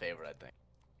still my favorite, I think.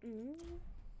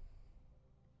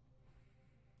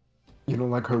 You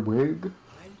don't like her wig?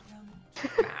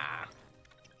 Nah.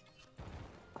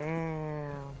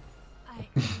 Damn. I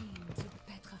aim to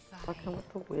petrify. Fucking with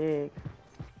the wig.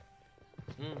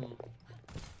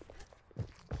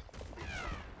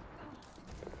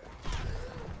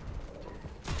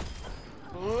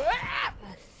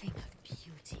 A thing of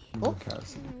beauty. Oh.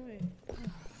 Cassie.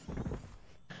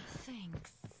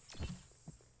 Thanks.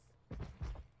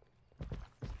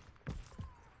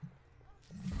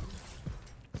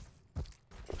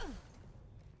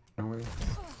 No way.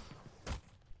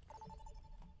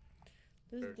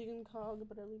 This is digging cog,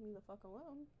 but leave me the fuck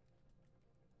alone.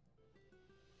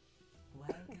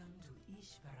 Welcome to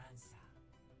Esperanza.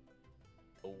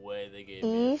 The way they gave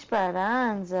me.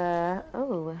 Esperanza.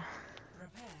 Oh.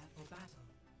 Prepare for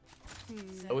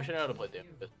battle. I wish I knew how to play Damn.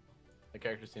 The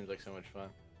character seems like so much fun.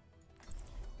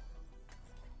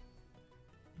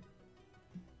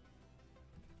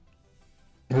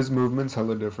 His movement's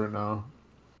hella different now.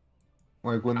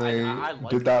 Like when they I like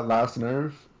did it. that last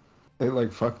nerf, it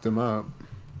like fucked him up.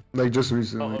 Like just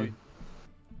recently.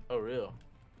 Oh, real?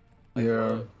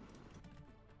 Yeah. what?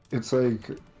 It's like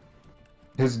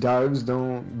his dives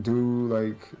don't do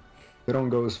like they don't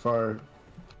go as far.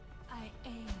 I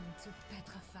aim to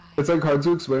petrify. It's like hard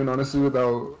to explain honestly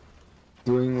without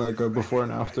doing like a before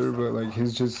and after, but like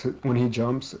he's just when he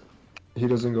jumps, he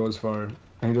doesn't go as far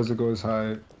and he doesn't go as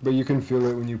high, but you can feel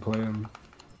it when you play him.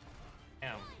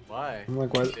 Damn. Why? I'm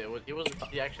like, what? He wasn't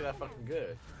actually that fucking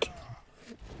good.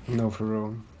 No, for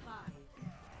real.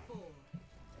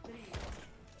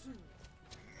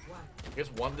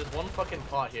 There's one fucking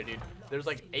pot here, dude. There's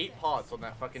like 8 pots on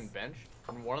that fucking bench,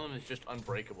 and one of them is just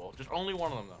unbreakable. Just only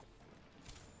one of them though.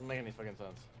 Doesn't make any fucking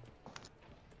sense.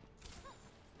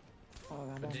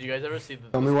 But did you guys ever see the?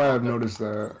 Tell me why I've noticed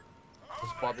that. The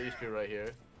spot that used to be right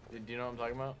here. Do you know what I'm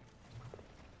talking about?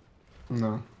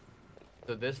 No.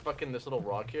 So this little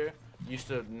rock here used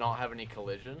to not have any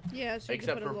collision. Yeah, so you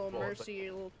except can put a for little bullets. Mercy,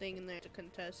 a little thing in there to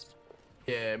contest.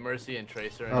 Yeah, Mercy and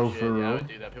Tracer and Oh, shit. for Yeah, I real? would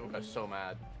do that. People got so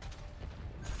mad.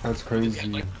 That's crazy.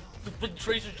 Like, the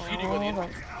Tracer's cheating on the internet.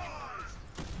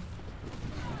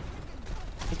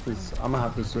 I'm gonna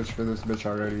have to switch for this bitch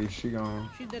already. She gonna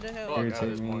did a hell.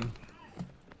 irritate me.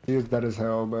 She is dead as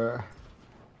hell, but...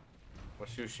 What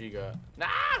shoe she got? No!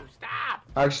 Stop!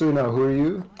 Actually, no. Who are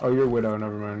you? Oh, you're Widow.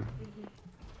 Never mind.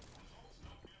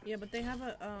 Yeah, but they have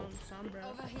a Sombra.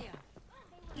 Over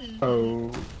here.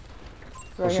 Oh.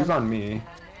 Well, she's on me.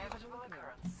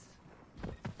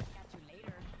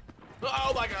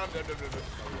 Oh my god!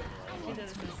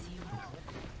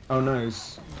 Oh,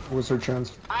 nice. Was her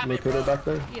chance located back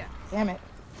there? Yeah. Damn it.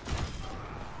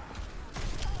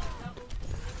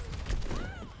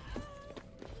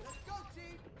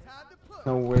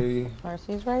 No way.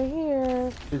 Mercy's right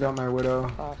here. You got my Widow.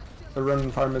 Fuck. They're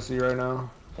running pharmacy right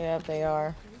now. Yeah, they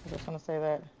are. I just want to say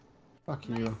that. Fuck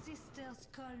you. Sisters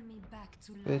call me back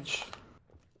to life. Bitch.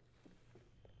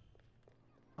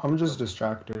 I'm just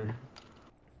distractor.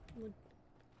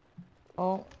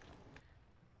 Oh.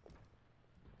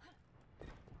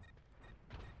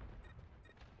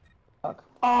 Fuck.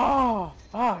 Oh,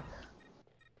 fuck.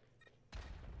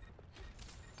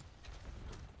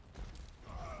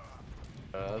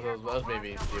 That was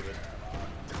maybe stupid.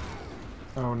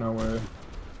 Oh, no way.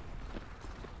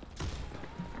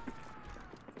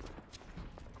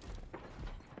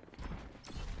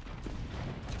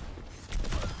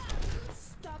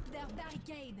 Stop their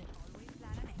barricade. Always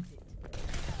plan an exit.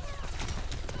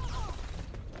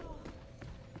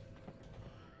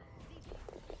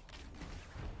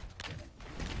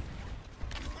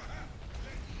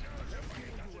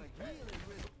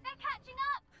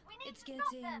 It's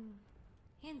getting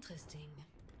interesting.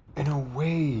 In a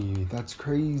way, that's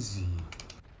crazy.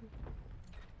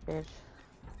 Bitch.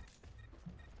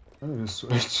 I'm gonna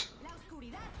switch.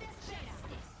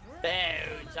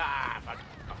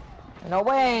 No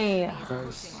way.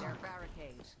 Nice.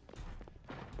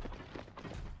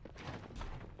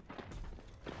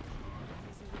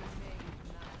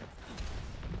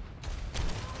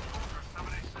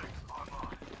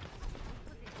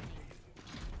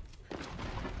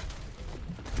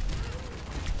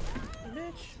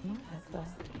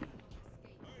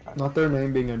 Not their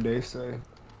name being Andese.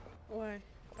 Why?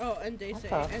 Oh, and they say,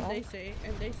 What the and they fuck? say,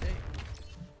 and they say.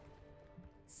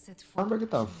 I'm gonna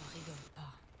get the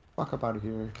fuck up out of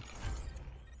here.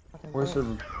 Where's her?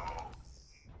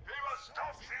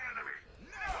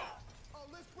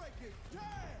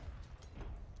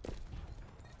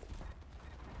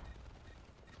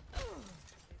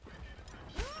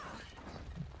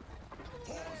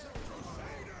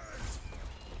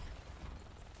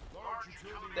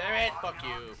 Damn it! Fuck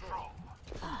you.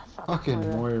 Fucking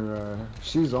Moira.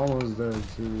 She's almost there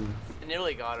too. I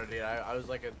nearly got her, dude. I was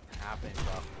like a half inch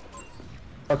off.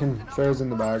 Fucking Fair's in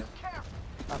the back.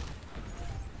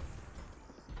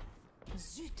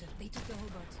 Zut, they took the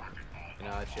robot.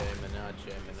 Menace.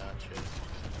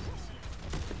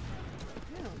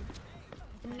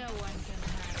 No one can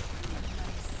have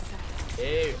my side.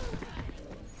 Ew.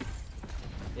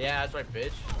 Yeah, that's right,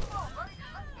 bitch.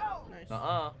 Nice.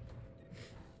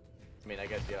 I mean, I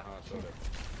guess, yeah, sort of.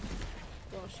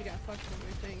 Well, she got fucked on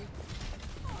her thing.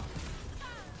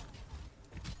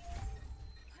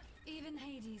 Even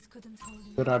Hades couldn't hold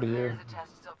me. Get out of here.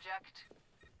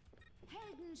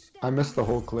 I missed the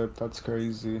whole clip. That's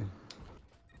crazy.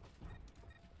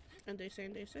 And they say,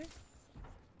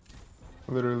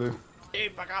 Literally. Hey,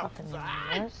 fuck out.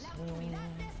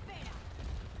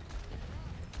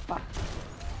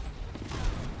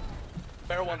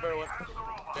 Barrel one.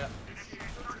 Yeah.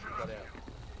 Got it.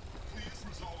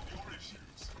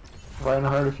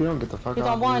 Reinhardt, if you don't get the fuck She's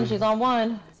out on one. of here. She's on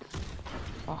one.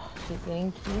 Oh, she's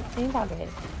getting team pocket.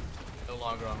 No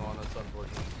longer on one. That's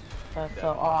unfortunate. That's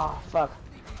so. Oh, fuck.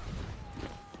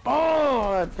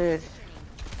 Oh, that bitch.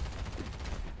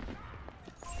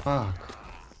 Fuck.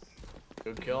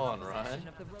 Good kill on Ryan.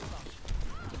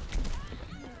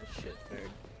 shit, bird.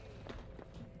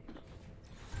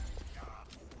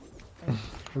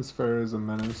 This Fair is a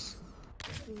menace.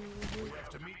 We have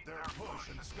to meet their push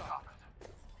and stop it.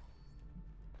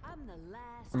 the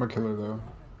last I'm gonna kill her though.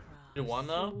 You won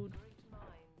though?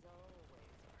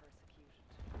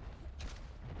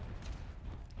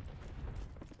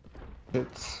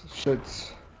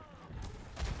 Shits.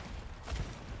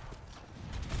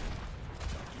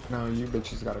 No, you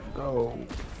bitches gotta go.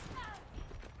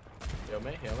 Heal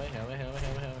me.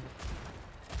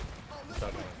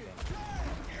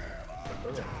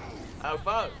 Oh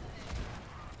fuck!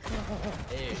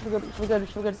 Hey. We're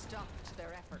good. Stopped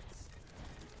their efforts.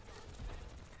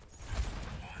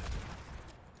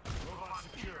 Robot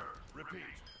secure. Repeat.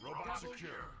 Robot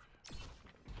secure.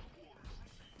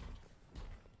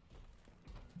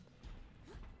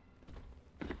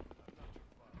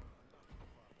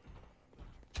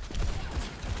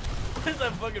 What is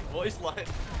that fucking voice line?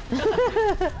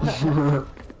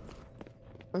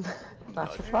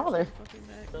 Not your father.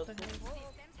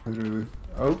 Literally.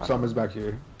 Oh, someone's back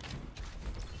here.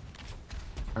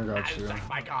 I got you. Suck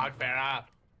my cock, Farah.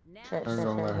 Shit, I'm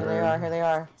gonna let here her. they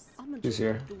are. She's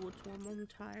here. I'm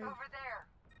tired.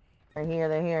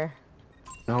 They're here.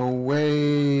 No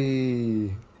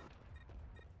way.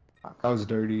 That was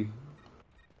dirty.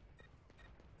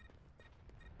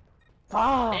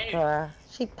 Fuck!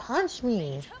 She punched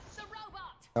me.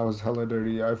 That was hella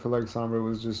dirty. I feel like Sombra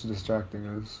was just distracting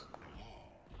us.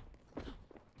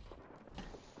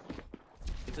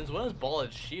 Since when is Ball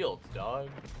at shields, dog?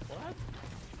 What?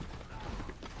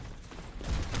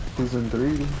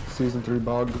 Season 3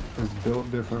 Bog is built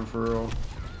different for real.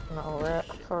 No,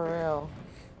 for real.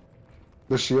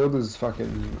 The shield is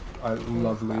fucking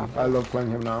lovely. I love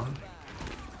playing him now.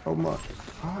 Oh my,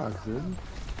 fuck, dude.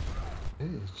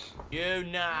 Bitch. You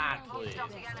not, please.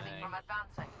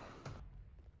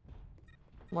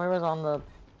 Moira's on the...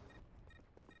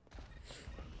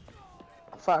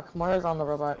 Fuck, Moira's on the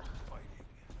robot.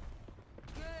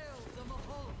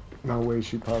 No way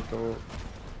she popped ult.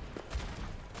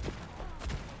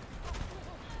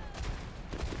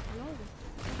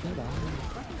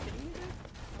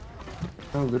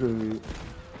 No, literally.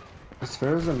 As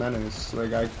fair as a menace,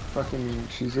 like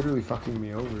she's literally fucking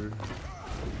me over.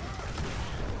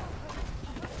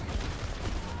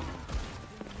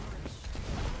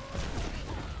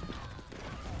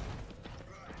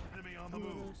 Enemy on the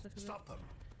move. Stop them.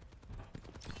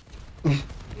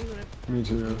 Me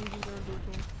too.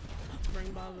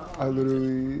 I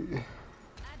literally...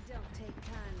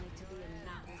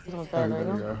 Okay, there there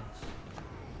you you go. go.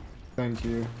 Thank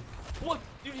you. What?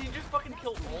 Dude, he just fucking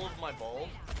killed all of my balls?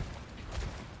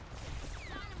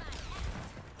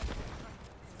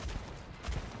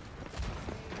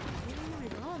 Oh my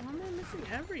god, how am I missing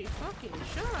every fucking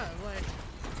shot? Like,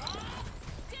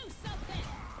 do something!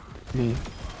 Me.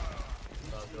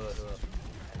 Oh, do it.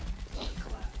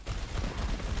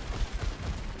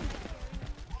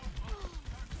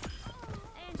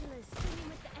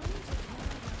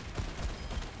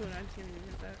 Dude, I can't even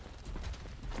get that.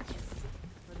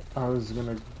 I was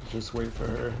gonna just wait for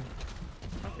her.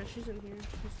 Okay, she's in here.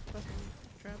 She's fucking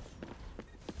trapped.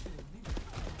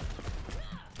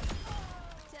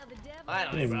 I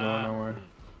don't Ain't even going nowhere.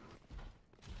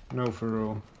 No, for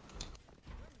real.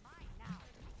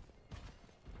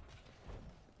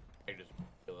 I can just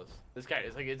kill this. This guy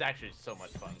is like, it's actually so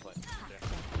much fun playing this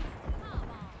there.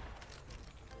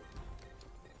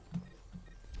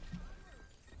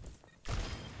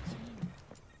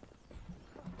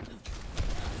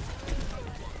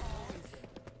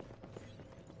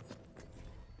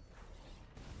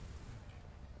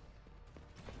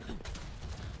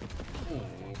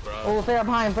 Oh, fair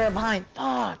behind.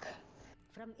 Fuck!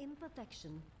 From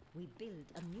imperfection, we build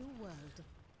a new world.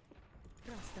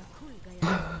 Rasta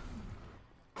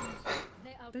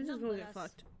They're just gonna get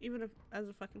fucked. Even if, as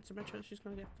a fucking Symmetra, she's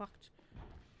gonna get fucked.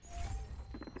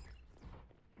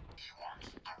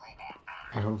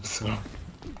 I hope so.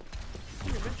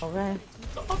 Okay.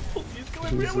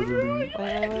 She's literally...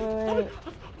 Wait.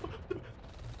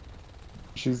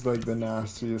 She's like the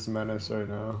nastiest menace right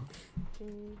now.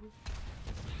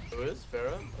 Who is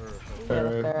Farah? Or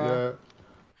Farah, yeah.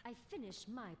 I finish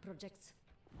my projects.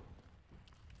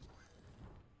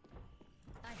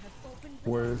 I have opened the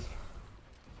Worth.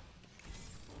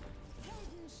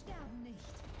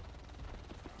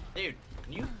 Dude,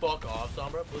 can you fuck off,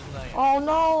 Sombra? Wasn't that Oh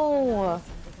no!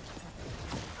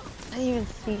 I didn't even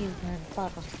see him, man.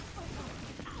 Fuck.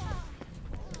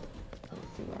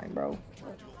 See mine, bro.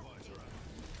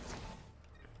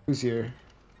 Who's here?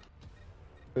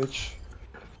 Bitch.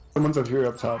 Someone's up here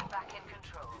up top.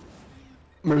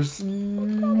 Mercy. was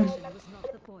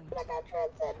not the point. I got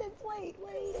transcendence. Wait.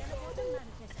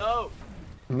 Oh!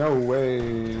 No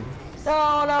way.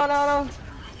 No.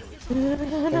 Thank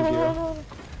you.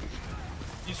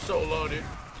 He's so low, dude.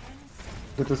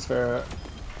 Get this fair.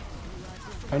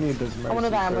 I need this I wanna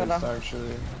mercy die, first,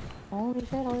 actually. Holy shit,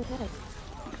 holy shit.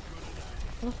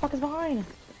 What the fuck is behind?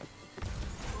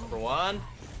 Number one.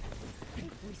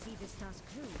 We see this task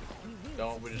through.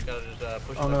 Don't. We just gotta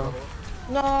push. Oh no.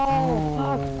 No!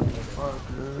 Oh,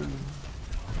 fuck, dude.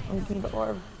 I'm getting the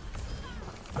orb.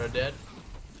 They're dead.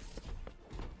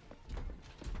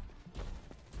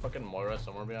 Fucking Moira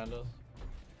somewhere behind us.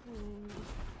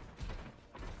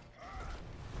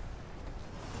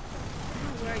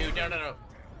 Dude, no.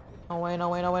 Oh wait, no,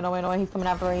 wait, no, wait, no, wait, no, he's coming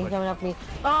after me, he's coming after me.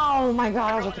 Oh my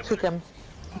god, I was about to kick him.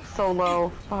 I'm so low.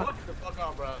 Fuck. What the fuck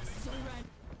on, bro?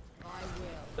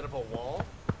 Set up a wall?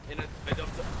 I don't.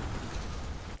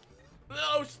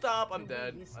 No, stop! I'm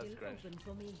dead. That's cringe.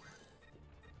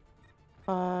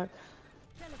 Fuck.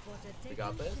 We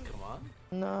got this? Come on.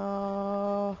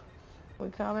 No. We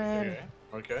coming.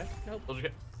 Okay. Nope.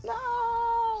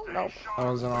 No. Nope. I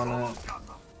wasn't on it.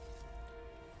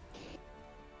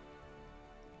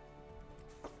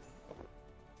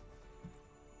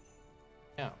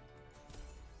 Yeah.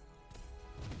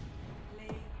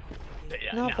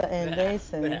 Not the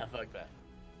invasive. Yeah, fuck that.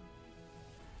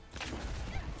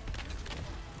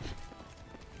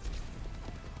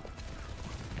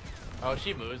 Oh,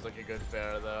 she moves like a good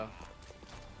fair, though.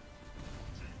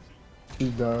 He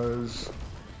does.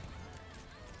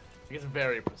 He's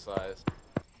very precise.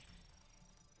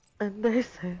 And they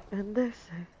say.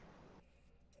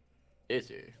 Is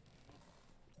he?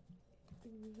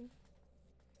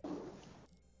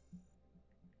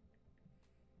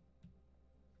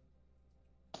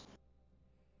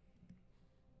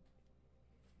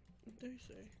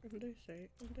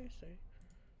 And they say.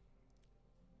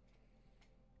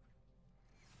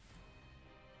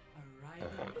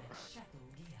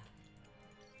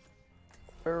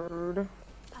 Bird.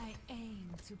 I aim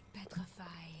to petrify.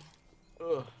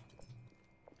 Ugh.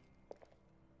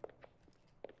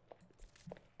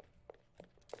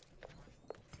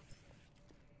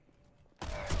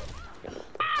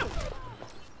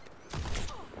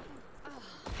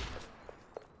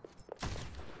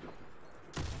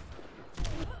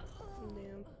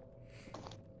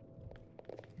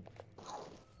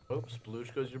 Oops,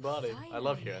 sploosh goes your body. I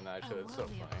love hearing that shit, it's so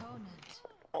funny.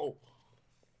 Oh.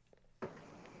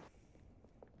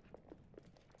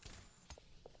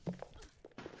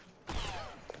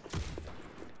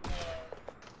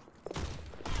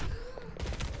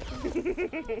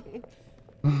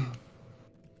 I'm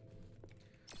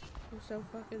so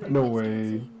fucking No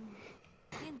way.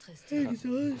 Interesting.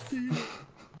 exhausted.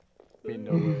 I mean,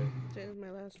 no way. This is my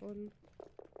last one.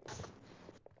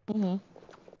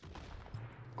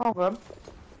 All good.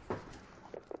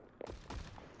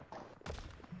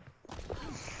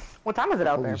 What time is it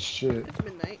out Holy there? shit. It's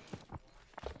midnight.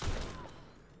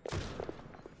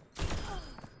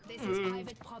 This is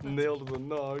private property. Nailed the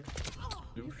nog.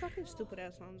 You fucking stupid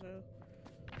ass Hanzo.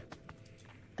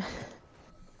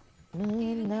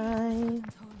 Midnight.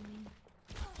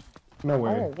 No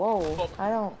way. Oh, whoa. I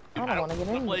don't want to get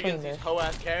in play between against this. these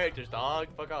hoe-ass characters, dog.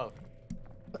 Fuck off.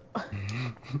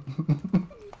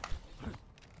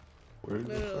 Where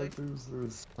the Literally. fuck is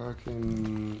this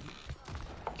fucking...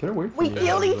 Get away from We me.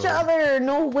 killed each other!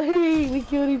 No way! We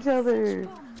killed each other!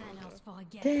 Manners for a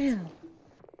guest. Damn.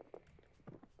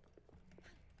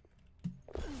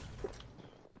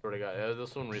 Swear to God, yeah,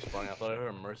 this one respawning. I thought I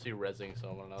heard Mercy rezzing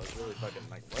someone. And I was really fucking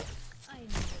like, what? I knew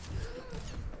it.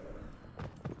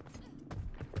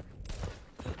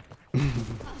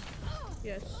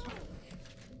 Yes.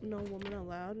 No woman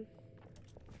allowed.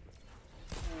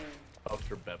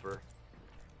 Dr. Pepper.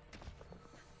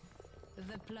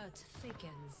 The plot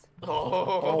thickens.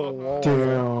 Oh,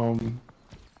 Damn.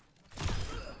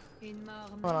 In more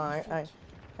Hold on,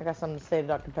 I got something to say to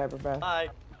Dr. Pepper, bro. Hi.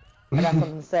 I got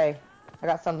something to say. I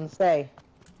got something to say.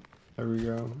 There we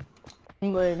go.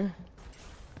 Good.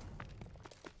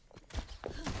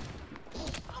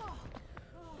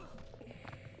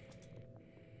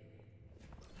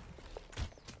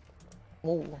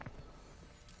 Ooh.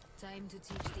 time to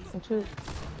teach these Which is-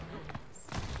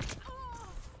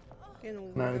 Getting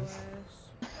a Nice. little ass.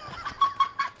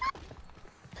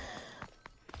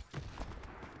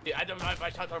 Yeah, I don't know if I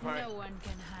shot her for it. No one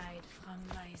can hide from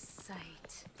my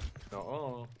sight.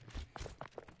 No.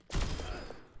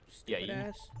 Stupid Yeah.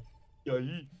 ass. Yeah.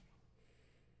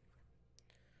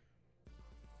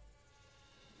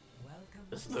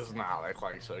 This does not look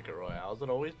like Circuit Royale. Has it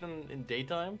always been in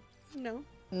daytime? No.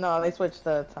 No, they switched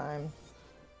the time.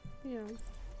 Yeah.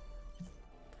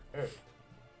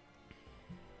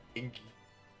 Inky.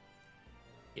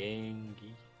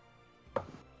 Inky.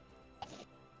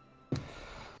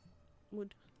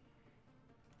 Wood.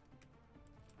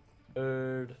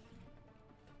 Bird.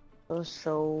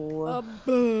 So. A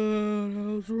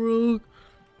birdhouse rock.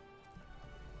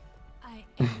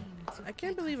 I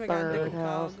can't believe I got a nickel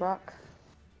Birdhouse cog. rock.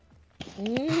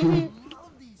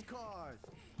 Love these cars.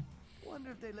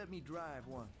 Wonder if they let me drive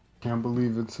one. Can't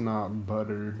believe it's not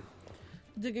butter.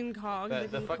 Digging cog, The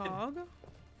digging fucking- cog.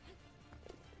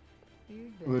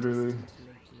 Literally.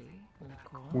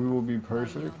 We will be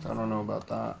perfect. I don't know about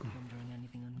that.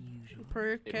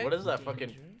 Perfect. Dude, what is that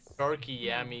fucking sharky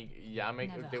yammy?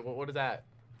 Dude, what is that?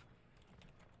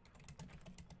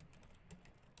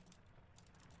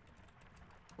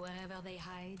 Wherever they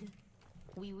hide,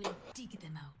 we will dig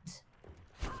them out.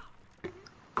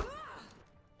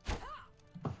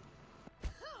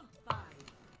 5,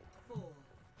 4,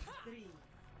 3,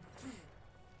 2,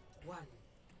 1.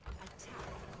 Attack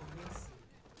commencing.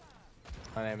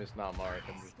 My name is not Mark.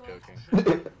 I'm just joking.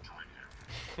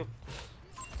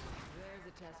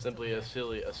 Simply a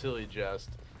silly jest.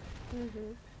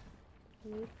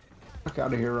 Fuck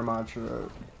out of here, Ramatra.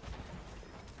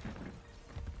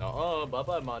 Oh, bye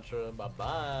bye, Mantra. Bye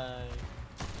bye.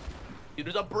 Dude,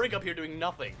 there's a brick up here doing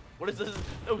nothing. What is this?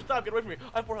 No, stop! Get away from me.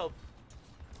 I have 4 health.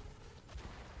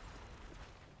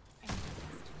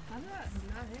 How did I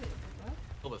not hit it? What?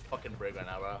 Kill this fucking brick right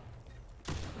now, bro.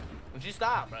 Would you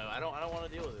stop, bro? I don't want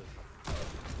to deal with this. I'm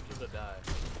just gonna die.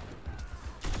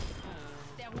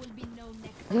 There will be no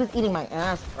next. He was eating my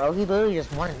ass, bro. He literally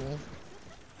just wanted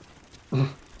me.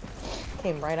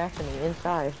 Came right after me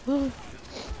inside.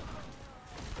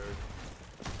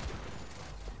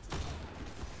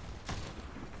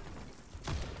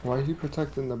 Why are you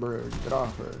protecting the bird? Get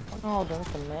off her. Oh, don't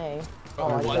for May. I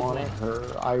want her.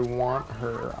 I want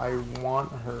her. I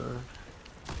want her.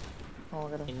 Oh,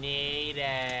 I gotta... need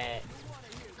it.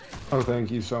 Oh, thank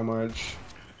you so much.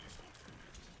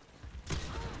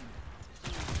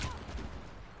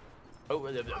 Oh,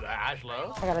 Ash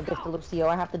low? I gotta dip the Lucio.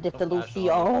 I have to dip the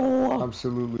Lucio.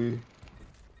 Absolutely.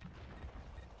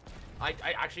 I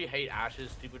actually hate Ash's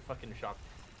stupid fucking shock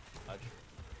touch.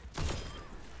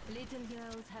 Little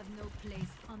girls have no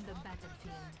place on the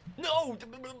battlefield. No!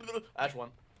 Ash won.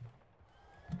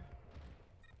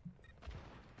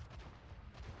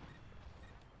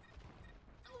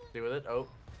 See with it? Oh.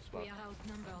 We are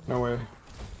outnumbered. No way.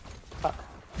 Fuck.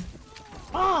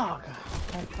 Oh, God.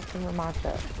 I fucking remarked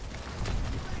that.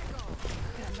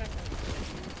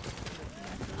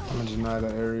 I'm gonna deny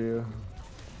the area.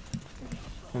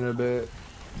 In a bit.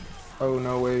 Oh,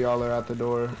 no way, y'all are at the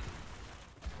door.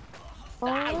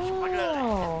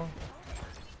 Oh.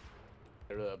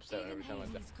 They're really upset every time I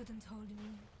die. Couldn't hold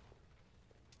me.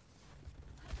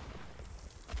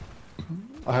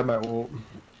 I have my ult.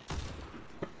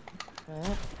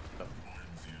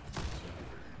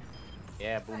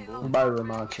 Yeah, boom boom. Bye,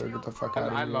 Ramatra. Get the fuck out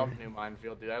of here. I love New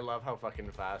Minefield, dude. I love how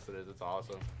fucking fast it is. It's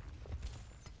awesome.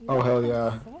 Oh, hell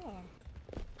yeah.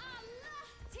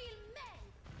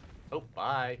 Oh,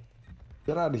 bye.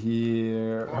 Get out of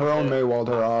here. Her own May walled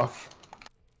her off.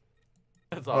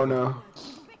 That's Oh awesome. no.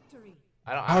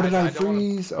 How did I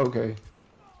freeze? Okay.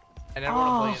 I never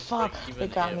want to Oh, play fuck. like, They even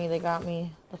got if. me. They got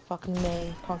me. The fucking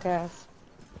May. Punk ass.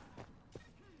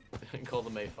 Call the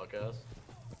May fuck ass.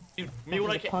 Dude, me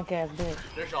when I Fucking can. punk ass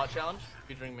bitch. Their shot challenge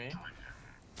featuring me.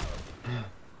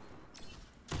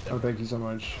 Oh, thank you so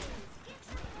much.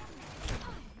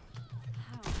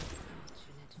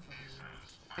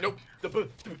 Nope.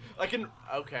 I can.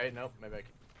 Okay, nope. Maybe I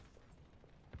can.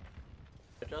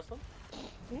 Adjust them?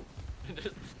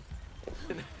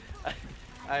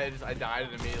 I died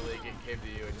and immediately it came to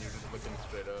you and you were just looking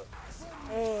straight up.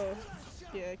 Oh,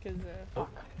 yeah, cause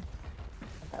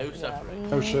Who's suffering?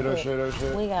 Oh shit, oh shit, oh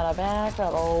shit. We gotta back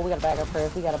up. Oh, we gotta back up,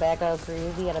 Chris. We gotta back up,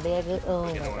 Chris. We gotta back up. Oh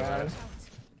my god.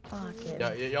 Fuck it.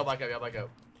 Yeah, y'all back up, y'all back up.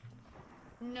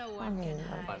 No one can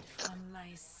hide from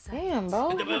my sight. Damn,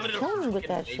 bro. You're killing me with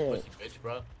that Hey, shit. pussy bitch,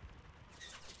 bro.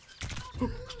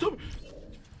 Stop!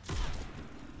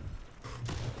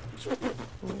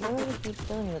 Why do you keep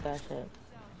killing me with that shit?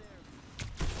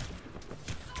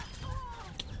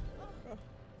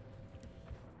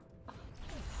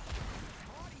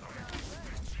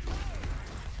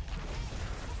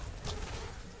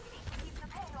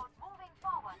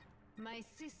 My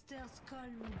sisters call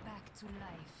me back to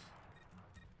life.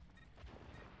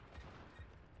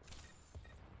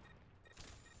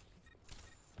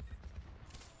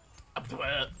 Up to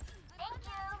it.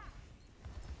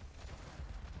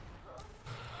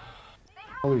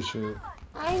 Holy shit.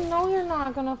 I know you're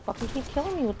not gonna fucking keep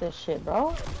killing me with this shit,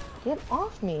 bro. Get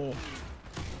off me.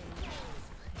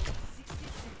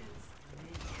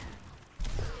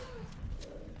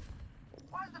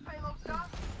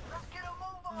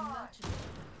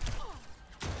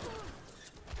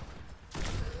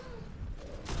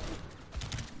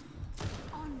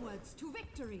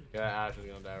 victory. Yeah, Ash is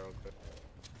gonna die real quick.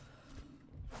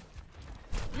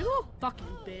 You little fucking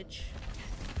bitch.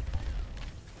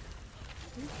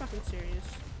 Are you fucking serious?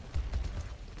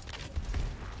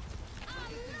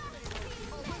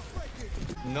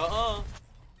 No.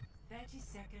 30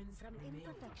 seconds from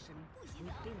imperfection. We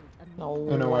build a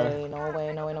No In a way. way, no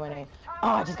way, no way, no way, no way. Oh,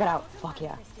 I just got out. Fuck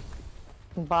yeah.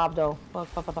 Bob though. Fuck,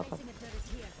 fuck, fuck, fuck, fuck.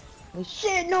 Holy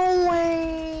shit, no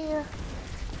way!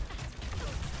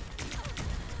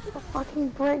 The fucking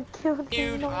break killed me.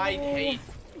 Dude, No I way. hate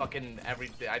fucking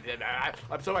everything.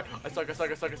 I'm so bad. I suck.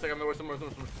 I'm the worst.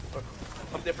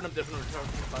 I'm different.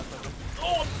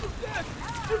 Oh, I'm so dead.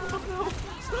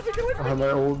 Stop it, get away I from have me.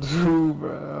 my old too,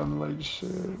 bro. I'm like shit.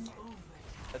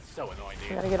 That's so annoying, dude.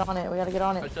 We gotta get on it. We gotta get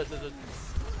on it.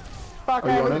 Fuck, Are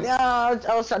you on it?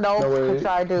 oh, so no. No way. I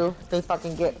tried to. They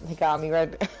fucking they got me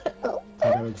right.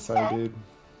 I'm excited.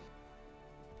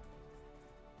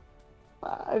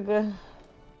 Fuck.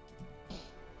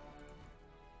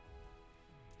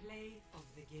 play of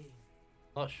the game.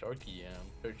 Oh, Sharky, yeah.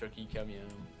 Sharky, come in.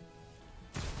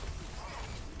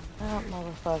 Oh,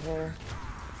 motherfucker.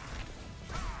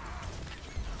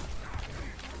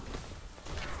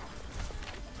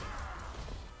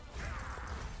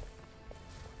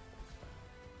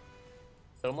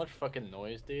 So much fucking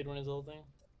noise, dude, when he's ulting.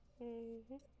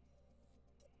 Just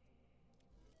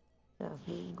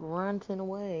grunting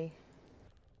away.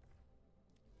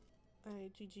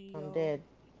 Alright, GG. I'm dead.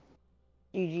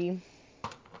 GG.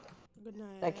 Good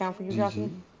night. That count for you, GG. Jockey?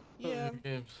 Yeah.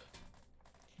 Games.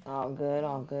 All good,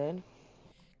 all good.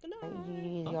 Good night.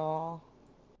 GG, y'all.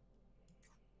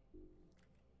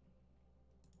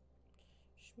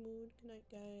 Smooth. Good night,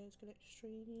 guys. Good night,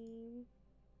 stream.